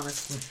 to be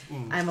honest.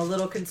 I'm a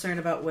little concerned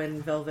about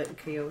when Velvet and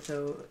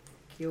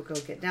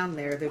Kyoko get down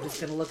there. They're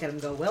just going to look at him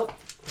and go, well,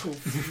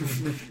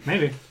 poof.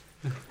 Maybe.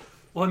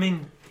 Well, I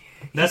mean,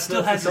 That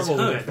still has his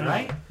hood,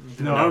 right?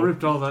 no, I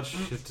ripped all that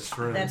shit to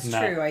shreds. That's No.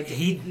 true. I did.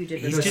 you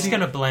did. He's this. just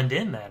going to blend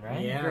in then, right?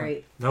 Yeah.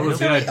 Great. That was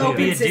the Until he idea.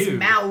 Be a opens his dude.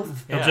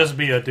 mouth. He'll Yeah. just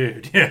be a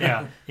dude. Yeah.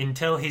 Yeah,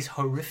 until he's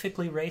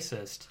horrifically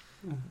racist.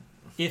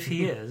 If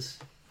he is.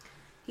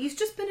 He's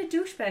just been a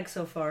douchebag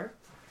so far.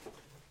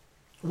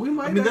 We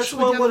might I mean, that's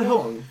actually why I get want to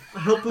along.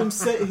 help him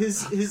set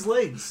his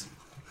legs.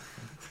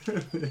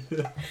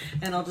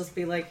 And I'll just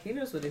be like, he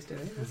knows what he's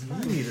doing. That's You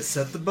fine. need to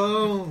set the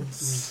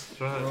bones.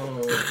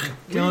 Oh.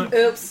 Don't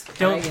Oops. don't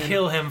Try again.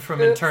 kill him from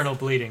Oops. internal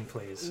bleeding,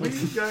 please. We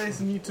guys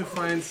need to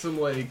find some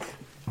like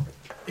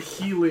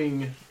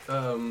healing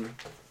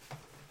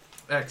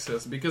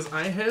access because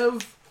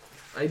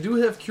I do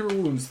have cure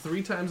wounds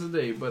 3 times a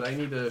day, but I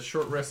need a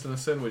short rest and a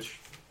sandwich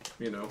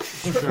you know.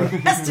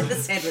 As to the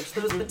sandwich,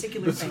 those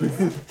particular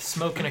things.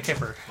 Smoke and a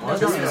kipper. No,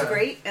 this was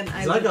great, and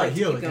I would I got like to keep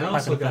healing. I going.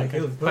 also got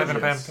healing.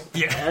 potions.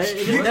 Yeah.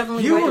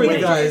 You were the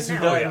way guys who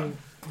now. died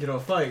yeah. in,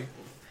 fight.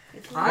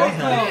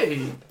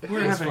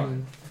 We're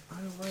having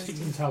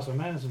Steven's House of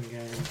Madison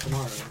game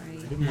tomorrow. I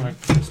didn't want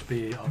it to just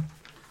be up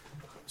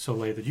so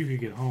late that you could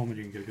get home and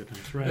you can get a good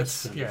night's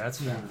rest.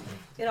 That's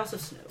It also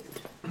snowed.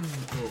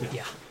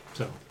 yeah.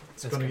 So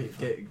It's gonna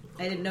get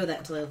I didn't know that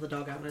until I let the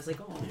dog out, and I was like,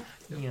 oh.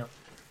 Yeah.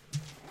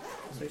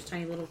 So there's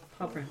tiny little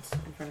paw prints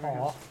in front of our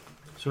house.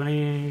 So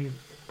any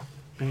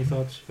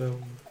thoughts about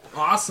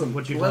Awesome.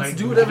 what you Let's like,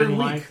 do what it you every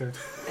didn't week.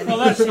 like? Well,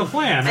 that's the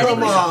plan. I think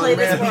we should Come play on,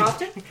 this man. more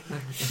often.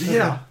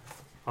 Yeah.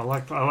 I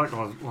like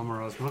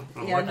Marasma.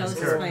 Yeah, no, this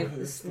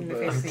is my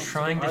favorite I'm thing.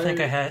 trying to think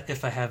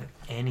if I have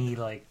any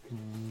like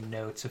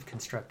notes of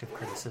constructive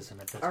criticism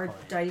at this Our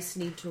point. dice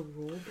need to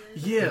roll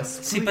this.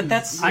 Yes. See, but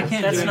that's I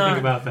can't that's do anything not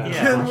about that.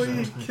 Yeah.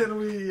 Can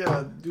we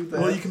do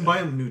that? Well, you can buy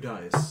them new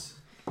dice.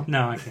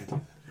 No, I can't.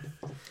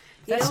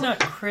 That's You know, not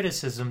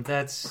criticism.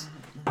 That's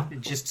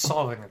just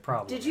solving the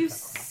problem. Did you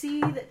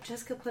see that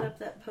Jessica put up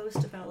that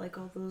post about like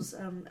all those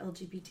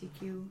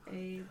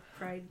LGBTQA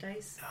pride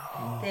dice?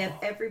 They have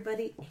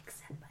everybody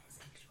except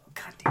bisexual.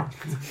 God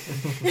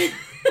damn.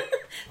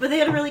 But they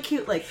had a really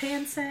cute like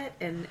pan set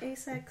and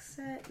asexual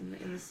set, and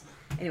it was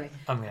anyway.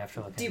 I'm gonna have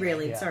to look.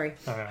 Derailing. Yeah. Sorry.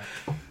 Okay.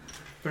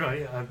 But no,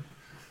 yeah,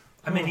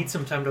 I may need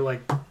some time to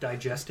like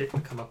digest it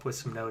and come up with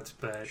some notes.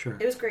 But Sure.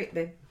 It was great,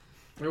 babe.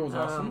 It was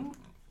awesome.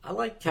 I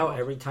liked how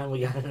every time we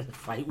got in a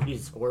fight, we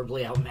was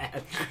horribly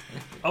outmatched.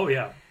 oh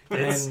yeah,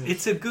 And-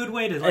 it's a good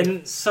way to like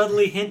and-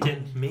 subtly hint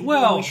at maybe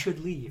Well- we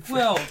should leave.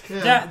 Well,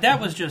 Yeah. that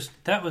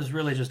was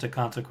really just a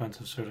consequence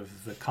of sort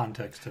of the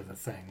context of the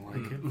thing.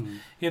 Like,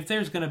 if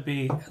there's going to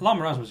be La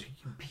Mirage was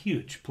a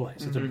huge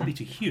place. It's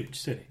a huge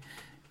city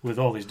with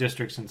all these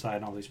districts inside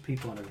and all these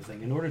people and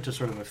everything. In order to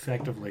sort of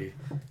effectively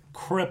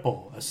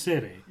cripple a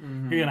city,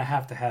 you're going to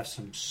have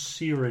some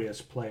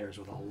serious players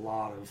with a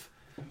lot of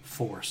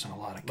force and a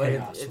lot of But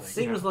chaos. it like,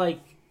 seems like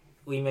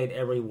we made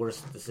every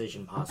worst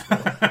decision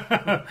possible.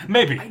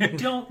 maybe. I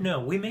don't know.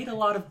 We made a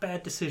lot of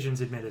bad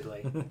decisions,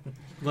 admittedly.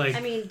 Like, I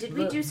mean, did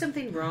we do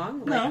something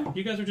wrong? Like, No,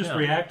 you guys are just No.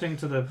 reacting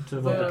to the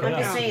But- I'm chaos.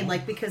 just saying,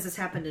 like, because this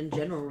happened in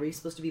general, were we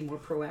supposed to be more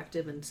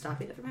proactive in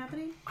stopping it from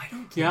happening? I don't.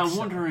 Think Yeah, I'm so.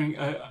 wondering.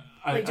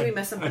 Like, do we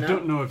mess something I up?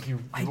 don't know if you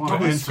I want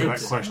don't to answer think that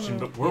so. question,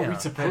 but were Yeah. we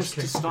supposed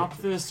to stop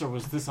this, or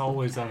was this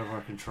always out of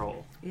our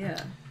control?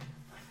 Yeah.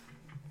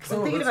 So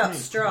Oh, thinking that's about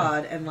neat.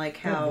 Strahd and like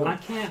how I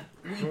can't.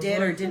 we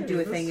did or didn't do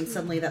a thing, and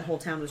suddenly that whole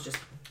town was just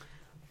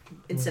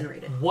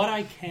incinerated. What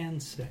I can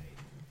say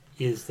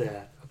is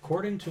that,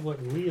 according to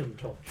what Liam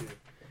told you,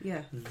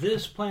 Yeah,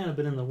 this plan had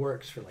been in the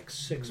works for like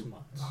 6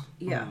 months.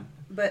 yeah.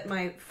 But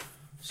my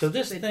So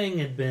this Stupid. thing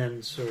had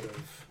been sort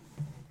of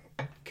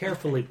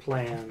carefully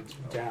planned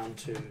down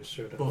to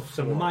sort of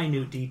some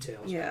minute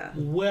details. Yeah.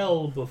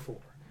 Well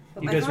before.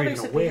 but You my guys were father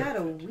even said we aware. had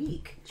a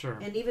week, Sure.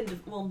 and even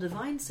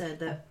Divine said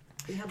that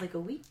we had like a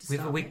week to We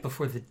have stop a week it.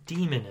 before the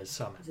demon is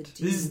summoned. The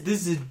This demon.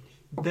 is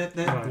Right.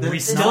 that's We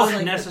This still is Not like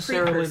the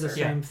necessarily the precursor.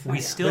 same thing.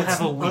 We still that's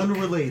have a week.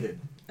 unrelated.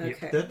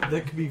 Okay.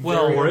 That could be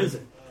Well, very Or is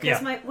it? Yeah,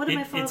 Because what did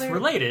my it's father?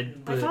 related.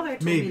 My But father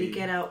told me Maybe. to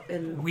get out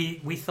and we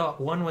thought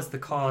one was the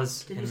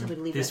cause, Didn't he and tell me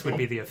to leave this that would day?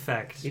 be the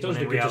effect. He told when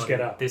us in to just reality,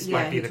 get out. This Yeah,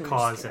 might be he the told us to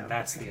cause, get and out.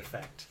 that's the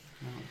effect.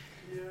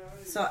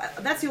 so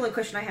that's the only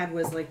question I had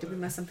was like, did we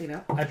mess something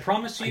up? I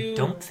promise you, I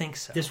don't think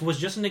so. this was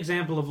just an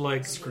example of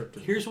like,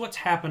 here's what's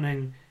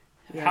happening,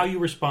 Yeah. how you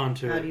respond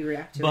to How it. do you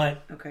react to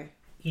But it? Okay.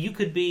 you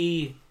could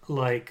be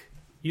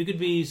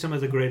some of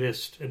the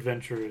greatest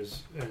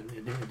adventurers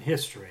in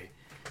history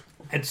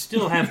and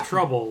still have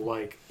trouble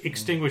like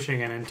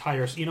extinguishing an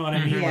entire, you know what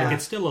I mean? Yeah. Like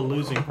it's still a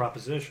losing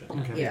proposition.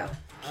 Okay. Yeah.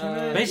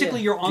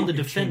 Basically, you're on the You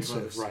can change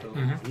defensive life right still.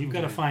 now. You've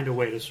got to find a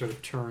way to sort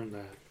of turn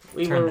that.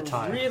 We Turn were the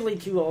tide. really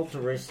too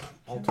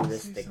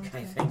altruistic,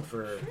 I think,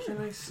 for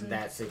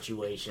that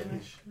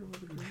situation.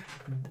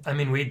 I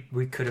mean,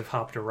 we could have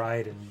hopped a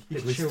ride, and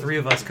at least three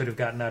of us could have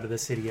gotten out of the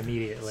city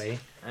immediately,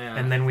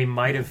 and then we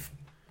might have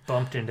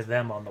bumped into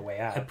them on the way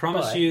out. I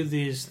promise But you,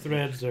 these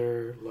threads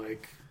are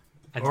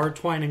are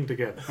twining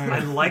together. I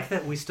like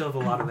that we still have a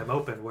lot of them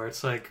open, where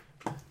it's like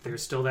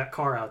there's still that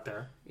car out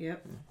there.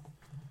 Yep.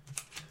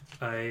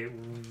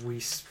 We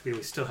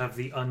still have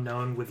the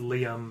unknown with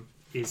Liam.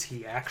 Is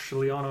he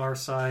actually on our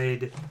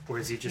side, or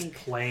is he just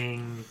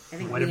playing I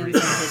think whatever?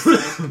 Liam's on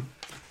his side.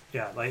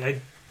 Yeah,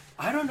 like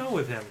I don't know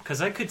with him,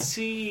 because I could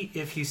see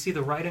if you see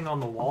the writing on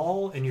the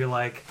wall and you're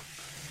like,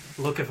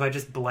 look, if I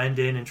just blend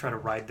in and try to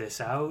ride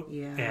this out,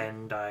 Yeah.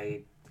 and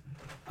I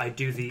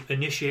do the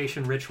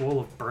initiation ritual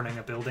of burning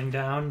a building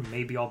down,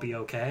 maybe I'll be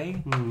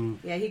okay.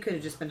 Yeah, he could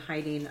have just been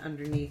hiding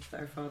underneath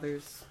our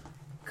father's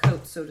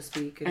coat, so to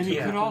speak. And you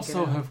Yeah. could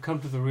also Get out. have come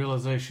to the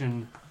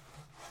realization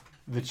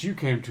that you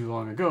came to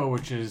long ago,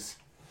 which is,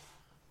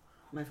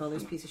 My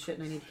father's a piece of shit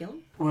and I need to kill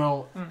him?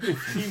 well,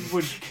 if he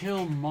would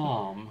kill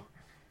Mom,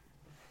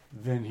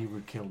 then he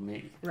would kill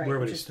me. Right. Where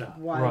would he just stop?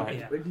 Why, Right.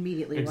 Yeah.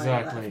 Immediately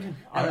Exactly.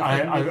 why I left.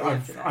 I left immediately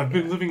after that, I've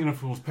been yeah. living in a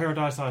fool's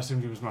paradise. I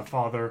assumed he was my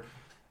father,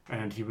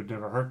 and he would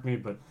never hurt me,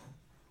 but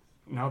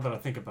now that I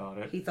think about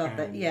it, He thought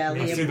that, and yeah, I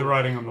Liam- see the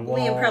writing on the wall.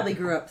 Liam probably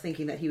grew up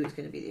thinking that he was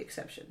going to be the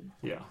exception.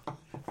 Yeah.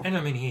 And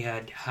I mean, he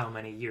had how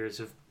many years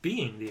of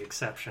being the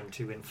exception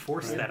to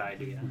enforce that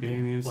idea?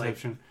 Being the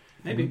exception.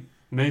 Maybe.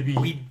 Maybe.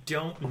 We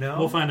don't know.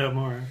 We'll find out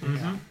more.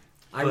 Mhm.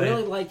 I But-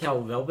 really like how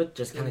Velvet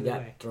just kind of Either got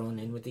way. thrown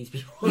in with these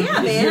people.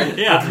 Yeah, man.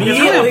 Yeah, He it's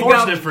really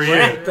unfortunate got for you.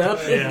 wrapped up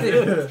Yeah.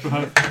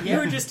 into- You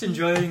were just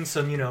enjoying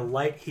some,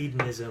 light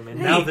hedonism,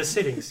 and now the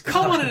sitting's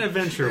Call gone. it an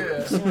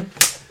adventure. Yeah.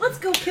 Let's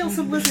go kill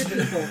some lizard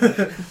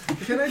people.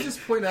 Can I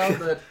just point out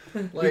that,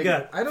 like, You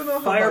got I don't know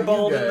how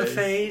fireballed about you in guys, the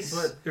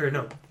face, but or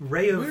no,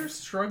 ray we're of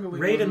struggling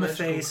rayed with in the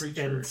magical face creatures.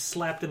 and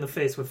slapped in the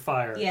face with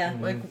fire. Yeah.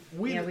 Like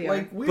we Yeah, we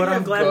like are. we But I'm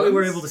have glad we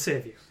were guns able to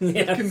save you. that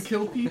Yes. can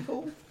kill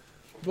people,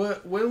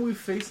 but when we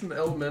face an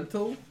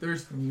elemental,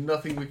 there's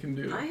nothing we can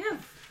do. I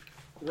have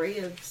ray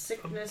of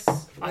sickness,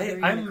 I-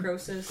 leathery I'm-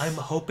 necrosis. I'm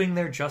hoping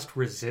they're just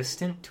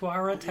resistant to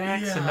our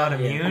attacks and Yeah. not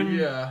immune.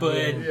 Yeah,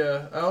 But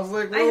yeah. I was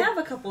like, I well, have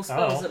a couple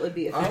spells Oh. that would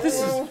be oh,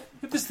 effective.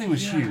 If this thing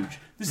was huge,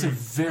 this is a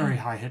very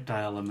high hit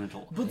die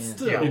elemental. but Yeah.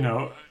 still, You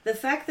know, The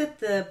fact that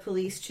the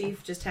police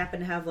chief just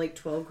happened to have like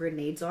 12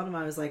 grenades on him,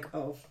 I was like,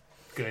 oh,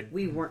 good.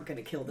 we weren't going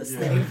to kill this Yeah.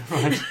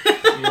 thing.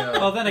 yeah.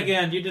 Well, then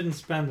again, you didn't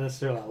spend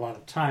necessarily a lot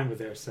of time with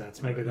their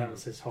sets. Maybe that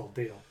was his whole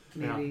deal.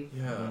 Maybe.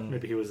 yeah.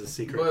 Maybe he was a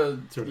secret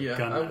But sort of yeah,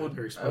 gun I nut or would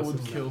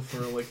explosive kill nut. for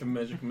like a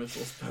magic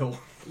missile spell.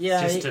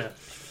 Yeah, Just to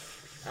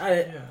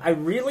I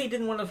really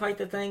didn't want to fight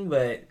the thing,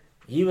 but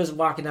he was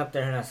walking up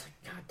there, and I was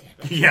like, God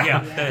damn it. yeah,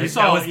 Yeah. that, You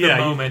saw that was it, the yeah,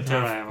 you- moment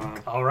of. Alright,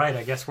 well. All right,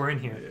 I guess we're in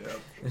here.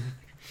 Yeah.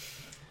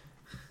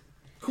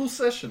 Cool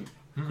session.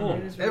 Cool.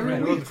 It was really Every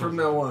great. week from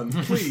now on,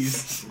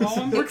 please.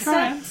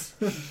 Except,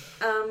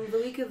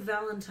 the week of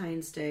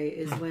Valentine's Day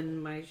is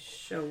when my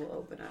show will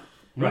open up.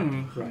 Right,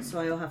 Mhm. right. So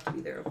I'll have to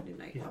be there opening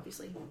night, Yeah.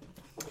 obviously.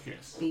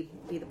 Yes. Be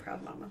the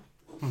proud mama.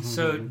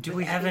 So, do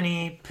we have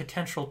any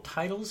potential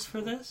titles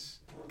for this?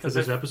 For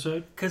this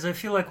episode? Because I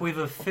feel like we've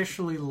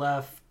officially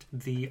left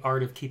the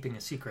art of keeping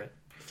a secret.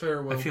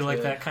 Farewell. I feel like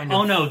to- that kind of.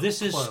 Oh, no,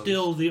 this is closed.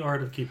 still the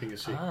art of keeping a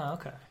secret. Ah,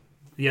 okay.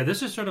 Yeah,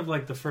 this is sort of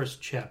like the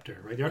first chapter,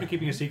 right? The art of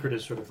keeping a secret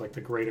is sort of like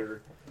the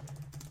greater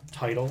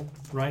title,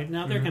 right?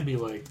 Now there can be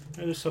like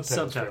there's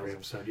subtitles for every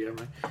episode, yeah,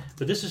 right?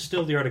 But this is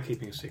still the art of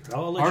keeping a secret.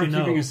 I'll let Art you of know.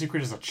 Keeping a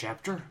Secret is a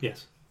chapter?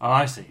 Yes, Oh,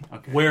 I see.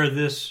 Okay. where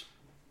this.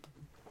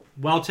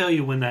 Well, I'll tell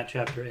you when that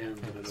chapter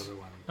ends and another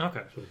one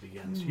Okay. sort of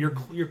begins.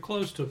 You're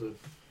close to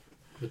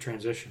the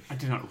transition. I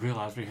did not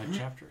realize we had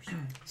chapters.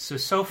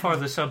 So far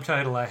the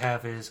subtitle I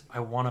have is "I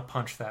want to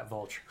punch that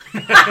vulture."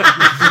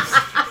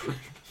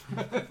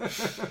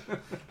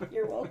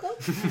 You're welcome.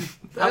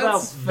 How about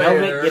That's fair.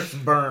 Velvet gets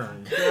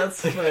burned?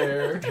 That's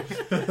fair.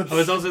 I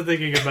was also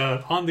thinking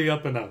about On the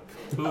Up and Up,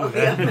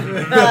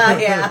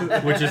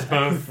 Yeah. which is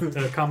both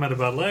a comment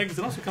about legs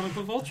and also comment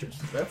about vultures.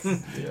 That's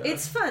yeah.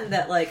 It's fun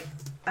that, like,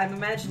 I'm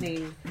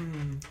imagining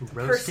Roasted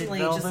personally,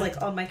 velvet? just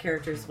like on my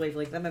character's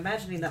wavelength, I'm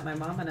imagining that my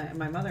mom and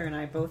my mother and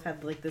I both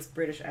had like this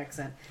British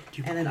accent,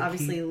 Do you and then want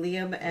obviously to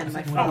Liam and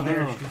my Oh,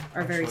 father no.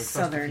 are very Actually, that's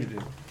southern, what you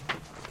did.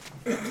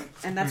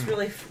 and that's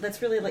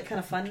really like kind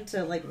of fun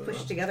to like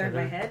push together in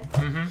my head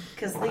Mhm.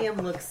 because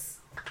Liam looks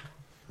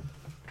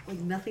like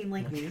nothing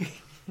like me,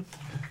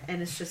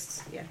 and it's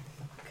just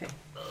okay.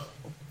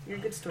 You're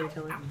a good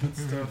storyteller. good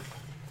stuff.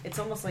 It's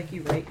almost like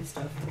you write and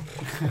stuff.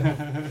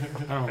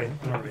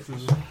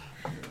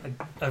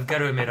 I've got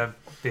to admit, I've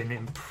been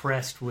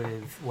impressed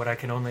with what I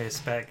can only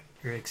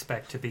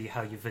expect to be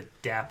how you've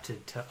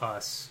adapted to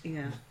us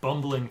Yeah.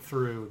 bumbling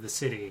through the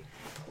city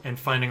and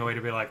finding a way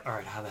to be like, all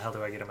right, how the hell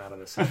do I get him out of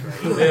this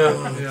situation?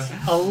 Yeah.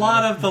 A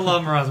lot of the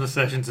Love Marasma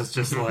sessions is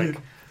just like,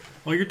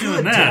 well, you're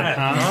doing that,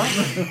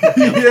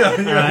 huh?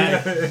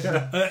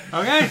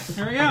 Okay,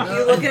 here we go.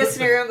 You look at a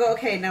scenario and go,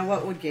 okay, now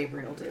what would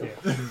Gabriel do?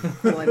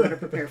 Well, I better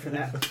prepare for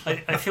that.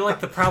 I feel like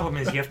the problem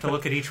is you have to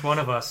look at each one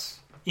of us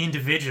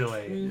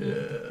individually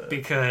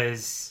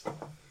because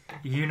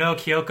you know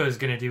Kyoko is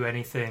going to do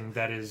anything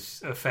that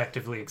is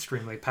effectively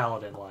extremely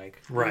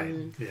paladin-like. Right,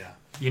 yeah.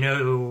 You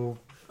know,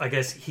 I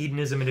guess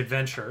hedonism and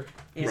adventure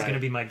is Right. going to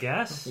be my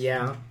guess.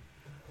 Yeah.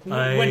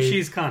 When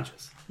she's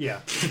conscious. Yeah.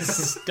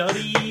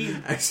 Study,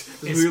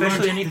 We especially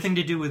learned- anything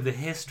to do with the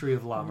history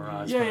of La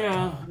Marasma.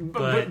 Yeah.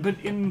 But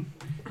in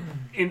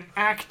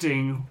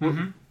acting,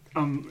 Mhm.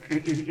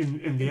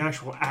 in the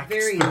actual acts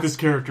Very- that this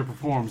character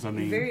performs, I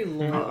mean, Very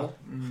loyal.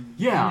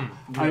 yeah,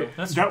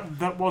 That's-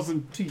 that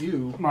wasn't To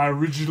you. my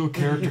original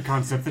character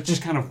concept. That's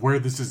just kind of where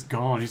this has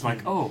gone. He's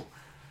like, oh,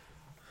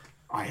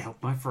 I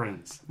help my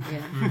friends.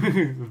 Yeah.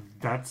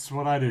 That's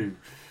what I do.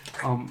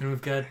 And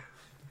we've got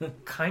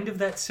kind of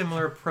that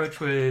similar approach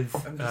with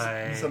I'm just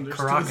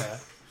misunderstood.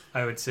 Karaka,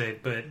 I would say,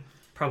 but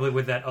probably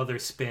with that other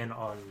spin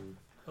on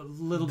a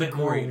little bit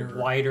more greater.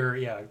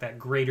 wider, that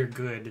greater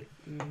good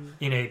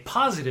in a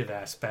positive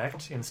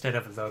aspect instead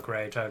of the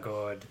greater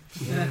good.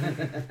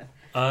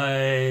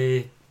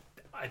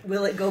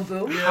 Will it go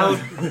boom?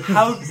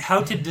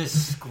 How to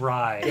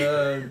describe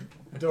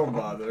Don't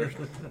bother.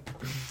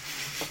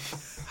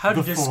 how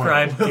to The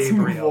describe foil. Let's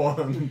move Gabriel?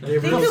 on. Think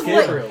Gabriel's of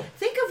Gabriel.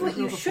 what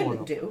you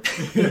shouldn't do.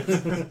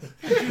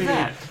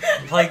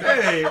 Like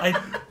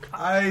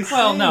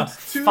Well, no.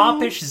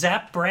 Foppish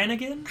Zap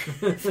Brannigan?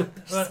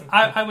 But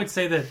I would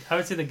say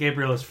that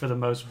Gabriel is for the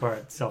most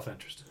part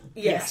self-interested.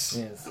 Yes.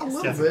 A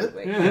little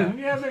Definitely. bit.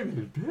 Yeah,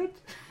 maybe a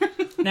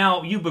bit.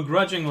 Now, you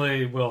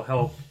begrudgingly will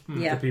help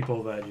Yeah. the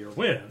people that you're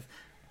with.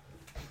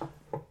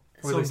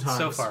 Or at least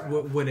Sometimes, so far.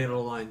 when it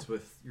aligns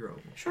with your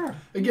own. Sure.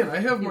 Again, I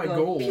have You my go,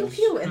 goals. Pew,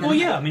 pew, and Well, then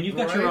yeah. I mean, you've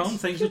got your Right. own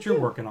things that you're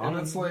working on.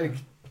 And it's like,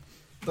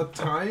 the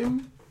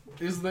time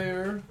is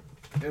there,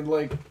 and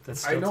like,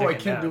 That's I still know I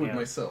ticking can't down, do it yeah.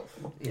 myself.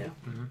 Yeah.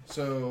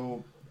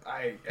 So,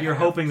 You're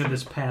have- hoping that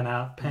this pans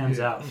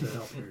out to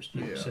help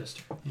your Yeah.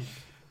 sister.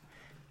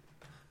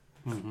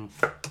 Well,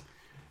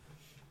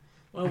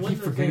 I one keep of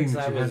the forgetting things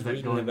that I you was have that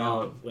reading going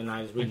about on. when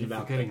I was I reading keep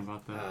about forgetting the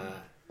about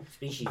that.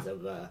 species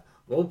of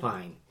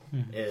wolpine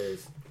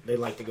is they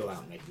like to go out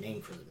and make a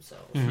name for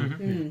themselves.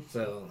 Mm.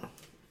 So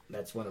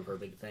that's one of her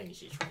big things.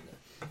 She's trying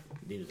to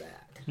do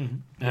that.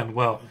 And,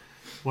 well,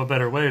 what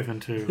better way than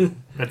to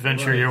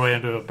adventure your way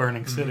into a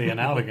burning city and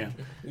out again?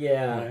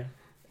 Yeah. Right.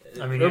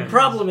 I mean, Her yeah,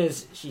 problem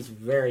is she's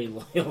very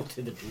loyal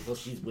to the people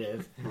she's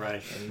with,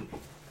 Right. and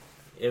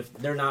if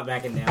they're not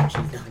backing down,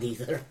 she's not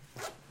either.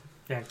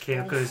 Yeah,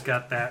 Kyoko's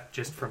got that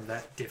just from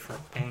that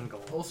different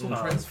angle. Also, of-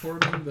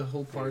 transforming the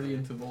whole party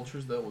into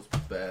vultures, that was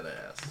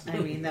badass. I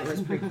mean, that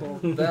was pretty cool.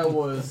 That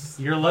was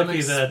You're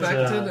lucky that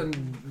unexpected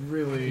and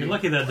really... you're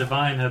lucky that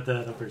Divine had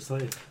that up her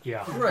sleeve.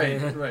 Yeah.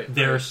 Right.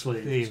 Their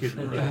sleeve. Excuse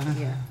me.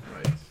 Yeah.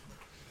 Right.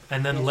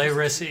 And then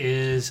Leras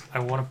is, I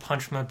want to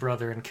punch my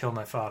brother and kill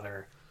my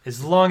father.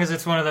 As long as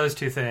it's one of those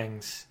two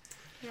things.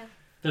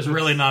 There's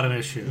really not an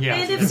issue. Yeah.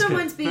 And if that's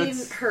someone good. being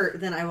hurt,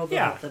 then I will go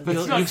Yeah. help them. But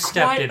You'll- it's not you've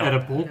stepped quite it up.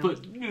 edible,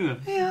 but yeah.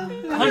 Yeah.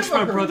 Punch my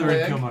Never brother and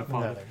leg. kill my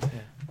father.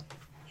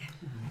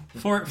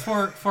 For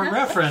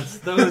reference,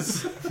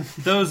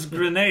 those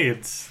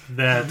grenades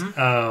that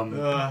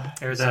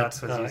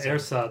Ersatz was using.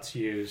 Ersatz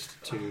used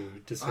to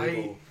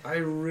disable I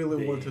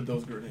really wanted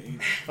those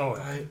grenades. Oh,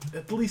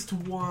 At least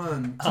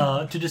one.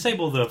 to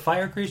disable the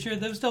fire creature.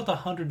 Those dealt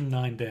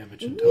 109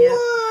 damage in total.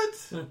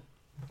 What?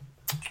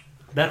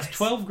 That's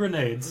 12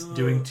 grenades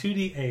doing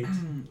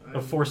 2d8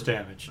 of force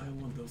damage I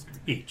want those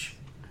grenades. each.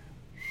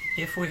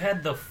 if we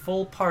had the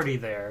full party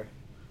there,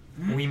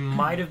 we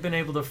might have been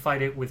able to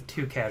fight it with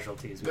 2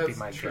 casualties, would be That's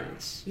my true.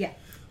 guess.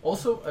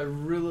 Also, I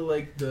really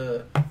like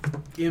the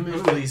image,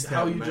 At least how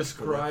have you magical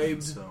described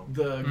weapons, so.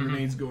 the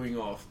grenades going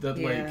off. That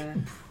Yeah.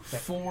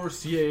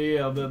 force,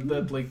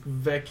 that like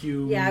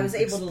vacuum. Yeah, I was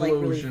able to like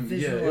really explosion.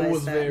 visualize Yeah, it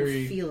was that very.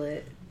 and feel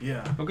it.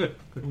 Yeah, Oh, good.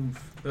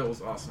 that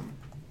was awesome.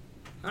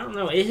 I don't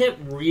know. It hit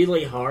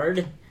really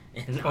hard,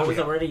 and I Oh, was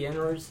yeah. already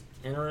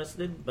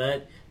interested,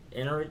 but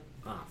oh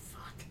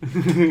fuck.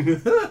 You're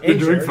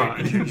doing Injured.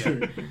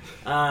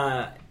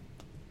 fine.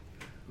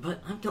 But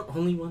I'm the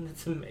only one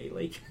that's a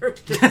melee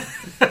character.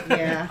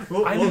 Yeah.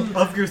 Well,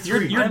 of your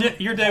three,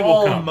 Your day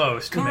will come.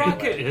 Almost.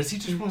 Karaka melee. is, he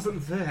just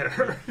wasn't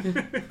there.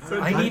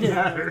 I need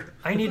matter.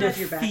 I need a Glad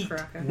you're back, feat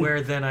Karaka.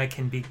 where then I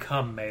can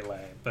become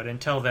melee. But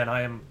until then,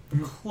 I am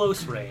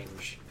close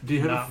range, Do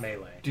you have not a,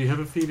 melee. Do you have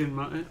a feat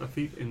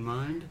in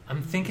mind?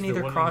 I'm thinking Is there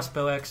either one-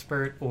 crossbow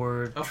expert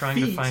or A trying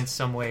to feat? find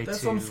some way That's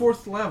to. on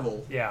 4th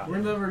level. Yeah. We're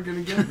never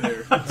gonna get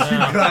there.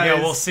 Yeah,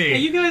 we'll see. Hey,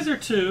 you guys are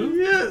 2.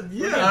 yeah, We're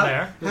getting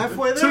there.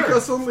 halfway It took there.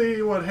 us only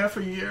half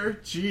a year.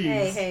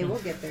 Jeez. Hey, we'll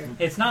get there.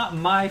 It's not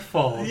my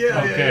fault, Yeah,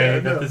 okay, yeah,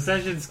 that no. the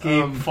sessions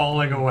keep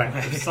falling away.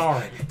 I'm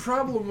sorry.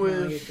 Problem No,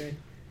 you're with good.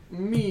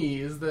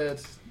 me is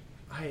that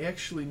I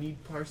actually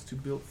need parts to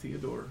build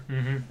Theodore,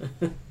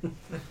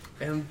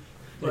 and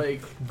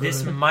like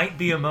This might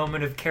be a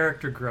moment of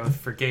character growth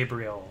for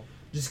Gabriel.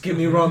 Just give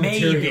me raw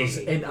Maybe. materials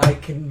and I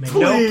can make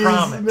No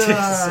promise.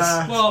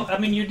 Well, I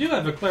mean, you do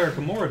have a cleric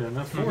of Morden,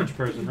 a forge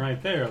person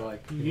right there.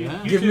 Like,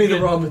 Yeah. you Give two me the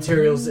get- raw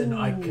materials and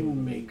I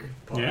can make.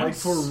 Yeah. like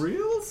for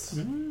reals.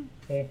 Mhm.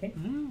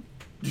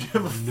 Do you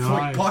have a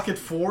Nice. pocket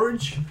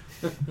forge?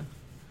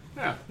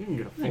 Yeah, you can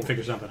get a You can full.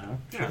 figure something out.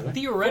 Yeah. Sure.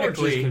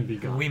 Theoretically, Forges can be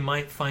gone. we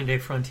might find a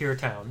frontier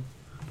town.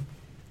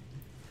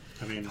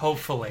 I mean,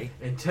 Hopefully.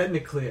 And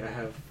technically, I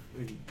have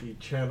the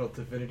channel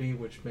divinity,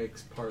 which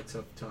makes parts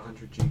up to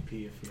 100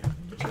 GP if you have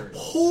the materials.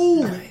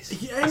 Holy! Nice.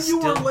 And you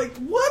were Still- like,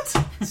 what?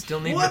 Still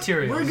need What?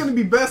 materials. We're gonna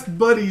be best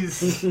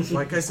buddies.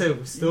 Like I said,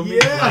 we still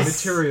need Yes!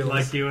 materials.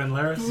 like you and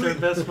Leras are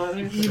best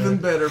buddies? Even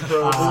better,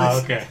 probably.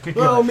 Ah, okay.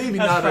 Well, maybe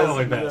That's not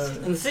probably as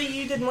best. And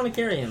see, you didn't want to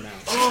carry him now.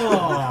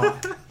 Oh.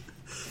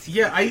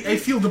 Yeah, I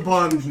feel the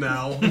bond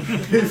now. I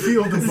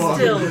feel the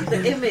bond. Still,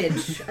 the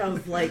image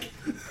of like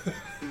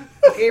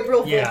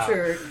Gabriel Yeah.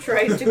 Vulture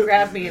trying to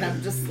grab me, and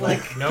I'm just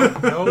like,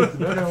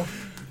 No.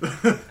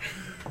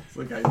 It's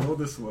like, I know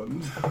this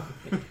one.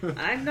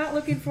 I'm not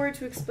looking forward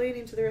to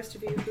explaining to the rest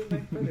of you who my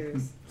brother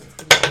is.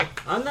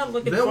 I'm not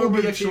looking That will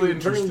forward be actually to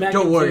turning back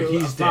Don't into worry, a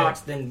he's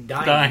fox then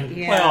dying. Dying.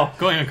 Yeah. Well,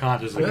 going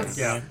unconscious. I That's-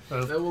 guess. Yeah.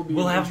 That will be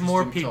We'll an have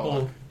more interesting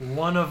people. talk.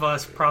 One of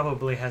us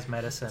probably has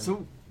medicine.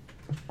 So,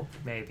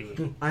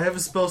 Maybe. I have a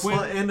spell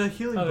slot and a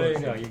healing Oh, there you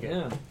potion. go. You get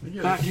it.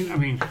 Yeah. back in, I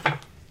mean,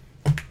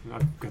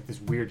 I've got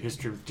this weird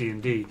history of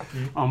D&D.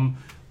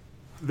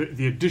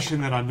 the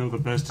edition that I know the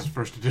best is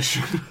first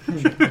edition.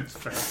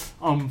 Fair.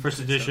 First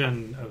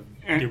edition of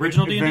And the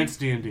original D&D? Advanced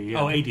D&D.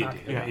 Yeah. Oh, AD&D.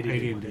 Yeah,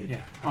 AD&D. AD&D.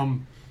 Yeah.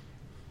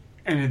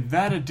 And in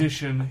that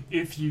edition,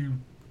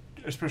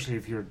 especially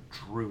if you're a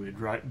druid,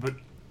 right? But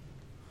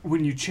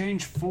when you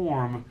change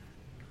form,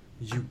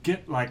 you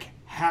get like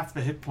half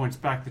the hit points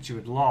back that you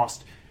had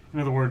lost. In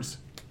other words,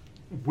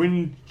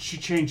 when she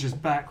changes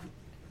back,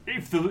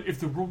 if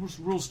the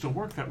rules still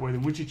work that way,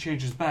 then when she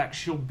changes back,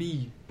 she'll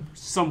be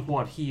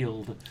somewhat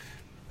healed.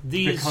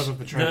 Because of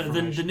the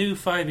transformation. The new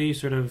 5e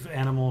sort of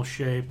animal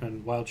shape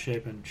and wild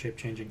shape and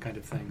shape-changing kind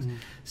of things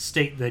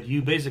state that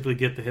you basically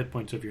get the hit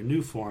points of your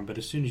new form, but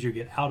as soon as you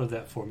get out of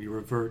that form, you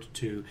revert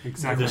to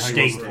Exactly the how you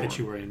state were that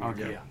you were in.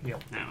 Okay. Yeah.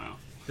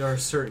 There are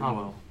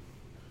certain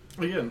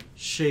Again,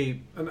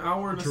 shape an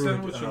hour and a Druid,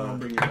 sandwich and I'll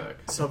bring you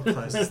back.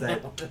 subclasses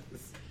that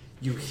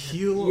you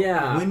heal.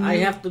 Yeah, when I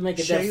you have to make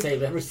a death shape,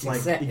 save every 6 Like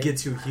seconds. it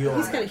gets you heal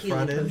He's on got a the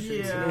healing front end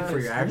potion. for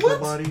your actual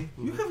What? body.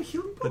 You have a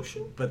healing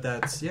potion? But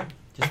that's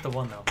Just the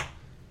one though.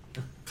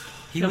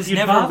 He If was you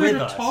never bother with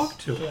to us. talk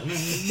to him,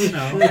 you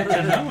know, get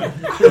to know him.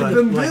 But,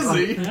 been like,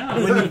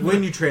 busy.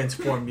 when you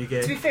transform, you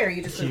get To be fair,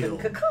 you just Heal.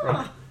 went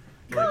caw.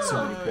 like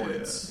so many Oh,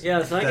 points.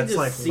 Yeah, so I can That's just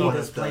like see one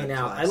this of the playing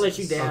out. I let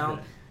you classes.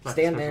 down, Okay.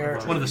 stand there.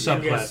 One of the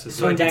and subclasses. just So I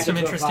swing did back some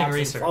into a interesting box and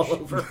research. fall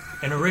over.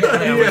 And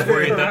originally I was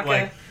worried that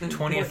Okay. like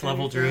 20th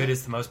level druid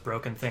is the most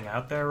broken thing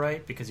out there,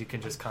 right? Because you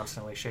can just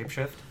constantly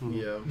shapeshift.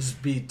 Yeah.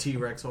 Just be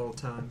T-Rex all the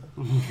time.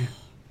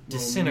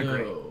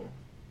 Disintegrate. Oh, no.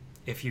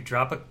 If you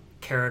drop a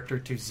character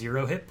to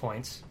 0 hit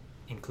points,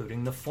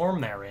 including the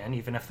form they're in,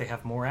 even if they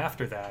have more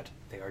after that,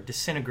 they are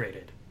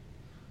disintegrated.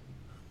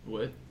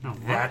 What?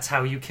 That's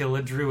how you kill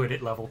a druid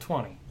at level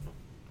 20.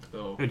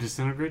 Oh. A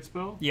disintegrate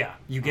spell? Yeah,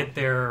 you get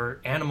their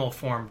animal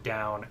form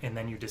down, and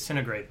then you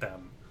disintegrate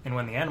them. And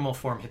when the animal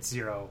form hits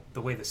 0,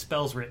 the way the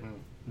spell's written,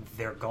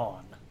 they're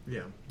gone.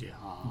 Yeah.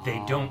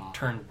 They don't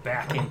turn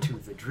back into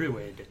the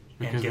druid and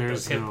Because get those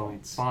there's hit no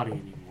points. body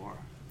anymore.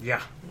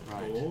 Yeah,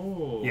 Right.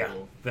 Oh. yeah.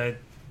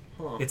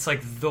 Huh. It's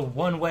like the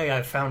one way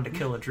I've found to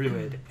kill a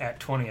druid at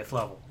 20th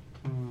level.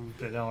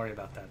 But don't worry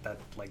about that. That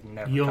like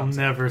never You'll comes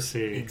up. never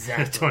see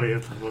Exactly. a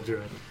 20th level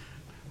druid.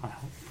 I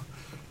hope.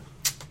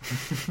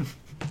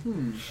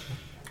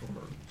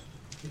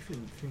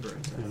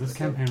 Yeah, this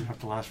campaign would have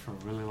to last for a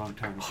really long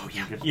time. Oh,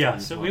 Yeah,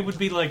 so it would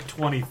be like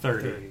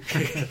 2030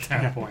 at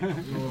that point.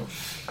 Oh.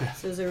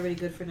 So is everybody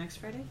good for next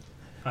Friday?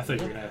 I thought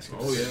you were going to ask.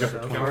 Oh, yeah.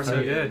 So far,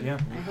 so good, yeah.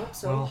 I hope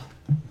so. Well,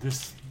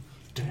 this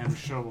damn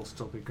show will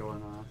still be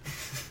going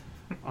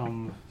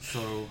on.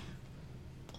 So